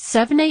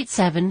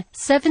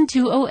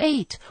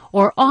 1-800-787-7208,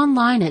 or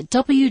online at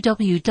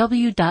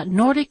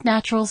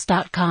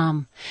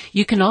www.nordicnaturals.com.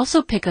 You can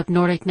also pick up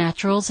Nordic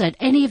Naturals at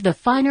any of the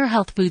finer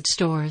health food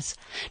stores.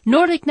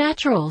 Nordic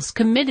Naturals,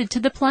 committed to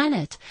the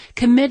planet,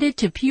 committed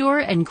to pure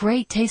and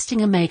great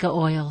tasting omega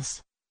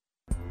oils.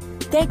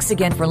 Thanks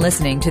again for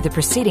listening to the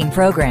preceding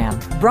program,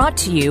 brought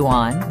to you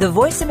on the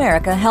Voice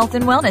America Health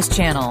and Wellness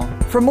Channel.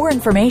 For more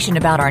information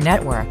about our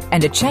network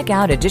and to check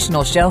out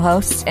additional show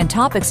hosts and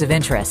topics of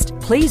interest,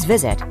 please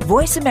visit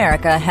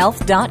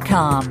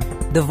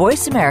voiceamericahealth.com. The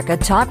Voice America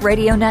Talk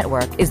Radio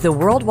Network is the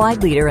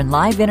worldwide leader in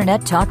live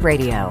Internet talk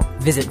radio.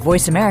 Visit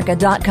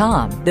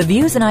voiceamerica.com. The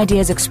views and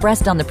ideas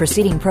expressed on the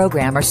preceding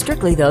program are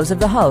strictly those of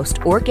the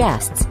host or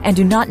guests and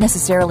do not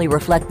necessarily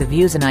reflect the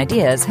views and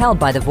ideas held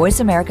by the Voice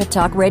America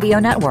Talk Radio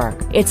Network,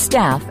 its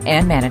staff,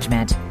 and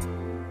management.